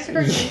sarcastic or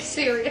are you being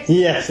serious?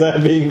 Yes,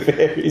 I'm being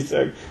very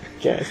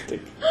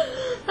sarcastic.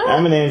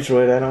 I'm an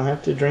android. I don't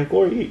have to drink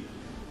or eat.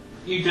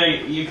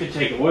 You could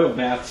take oil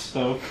baths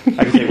though.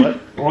 I can take what?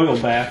 Oil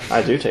baths.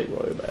 I do take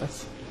oil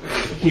baths.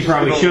 You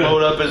probably should.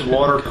 Load up his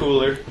water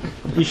cooler.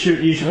 You should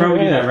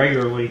probably do that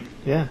regularly.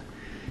 Yeah.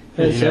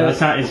 You know,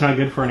 it's not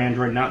good for an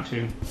android not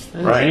to.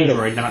 Or an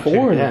android not to.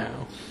 Yeah.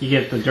 You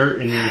get the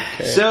dirt in your...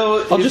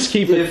 So I'll just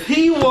keep it. If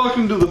he walked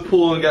into the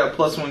pool and got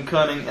 +1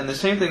 cunning, and the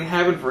same thing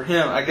happened for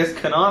him, I guess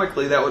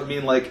canonically that would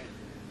mean like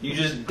you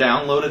just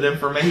downloaded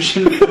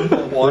information from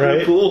the water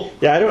Right. pool.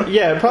 Yeah, I don't.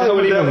 Yeah, it probably How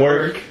would wouldn't even that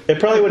work. work? It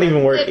probably wouldn't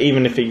even work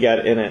even if he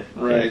got in it.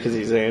 Right. Because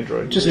he's an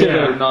android. Just Yeah. get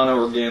They're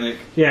non-organic.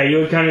 Yeah, you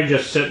would kind of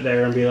just sit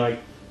there and be like,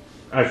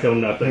 I feel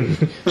nothing.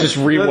 just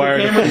rewired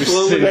The a camera few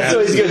slowly- That's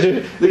what he's synapses.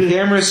 gonna do. The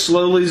camera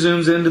slowly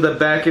zooms into the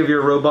back of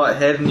your robot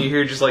head, and you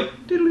hear just like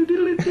diddly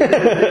diddly diddly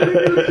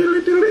diddly diddly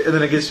diddly diddly, and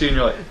then it gets to you, and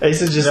you're like,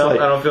 Ace is just "Nope, like,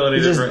 I don't feel any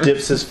he different." just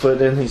dips his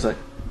foot in. He's like,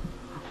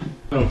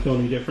 I don't feel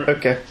any different.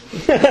 okay.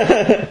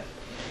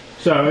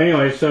 So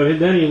anyway, so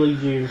then he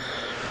leads you...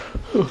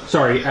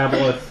 Sorry,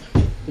 Aboleth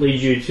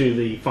leads you to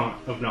the font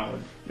of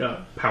knowledge.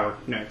 Power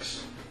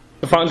next.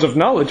 The fountains of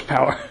knowledge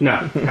power.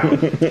 No, power.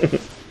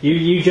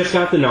 You just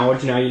got the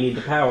knowledge, now you need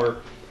the power.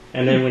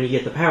 And then when you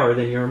get the power,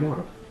 then you're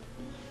immortal.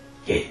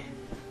 Yeah.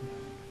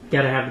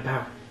 Gotta have the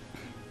power.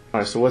 All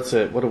right. So what's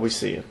it? What are we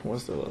seeing?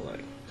 What's it look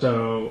like?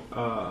 So,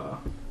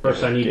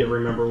 first I need to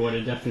remember what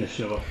a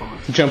definition of a font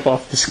is. Jump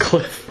off this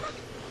cliff.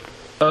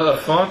 A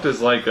font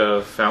is like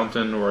a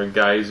fountain or a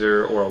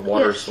geyser or a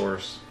water Yes.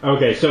 source.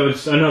 Okay, so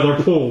it's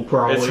another pool,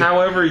 probably. It's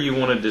however you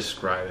want to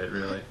describe it,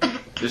 really.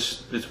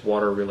 Just it's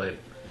water related.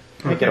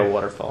 Make it a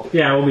waterfall.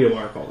 Yeah, it will be a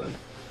waterfall then.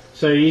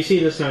 So you see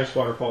this nice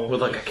waterfall.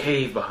 With like a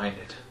cave behind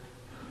it.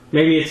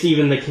 Maybe it's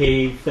even the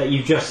cave that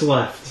you just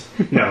left.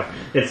 No,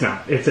 it's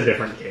not. It's a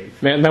different cave.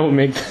 Man, that would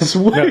make this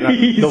way No,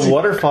 easy. the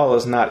waterfall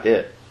is not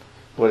it.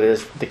 What it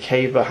is, the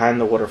cave behind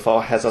the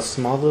waterfall has a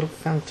small little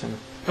fountain.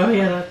 Oh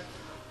yeah, that.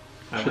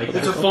 I like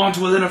It's a that. font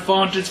within a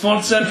font. It's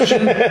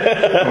fontception.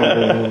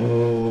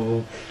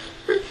 Oh.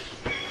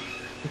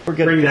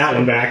 Forget Bring that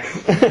one back.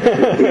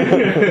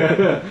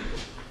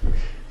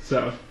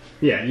 So,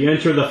 yeah, you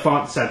enter the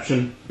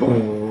fontception.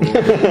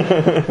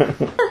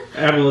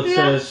 Aboleth Yeah.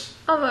 says,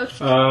 Almost.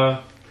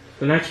 the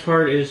next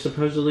part is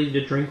supposedly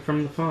to drink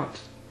from the font.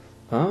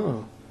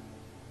 Oh.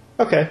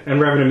 Okay. And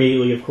Revan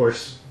immediately, of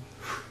course,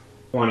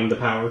 wanting the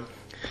power.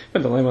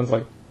 But the lame one's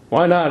like,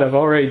 why not? I've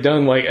already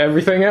done like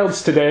everything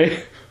else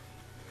today.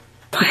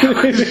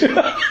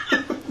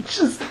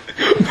 Just,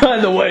 by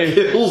the way,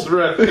 Kills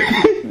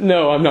Rev.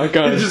 no, I'm not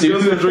gonna He just do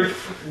goes and drink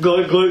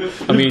glug glug.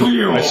 I mean,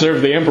 I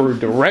serve the Emperor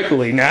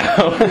directly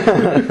now.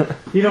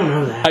 You don't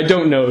know that. I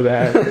don't know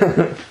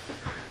that.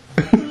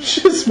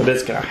 Just, But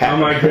it's gonna Oh happen.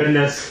 my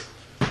goodness.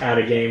 Out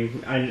of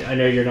game. I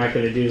know you're not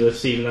going to do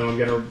this, even though I'm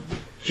going to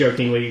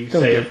jokingly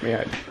don't say get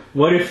it. me.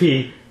 What if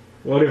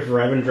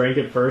Revan drank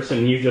it first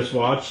and you just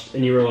watched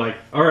and you were like,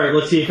 alright,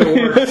 let's see if it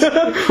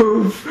works.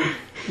 Proof.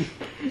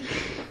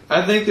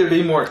 I think there'd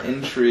be more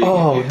intrigue.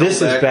 Oh, if you this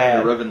held is back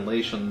bad. your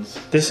revelations.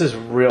 This is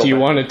real Do you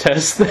bad. want to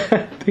test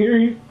that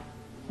theory?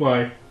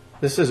 Why?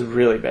 This is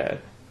really bad.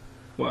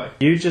 Why?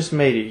 You just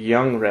made a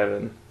young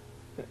Revan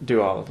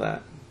do all of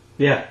that.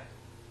 Yeah.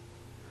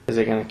 Is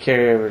it going to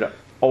carry over to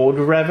old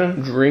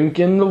Revan?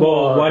 Drinking the Well,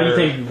 water. why do you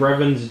think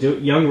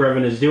young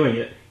Revan is doing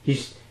it?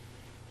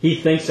 He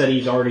thinks that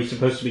he's already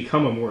supposed to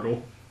become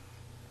immortal.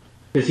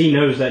 Because he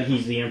knows that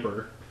he's the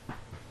Emperor.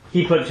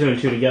 He put 2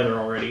 and 2 together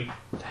already.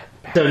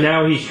 So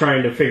now he's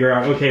trying to figure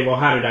out, okay, well,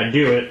 how did I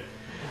do it?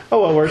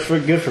 Oh, well, works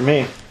good for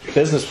me.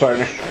 Business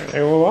partner.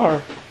 There we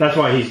are. That's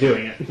why he's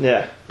doing it.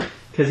 Yeah.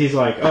 Because he's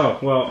like, oh,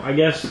 well, I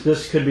guess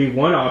this could be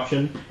one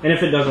option, and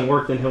if it doesn't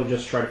work, then he'll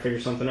just try to figure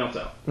something else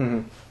out.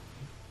 Mm-hmm.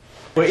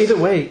 Well, either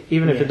way,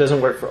 even if it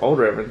doesn't work for old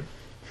Revan,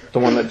 the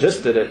one that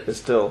just did it is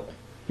still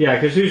Yeah,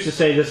 because who's to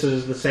say this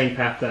is the same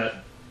path that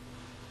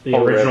the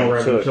old original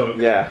Revan took?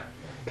 Yeah.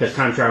 Because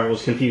time travel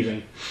is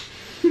confusing.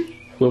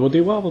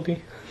 Wibbledy wobbledy.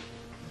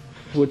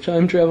 What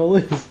time travel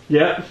is.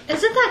 Yeah.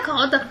 Isn't that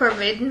called the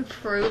forbidden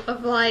fruit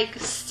of, like,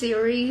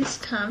 series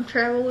time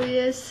travel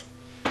is?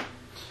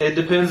 It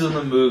depends on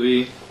the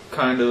movie,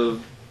 kind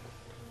of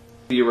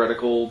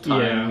theoretical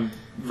time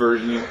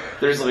version.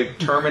 There's like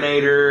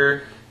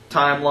Terminator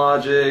time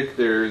logic.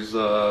 There's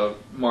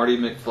Marty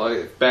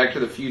McFly, Back to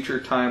the Future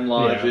time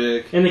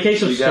logic. In the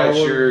case of you Star got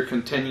Wars, your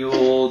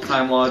continual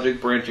time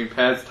logic, branching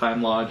paths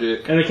time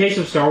logic. in the case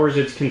of Star Wars,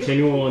 it's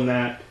continual in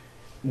that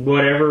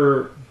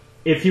whatever,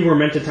 if you were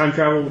meant to time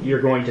travel,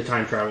 you're going to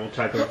time travel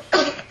type of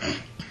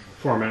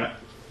format.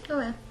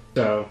 Okay.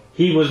 So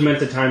he was meant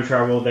to time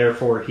travel,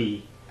 therefore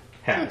he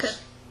has. Okay.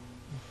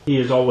 He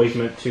is always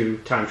meant to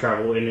time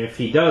travel, and if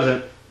he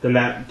doesn't, then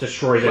that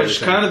destroys Which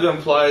everything. kind of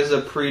implies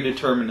a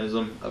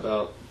predeterminism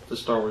about the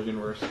Star Wars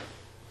universe.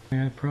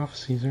 Yeah,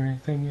 prophecies or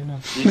anything, you know.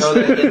 You know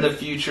that in the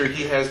future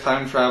he has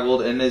time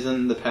traveled and is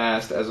in the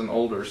past as an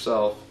older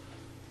self,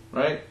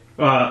 right?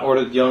 Or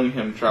did young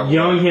him travel?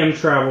 Young him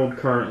traveled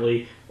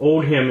currently.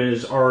 Old him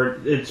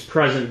it's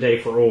present day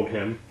for old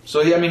him.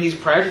 So yeah, I mean he's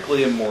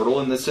practically immortal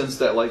in the sense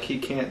that like he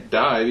can't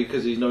die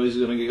because he knows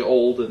he's going to get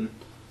old and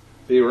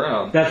be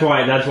around. That's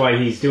why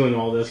he's doing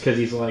all this, because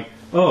he's like,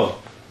 oh,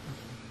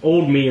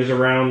 old me is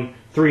around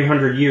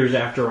 300 years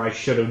after I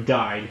should have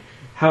died.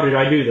 How did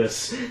I do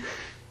this?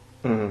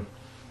 Mm-hmm.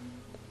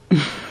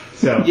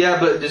 So Yeah,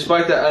 but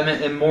despite that, I'm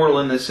immortal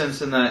in the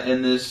sense in that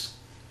in this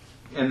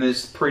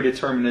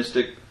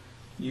predeterministic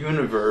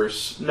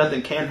universe,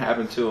 nothing can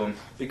happen to him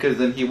because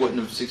then he wouldn't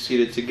have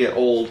succeeded to get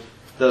old.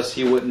 Thus,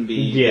 he wouldn't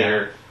be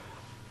there.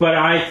 But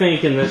I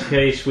think in this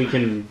case we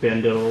can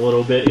bend it a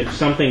little bit. If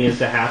something is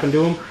to happen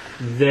to him,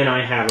 then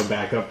I have a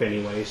backup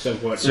anyway. So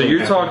what? So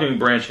you're talking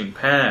branching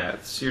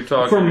paths. You're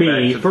talking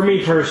for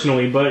me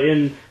personally. But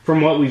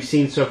from what we've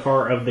seen so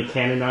far of the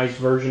canonized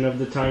version of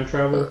the time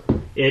travel,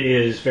 it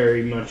is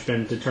very much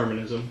been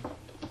determinism.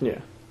 Yeah.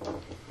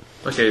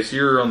 Okay, so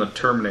you're on the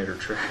Terminator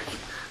track.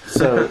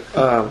 So,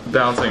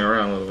 bouncing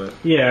around a little bit.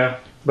 Yeah.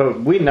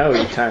 but we know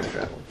he time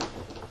traveled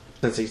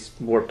since he's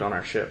warped on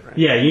our ship, right?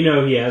 Yeah, you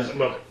know he has.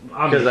 Well,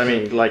 Because I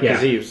mean, like,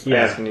 because he was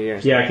asking you.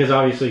 Yeah, because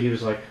obviously he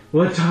was like,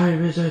 "What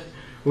time is it?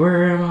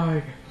 Where am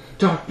I?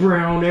 Doc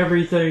Brown,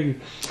 everything."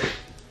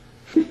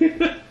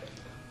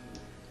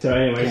 So,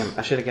 anyways, Damn,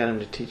 I should have got him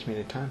to teach me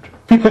to time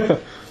travel.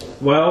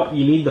 well,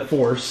 you need the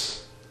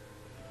Force.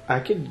 I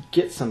could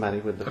get somebody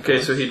with the Okay,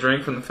 Force. so he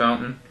drank from the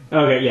fountain.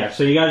 Okay, yeah.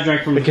 So you guys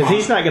drank from the Because pot.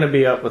 he's not going to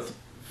be up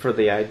for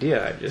the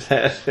idea I just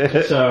had.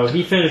 So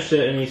he finished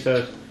it and he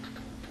says,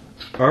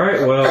 "All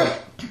right, well,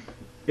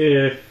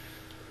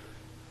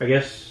 I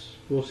guess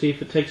we'll see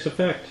if it takes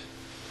effect."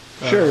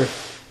 Sure.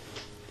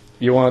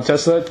 You want to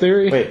test that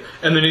theory? Wait,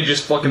 And then he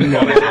just fucking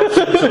vomits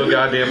into a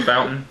goddamn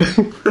fountain.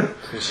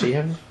 does she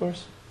have the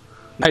Force?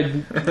 I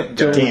don't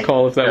Damn.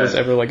 recall if that was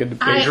ever like a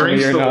debate I- He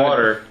drinks or the not.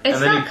 water, It's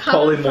and then he not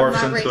common for polymorphs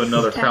my into race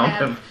another to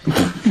fountain.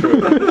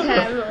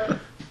 have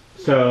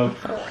So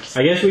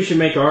I guess we should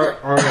make our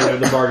end of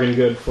the bargain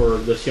good for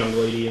this young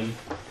lady, and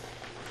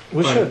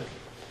We Fine. should.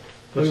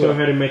 let's We go will.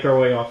 ahead and make our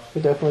way off.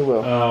 We definitely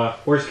will.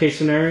 Worst case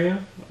scenario,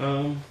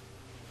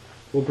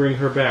 we'll bring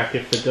her back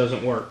if it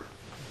doesn't work.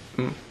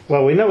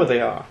 Well, we know what they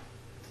are.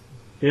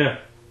 Yeah,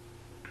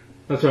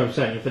 that's what I'm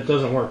saying. If it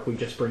doesn't work, we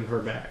just bring her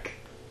back.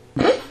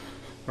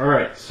 All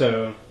right,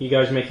 so you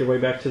guys make your way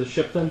back to the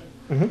ship then.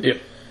 Yep.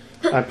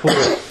 I pull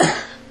it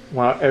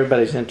while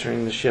everybody's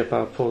entering the ship.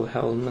 I'll pull the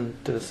helmsman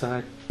to the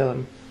side. Tell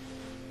him,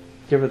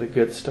 give her the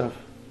good stuff.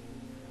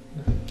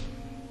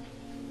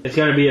 It's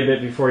going to be a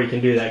bit before he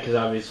can do that because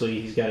obviously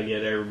he's got to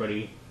get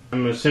everybody.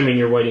 I'm assuming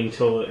you're waiting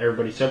till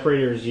everybody's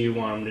separated, or do you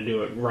want him to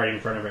do it right in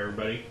front of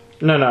everybody?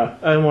 No,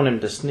 I want him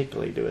to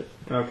sneakily do it.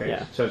 Okay,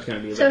 Yeah. so it's going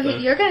to be a So bit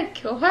then. you're gonna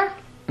kill her?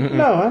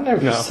 No, I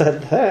never No.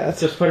 said that.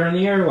 Just put her in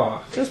the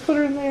airlock. Just put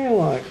her in the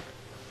airlock.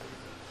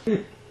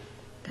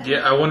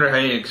 Yeah, I wonder how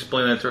you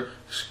explain that to her.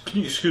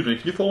 Excuse me,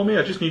 can you follow me?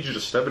 I just need you to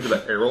step into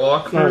that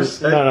airlock for No, a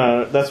sec.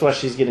 no, that's why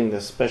she's getting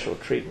this special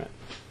treatment.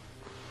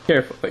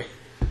 Carefully.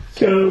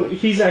 So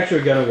he's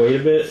actually going to wait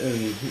a bit,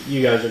 and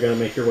you guys are going to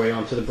make your way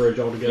onto the bridge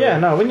altogether. Yeah,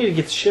 no, we need to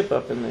get the ship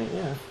up in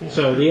there. Yeah.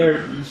 So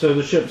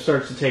the ship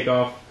starts to take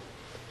off,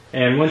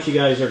 and once you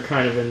guys are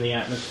kind of in the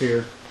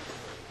atmosphere,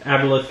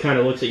 Aboleth kind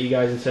of looks at you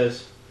guys and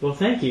says, "Well,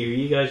 thank you.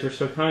 You guys were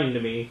so kind to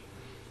me.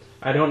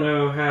 I don't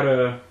know how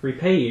to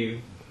repay you."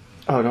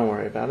 Oh, don't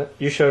worry about it.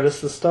 You showed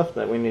us the stuff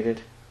that we needed.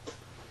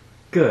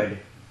 Good.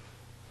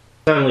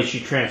 Suddenly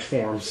she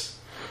transforms.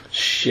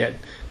 Shit.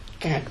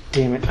 God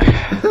damn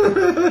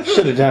it.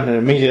 Should have done it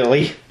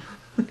immediately.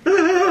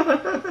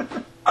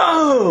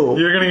 Oh!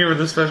 You're gonna give her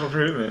the special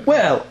treatment.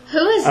 Well, Who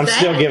is I'm that?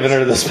 still giving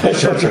her the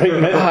special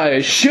treatment.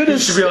 I should have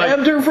should be like-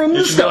 stabbed her from You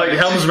the should be like,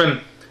 start.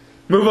 helmsman,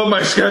 move up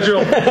my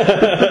schedule.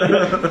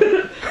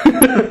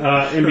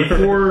 And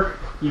before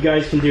you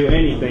guys can do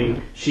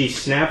anything, she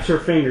snaps her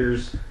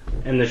fingers,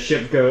 and the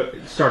ship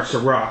starts to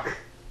rock,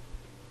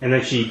 and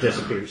then she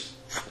disappears.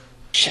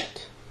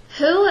 Shit.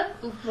 Who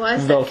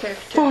was The that character?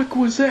 fuck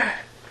was that?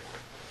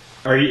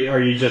 Are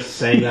you just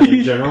saying that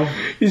in general?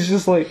 He's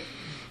just like,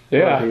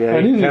 yeah, Oh, yeah,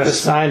 I he didn't kind of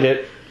signed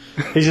it.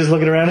 He's just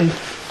looking around and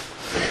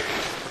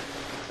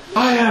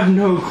I have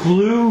no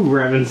clue,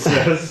 Revan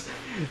says.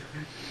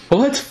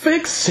 Let's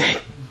fix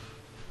it.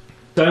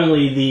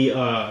 Suddenly the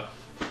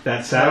that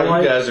You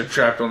satellite guys are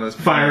trapped on this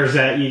fires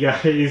at you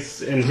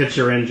guys and hits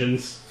your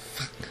engines.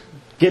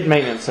 get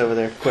maintenance over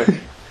there, quick.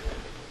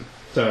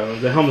 So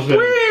the helmsman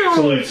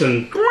salutes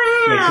and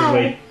makes his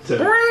way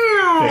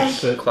to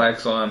fix it.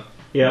 Clacks on.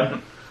 Yeah.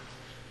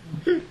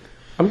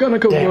 I'm gonna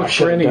go Damn, I look for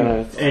should've any. done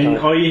it. And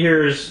all you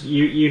hear is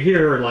you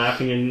hear her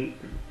laughing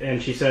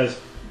and she says,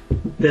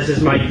 "This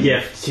is my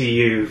gift to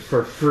you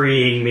for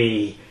freeing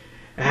me,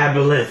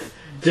 Aboleth,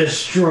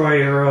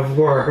 destroyer of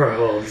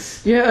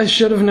worlds." Yeah, I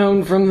should have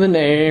known from the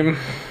name.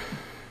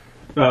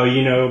 Oh,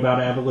 you know about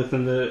Aboleth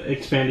in the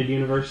expanded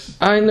universe?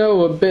 I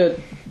know a bit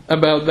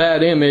about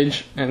that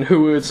image and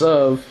who it's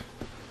of.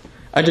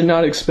 I did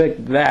not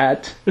expect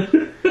that.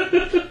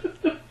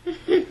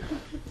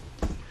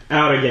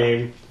 Out of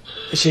game.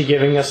 Is she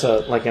giving us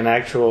an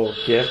actual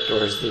gift, or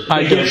is the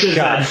I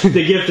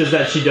The gift, is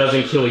that she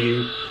doesn't kill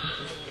you.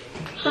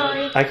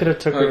 Sorry. I could have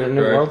took her to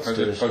New Worlds to I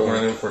the did plug store.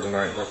 mine in for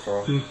tonight, that's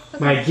all.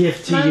 My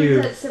gift to Mine's you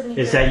at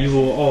 70 is that you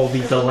will all be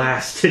the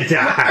last to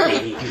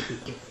die.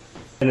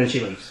 And then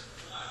she leaves.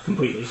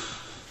 Completely.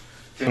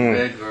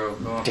 Bad girl.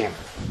 Go. Damn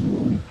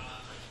it.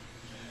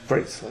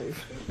 Freight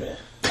slave.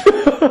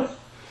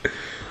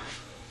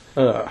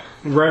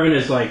 Revan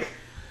is like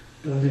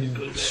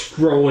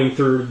scrolling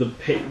through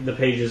the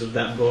pages of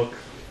that book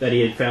that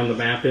he had found the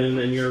map in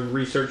your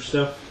research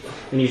stuff,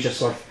 and he's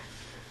just like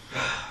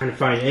trying to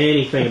find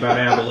anything about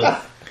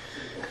Aboleth.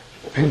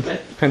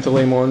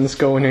 Pentalemon's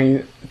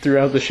going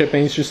throughout the ship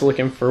and he's just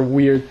looking for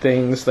weird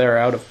things that are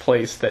out of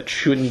place that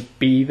shouldn't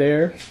be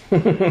there.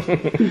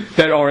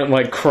 That aren't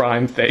like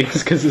crime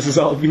things, because this is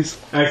obvious.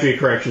 Actually,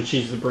 correction,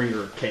 she's the bringer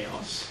of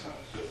chaos.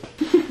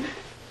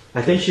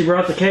 I think she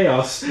brought the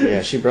chaos.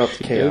 Yeah, she brought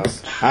the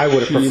chaos. I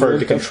would have preferred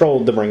to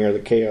control the bringer of the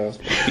chaos.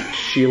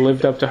 She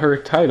lived up to her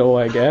title,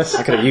 I guess.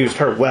 I could have used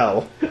her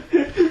well.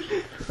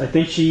 I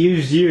think she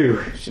used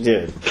you. She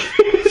did.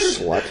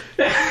 Slut.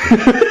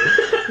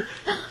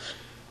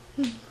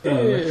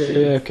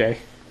 Okay.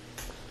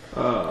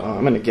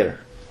 I'm gonna get her.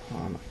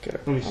 I'm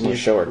Let me gonna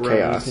show her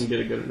chaos. Can get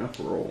a good enough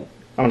roll.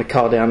 I'm gonna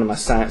call down to my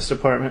science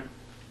department.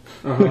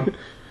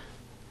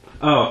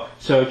 Oh,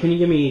 so can you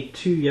give me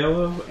 2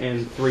 yellow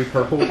and 3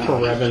 purple for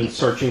Revan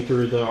searching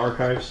through the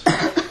archives?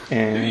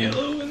 And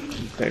Yellow and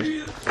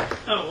there.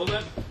 oh,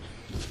 well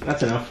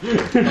That's enough.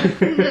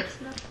 there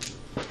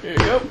you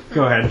go.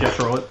 Go ahead, just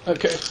roll it.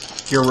 Okay.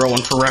 You're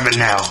rolling for Revan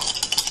now.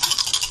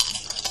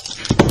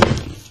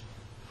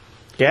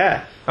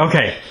 Yeah.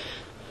 Okay.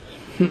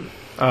 You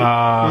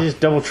just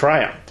double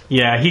triumphed.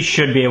 Yeah, he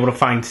should be able to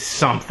find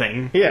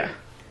something. Yeah.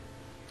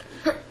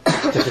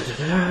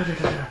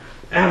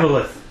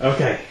 Aboleth.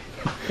 Okay.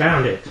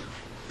 Found it.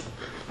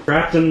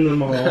 Trapped in the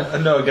mall.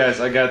 No, guys,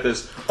 I got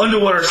this.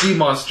 Underwater sea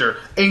monster.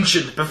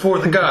 Ancient before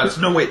the gods.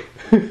 No, wait.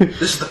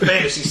 This is the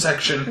fantasy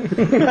section.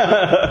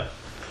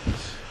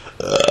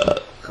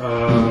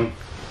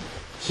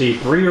 See,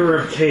 Bringer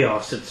of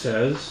Chaos, it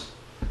says.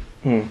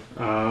 And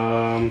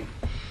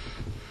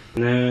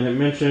then it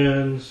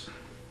mentions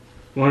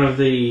one of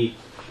the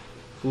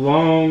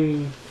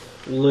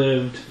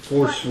long-lived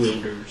Force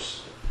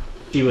wielders.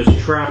 She was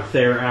trapped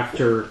there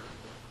after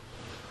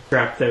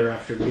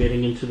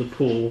getting into the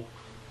pool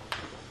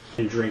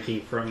and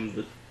drinking from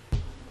the...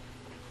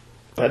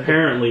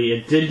 Apparently,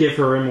 it did give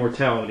her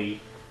immortality,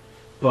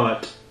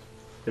 but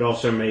it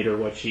also made her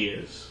what she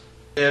is.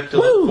 You have to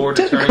look forward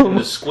to turning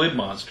into squid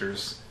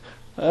monsters.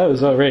 I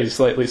was already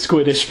slightly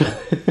squiddish, but...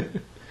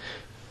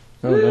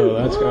 oh no,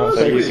 that's gonna...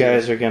 So you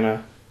guys are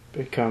gonna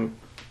become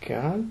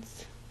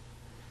gods?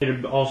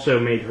 It also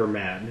made her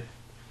mad.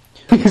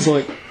 He's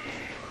like...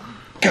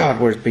 God,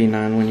 where's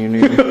B9 when you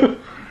need him?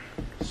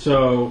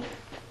 So,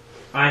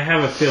 I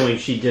have a feeling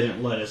she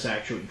didn't let us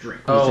actually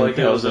drink. Oh, like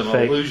that it was was a an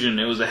fake? illusion.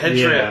 It was a head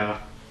trip. Yeah,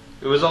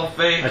 It was all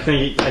fake. I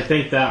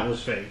think that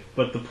was fake.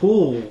 But the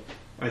pool,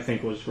 I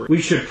think, was real. We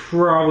should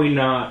probably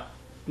not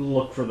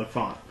look for the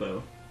font,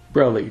 though.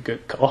 Probably a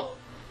good call.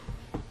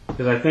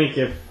 Because I think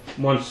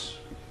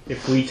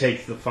if we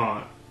take the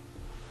font,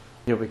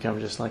 You'll become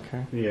just like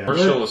her. yeah. Or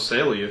she'll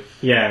assail you.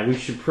 Yeah, we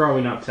should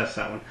probably not test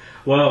that one.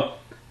 Well,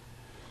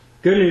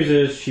 good news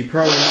is she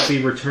probably won't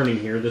be returning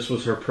here. This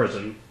was her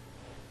prison.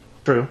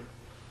 True.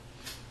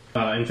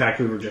 In fact,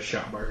 we were just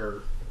shot by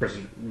her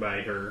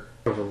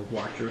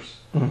overwatchers.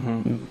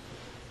 Mm-hmm.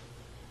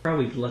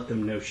 Probably let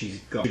them know she's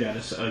going at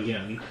us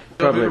again.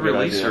 Probably Probably a good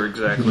release idea. her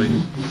exactly.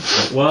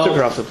 Well, Took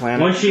her off the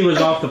planet. once she was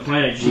off the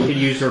planet, she could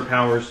use her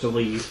powers to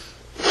leave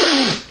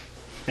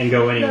and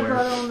go They're anywhere.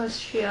 not on the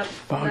ship.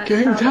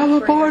 Fucking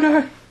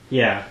teleporter!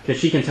 Yeah, because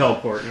she can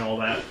teleport and all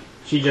that.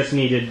 She just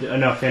needed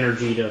enough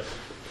energy to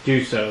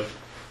do so,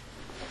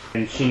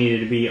 and she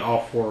needed to be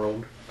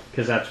off-world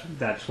because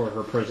that's where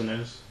her prison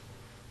is.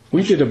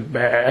 We did a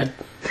bad.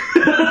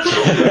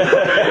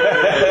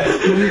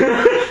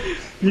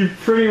 You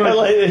pretty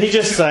much. He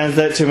just signs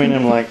that to me and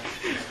I'm like,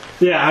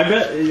 Yeah, I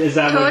bet. Is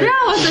that what? Told you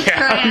I was a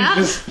trap.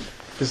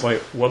 Just like,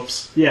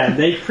 whoops. Yeah,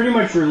 they pretty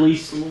much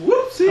released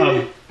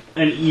an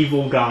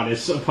evil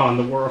goddess upon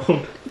the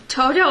world.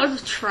 Told you I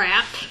was a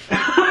trap.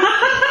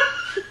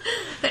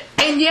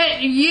 And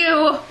yet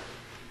you...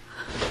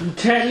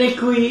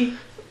 Technically,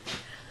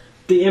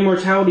 the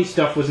immortality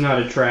stuff was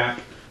not a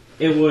trap.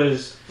 It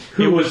was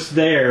who was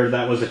there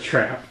that was a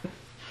trap.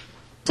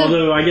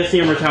 Although, I guess the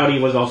immortality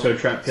was also a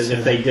trap, because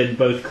if they did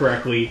both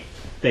correctly,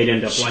 they'd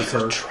end up like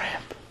her.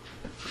 trap.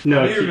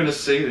 No, I knew you were going to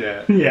say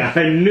that. yeah,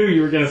 I knew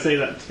you were going to say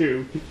that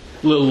too.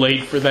 A little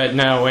late for that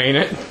now, ain't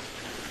it?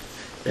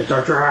 It's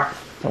our trap.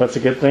 Well, that's a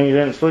good thing you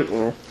didn't sleep with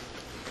her.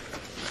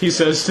 He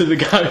says to the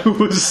guy who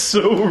was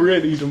so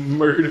ready to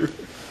murder.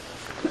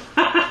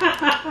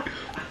 I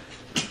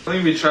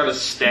think if you tried to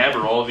stab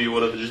her, all of you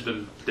would have just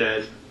been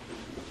dead.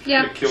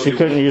 Yeah. Killed She you.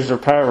 couldn't use her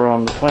power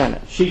on the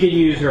planet. She could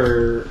use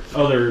her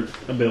other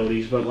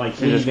abilities, but like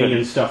She just heaving couldn't.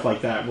 and stuff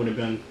like that would have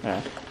been...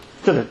 Yeah.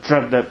 Should have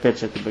drugged that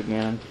bitch at the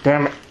beginning.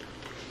 Damn it.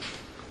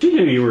 She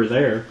knew you were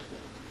there.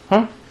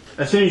 Huh?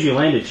 As soon as you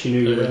landed, she knew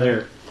you were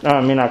there. No,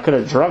 I mean, I could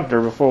have drugged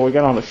her before we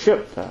got on the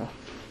ship, though.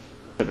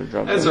 Could have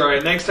drugged That's her.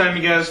 alright. Next time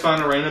you guys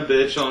find a random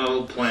bitch on a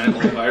little planet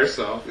all by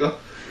herself, you'll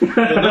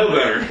know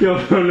better.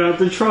 You'll know not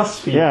to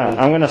trust people. Yeah,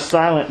 I'm gonna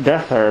silent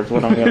death her is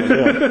what I'm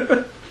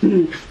gonna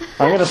do.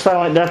 I'm gonna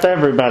silent death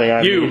everybody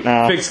I You meet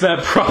now. fix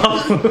that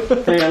problem.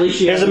 Hey, at least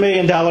she Here's $1 hasn't,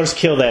 million.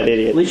 Kill that at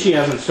idiot. least she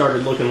hasn't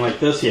started looking like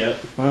this yet.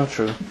 Well,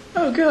 true.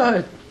 Oh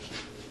god.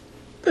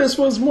 This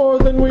was more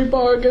than we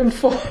bargained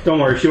for. Don't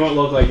worry, she won't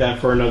look like that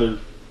for another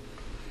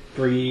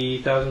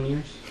 3,000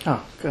 years.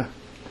 Oh, good.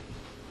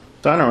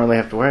 So I don't really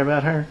have to worry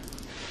about her.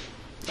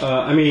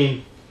 I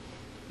mean,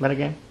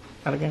 Metagame?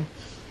 Out of game?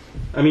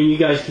 you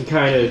guys can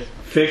kind of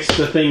fix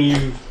the thing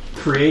you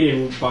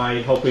created by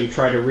helping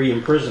try to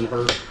re-imprison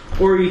her,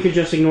 or you could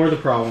just ignore the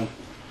problem.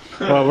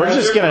 Well, we're Not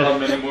just your gonna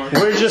problem anymore.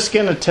 we're just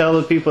gonna tell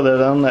the people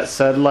that own that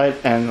satellite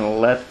and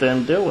let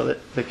them deal with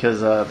it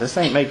because this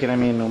ain't making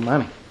me no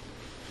money.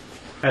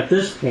 At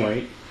this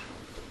point,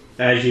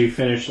 as you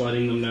finish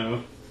letting them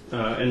know,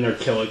 and they're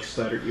Killicks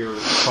that you're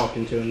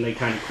talking to, and they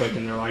kind of click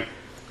and they're like,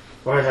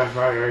 "What the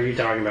fuck are you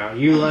talking about?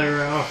 You let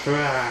her off."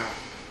 Ah."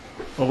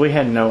 Well, we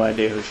had no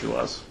idea who she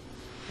was.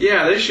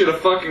 Yeah, they should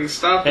have fucking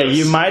stopped us. Hey,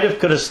 you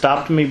could have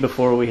stopped me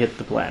before we hit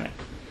the planet,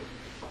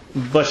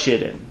 but you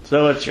didn't.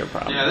 So it's your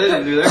problem. Yeah, they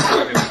didn't do their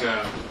fucking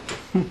job.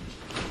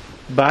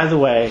 By the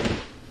way,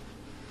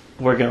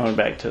 we're going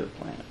back to the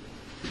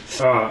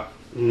planet.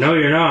 No,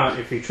 you're not.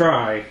 If you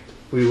try,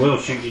 we will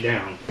shoot you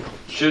down.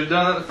 Should have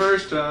done that the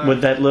first time.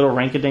 With that little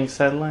rinky-dink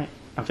satellite,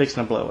 I'm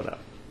fixing to blow it up.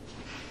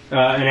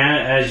 And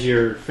as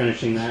you're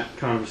finishing that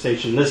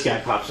conversation, this guy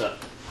pops up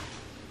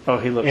Oh,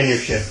 he looks in your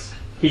ship.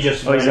 He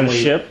just Oh, he's in the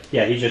randomly- ship?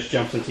 Yeah, he just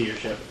jumps into your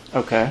ship.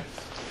 Okay.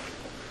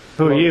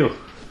 Who are you?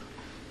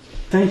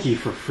 Thank you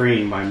for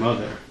freeing my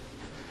mother.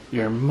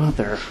 Your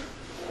mother.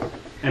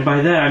 And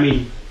by that, I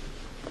mean,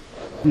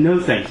 no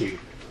thank you.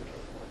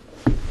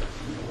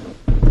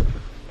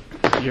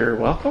 You're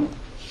welcome.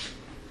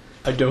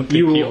 I don't think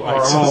You he are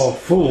likes all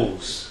us.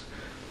 fools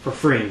for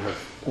freeing her.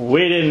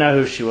 We didn't know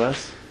who she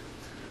was.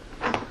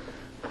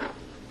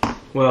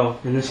 Well,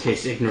 in this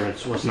case,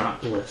 ignorance was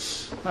not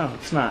bliss. No,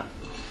 it's not.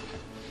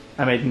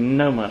 I made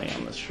no money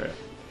on this trip.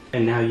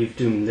 And now you've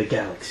doomed the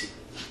galaxy.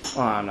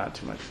 Oh, I'm not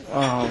too much.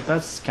 Oh,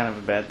 that's kind of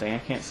a bad thing. I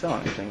can't sell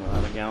anything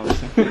without a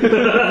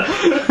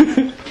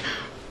galaxy.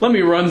 Let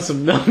me run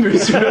some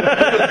numbers.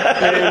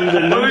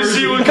 Let me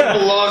see what kind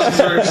of losses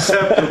are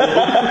acceptable.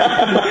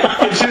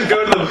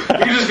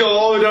 You can just go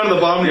all the way down to the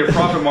bottom of your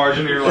profit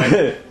margin, and you're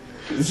like,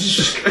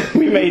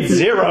 We made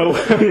 0.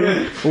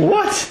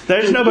 What?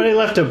 There's nobody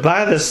left to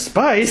buy this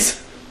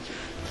spice.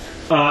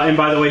 And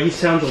by the way, he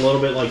sounds a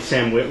little bit like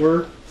Sam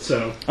Witwer.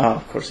 So, Oh,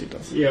 of course he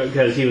does. yeah,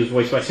 because he was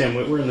voiced by Sam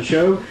Witwer in the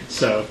show.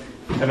 So,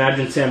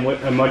 imagine Sam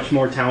a much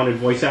more talented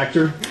voice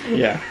actor.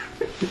 Yeah.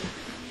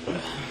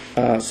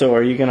 So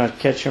are you going to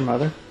catch your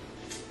mother?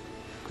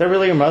 Is that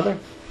really your mother?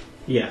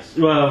 Yes.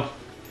 Well,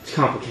 it's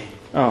complicated.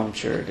 Oh, I'm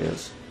sure it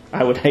is.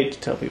 I would hate to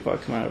tell people I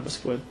come out of a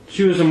squid.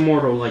 She was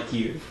immortal like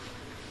you.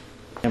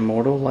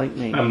 Immortal like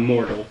me.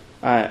 Immortal.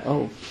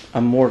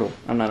 Immortal.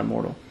 I'm not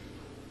immortal.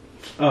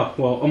 Oh,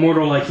 well,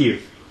 immortal like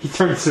you. He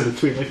turns to the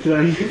Twi'lek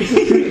then.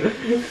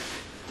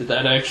 Did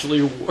that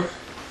actually work?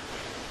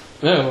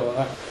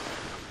 No.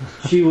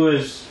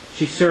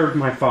 She served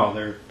my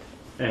father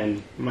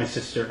and my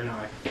sister and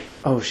I.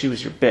 Oh, she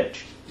was your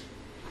bitch.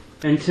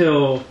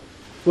 Until,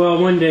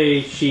 well, one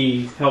day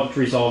she helped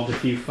resolve a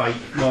few fights.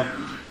 Well,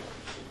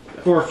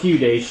 for a few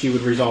days she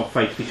would resolve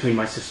fights between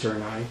my sister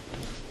and I.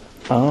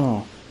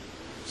 Oh.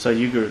 So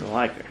you grew to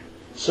like her.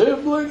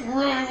 Sibling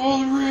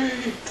rivalry.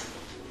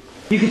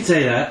 You could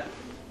say that.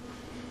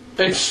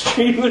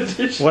 Extreme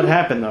edition. What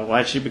happened, though?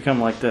 Why'd she become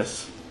like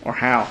this? Or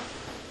how,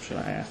 should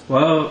I ask?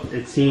 Well,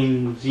 it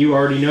seems you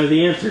already know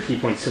the answer. He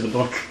points to the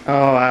book.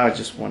 Oh, I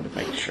just wanted to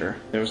make sure.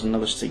 There was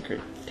another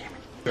secret. Damn it.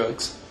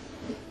 Drugs.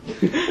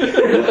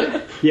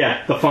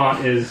 Yeah, the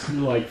font is,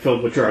 like,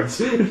 filled with drugs.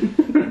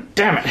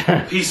 Damn it!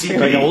 PCP.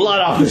 Like a lot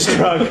off this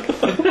drug.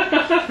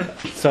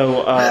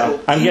 So,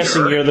 I'm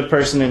guessing you're the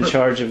person in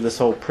charge of this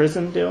whole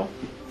prison deal?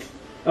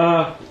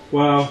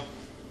 Well,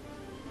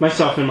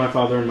 myself and my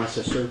father and my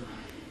sister.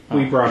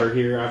 We brought her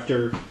here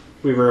after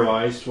we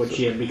realized what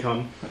she had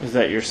become. Is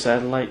that your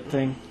satellite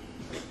thing?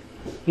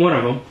 One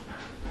of them.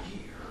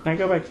 Can I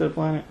go back to the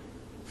planet?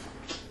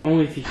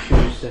 Only if you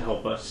choose to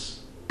help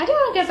us. I don't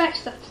want to go back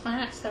to the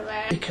planet so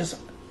bad. Because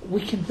we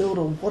can build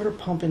a water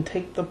pump and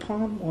take the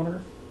pond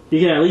water. You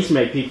can at least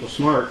make people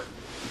smart.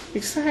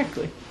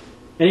 Exactly.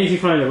 And if you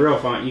find the real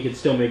font, you can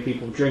still make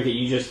people drink it.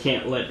 You just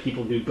can't let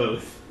people do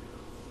both.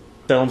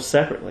 Sell them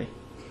separately.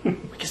 We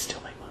can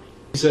still make money.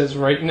 He says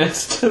right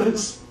next to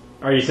this.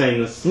 Are you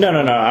saying this? No.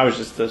 I was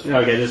just this.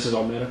 Okay, this is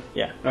all meta.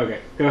 Yeah. Okay,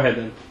 go ahead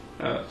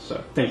then.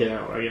 So, think it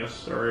out, I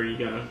guess. Or are you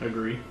gonna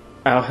agree?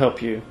 I'll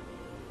help you.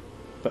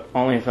 But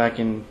only if I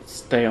can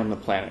stay on the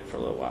planet for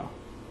a little while.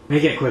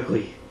 Make it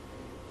quickly.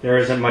 There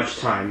isn't much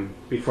time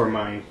before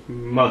my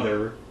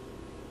mother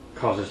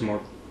causes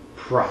more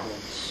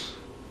problems.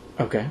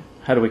 Okay.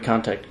 How do we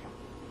contact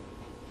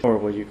you? Or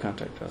will you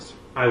contact us?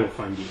 I will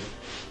find you.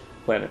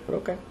 Planet, but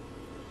okay.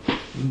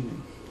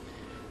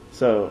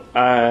 So,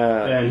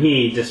 And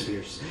he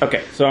disappears.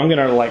 okay, so I'm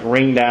gonna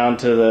ring down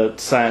to the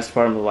science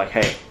department like,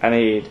 hey, I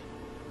need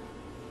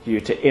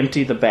you to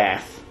empty the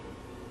bath.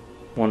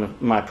 One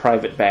of my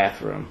private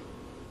bathroom.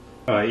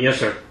 Yes,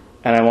 sir.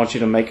 and I want you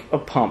to make a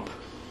pump.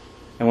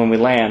 And when we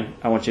land,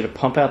 I want you to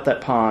pump out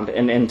that pond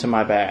and into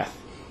my bath.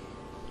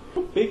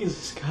 How big is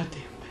this goddamn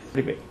bath?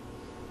 Pretty big.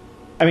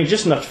 I mean,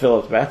 just enough to fill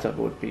up the bathtub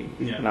would be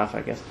enough,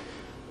 I guess.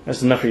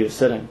 That's enough for you to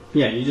sit in.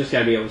 Yeah, you just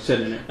gotta be able to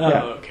sit in it. Oh,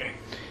 Yeah. okay.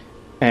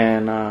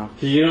 And,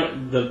 Because you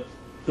don't,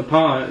 the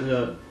pond,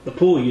 the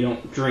pool you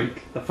don't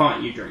drink, the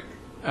font you drink.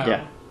 Oh.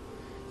 yeah.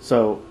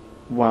 So,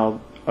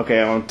 okay,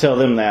 I want to tell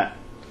them that.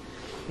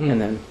 And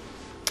then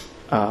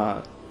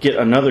get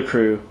another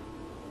crew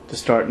to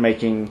start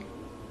making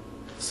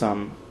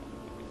some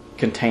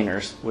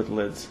containers with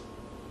lids.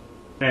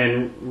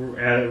 And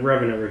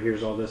Revan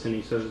overhears all this and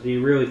he says, do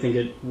you really think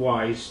it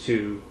wise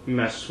to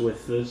mess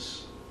with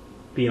this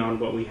beyond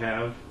what we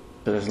have?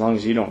 But as long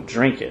as you don't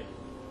drink it,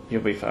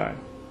 you'll be fine.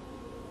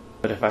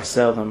 But if I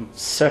sell them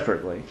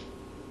separately,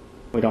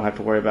 we don't have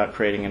to worry about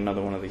creating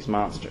another one of these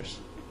monsters.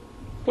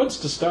 What's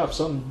to stop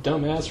some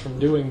dumbass from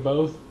doing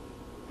both?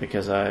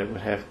 Because I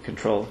would have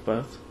control of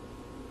both.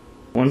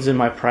 One's in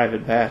my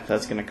private bath.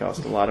 That's going to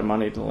cost a lot of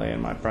money to lay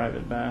in my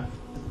private bath.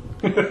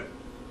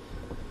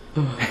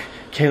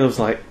 Caleb's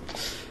like,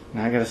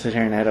 now I got to sit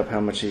here and add up how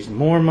much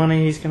more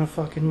money he's going to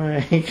fucking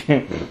make.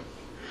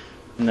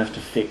 Enough to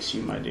fix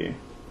you, my dear.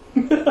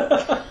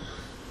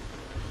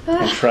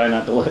 And try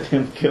not to let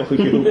him kill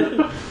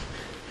you.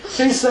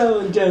 Hey,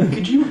 Silent Death,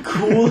 could you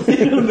cool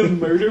it on the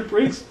murder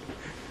bricks?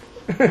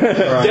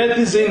 Death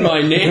is in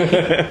my name.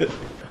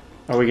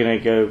 Are we going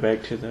to go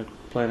back to the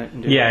planet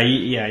and do Yeah, that?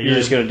 yeah. You're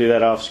just going to do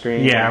that off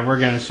screen? Yeah, we're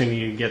going to assume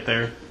you get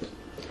there.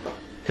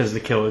 Because the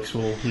Killiks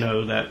will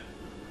know that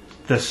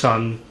the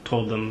sun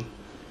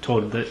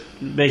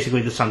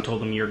basically the sun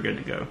told them you're good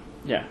to go.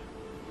 Yeah.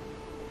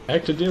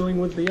 Back to dealing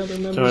with the other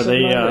members So are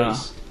they, of my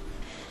race.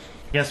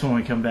 I guess when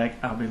we come back,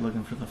 I'll be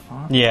looking for the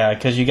font. Yeah,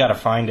 because you got to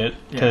find it,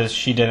 because Yeah.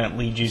 she didn't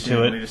lead you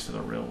to it. Lead us to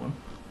the real one.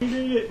 He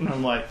did it, and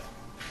I'm like,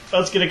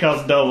 that's going to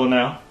cost double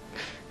now.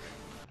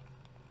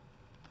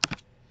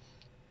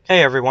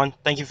 Hey everyone,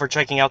 thank you for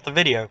checking out the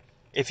video.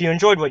 If you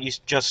enjoyed what you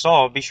just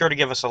saw, be sure to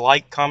give us a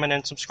like, comment,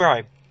 and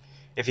subscribe.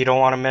 If you don't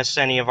want to miss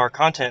any of our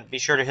content, be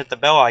sure to hit the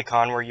bell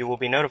icon where you will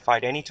be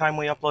notified anytime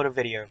we upload a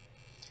video.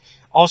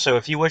 Also,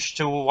 if you wish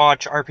to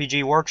watch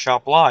RPG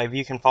Workshop live,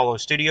 you can follow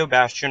Studio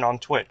Bastion on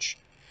Twitch.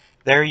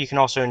 There you can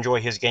also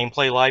enjoy his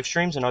gameplay live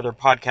streams and other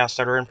podcasts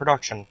that are in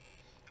production.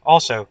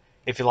 Also,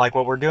 if you like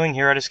what we're doing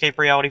here at Escape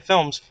Reality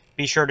Films,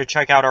 be sure to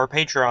check out our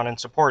Patreon and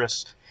support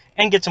us,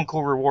 and get some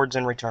cool rewards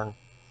in return.